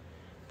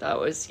 That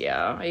was,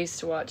 I used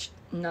to watch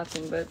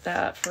nothing but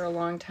that for a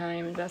long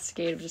time.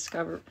 Investigative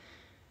Discovery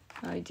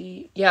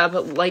ID. Yeah,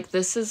 but, like,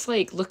 this is,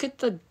 like, look at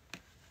the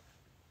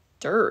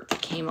dirt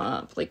that came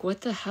up. Like,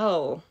 what the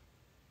hell?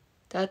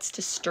 That's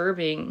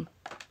disturbing.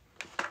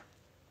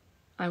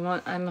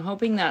 I'm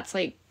hoping that's,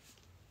 like,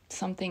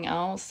 something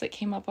else that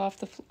came up off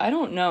the floor. I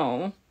don't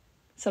know.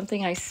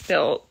 Something I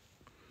spilt.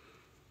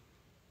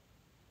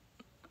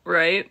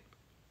 Right?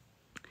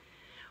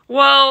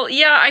 Well,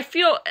 yeah, I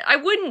feel I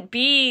wouldn't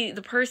be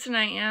the person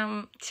I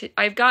am.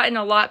 I've gotten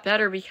a lot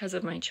better because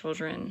of my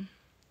children.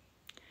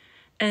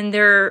 And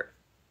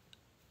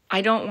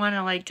I don't want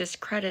to, like,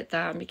 discredit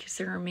them because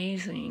they're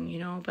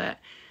amazing, but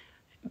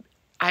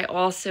I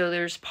also,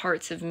 there's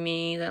parts of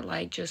me that,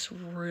 like, just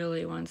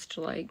really wants to,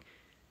 like,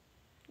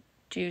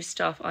 do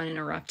stuff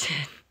uninterrupted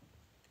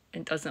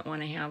and doesn't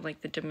want to have,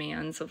 like, the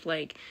demands of,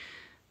 like,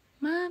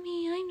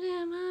 mommy, I'm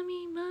there,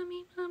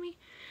 mommy.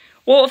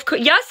 Well, of course,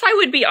 yes, I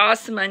would be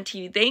awesome on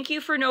TV. Thank you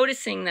for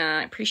noticing that.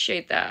 I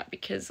appreciate that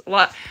because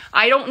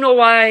I don't know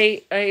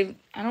why. I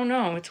don't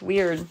know. It's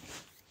weird.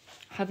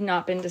 Have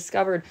not been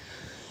discovered.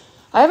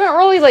 I haven't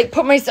really, like,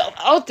 put myself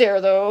out there,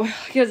 though,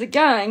 because,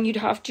 again, you'd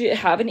have to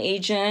have an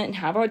agent and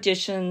have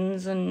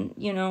auditions and,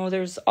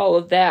 there's all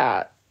of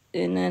that.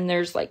 And then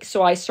there's, like,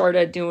 so I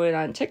started doing it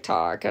on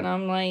TikTok and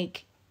I'm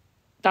like,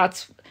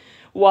 that's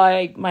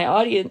why my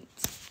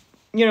audience,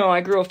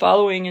 I grew a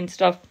following and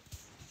stuff.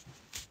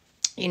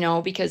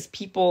 Because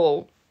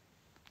people,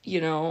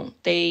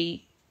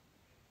 they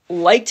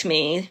liked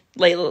me,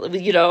 like,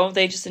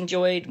 they just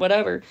enjoyed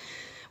whatever.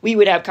 We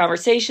would have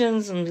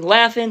conversations and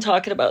laughing,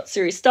 talking about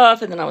serious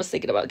stuff. And then I was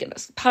thinking about getting a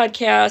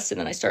podcast. And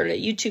then I started a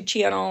YouTube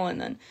channel.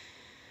 And then,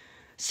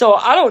 so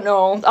I don't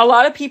know. A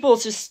lot of people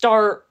just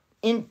start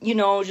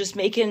just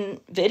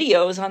making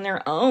videos on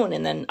their own.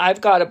 And then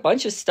I've got a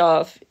bunch of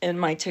stuff in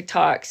my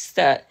TikToks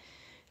that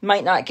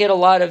might not get a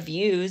lot of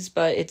views,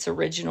 but it's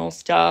original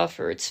stuff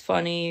or it's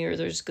funny or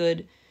there's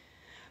good.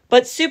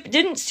 But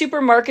didn't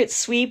Supermarket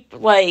Sweep,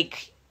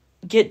 like,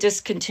 get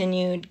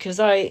discontinued? Because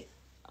I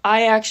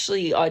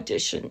actually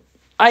auditioned.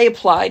 I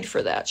applied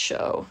for that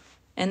show.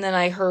 And then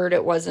I heard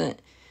it wasn't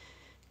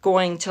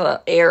going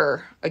to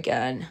air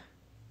again.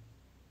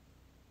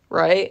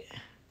 Right?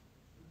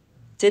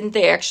 Didn't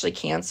they actually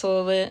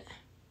cancel it?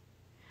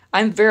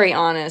 I'm very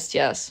honest,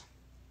 yes.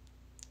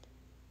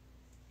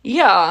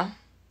 Yeah.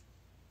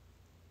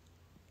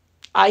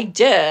 I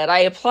did. I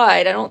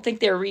applied. I don't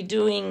think they're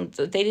redoing...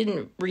 They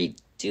didn't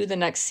redo the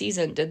next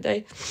season, did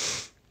they?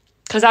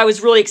 Because I was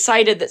really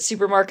excited that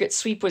Supermarket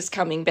Sweep was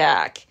coming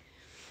back.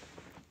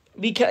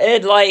 because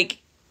it, like,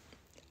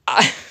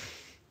 I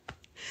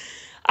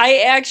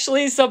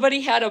actually,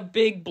 somebody had a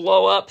big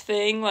blow up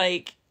thing,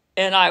 like,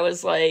 and I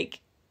was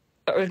like,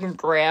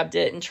 grabbed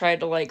it and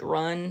tried to like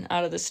run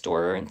out of the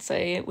store and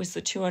say it was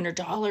the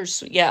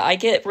 $200. Yeah, I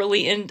get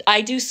really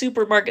I do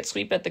supermarket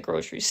sweep at the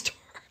grocery store.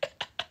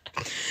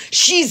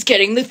 She's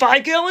getting the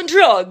 5-gallon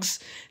drugs.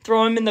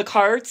 Throw them in the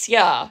carts.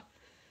 Yeah.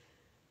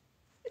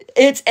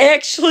 It's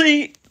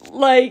actually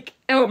like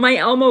my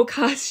Elmo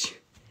costume.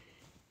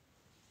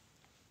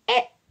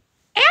 Elmo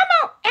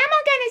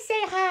gonna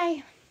say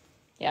hi.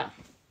 Yeah.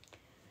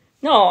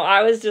 No,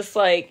 I was just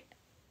like,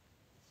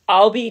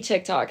 I'll be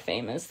TikTok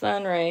famous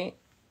then, right?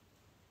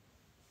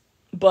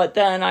 But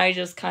then I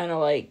just kind of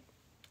like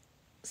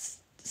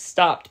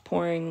stopped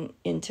pouring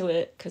into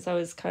it because I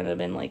was kind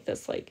of in like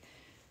this like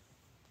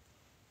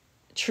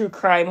true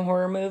crime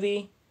horror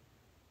movie,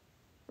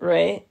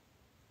 right?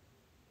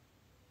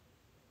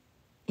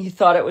 You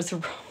thought it was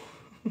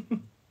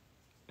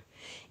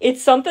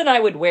it's something I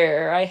would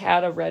wear. I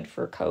had a red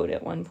fur coat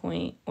at one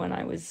point when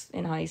I was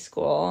in high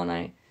school, and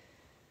I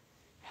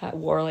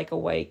wore like a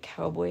white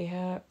cowboy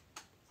hat.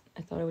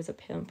 I thought I was a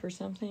pimp or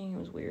something. It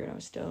was weird. I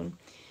was stoned.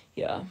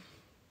 Yeah.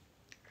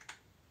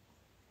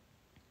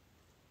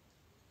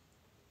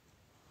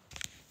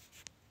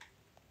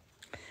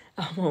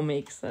 Elmo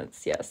makes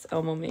sense. Yes,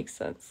 Elmo makes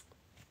sense.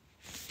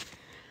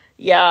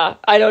 Yeah,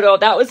 I don't know.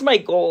 That was my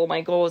goal.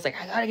 My goal was like,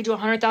 I gotta get to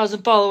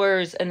 100,000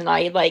 followers. And then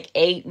I like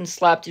ate and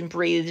slept and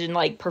breathed and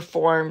like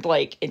performed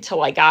like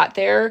until I got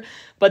there.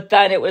 But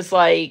then it was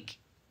like,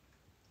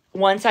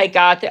 once I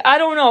got there, I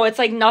don't know. It's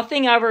like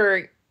nothing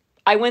ever.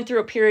 I went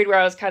through a period where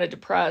I was kind of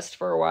depressed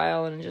for a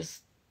while and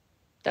just,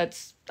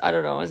 I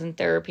don't know. I was in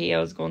therapy. I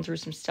was going through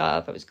some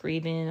stuff. I was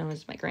grieving.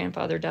 My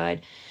grandfather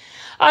died.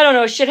 I don't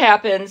know. Shit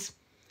happens,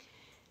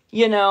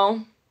 you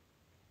know?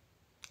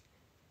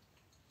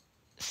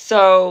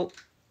 So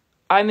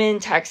I'm in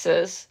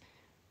Texas,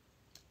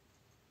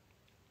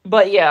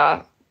 but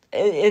yeah,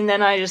 and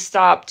then I just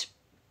stopped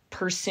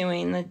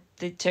pursuing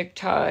the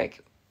TikTok.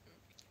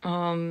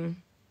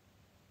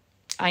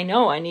 I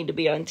know I need to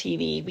be on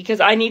TV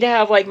because I need to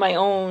have like my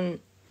own,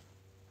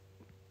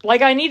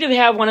 like I need to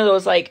have one of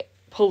those like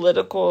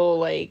political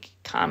like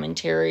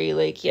commentary,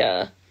 like,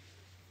 yeah,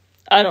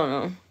 I don't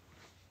know.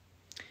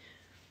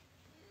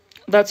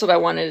 That's what I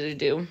wanted to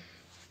do.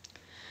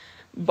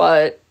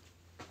 But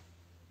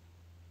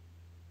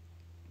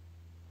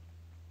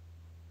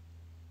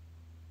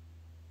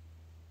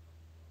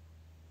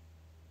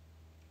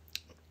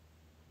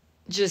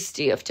just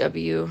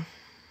DFW.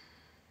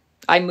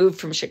 I moved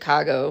from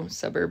Chicago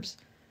suburbs.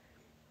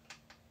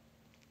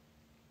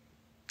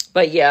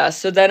 But yeah,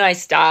 so then I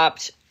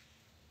stopped.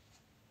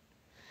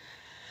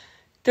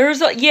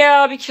 Because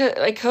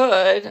I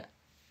could.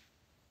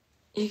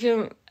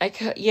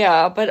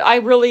 Yeah, but I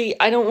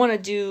don't want to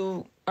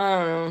do, I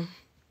don't know.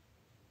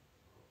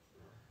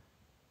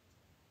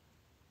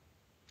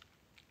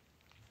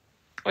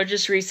 I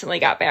just recently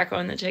got back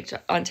on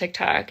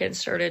TikTok and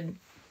started,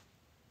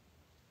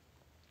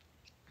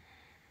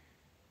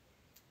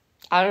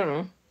 I don't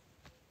know,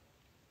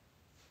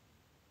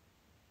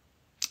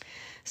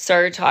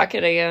 started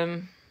talking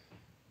again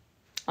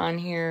on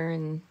here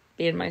and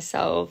being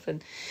myself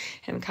and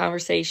having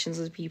conversations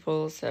with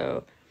people.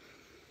 So,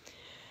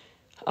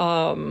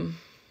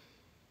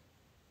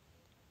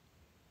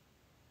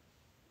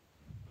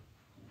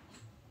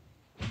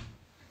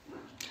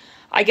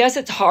 I guess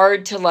it's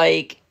hard to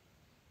like,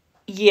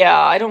 yeah,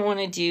 I don't want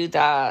to do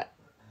that,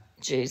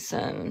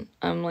 Jason.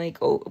 I'm like,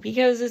 oh,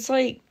 because it's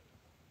like,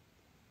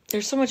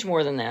 there's so much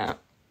more than that.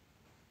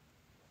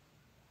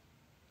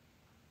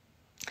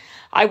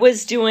 I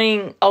was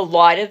doing a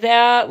lot of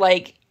that,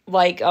 like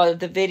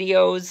the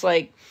videos,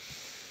 like,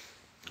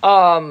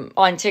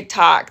 on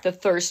TikTok, the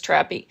thirst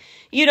trapping,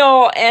 you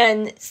know,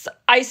 and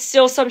I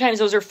still, sometimes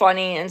those are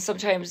funny and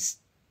sometimes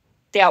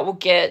that will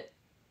get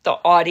the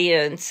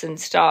audience and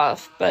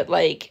stuff, but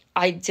like,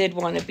 I did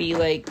want to be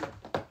like,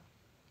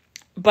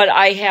 but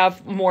I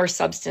have more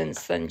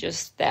substance than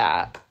just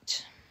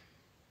that.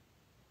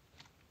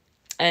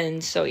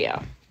 And so,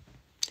 yeah.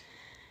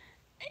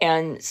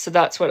 And so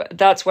that's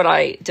what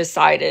I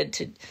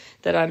decided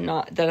that I'm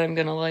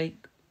going to like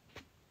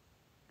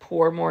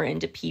pour more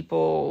into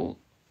people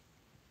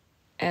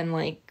and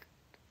like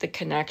the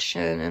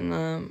connection and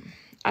the,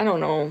 I don't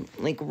know,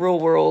 like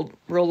real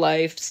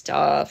life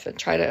stuff, and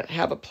try to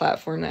have a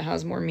platform that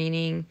has more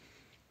meaning,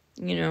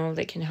 you know,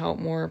 that can help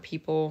more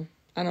people.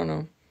 I don't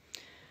know.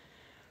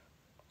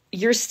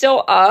 You're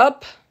still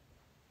up?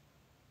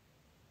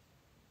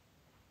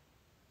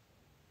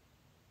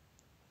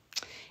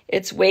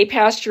 It's way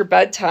past your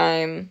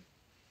bedtime.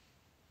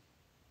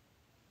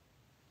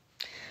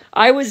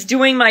 I was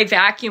doing my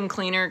vacuum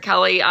cleaner,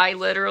 Kelly. I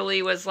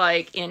literally was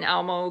like in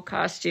Elmo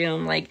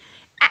costume, like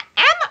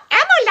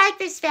Elmo like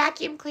this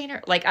vacuum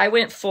cleaner. Like I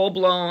went full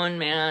blown,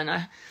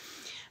 man.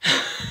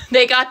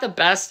 They got the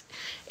best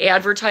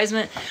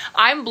advertisement.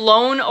 I'm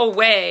blown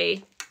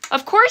away.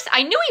 Of course,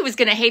 I knew he was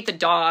going to hate the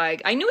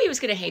dog.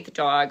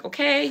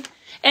 Okay?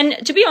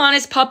 And to be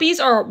honest, puppies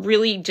are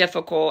really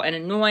difficult and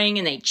annoying,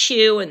 and they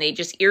chew and they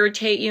just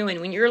irritate you. And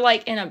when you're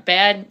like in a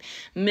bad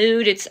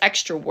mood, it's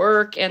extra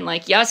work. And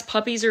like, yes,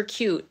 puppies are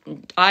cute.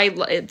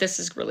 This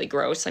is really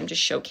gross. I'm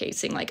just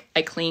showcasing, like,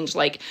 I cleaned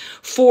like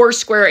 4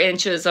 square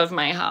inches of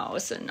my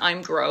house, and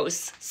I'm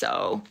gross.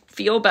 So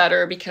feel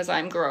better because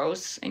I'm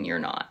gross and you're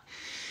not.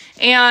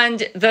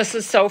 And this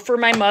is so for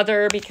my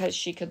mother, because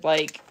she could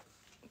like,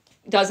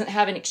 doesn't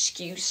have an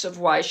excuse of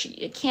why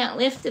she can't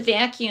lift the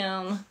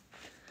vacuum.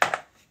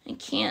 I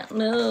can't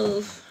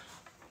move.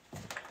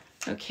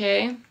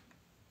 Okay.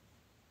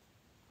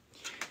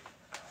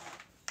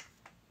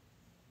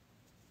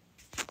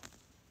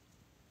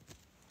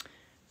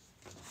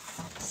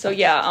 So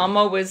yeah,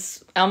 Alma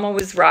was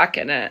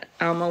rocking it.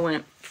 Alma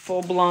went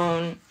full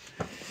blown.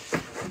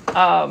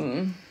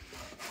 But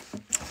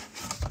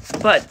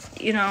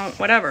you know,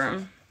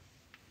 whatever.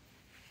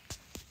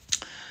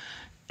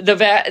 The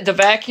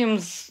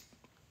vacuums,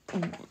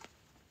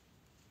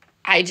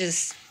 I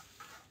just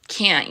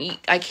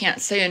I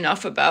can't say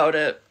enough about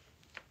it,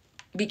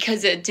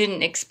 because it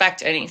didn't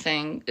expect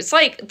anything. It's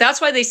like, that's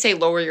why they say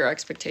lower your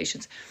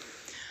expectations.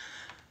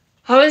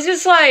 I was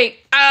just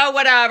like, oh,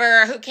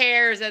 whatever, who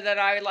cares? And then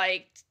I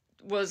like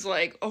was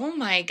like, oh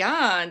my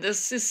God,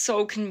 this is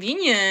so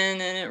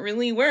convenient, and it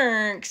really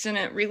works, and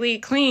it really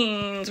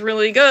cleans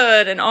really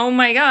good, and oh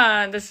my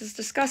God, this is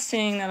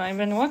disgusting that I've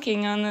been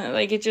walking on it.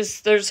 Like, it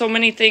just, there's so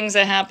many things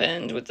that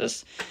happened with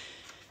this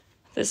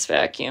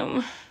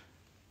vacuum.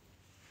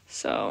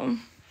 So,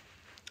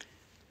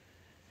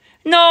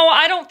 no,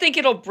 I don't think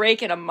it'll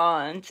break in a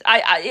month.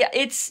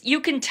 You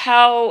can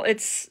tell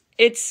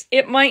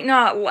it might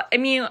not, I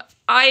mean,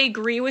 I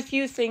agree with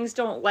you. Things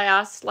don't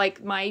last.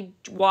 Like, my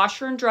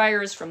washer and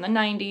dryer is from the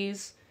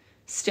 90s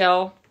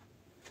still.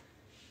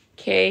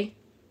 Okay.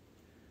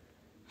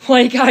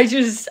 Like,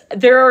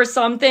 there are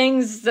some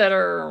things that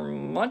are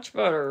much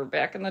better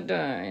back in the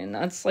day. And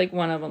that's like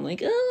one of them.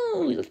 Like,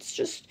 oh, let's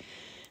just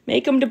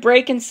make them to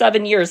break in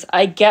 7 years.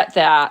 I get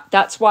that.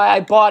 That's why I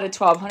bought a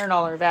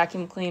 $1,200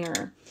 vacuum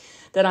cleaner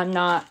that I'm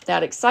not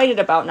that excited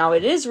about. Now,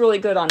 it is really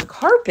good on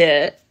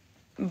carpet,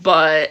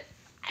 but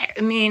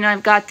I mean,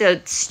 I've got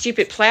the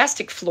stupid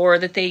plastic floor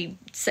that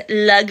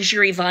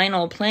luxury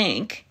vinyl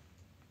plank.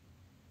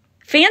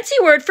 Fancy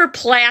word for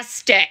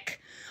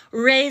plastic.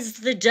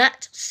 Raise the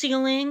debt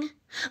ceiling.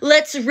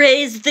 Let's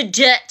raise the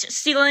debt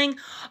ceiling.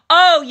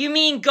 Oh, you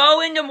mean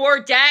go into more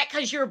debt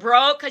because you're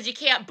broke, because you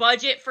can't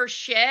budget for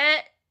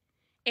shit?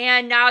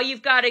 And now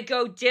you've got to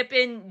go dip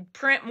in,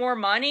 print more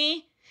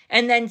money,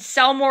 and then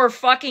sell more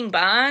fucking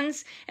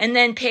bonds, and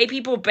then pay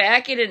people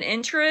back at an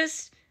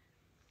interest?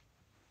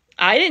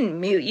 I didn't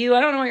mute you.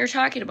 I don't know what you're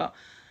talking about.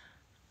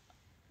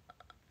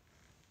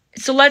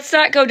 So let's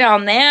not go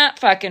down that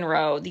fucking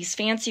road. These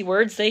fancy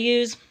words they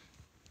use.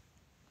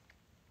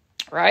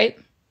 Right?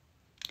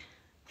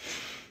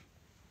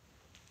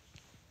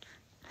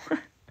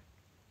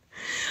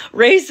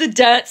 Raise the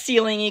debt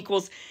ceiling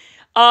equals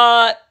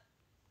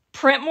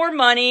print more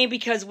money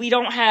because we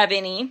don't have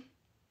any.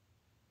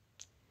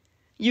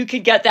 You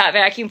could get that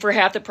vacuum for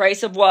half the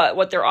price of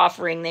what they're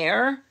offering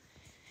there.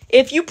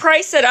 If you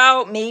price it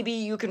out, maybe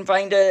you can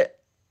find it.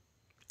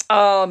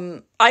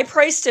 I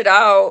priced it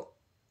out.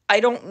 I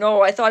don't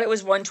know. I thought it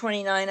was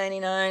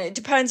 $129.99. It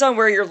depends on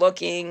where you're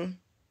looking.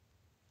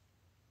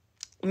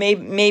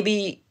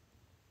 Maybe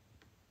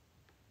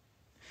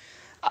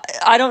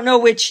I don't know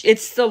which.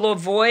 It's the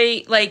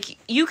Lavoie. Like,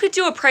 you could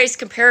do a price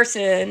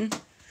comparison,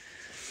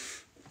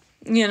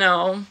 you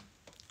know.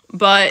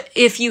 But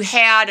if you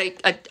had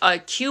a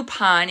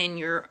coupon in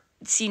your,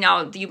 see,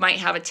 now you might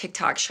have a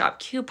TikTok shop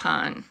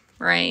coupon,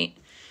 right?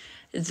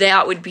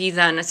 That would be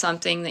then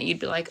something that you'd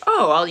be like,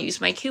 oh, I'll use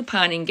my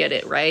coupon and get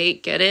it,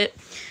 right? Get it?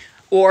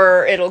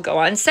 Or it'll go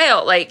on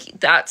sale. Like,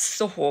 that's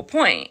the whole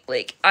point.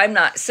 Like, I'm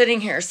not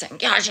sitting here saying,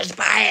 yeah, just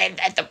buy it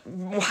at the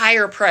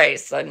higher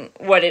price than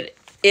what it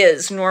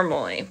is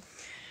normally.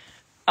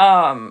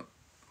 But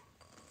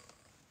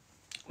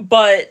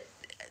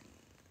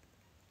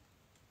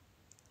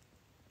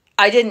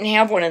I didn't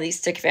have one of these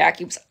stick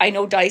vacuums. I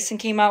know Dyson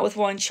came out with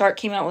one. Shark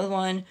came out with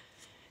one.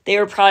 They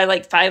were probably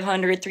like $500,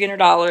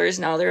 $300.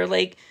 Now they're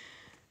like,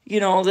 you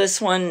know,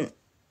 this one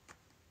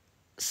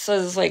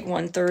says like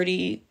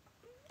 $130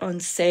 on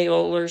sale,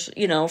 or,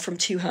 you know, from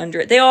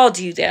 $200. They all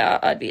do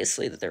that,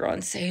 obviously, that they're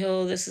on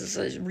sale. This is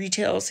a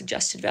retail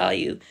suggested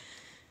value.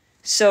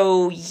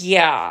 So,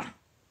 yeah.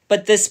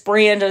 But this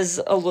brand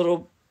is a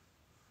little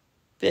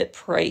bit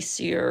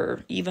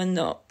pricier, even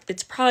though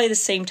it's probably the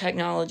same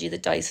technology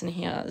that Dyson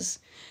has.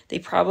 They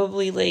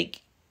probably,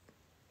 like,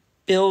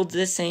 build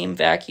the same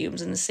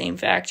vacuums in the same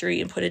factory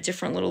and put a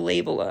different little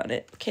label on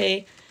it,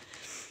 okay?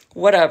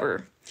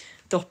 Whatever.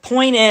 The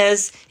point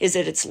is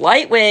that it's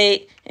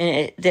lightweight,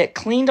 and that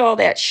cleaned all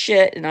that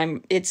shit,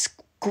 and it's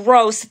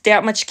gross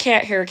that much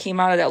cat hair came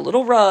out of that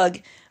little rug,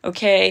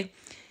 okay?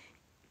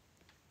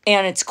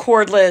 And it's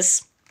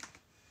cordless,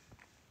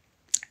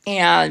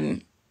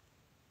 and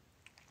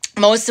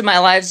most of my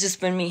life's just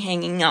been me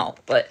hanging out,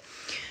 but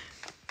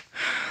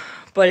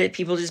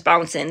people just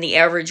bounce in. The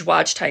average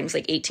watch time's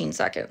like 18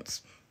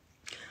 seconds.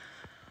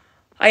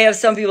 I have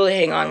some people that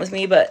hang on with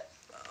me, but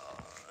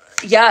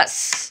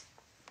yes,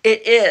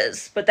 it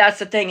is. But that's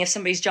the thing. If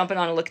somebody's jumping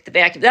on to look at the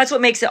vacuum, that's what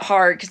makes it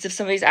hard. Because if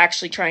somebody's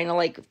actually trying to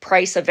like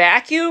price a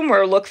vacuum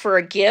or look for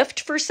a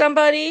gift for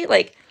somebody,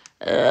 like,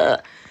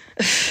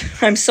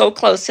 I'm so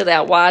close to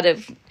that wad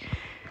of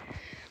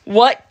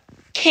what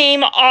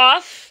came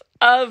off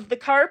of the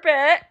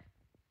carpet,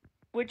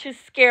 which is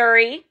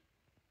scary.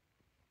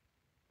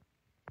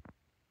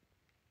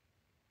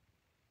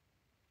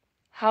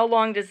 How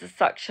long does the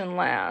suction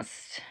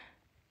last?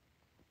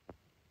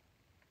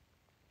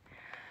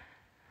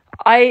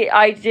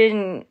 I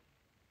didn't.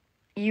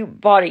 You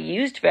bought a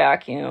used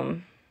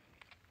vacuum.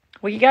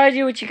 Well, you gotta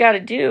do what you gotta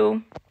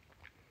do.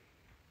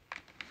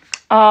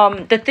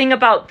 The thing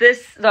about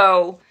this,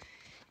 though,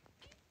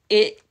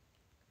 it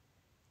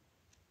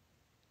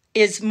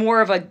is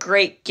more of a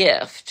great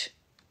gift,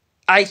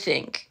 I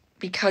think,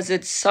 because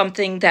it's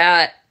something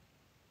that...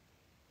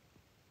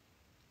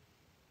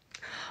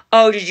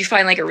 Oh, did you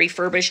find like a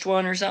refurbished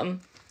one or something?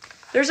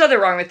 There's nothing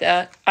wrong with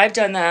that. I've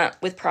done that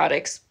with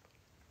products,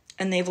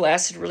 and they've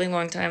lasted a really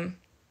long time.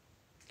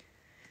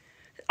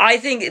 I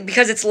think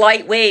because it's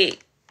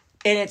lightweight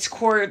and it's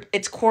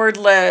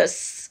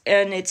cordless,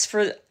 and it's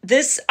for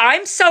this. I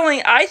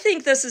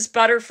think this is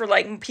better for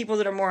like people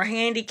that are more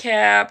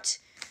handicapped.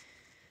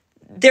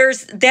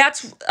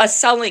 That's a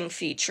selling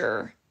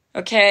feature,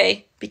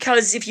 okay?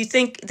 Because if you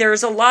think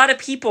there's a lot of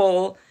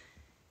people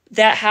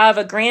that have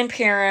a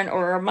grandparent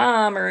or a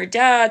mom or a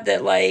dad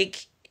that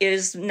like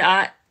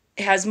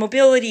has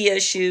mobility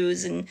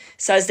issues and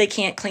says they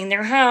can't clean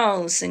their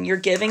house, and you're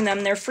giving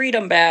them their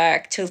freedom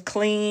back to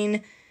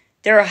clean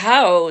their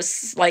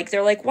house. Like,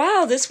 they're like,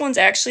 wow, this one's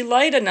actually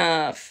light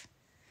enough,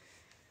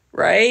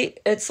 right?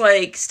 It's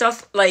like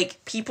stuff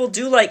like people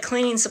do like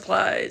cleaning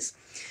supplies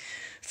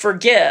for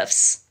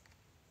gifts.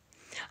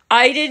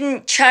 I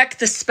didn't check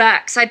the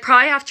specs. I'd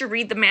probably have to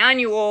read the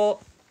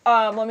manual.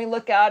 Let me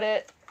look at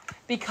it.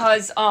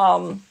 Because,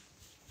 where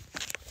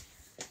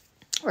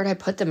did I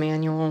put the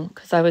manual?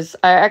 Because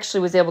I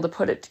actually was able to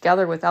put it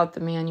together without the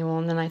manual,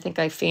 and then I think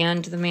I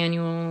fanned the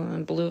manual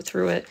and blew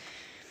through it.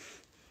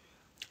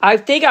 I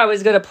think I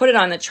was going to put it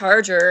on the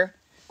charger.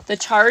 The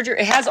charger,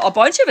 it has a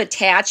bunch of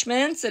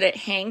attachments that it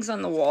hangs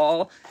on the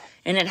wall,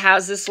 and it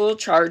has this little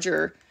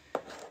charger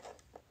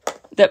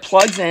that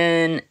plugs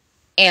in,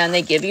 and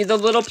they give you the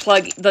little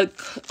plug,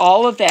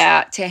 all of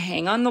that to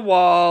hang on the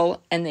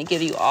wall, and they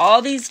give you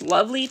all these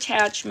lovely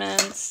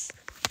attachments.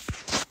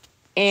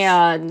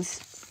 And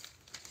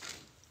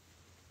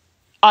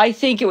I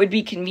think it would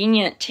be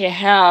convenient to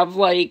have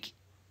like,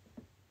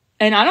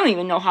 and I don't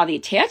even know how the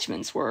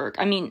attachments work.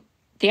 I mean,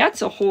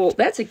 that's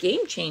a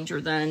game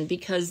changer then,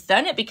 because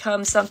then it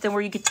becomes something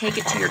where you could take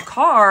it to your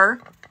car.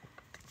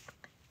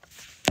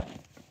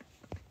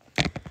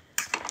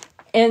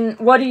 And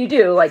what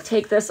do? Like,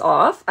 take this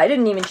off? I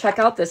didn't even check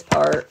out this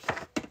part.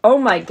 Oh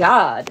my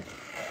God.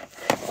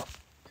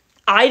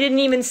 I didn't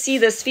even see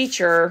this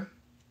feature.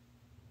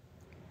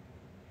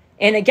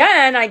 And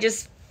again, I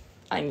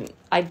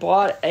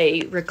bought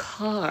a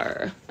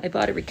Riccar. I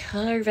bought a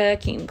Riccar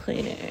vacuum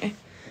cleaner.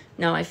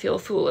 Now I feel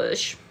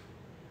foolish.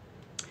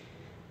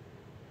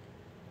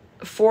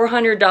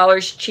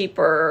 $400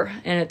 cheaper,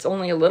 and it's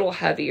only a little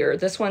heavier.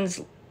 This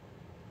one's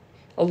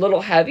a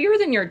little heavier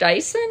than your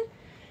Dyson.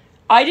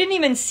 I didn't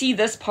even see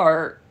this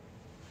part.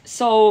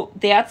 So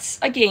that's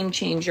a game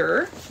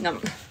changer. No.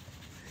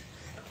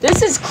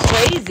 This is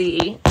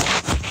crazy.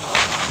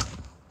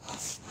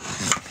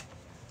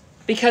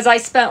 Because I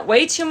spent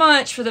way too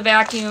much for the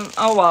vacuum.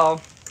 Oh,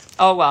 well.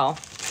 Oh, well.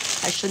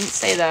 I shouldn't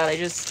say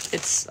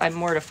that. I'm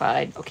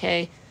mortified,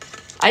 okay?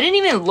 I didn't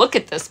even look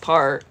at this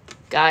part,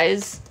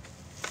 guys.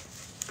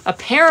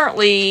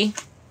 Apparently,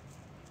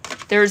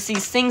 there's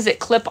these things that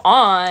clip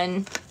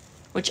on,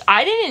 which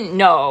I didn't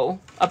know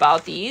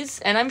about these,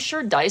 and I'm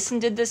sure Dyson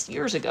did this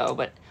years ago,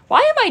 but why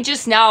am I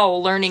just now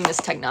learning this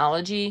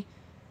technology?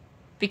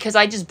 Because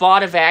I just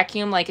bought a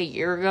vacuum like a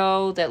year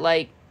ago that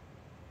like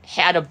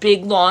had a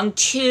big long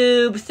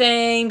tube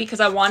thing because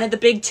I wanted the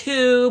big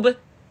tube,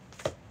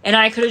 and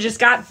I could have just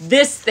got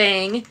this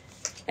thing,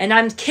 and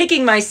I'm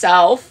kicking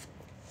myself.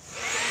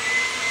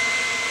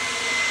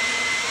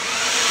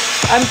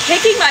 I'm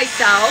kicking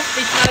myself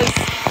because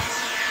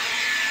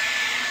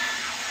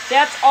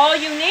that's all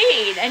you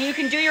need, and you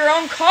can do your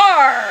own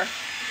car.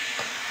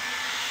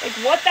 Like,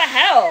 what the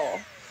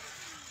hell?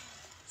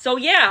 So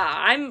yeah,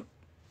 I'm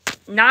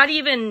not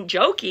even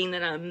joking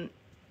that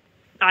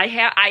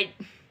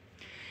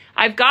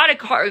I've got a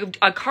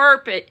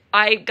carpet.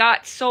 I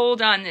got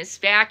sold on this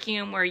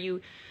vacuum where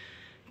you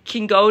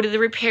can go to the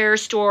repair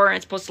store and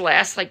it's supposed to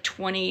last like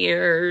 20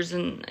 years,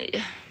 and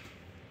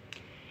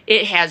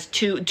it has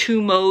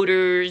two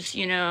motors,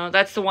 you know.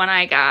 That's the one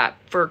I got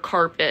for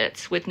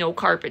carpets with no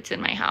carpets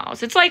in my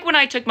house. It's like when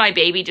I took my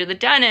baby to the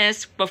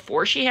dentist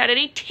before she had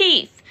any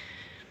teeth.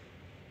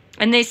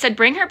 And they said,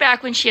 bring her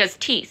back when she has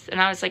teeth.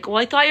 And I was like, well,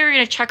 I thought you were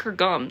going to check her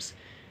gums.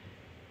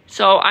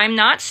 So I'm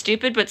not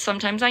stupid, but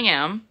sometimes I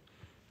am.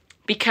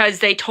 Because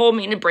they told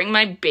me to bring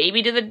my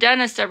baby to the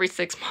dentist every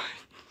 6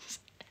 months.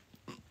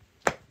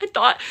 I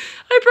thought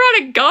I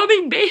brought a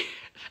gummy baby.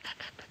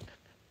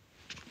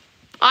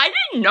 I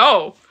didn't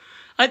know.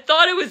 I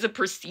thought it was a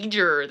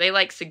procedure. They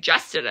like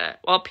suggested it.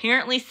 Well,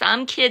 apparently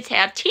some kids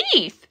have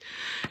teeth.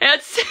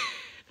 It's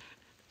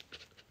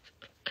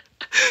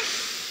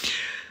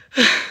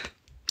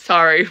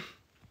sorry.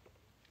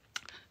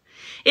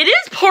 It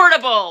is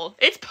portable.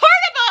 It's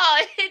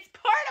portable. It's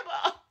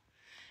portable.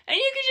 And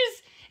you can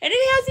just, and it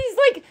has these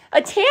like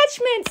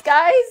attachments,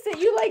 guys, that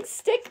you like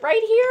stick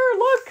right here.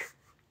 Look,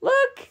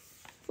 look,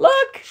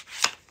 look.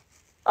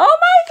 Oh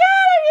my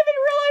God, I didn't even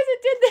realize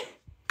it did that.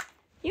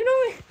 You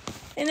know,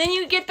 and then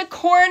you get the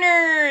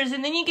corners,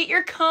 and then you get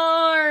your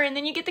car, and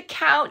then you get the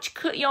couch,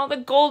 you know, the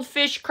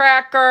goldfish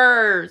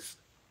crackers.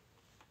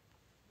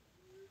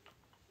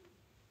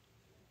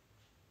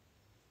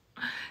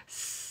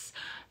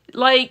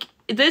 Like,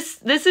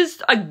 this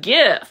is a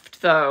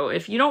gift, though.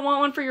 If you don't want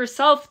one for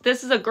yourself,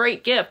 this is a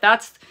great gift.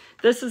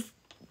 This is,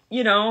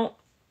 you know,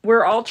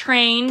 we're all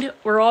trained.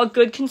 We're all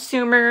good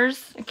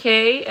consumers,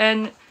 okay?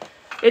 And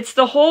it's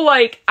the whole,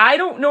 like, I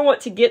don't know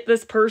what to get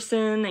this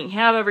person. They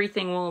have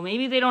everything. Well,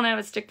 maybe they don't have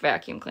a stick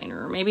vacuum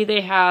cleaner. Or maybe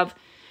they have,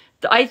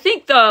 I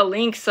think the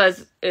link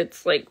says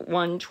it's like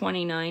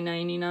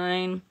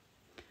 $129.99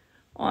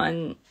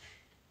 on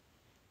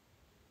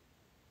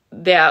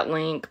that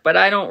link. But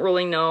I don't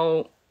really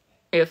know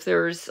if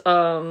there's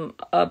a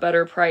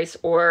better price,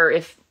 or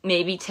if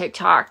maybe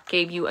TikTok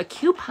gave you a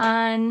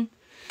coupon,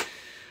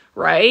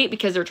 right?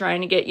 Because they're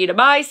trying to get you to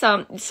buy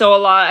some.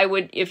 So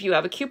if you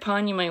have a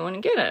coupon, you might want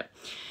to get it.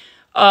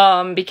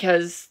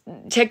 Because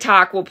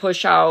TikTok will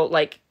push out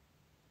like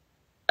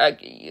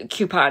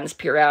coupons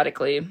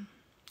periodically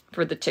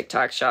for the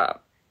TikTok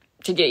shop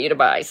to get you to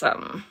buy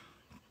something.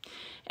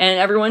 And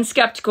everyone's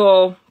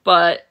skeptical,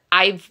 but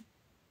I've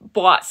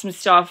bought some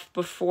stuff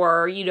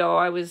before, you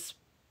know,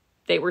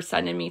 they were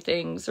sending me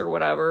things or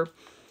whatever.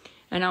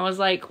 And I was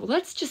like, well,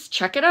 let's just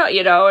check it out,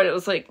 you know? And it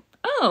was like,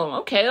 oh,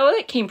 okay. Well,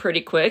 it came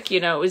pretty quick. You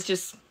know, it was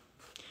just,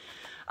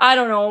 I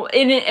don't know.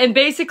 And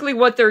basically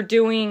what they're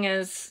doing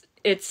is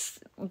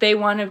they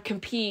want to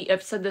compete.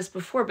 I've said this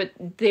before, but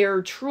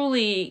they're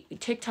truly,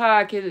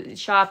 TikTok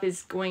shop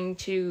is going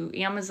to,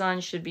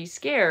 Amazon should be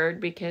scared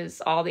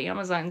because all the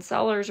Amazon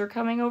sellers are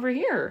coming over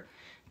here.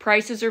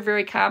 Prices are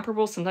very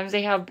comparable. Sometimes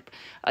they have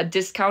a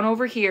discount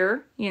over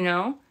here, you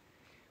know.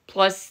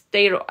 Plus,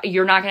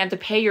 you're not going to have to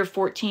pay your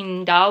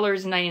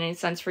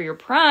 $14.99 for your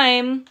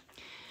Prime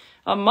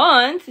a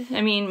month.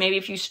 I mean, maybe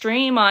if you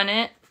stream on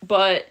it,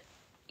 but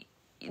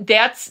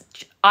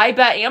I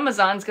bet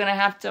Amazon's going to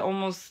have to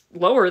almost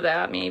lower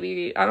that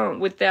maybe, I don't know,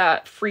 with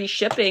that free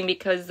shipping,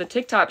 because the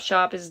TikTok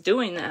shop is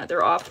doing that.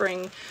 They're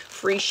offering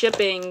free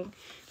shipping,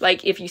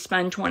 like if you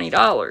spend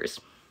 $20.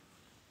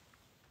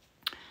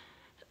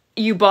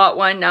 You bought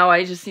one, now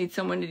I just need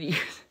someone to use.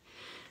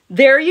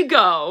 There you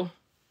go.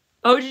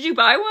 Oh, did you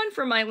buy one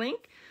from my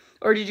link?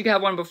 Or did you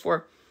have one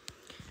before?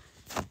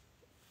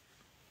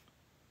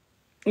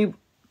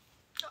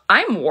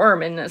 I'm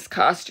warm in this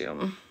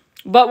costume.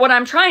 But what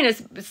I'm trying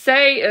to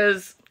say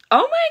is, oh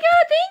my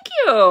God, thank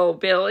you,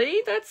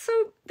 Billy.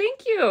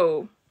 Thank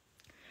you.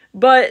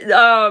 But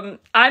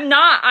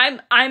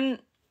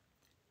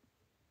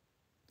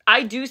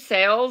I do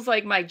sales,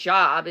 like my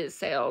job is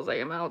sales.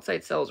 Like I'm an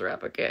outside sales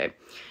rep, okay?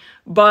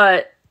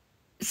 But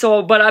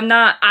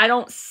I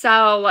don't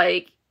sell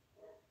like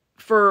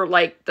for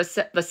like the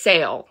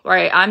sale,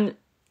 right? I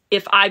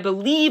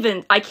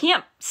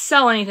can't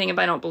sell anything if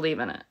I don't believe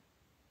in it.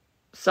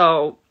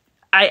 So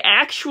I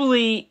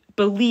actually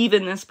believe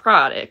in this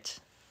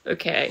product,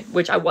 okay,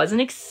 which I wasn't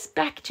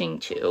expecting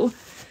to.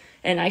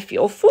 And I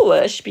feel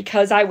foolish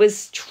because I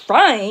was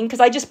trying,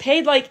 because I just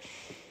paid like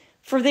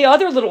for the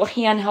other little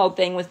handheld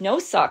thing with no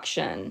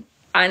suction.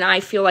 And I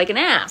feel like an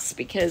ass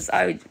because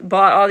I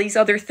bought all these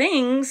other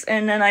things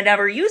and then I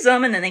never use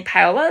them and then they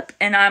pile up.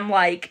 And I'm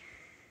like,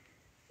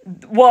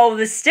 well,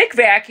 the stick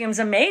vacuum's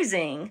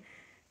amazing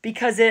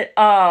because it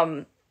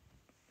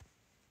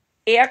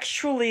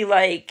actually,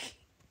 like,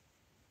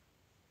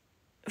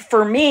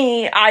 for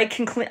me, I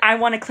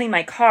want to clean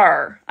my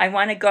car. I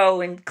want to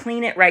go and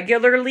clean it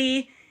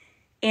regularly.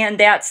 And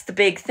that's the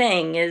big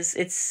thing, is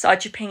it's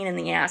such a pain in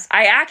the ass.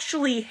 I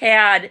actually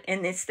had,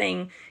 and this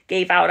thing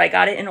gave out, I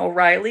got it in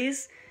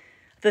O'Reilly's,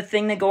 the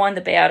thing that go on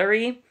the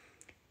battery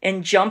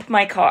and jump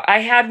my car. I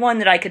had one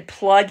that I could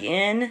plug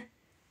in,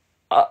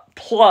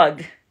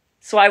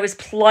 So I was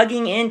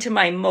plugging into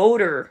my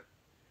motor,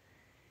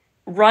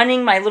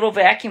 running my little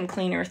vacuum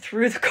cleaner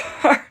through the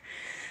car.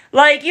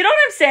 Like, you know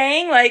what I'm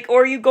saying? Like,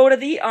 or you go to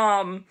the,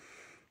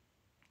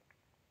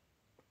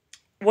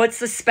 what's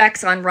the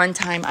specs on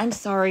runtime? I'm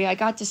sorry, I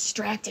got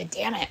distracted.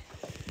 Damn it.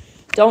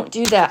 Don't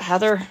do that,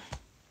 Heather.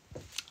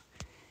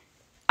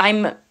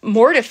 I'm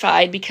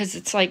mortified because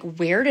it's like,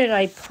 where did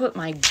I put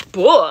my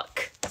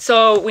book?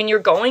 So when you're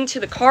going to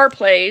the car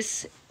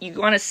place, you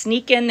want to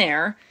sneak in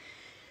there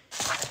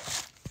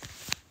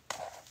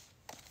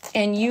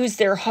and use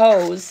their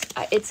hose.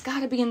 It's got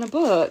to be in the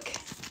book.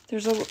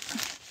 There's a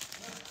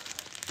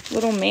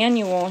little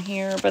manual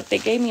here, but they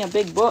gave me a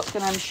big book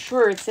and I'm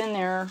sure it's in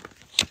there.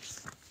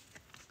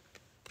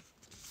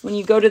 when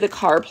you go to the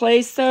car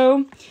place,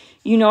 though,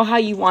 you know how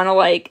you want to,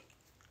 like,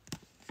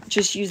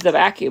 just use the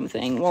vacuum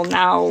thing. Well,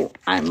 now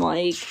I'm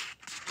like,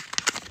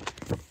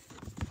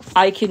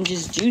 I can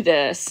just do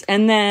this.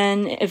 And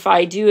then if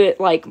I do it,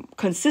 like,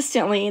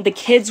 consistently, the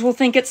kids will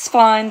think it's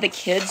fun. The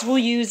kids will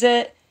use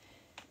it.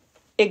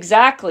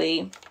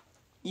 Exactly.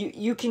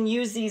 You can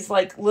use these,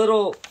 like,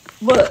 little,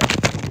 look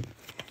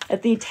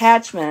at the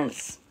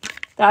attachments.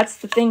 That's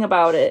the thing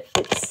about it.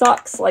 It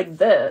sucks like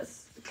this.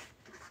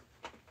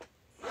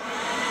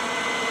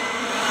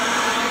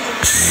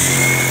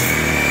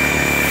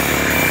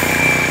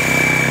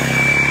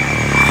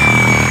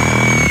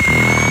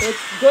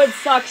 It's good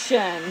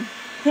suction.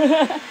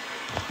 It's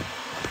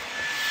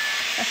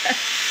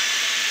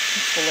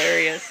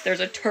hilarious. There's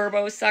a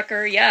turbo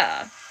sucker.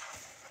 Yeah.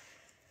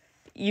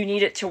 You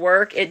need it to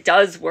work. It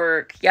does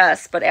work.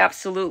 Yes, but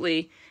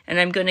absolutely. And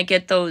I'm going to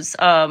get those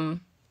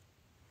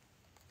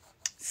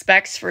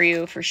specs for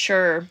you for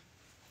sure.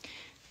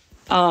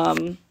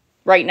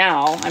 Right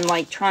now, I'm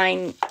like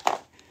trying.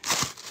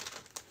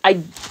 I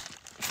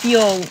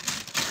feel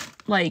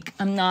like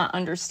I'm not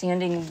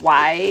understanding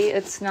why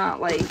it's not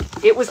like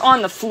it was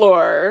on the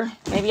floor.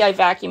 Maybe I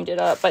vacuumed it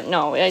up, but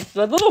no,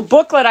 the little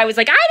booklet, I was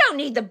like, I don't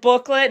need the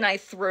booklet, and I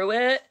threw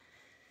it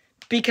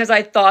because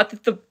I thought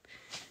that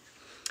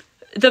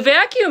the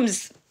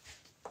vacuums,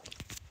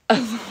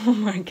 oh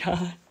my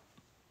God.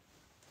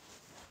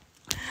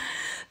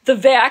 The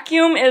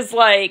vacuum is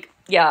like,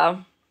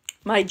 yeah,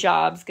 my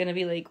job's gonna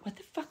be like, what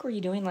the fuck were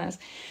you doing last?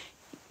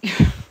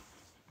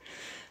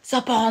 It's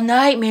up all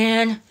night,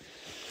 man.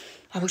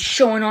 I was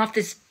showing off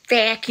this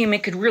vacuum.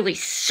 It could really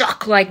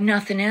suck like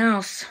nothing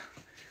else.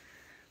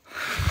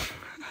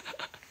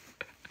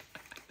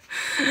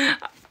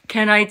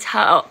 Can I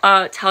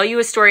tell you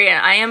a story?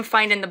 I am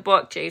finding the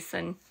book,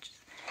 Jason. Just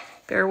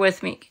bear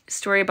with me.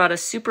 Story about a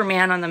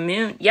Superman on the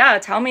moon. Yeah,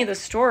 tell me the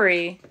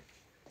story.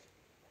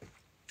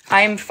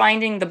 I am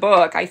finding the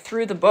book. I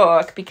threw the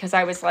book because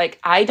I was like,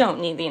 I don't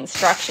need the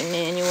instruction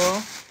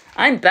manual.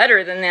 I'm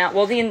better than that.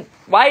 Well,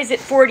 why is it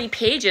 40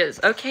 pages?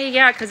 Okay,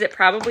 yeah, because it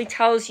probably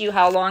tells you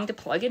how long to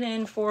plug it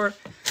in for.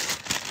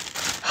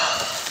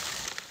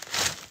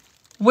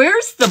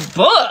 Where's the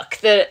book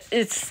that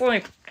it's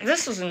like,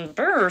 this is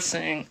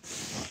embarrassing.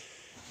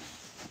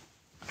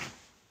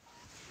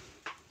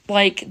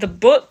 Like, the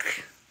book,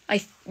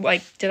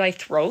 did I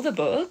throw the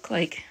book?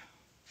 Like,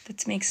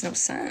 that makes no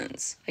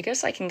sense. I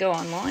guess I can go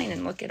online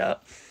and look it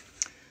up.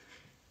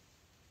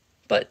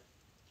 But,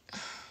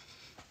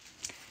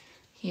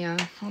 yeah,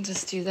 I'll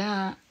just do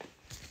that.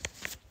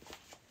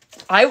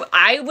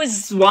 I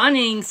was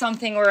wanting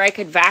something where I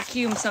could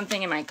vacuum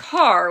something in my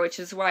car, which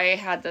is why I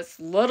had this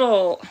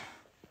little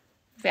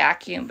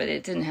vacuum, but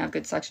it didn't have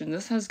good suction.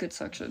 This has good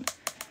suction.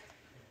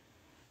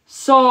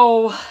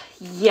 So,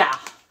 yeah.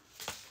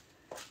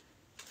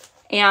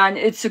 And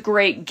it's a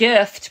great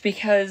gift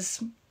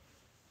because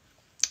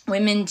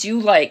women do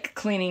like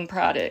cleaning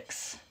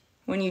products.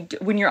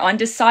 When you're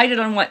undecided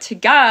on what to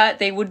get,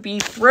 they would be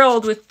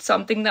thrilled with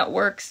something that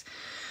works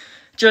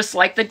just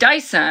like the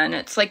Dyson.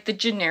 It's like the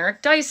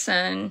generic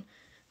Dyson,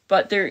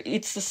 but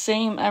it's the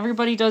same.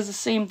 Everybody does the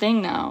same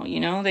thing now, you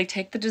know? They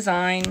take the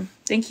design.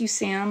 Thank you,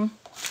 Sam.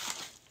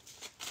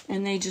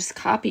 And they just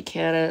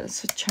copycat it.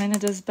 That's what China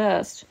does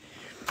best.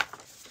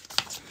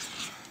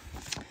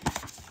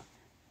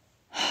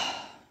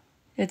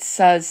 It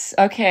says,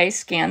 okay,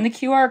 scan the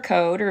QR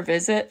code or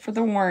visit for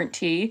the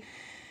warranty.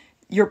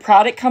 Your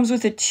product comes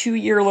with a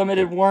 2-year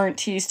limited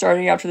warranty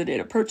starting after the date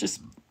of purchase.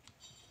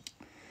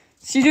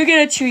 So you do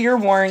get a 2-year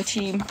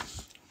warranty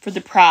for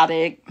the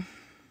product.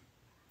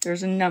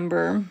 There's a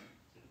number.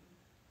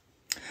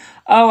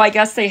 Oh, I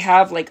guess they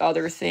have like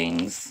other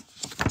things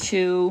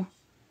too.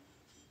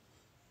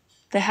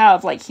 They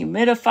have like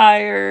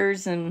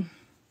humidifiers and...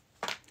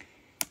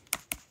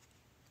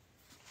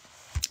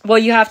 Well,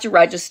 you have to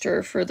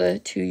register for the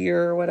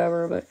 2-year or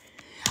whatever, but...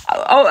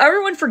 Oh,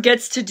 everyone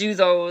forgets to do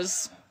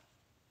those.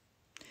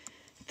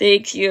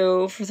 Thank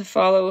you for the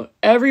follow.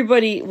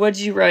 Everybody, what'd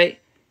you write?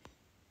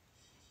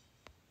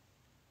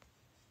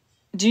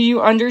 Do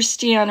you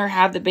understand or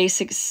have the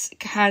basic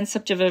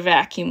concept of a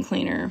vacuum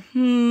cleaner?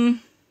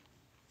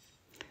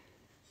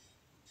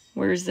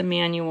 Where's the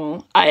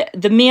manual?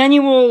 The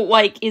manual,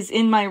 like, is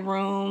in my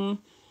room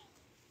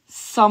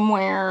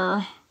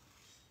somewhere,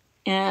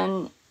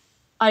 and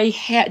I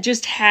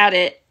just had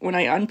it when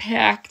I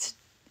unpacked,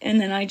 and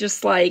then I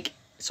just like,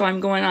 so I'm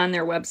going on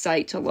their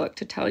website to look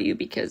to tell you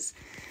because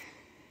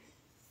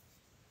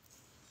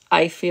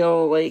I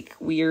feel like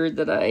weird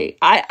that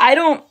I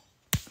don't,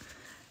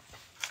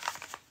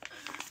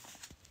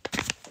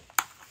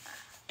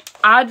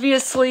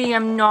 obviously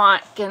I'm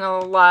not gonna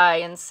lie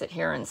and sit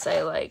here and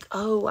say like,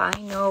 oh, I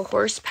know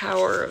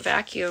horsepower of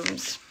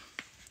vacuums.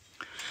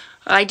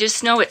 I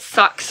just know it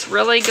sucks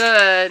really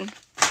good.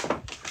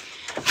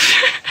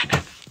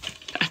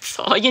 That's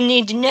all you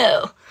need to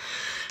know.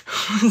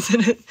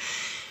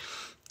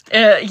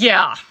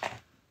 Yeah.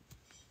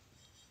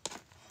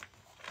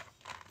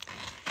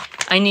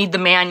 I need the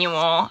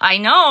manual. I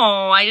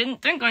know. I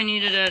didn't think I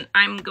needed it.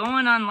 I'm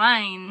going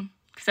online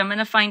because I'm going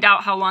to find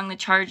out how long the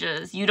charge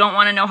is. You don't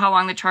want to know how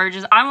long the charge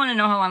is. I want to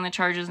know how long the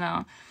charge is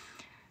now.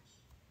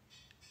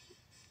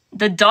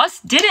 The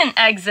dust didn't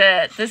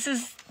exit. This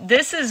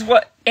is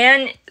what,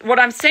 and what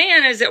I'm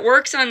saying is it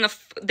works on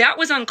that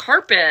was on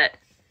carpet.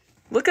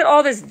 Look at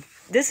all this.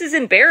 This is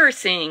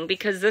embarrassing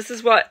because this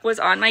is what was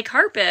on my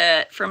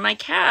carpet from my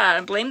cat.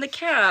 I blame the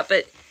cat,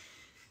 but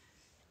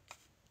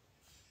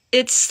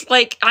it's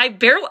like I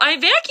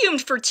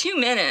vacuumed for 2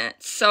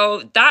 minutes.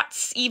 So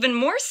that's even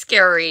more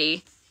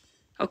scary.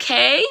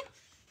 Okay?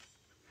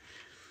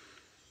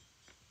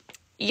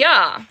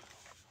 Yeah.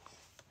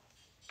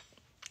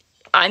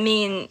 I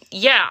mean,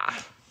 yeah.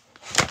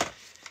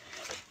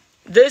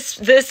 This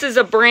is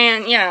a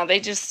brand, yeah, they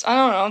just, I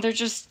don't know,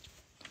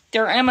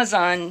 they're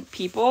Amazon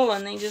people,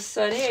 and they just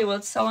said, hey,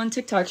 let's sell on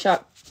TikTok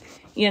Shop,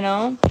 you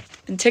know?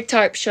 And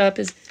TikTok Shop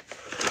is,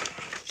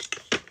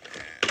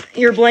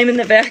 you're blaming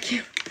the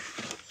vacuum.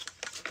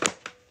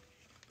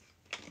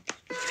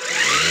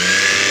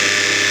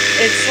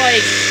 It's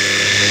like,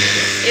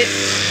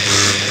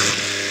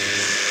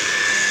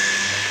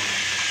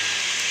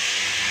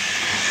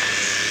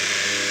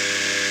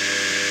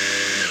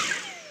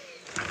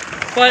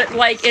 but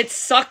like it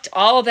sucked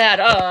all that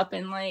up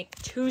in like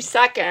 2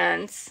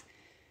 seconds.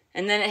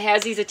 And then it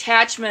has these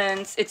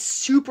attachments. It's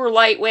super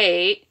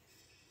lightweight.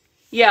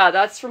 Yeah,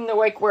 that's from the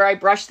like where I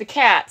brushed the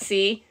cat,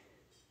 see?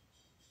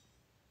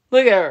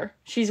 Look at her.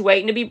 She's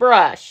waiting to be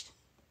brushed.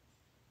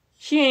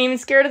 She ain't even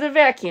scared of the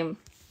vacuum.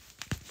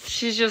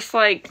 She's just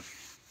like,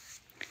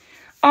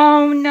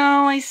 oh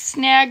no, I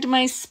snagged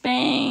my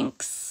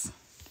Spanx.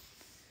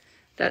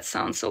 That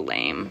sounds so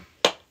lame.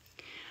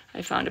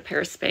 I found a pair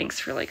of Spanx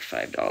for like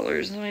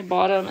 $5 and I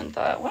bought them and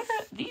thought,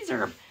 these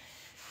are...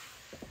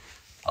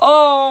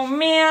 Oh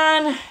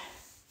man,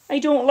 I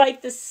don't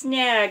like the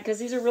snag because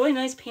these are really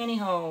nice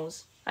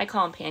pantyhose. I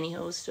call them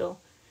pantyhose still.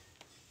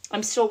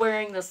 I'm still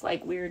wearing this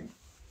like weird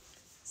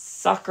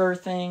sucker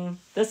thing.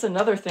 This is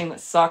another thing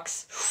that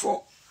sucks.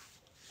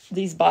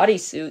 These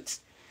bodysuits.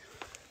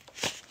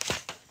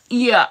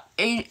 Yeah.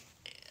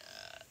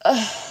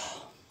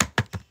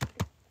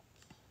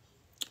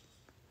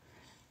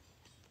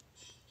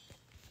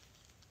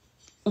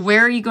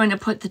 Where are you going to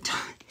put the...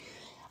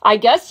 I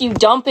guess you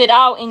dump it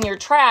out in your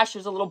trash.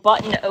 There's a little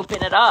button to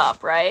open it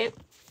up, right?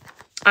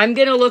 I'm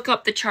going to look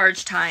up the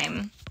charge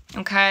time,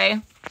 okay?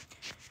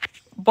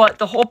 But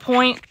the whole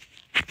point...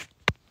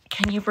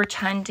 Can you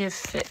pretend to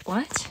fit...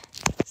 What?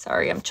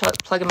 Sorry, I'm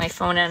plugging my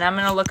phone in. I'm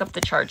going to look up the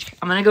charge.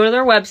 I'm going to go to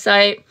their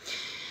website.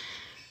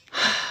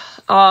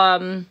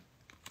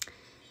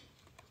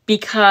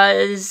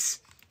 Because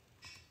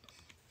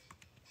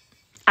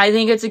I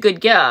think it's a good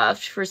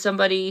gift for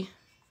somebody...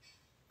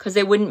 Because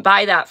they wouldn't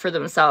buy that for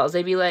themselves.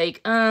 They'd be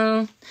like,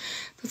 oh,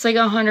 it's like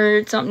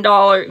 $100-something.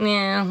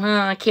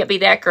 Yeah, it can't be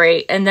that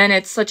great. And then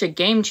it's such a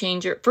game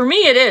changer. For me,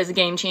 it is a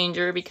game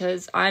changer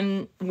because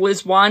I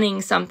was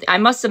wanting something. I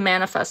must have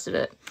manifested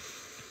it.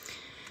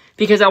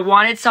 Because I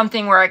wanted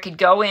something where I could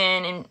go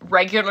in and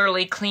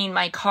regularly clean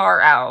my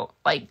car out.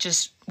 Like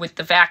just with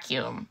the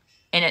vacuum.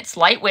 And it's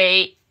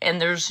lightweight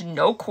and there's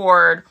no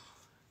cord.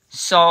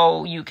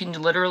 So you can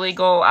literally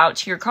go out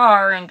to your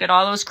car and get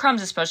all those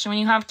crumbs, especially when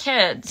you have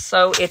kids.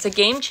 So it's a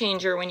game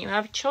changer when you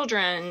have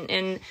children,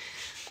 and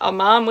a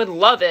mom would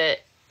love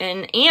it.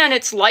 And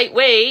it's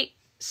lightweight.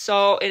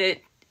 So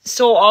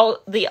all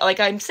the, like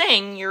I'm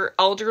saying, your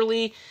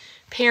elderly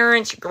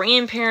parents,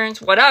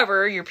 grandparents,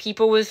 whatever, your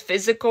people with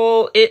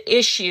physical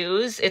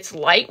issues, it's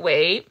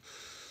lightweight.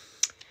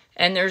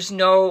 And there's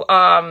no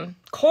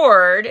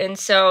cord. And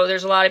so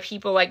there's a lot of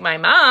people like my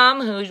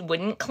mom who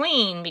wouldn't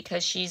clean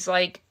because she's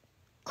like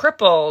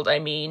crippled. I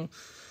mean,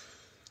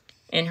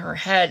 in her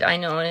head, I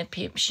know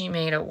she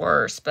made it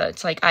worse, but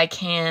it's like I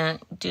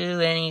can't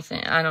do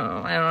anything. I don't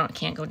know. I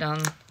can't go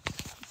down.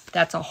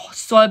 That's a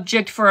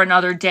subject for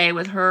another day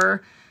with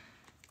her.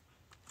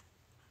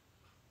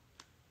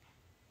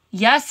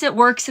 Yes, it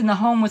works in the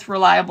home with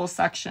reliable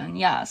suction.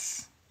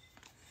 Yes.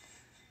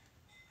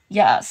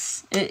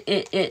 Yes.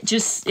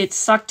 It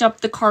sucked up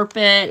the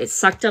carpet. It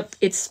sucked up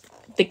it's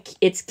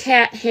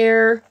cat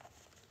hair.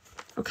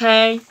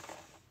 Okay?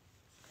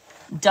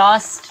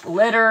 Dust,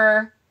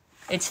 litter.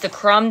 It's the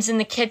crumbs in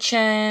the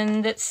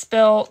kitchen that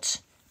spilt.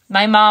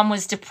 My mom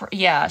was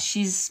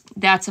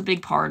that's a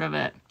big part of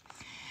it.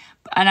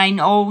 And I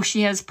know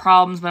she has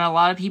problems, but a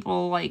lot of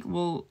people like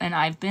and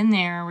I've been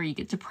there where you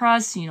get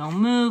depressed, you don't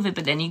move it,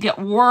 but then you get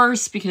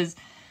worse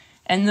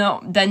then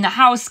the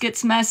house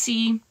gets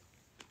messy.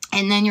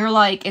 And then you're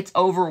like, it's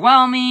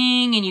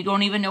overwhelming and you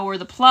don't even know where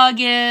the plug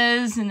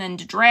is. And then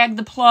to drag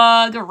the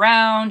plug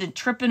around and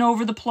tripping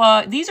over the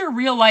plug. These are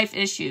real life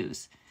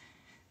issues.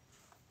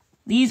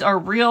 These are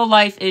real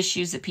life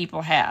issues that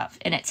people have.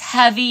 And it's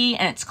heavy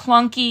and it's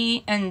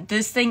clunky. And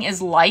this thing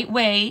is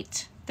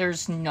lightweight.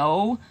 There's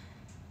no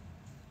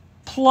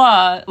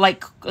plug.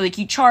 Like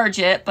you charge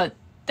it, but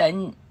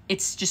then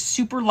it's just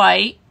super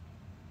light.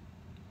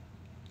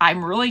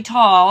 I'm really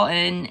tall,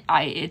 and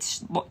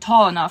it's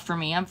tall enough for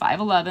me. I'm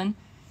 5'11".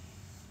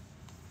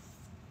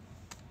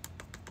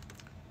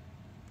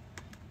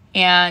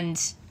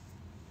 And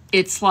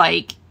it's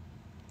like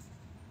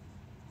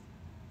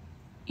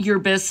your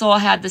Bissell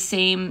had the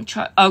same,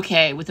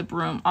 okay, with a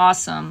broom.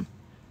 Awesome.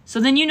 So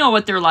then you know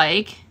what they're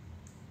like.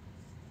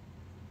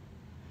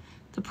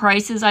 The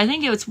prices, I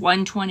think it was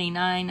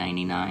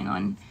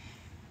 $129.99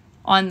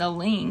 on the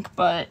link,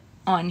 but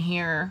on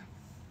here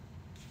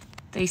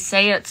they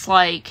say it's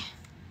like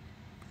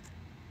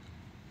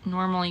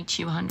normally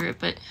 $200,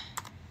 but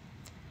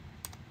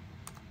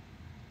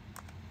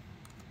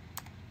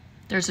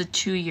there's a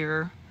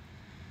 2-year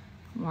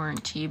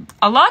warranty.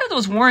 A lot of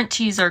those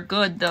warranties are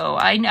good though.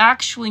 I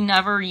actually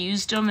never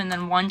used them, and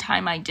then one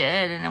time I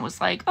did, and it was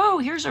like, oh,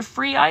 here's a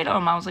free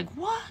item. I was like,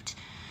 what?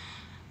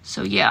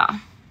 So yeah,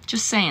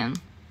 just saying.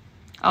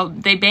 Oh,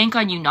 they bank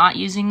on you not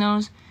using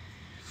those,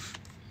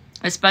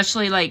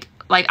 especially like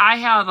I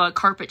have a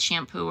carpet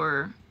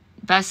shampooer.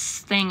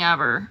 Best thing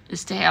ever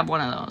is to have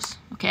one of those,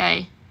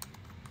 okay?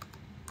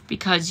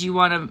 Because you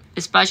want to,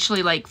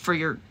 especially like for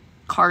your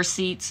car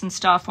seats and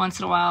stuff, once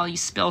in a while you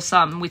spill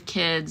something with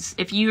kids.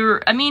 If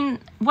you're, I mean,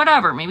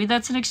 whatever, maybe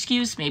that's an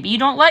excuse. Maybe you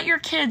don't let your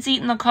kids eat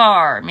in the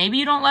car. Maybe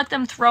you don't let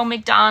them throw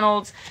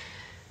McDonald's.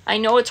 I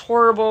know it's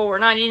horrible. We're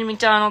not eating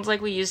McDonald's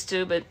like we used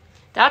to, but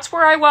that's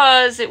where I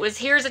was. It was,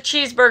 here's a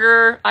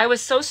cheeseburger. I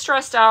was so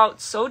stressed out,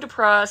 so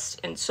depressed,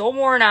 and so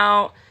worn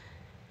out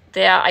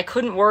that I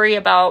couldn't worry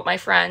about my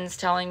friends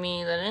telling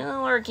me that,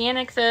 oh,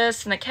 organic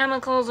this and the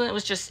chemicals, and it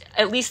was just,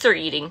 at least they're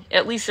eating.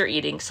 At least they're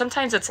eating.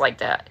 Sometimes it's like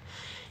that.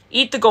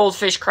 Eat the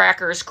goldfish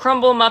crackers,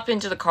 crumble them up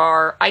into the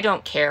car. I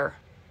don't care.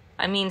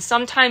 I mean,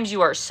 sometimes you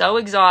are so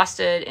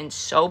exhausted and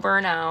so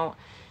burnt out,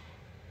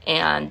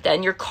 and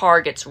then your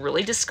car gets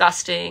really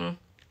disgusting.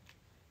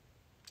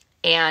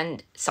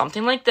 And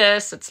something like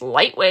this, it's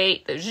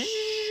lightweight,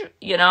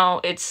 you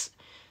know, it's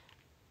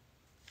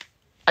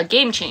a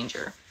game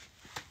changer.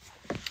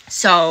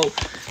 So,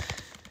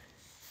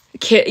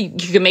 you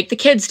can make the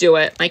kids do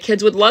it. My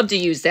kids would love to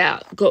use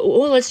that. Go,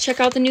 oh, let's check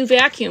out the new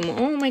vacuum.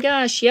 Oh my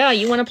gosh, yeah,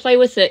 you want to play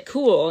with it?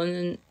 Cool. And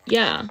then,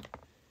 yeah,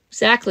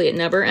 exactly, it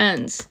never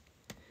ends.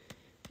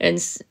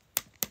 And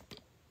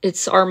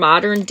it's our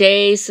modern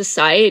day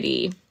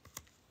society.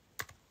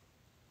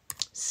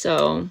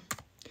 So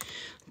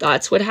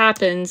that's what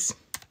happens.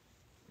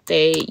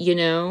 They, you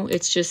know,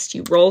 it's just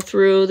you roll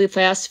through the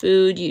fast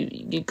food,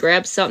 you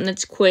grab something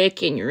that's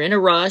quick, and you're in a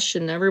rush,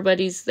 and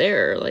everybody's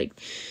there. Like,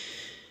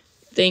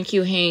 thank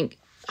you, Hank.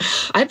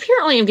 I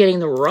apparently am getting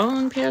the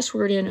wrong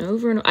password in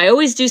over and over. I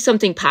always do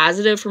something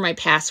positive for my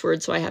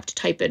password, so I have to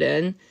type it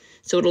in.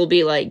 So it'll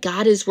be like,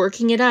 God is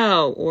working it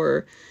out,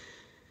 or,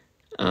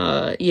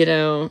 you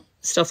know,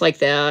 stuff like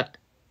that.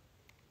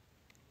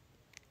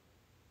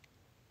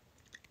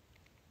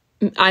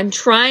 I'm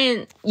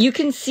trying, you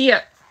can see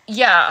it.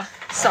 Yeah,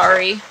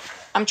 sorry.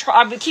 I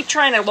keep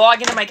trying to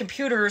log into my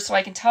computer so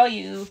I can tell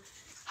you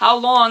how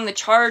long the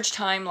charge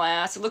time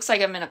lasts. It looks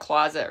like I'm in a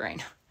closet right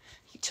now.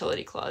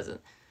 Utility closet.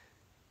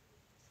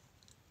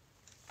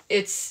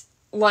 It's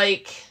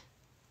like,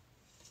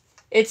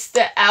 it's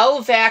the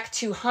LVAC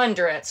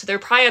 200, so they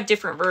probably have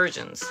different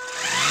versions.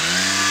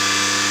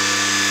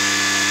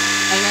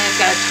 And then it's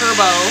got a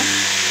turbo.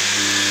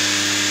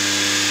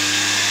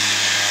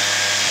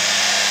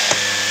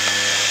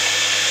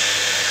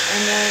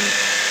 And then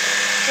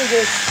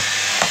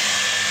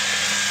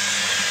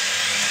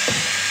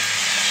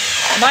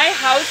my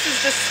house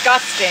is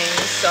disgusting,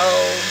 so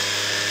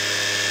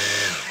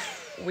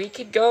we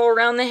could go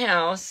around the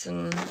house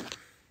and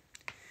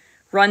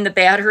run the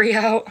battery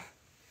out.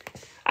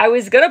 I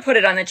was going to put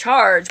it on the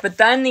charge, but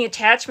then the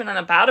attachment on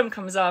the bottom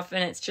comes off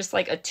and it's just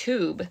like a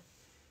tube.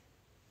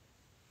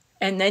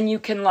 And then you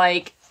can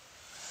like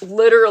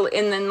literally,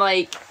 and then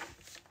like,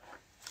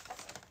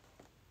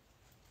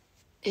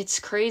 it's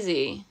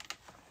crazy.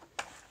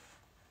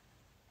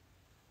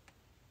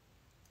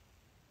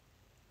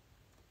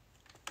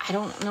 I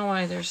don't know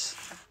why there's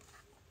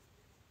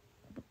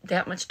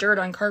that much dirt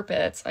on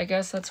carpets. I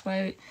guess that's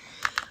why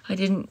I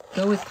didn't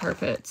go with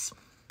carpets.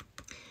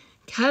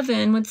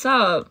 Kevin, what's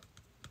up?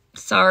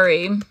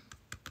 Sorry.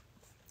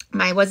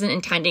 I wasn't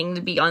intending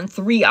to be on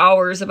 3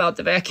 hours about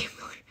the vacuum.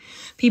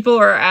 People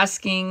are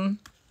asking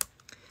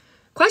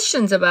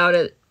questions about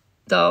it,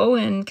 though,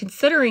 and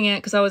considering it,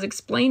 because I was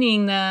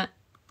explaining that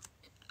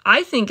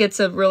I think it's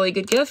a really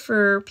good gift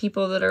for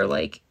people that are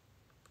like,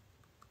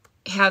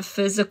 have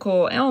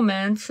physical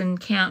ailments and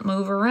can't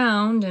move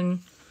around and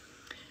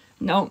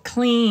don't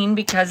clean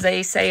because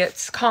they say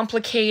it's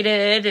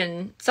complicated.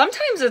 And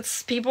sometimes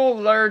it's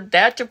people are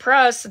that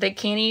depressed they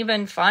can't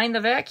even find the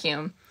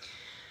vacuum.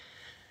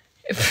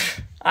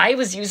 I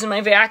was using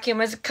my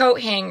vacuum as a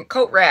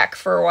coat rack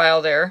for a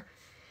while there,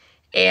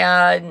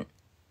 and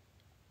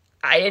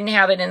I didn't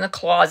have it in the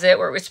closet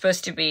where it was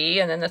supposed to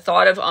be. And then the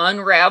thought of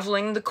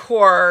unraveling the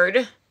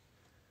cord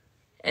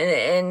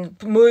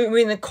and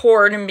moving the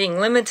cord and being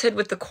limited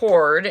with the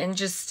cord, and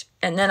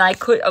then I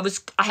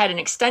had an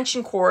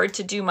extension cord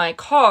to do my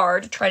car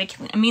to try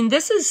to, I mean,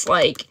 this is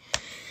like,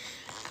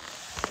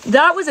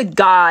 that was a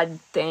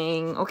God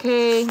thing,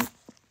 okay,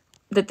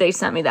 that they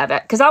sent me that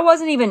back, because I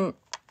wasn't even,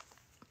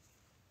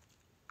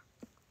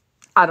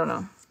 I don't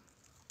know.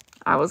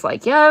 I was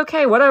like, yeah,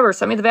 okay, whatever.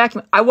 Send me the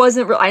vacuum. I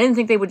didn't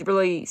think they would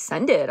really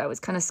send it. I was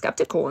kind of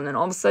skeptical. And then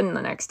all of a sudden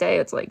the next day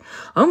it's like,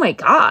 oh my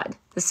God,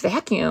 this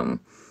vacuum.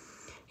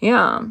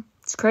 Yeah,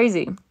 it's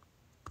crazy.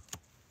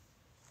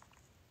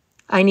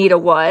 I need a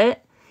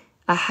what?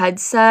 A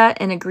headset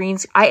and a green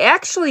screen. I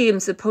actually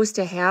am supposed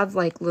to have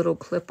like little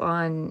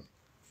clip-on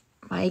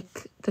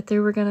mic that they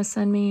were going to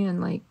send me and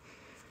like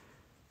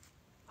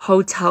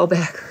hotel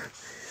bag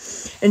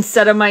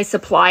instead of my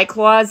supply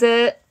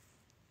closet.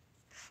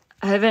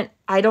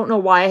 I don't know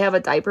why I have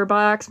a diaper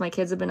box. My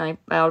kids have been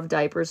out of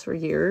diapers for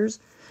years.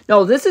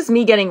 No, this is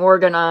me getting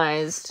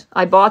organized.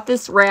 I bought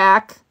this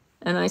rack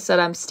and I said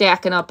I'm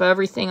stacking up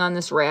everything on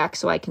this rack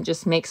so I can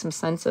just make some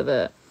sense of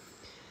it.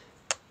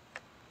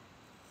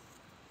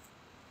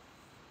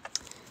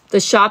 The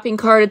shopping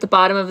cart at the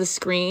bottom of the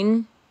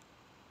screen.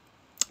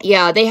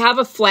 Yeah, they have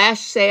a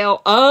flash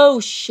sale. Oh,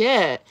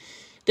 shit.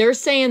 They're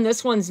saying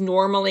this one's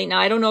normally, now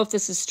I don't know if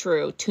this is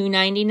true,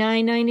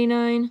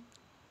 $299.99.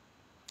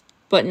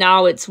 But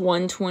now it's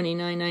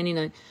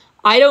 $129.99.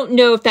 I don't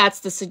know if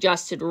that's the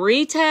suggested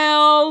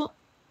retail,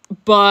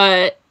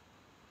 but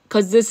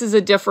because this is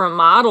a different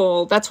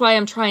model, that's why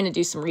I'm trying to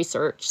do some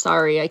research.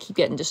 Sorry, I keep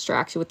getting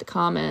distracted with the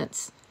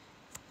comments.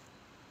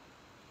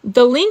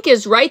 The link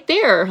is right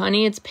there,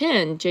 honey. It's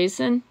pinned,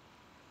 Jason.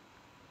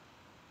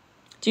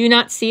 Do you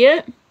not see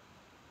it?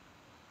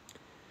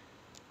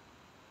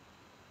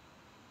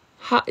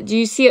 Do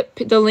you see it?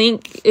 The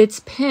link,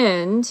 it's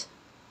pinned.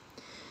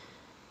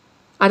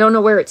 I don't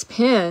know where it's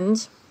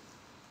pinned.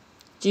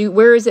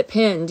 Where is it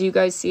pinned? Do you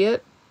guys see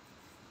it?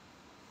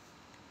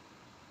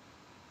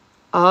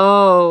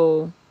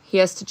 Oh, he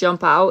has to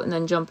jump out and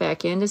then jump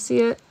back in to see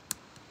it.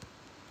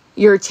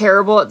 You're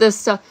terrible at this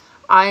stuff.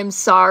 I'm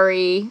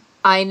sorry.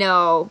 I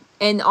know.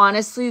 And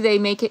honestly, they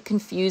make it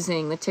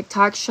confusing. The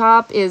TikTok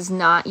shop is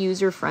not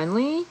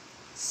user-friendly.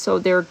 So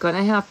they're going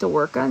to have to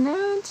work on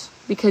that.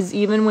 Because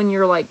even when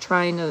you're like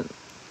trying to,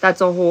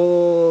 that's a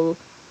whole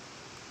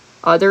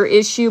other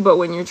issue. But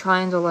when you're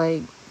trying to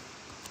like,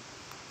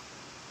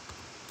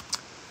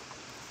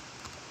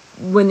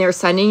 when they're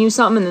sending you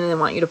something and then they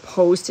want you to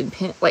post and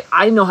pin, like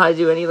I didn't know how to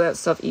do any of that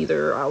stuff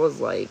either. I was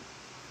like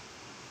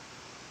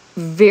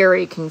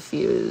very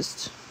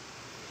confused.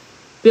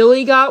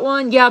 Billy got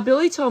one. Yeah,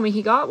 Billy told me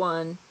he got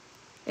one.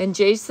 And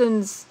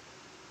Jason's,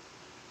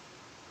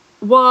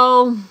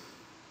 well,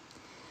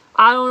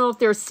 I don't know if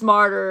they're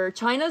smarter.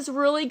 China's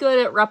really good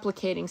at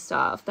replicating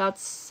stuff.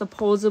 That's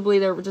supposedly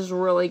they're just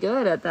really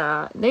good at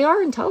that. They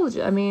are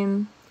intelligent. I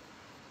mean,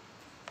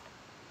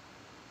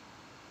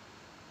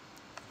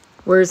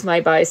 where's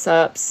my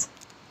biceps?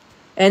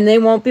 And they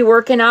won't be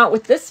working out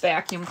with this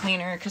vacuum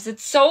cleaner because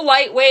it's so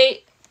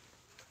lightweight.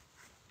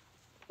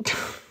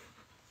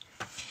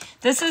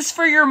 This is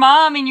for your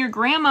mom and your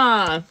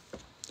grandma.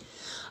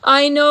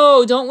 I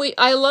know, don't we?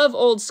 I love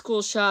old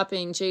school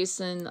shopping,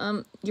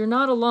 Jason. You're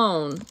not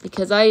alone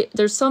because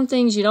there's some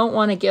things you don't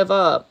want to give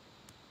up,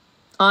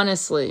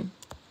 honestly.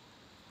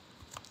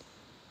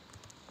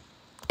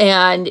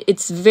 And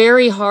it's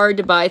very hard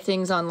to buy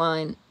things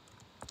online.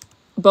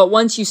 But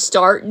once you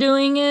start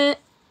doing it,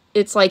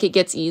 it's like it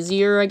gets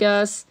easier, I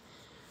guess.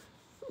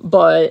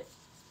 But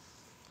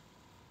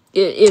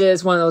it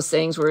is one of those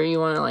things where you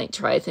want to like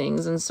try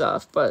things and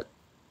stuff. But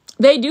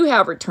they do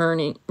have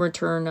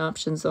return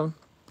options though.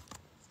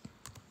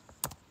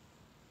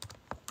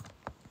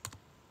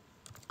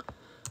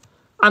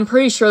 I'm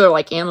pretty sure they're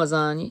like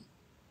Amazon.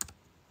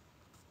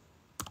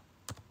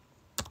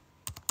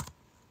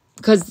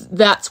 Because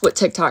that's what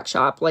TikTok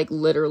Shop like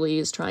literally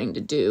is trying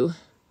to do.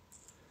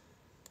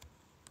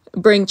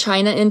 Bring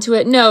China into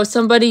it. No,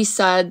 somebody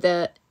said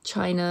that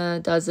China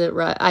does it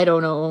right. I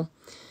don't know.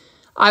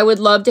 I would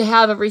love to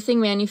have everything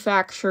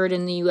manufactured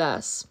in the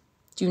U.S.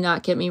 Do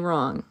not get me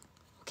wrong.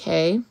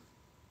 Okay?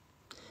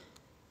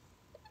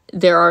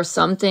 There are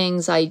some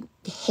things I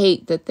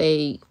hate that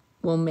they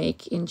will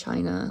make in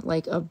China.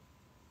 Like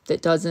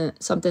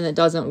something that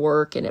doesn't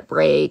work and it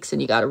breaks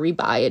and you got to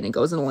rebuy it and it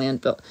goes in a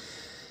landfill.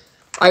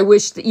 I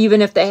wish that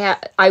even if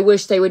I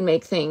wish they would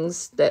make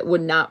things that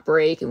would not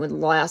break and would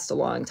last a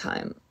long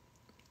time.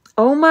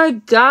 Oh my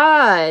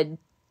God.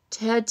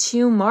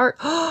 Tattoo Mark.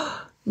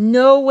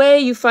 No way.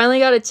 You finally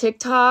got a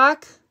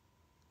TikTok?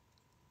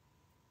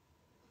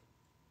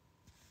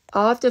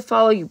 I'll have to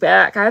follow you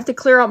back. I have to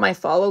clear out my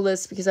follow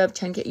list because I have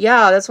 10K.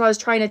 Yeah, that's what I was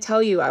trying to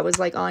tell you. I was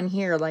like on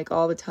here like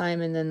all the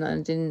time and then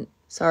I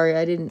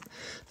didn't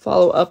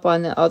follow up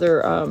on the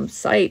other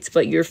sites,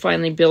 but you're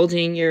finally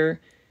building your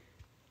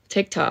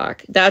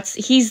TikTok.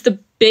 He's the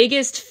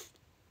biggest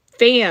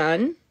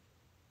fan.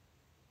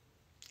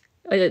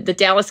 The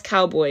Dallas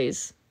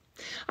Cowboys.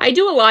 I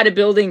do a lot of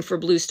building for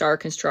Blue Star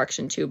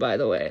Construction too, by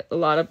the way. A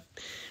lot of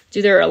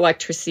do their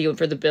electricity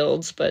for the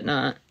builds, but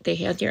not. They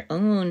have their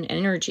own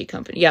energy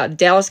company. Yeah,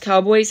 Dallas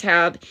Cowboys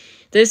have.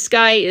 This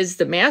guy is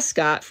the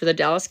mascot for the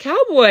Dallas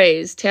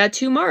Cowboys.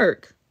 Tattoo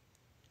Mark.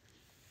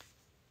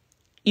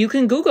 You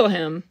can Google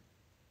him.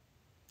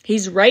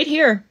 He's right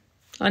here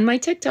on my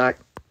TikTok.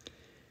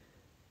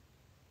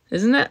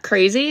 Isn't that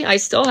crazy?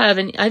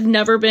 I've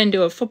never been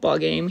to a football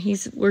game.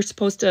 We're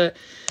supposed to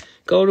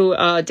go to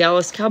a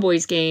Dallas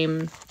Cowboys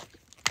game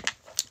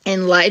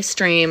and live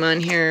stream on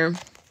here.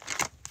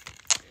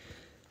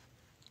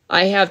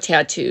 I have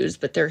tattoos,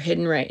 but they're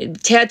hidden right.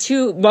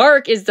 Tattoo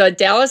Mark is the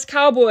Dallas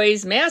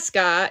Cowboys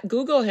mascot.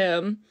 Google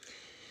him.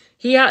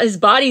 His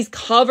body's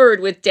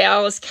covered with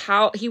Dallas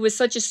He was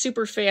such a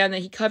super fan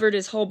that he covered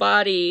his whole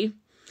body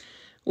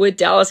with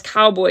Dallas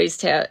Cowboys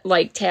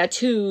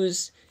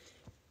tattoos.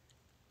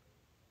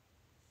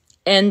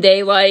 And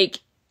they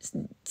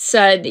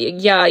said,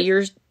 yeah,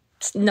 you're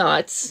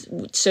nuts.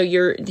 So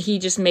he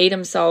just made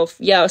himself,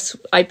 yes,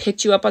 I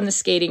picked you up on the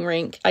skating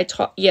rink.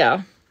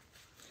 Yeah.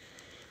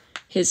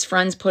 His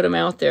friends put him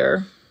out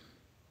there.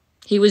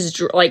 He was,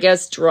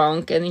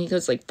 drunk, and he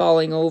was,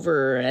 falling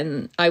over,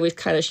 and I was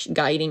kind of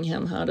guiding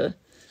him how to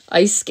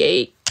ice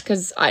skate,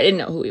 because I didn't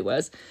know who he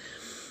was.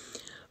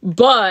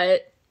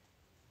 But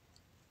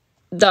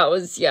that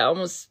was,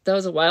 that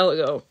was a while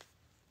ago.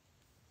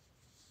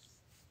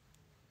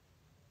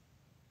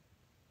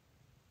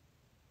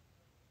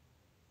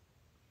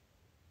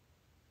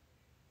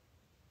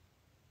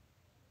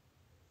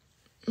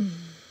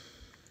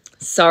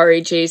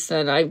 Sorry,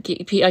 Jason. I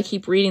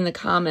keep reading the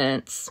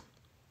comments.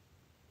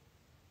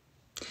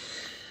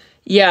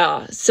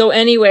 Yeah. So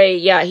anyway,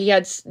 yeah, he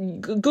had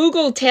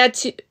Google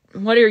tattoo.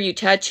 What are you,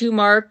 Tattoo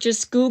Mark?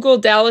 Just Google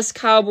Dallas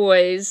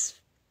Cowboys.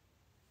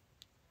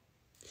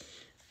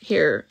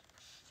 Here,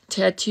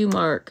 Tattoo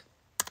Mark.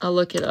 I'll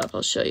look it up.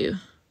 I'll show you.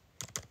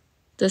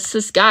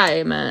 This guy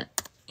I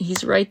met.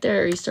 He's right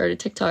there. He started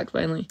TikTok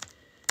finally.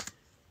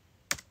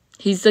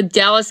 He's the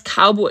Dallas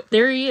Cowboy.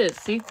 There he is.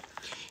 See?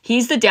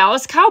 He's the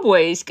Dallas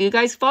Cowboys. You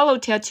guys follow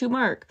Tattoo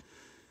Mark.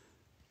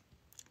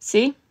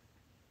 See?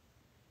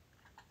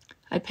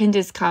 I pinned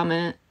his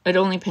comment. It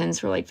only pins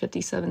for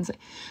 57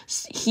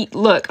 seconds.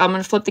 Look, I'm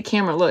going to flip the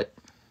camera. Look.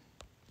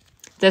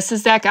 This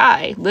is that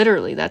guy.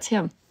 Literally, that's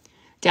him.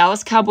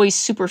 Dallas Cowboys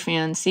super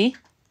fan. See?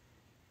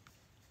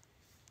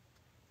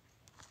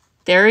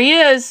 There he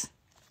is.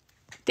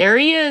 There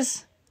he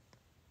is.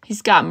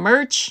 He's got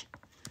merch.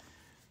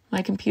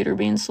 My computer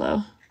being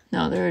slow.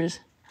 No, there it is.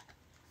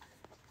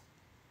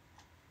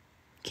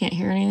 Can't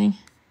hear anything.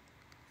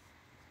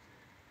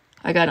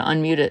 I gotta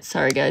unmute it.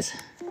 Sorry, guys.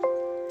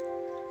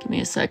 Give me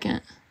a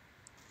second.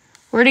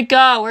 Where'd it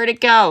go? Where'd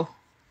it go?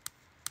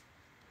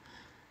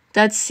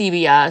 That's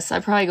CBS. I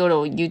probably go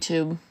to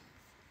YouTube.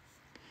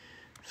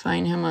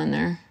 Find him on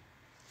there.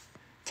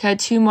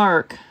 Tattoo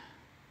Mark.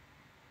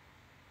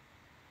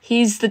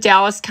 He's the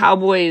Dallas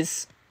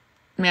Cowboys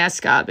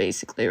mascot,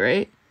 basically,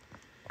 right?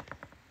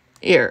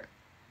 Here.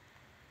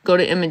 Go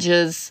to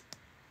images.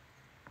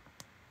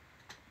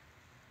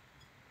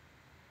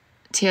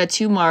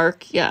 Tattoo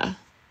Mark, yeah.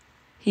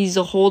 He's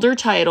a holder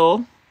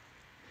title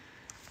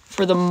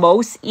for the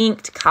most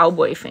inked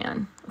Cowboy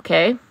fan,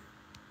 okay?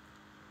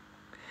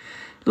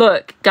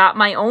 Look, got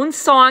my own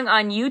song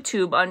on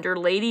YouTube under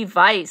Lady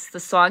Vice. The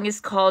song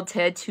is called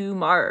Tattoo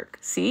Mark.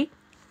 See?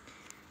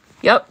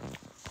 Yep.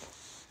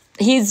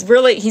 He's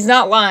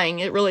not lying.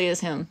 It really is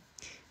him.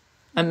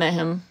 I met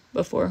him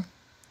before.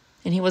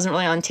 And he wasn't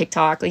really on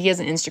TikTok. He has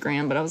an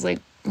Instagram, but I was like,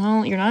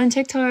 well, you're not on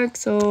TikTok,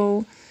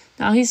 so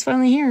now he's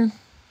finally here.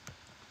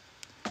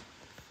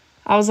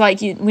 I was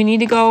like, we need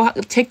to go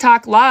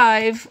TikTok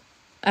live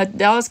at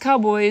Dallas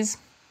Cowboys.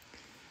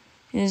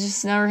 And it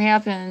just never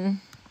happened.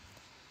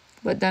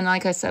 But then,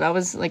 like I said, I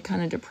was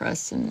kind of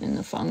depressed and in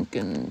the funk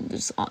and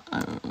just, I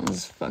don't know, I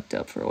was fucked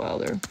up for a while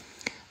there.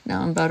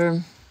 Now I'm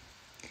better.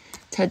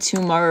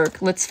 Tattoo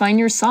Mark, let's find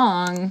your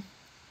song.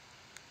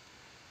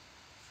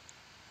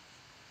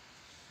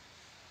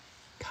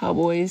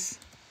 Cowboys.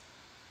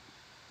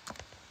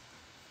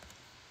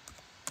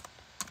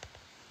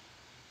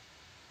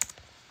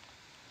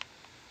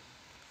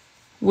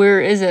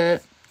 Where is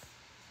it?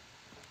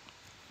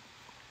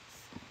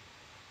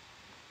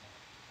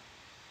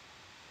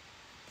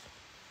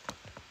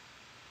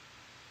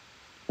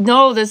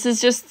 No, this is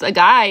just a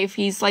guy.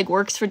 He's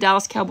works for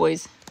Dallas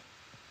Cowboys.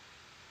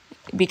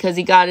 Because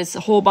he got his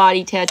whole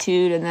body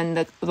tattooed, and then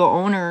the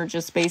owner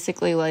just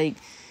basically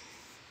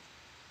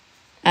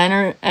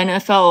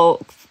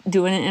NFL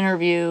doing an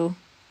interview.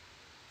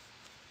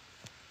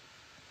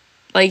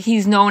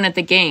 He's known at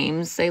the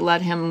games. They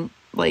let him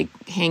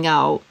hang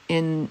out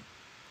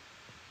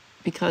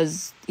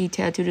because he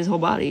tattooed his whole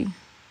body.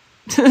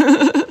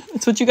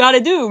 That's what you gotta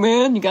do,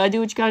 man. You gotta do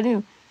what you gotta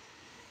do.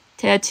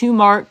 Tattoo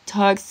Mark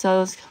talks.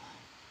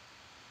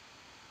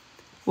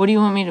 What do you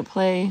want me to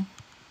play?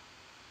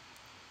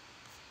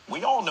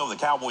 We all know the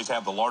Cowboys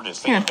have the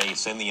largest fan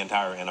base in the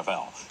entire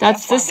NFL.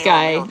 That's this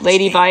guy,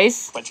 Lady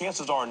Vice. But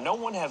chances are no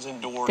one has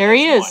endured there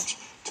he as is. Much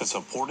to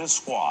support his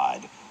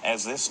squad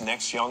as this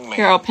next young man.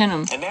 Here, I'll pin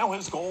him. And now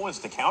his goal is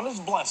to count his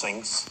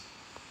blessings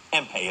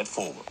and pay it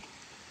forward.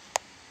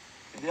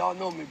 Y'all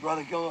know me,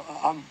 brother.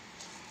 I'm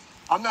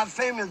not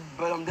famous,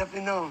 but I'm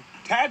definitely known.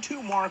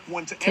 Tattoo Mark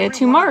wants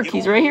Tattoo Mark,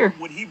 he's right here.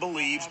 What he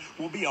believes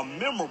will be a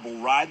memorable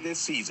ride this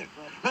season.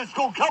 Let's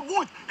go,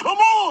 Cowboys! Come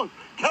on!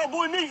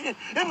 Cowboy Nation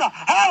in the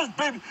house,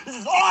 baby! This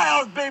is our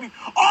house, baby!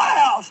 Our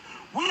house!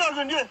 We are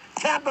going to do it.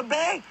 Tampa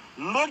Bay,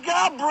 look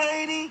out,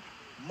 Brady!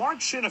 Mark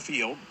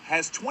Shinafield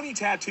has 20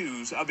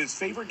 tattoos of his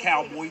favorite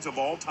Cowboys of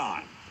all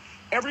time.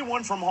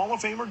 Everyone from Hall of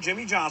Famer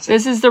Jimmy Johnson.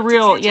 This is the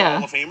real, to future yeah.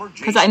 Hall of Famer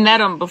Because Jason I met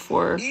Garrett. him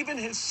before. Even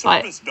his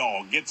service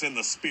dog gets in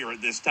the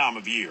spirit this time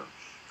of year.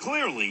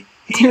 Clearly,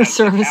 he Your has the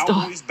service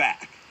dog. Cowboys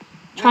back.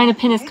 Trying to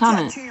pin his When you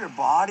comment. tattoo your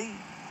body,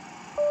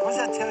 what does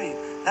that tell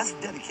you? That's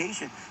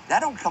dedication. That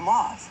don't come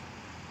off.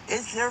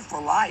 It's there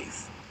for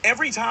life.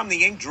 Every time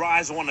the ink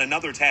dries on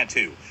another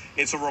tattoo,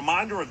 it's a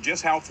reminder of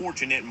just how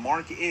fortunate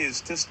Mark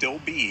is to still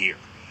be here.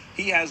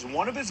 He has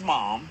one of his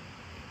mom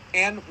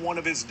and one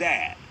of his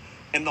dad.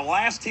 In the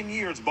last 10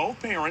 years, both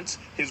parents,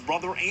 his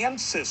brother and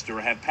sister,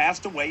 have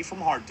passed away from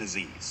heart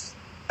disease.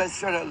 I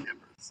started,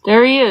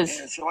 There he is.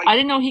 and so I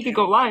didn't know he could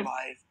go changed my live.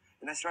 life,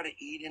 and I started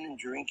eating and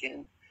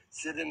drinking,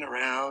 sitting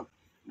around,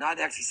 not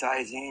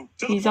exercising.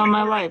 To the He's point on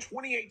my where in life.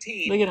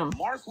 2018, Look at him.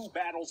 Mark, who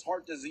battles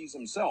heart disease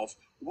himself,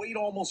 weighed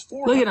almost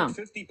Look at him.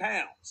 450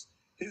 pounds.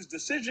 His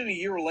decision a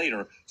year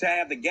later to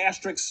have the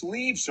gastric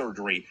sleeve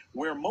surgery,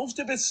 where most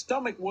of his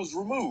stomach was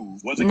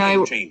removed, was a No,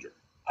 game changer.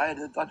 I had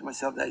to thought to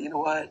myself that, you know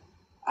what?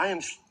 I am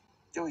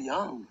still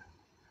young.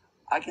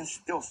 I can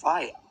still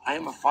fight. I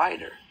am a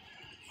fighter.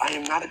 I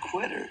am not a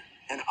quitter.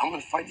 And I'm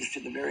going to fight this to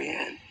the very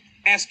end.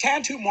 As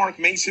Tattoo Mark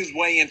makes his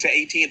way into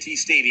AT&T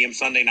Stadium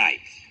Sunday night,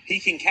 he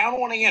can count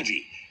on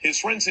Angie, his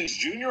friend since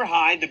junior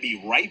high, to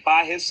be right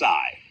by his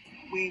side.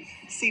 We've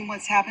seen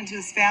what's happened to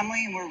his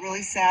family, and we're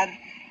really sad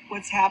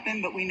what's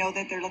happened, but we know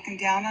that they're looking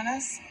down on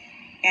us,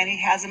 and he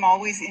has them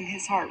always in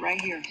his heart right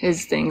here.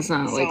 His thing's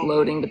not like So-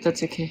 loading, but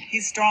that's okay.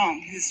 He's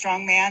strong. He's a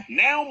strong man.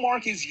 Now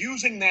Mark is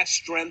using that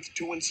strength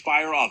to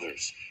inspire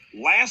others.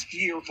 Last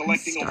year,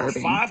 collecting over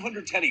starving.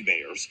 500 teddy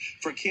bears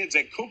for kids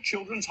at Cook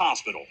Children's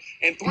Hospital,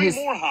 and 3 His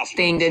more hospitals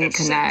thing didn't have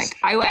since connect.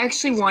 I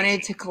actually his wanted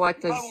mission. to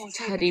collect those I won't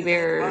say teddy because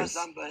I love bears.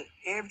 them, but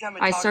every time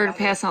I talk started about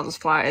passing out it, those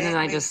flyers, and it then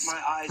I makes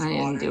my eyes didn't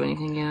water. do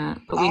anything yet.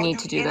 But we I'll need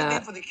to do anything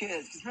that. for the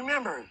kids. Because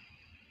remember,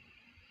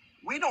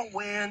 we don't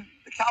win.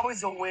 The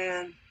Cowboys don't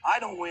win. I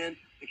don't win.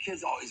 The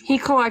kids always win. He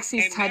collects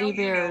these And now teddy you know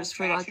bears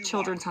for like Tattoo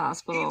Children's Mark.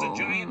 Hospital. He's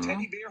a giant Mhm.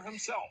 teddy bear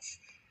himself.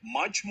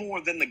 Much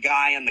more than the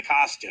guy in the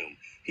costume.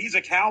 He's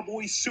a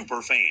Cowboys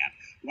super fan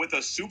with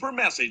a super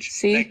message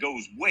See? that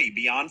goes way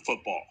beyond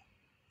football.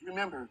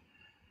 Remember,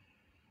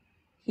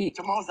 He,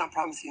 tomorrow's not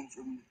promising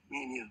for me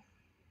and you.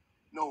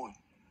 No one.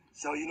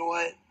 So you know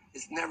what?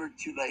 It's never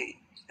too late.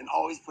 And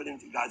always put it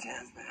into God's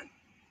hands, man.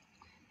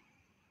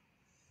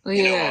 look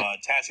You at know,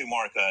 that. Tattoo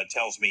Mark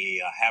tells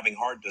me having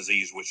heart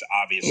disease, which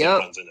obviously Yep.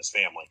 runs in his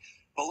family,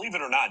 believe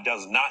it or not,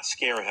 does not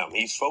scare him.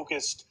 He's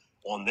focused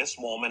on this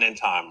moment in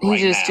time He right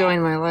just now,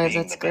 joined my live.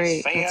 being That's the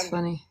best great. That's fan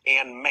funny.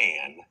 and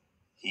man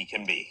he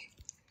can be.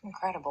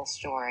 Incredible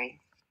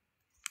story.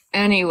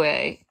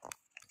 Anyway,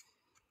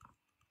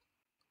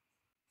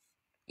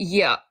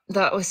 yeah,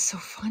 that was so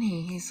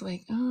funny. He's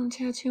like, "Oh,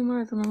 Tattoo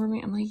Mark, remember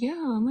me?" I'm like, "Yeah,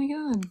 oh my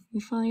god,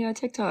 we finally got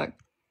TikTok."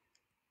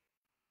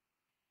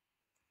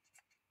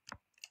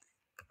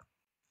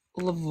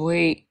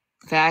 Lavoie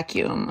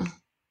vacuum.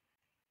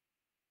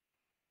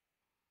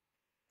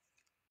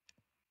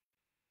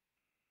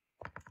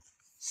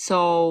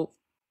 So,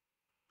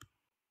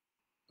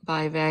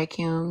 buy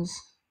vacuums.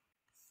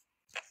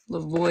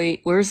 Lavoie,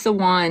 where's the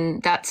one?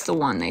 That's the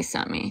one they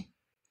sent me.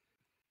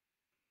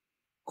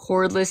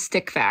 Cordless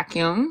stick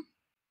vacuum.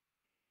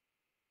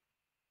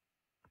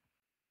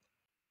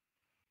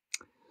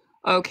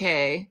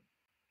 Okay.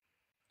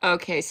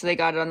 Okay, so they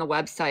got it on the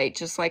website,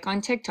 just like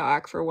on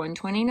TikTok for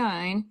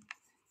 $129.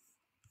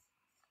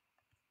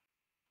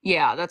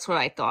 Yeah, that's what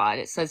I thought.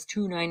 It says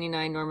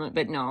 $299 normally,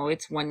 but no,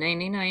 it's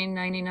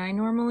 $199.99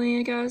 normally,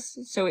 I guess.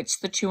 So it's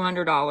the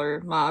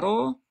 $200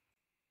 model.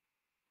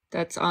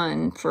 That's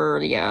on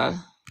for, yeah,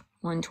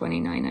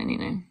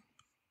 $129.99.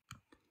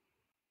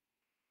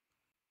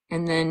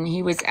 And then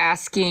he was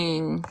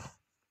asking,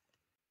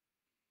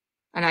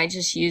 and I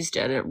just used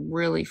it. It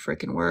really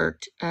freaking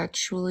worked.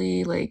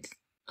 Actually, like,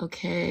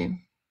 okay.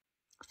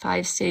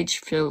 5-stage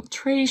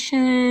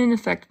filtration,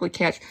 effectively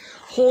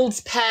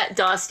holds pet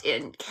dust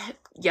in.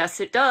 Yes,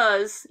 it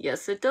does.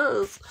 Yes, it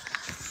does.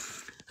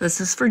 This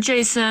is for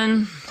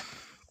Jason.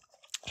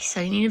 He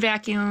said he needed a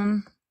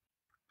vacuum.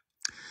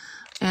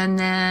 And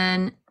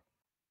then,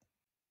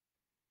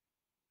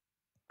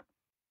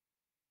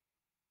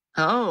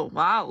 oh,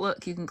 wow,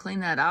 look, you can clean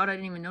that out. I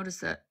didn't even notice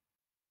that.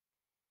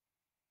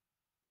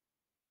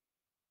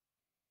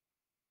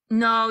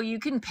 No, you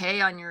can pay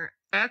on your,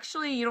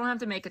 actually, you don't have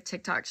to make a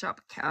TikTok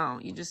shop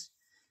account. You just,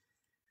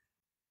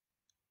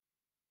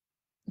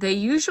 they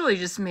usually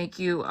just make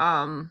you,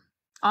 on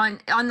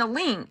the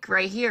link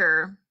right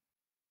here.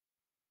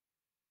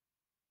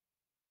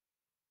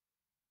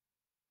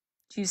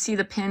 Do you see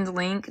the pinned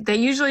link? They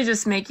usually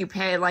just make you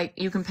pay, like,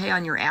 you can pay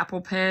on your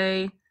Apple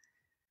Pay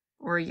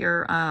or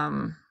your, I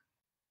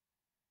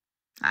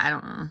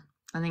don't know.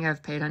 I think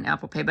I've paid on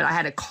Apple Pay, but I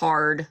had a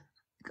card,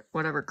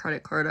 whatever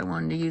credit card I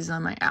wanted to use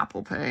on my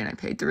Apple Pay, and I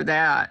paid through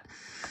that.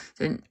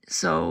 And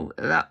so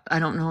that, I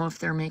don't know if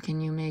they're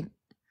making you make,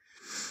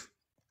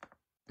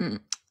 you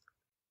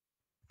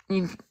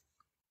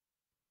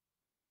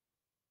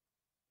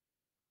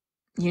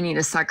need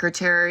a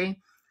secretary.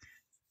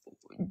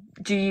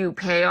 Do you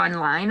pay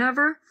online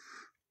ever?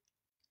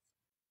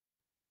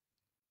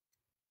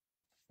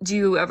 Do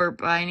you ever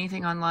buy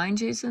anything online,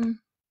 Jason?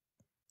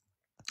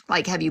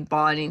 Like, have you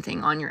bought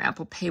anything on your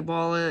Apple Pay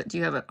wallet? Do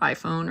you have an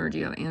iPhone or do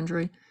you have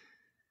Android?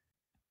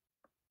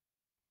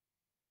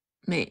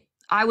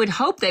 I would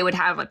hope they would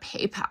have a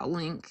PayPal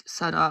link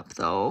set up,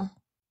 though.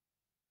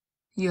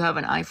 You have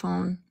an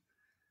iPhone?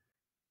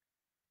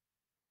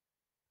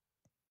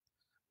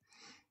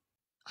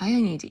 I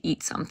need to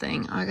eat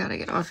something. I gotta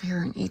get off here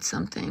and eat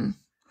something.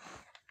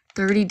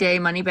 30-day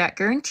money-back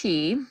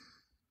guarantee.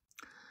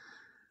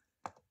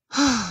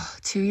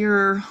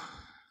 2-year,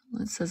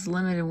 it says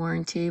limited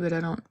warranty, but I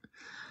don't.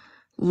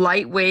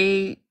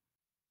 Lightweight.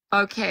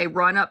 Okay,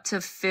 run up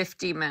to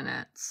 50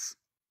 minutes.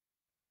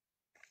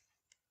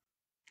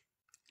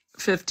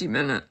 50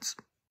 minutes.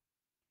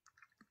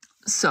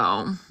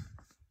 So,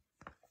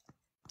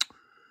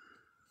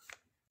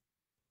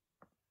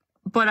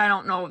 but I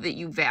don't know that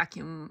you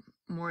vacuum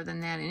more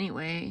than that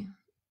anyway.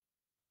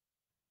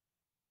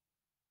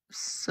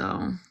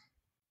 So,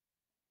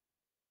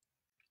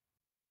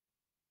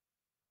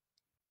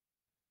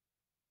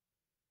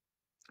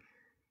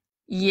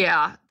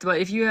 yeah,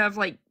 but if you have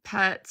like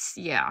pets,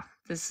 yeah,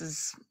 this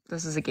is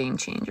a game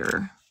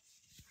changer.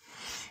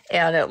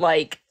 And it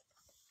like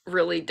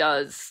really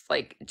does,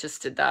 like,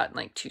 just did that in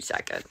like 2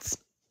 seconds.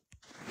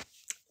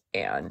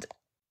 And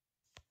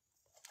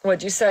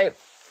what'd you say?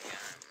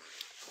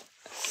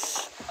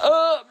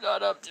 Oh, I'm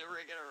not up to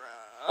rigging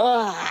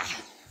around.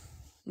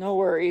 No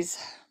worries.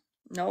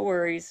 No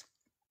worries.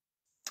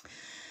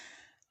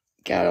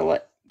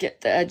 Gotta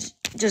get the edge.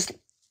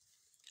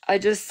 I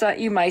just sent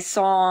you my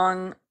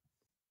song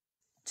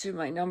to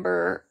my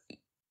number.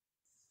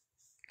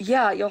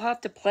 Yeah, you'll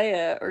have to play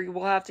it, or you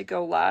will have to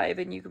go live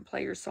and you can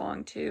play your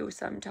song too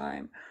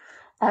sometime.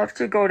 I have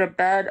to go to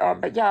bed,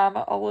 but yeah,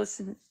 I'll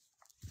listen.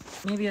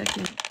 Maybe I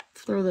can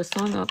throw the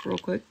song up real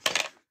quick.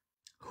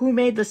 Who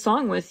made the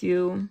song with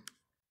you?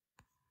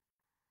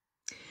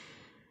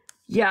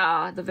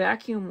 Yeah, the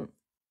vacuum.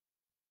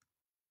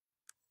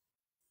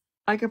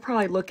 I could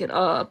probably look it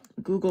up,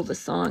 Google the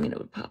song, and it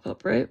would pop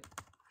up, right?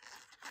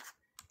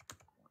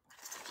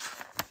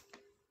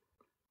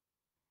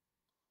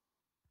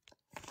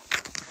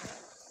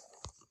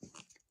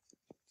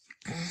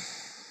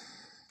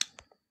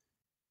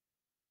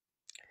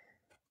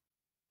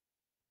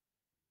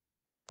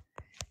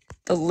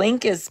 The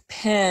link is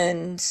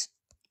pinned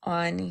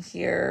on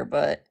here,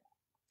 but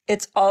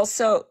it's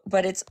also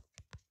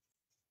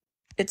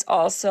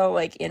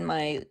like in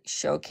my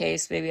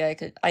showcase. Maybe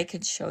I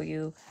could show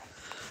you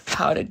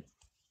how to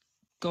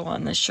go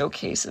on the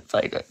showcase if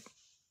I go.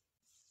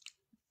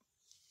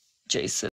 Jason.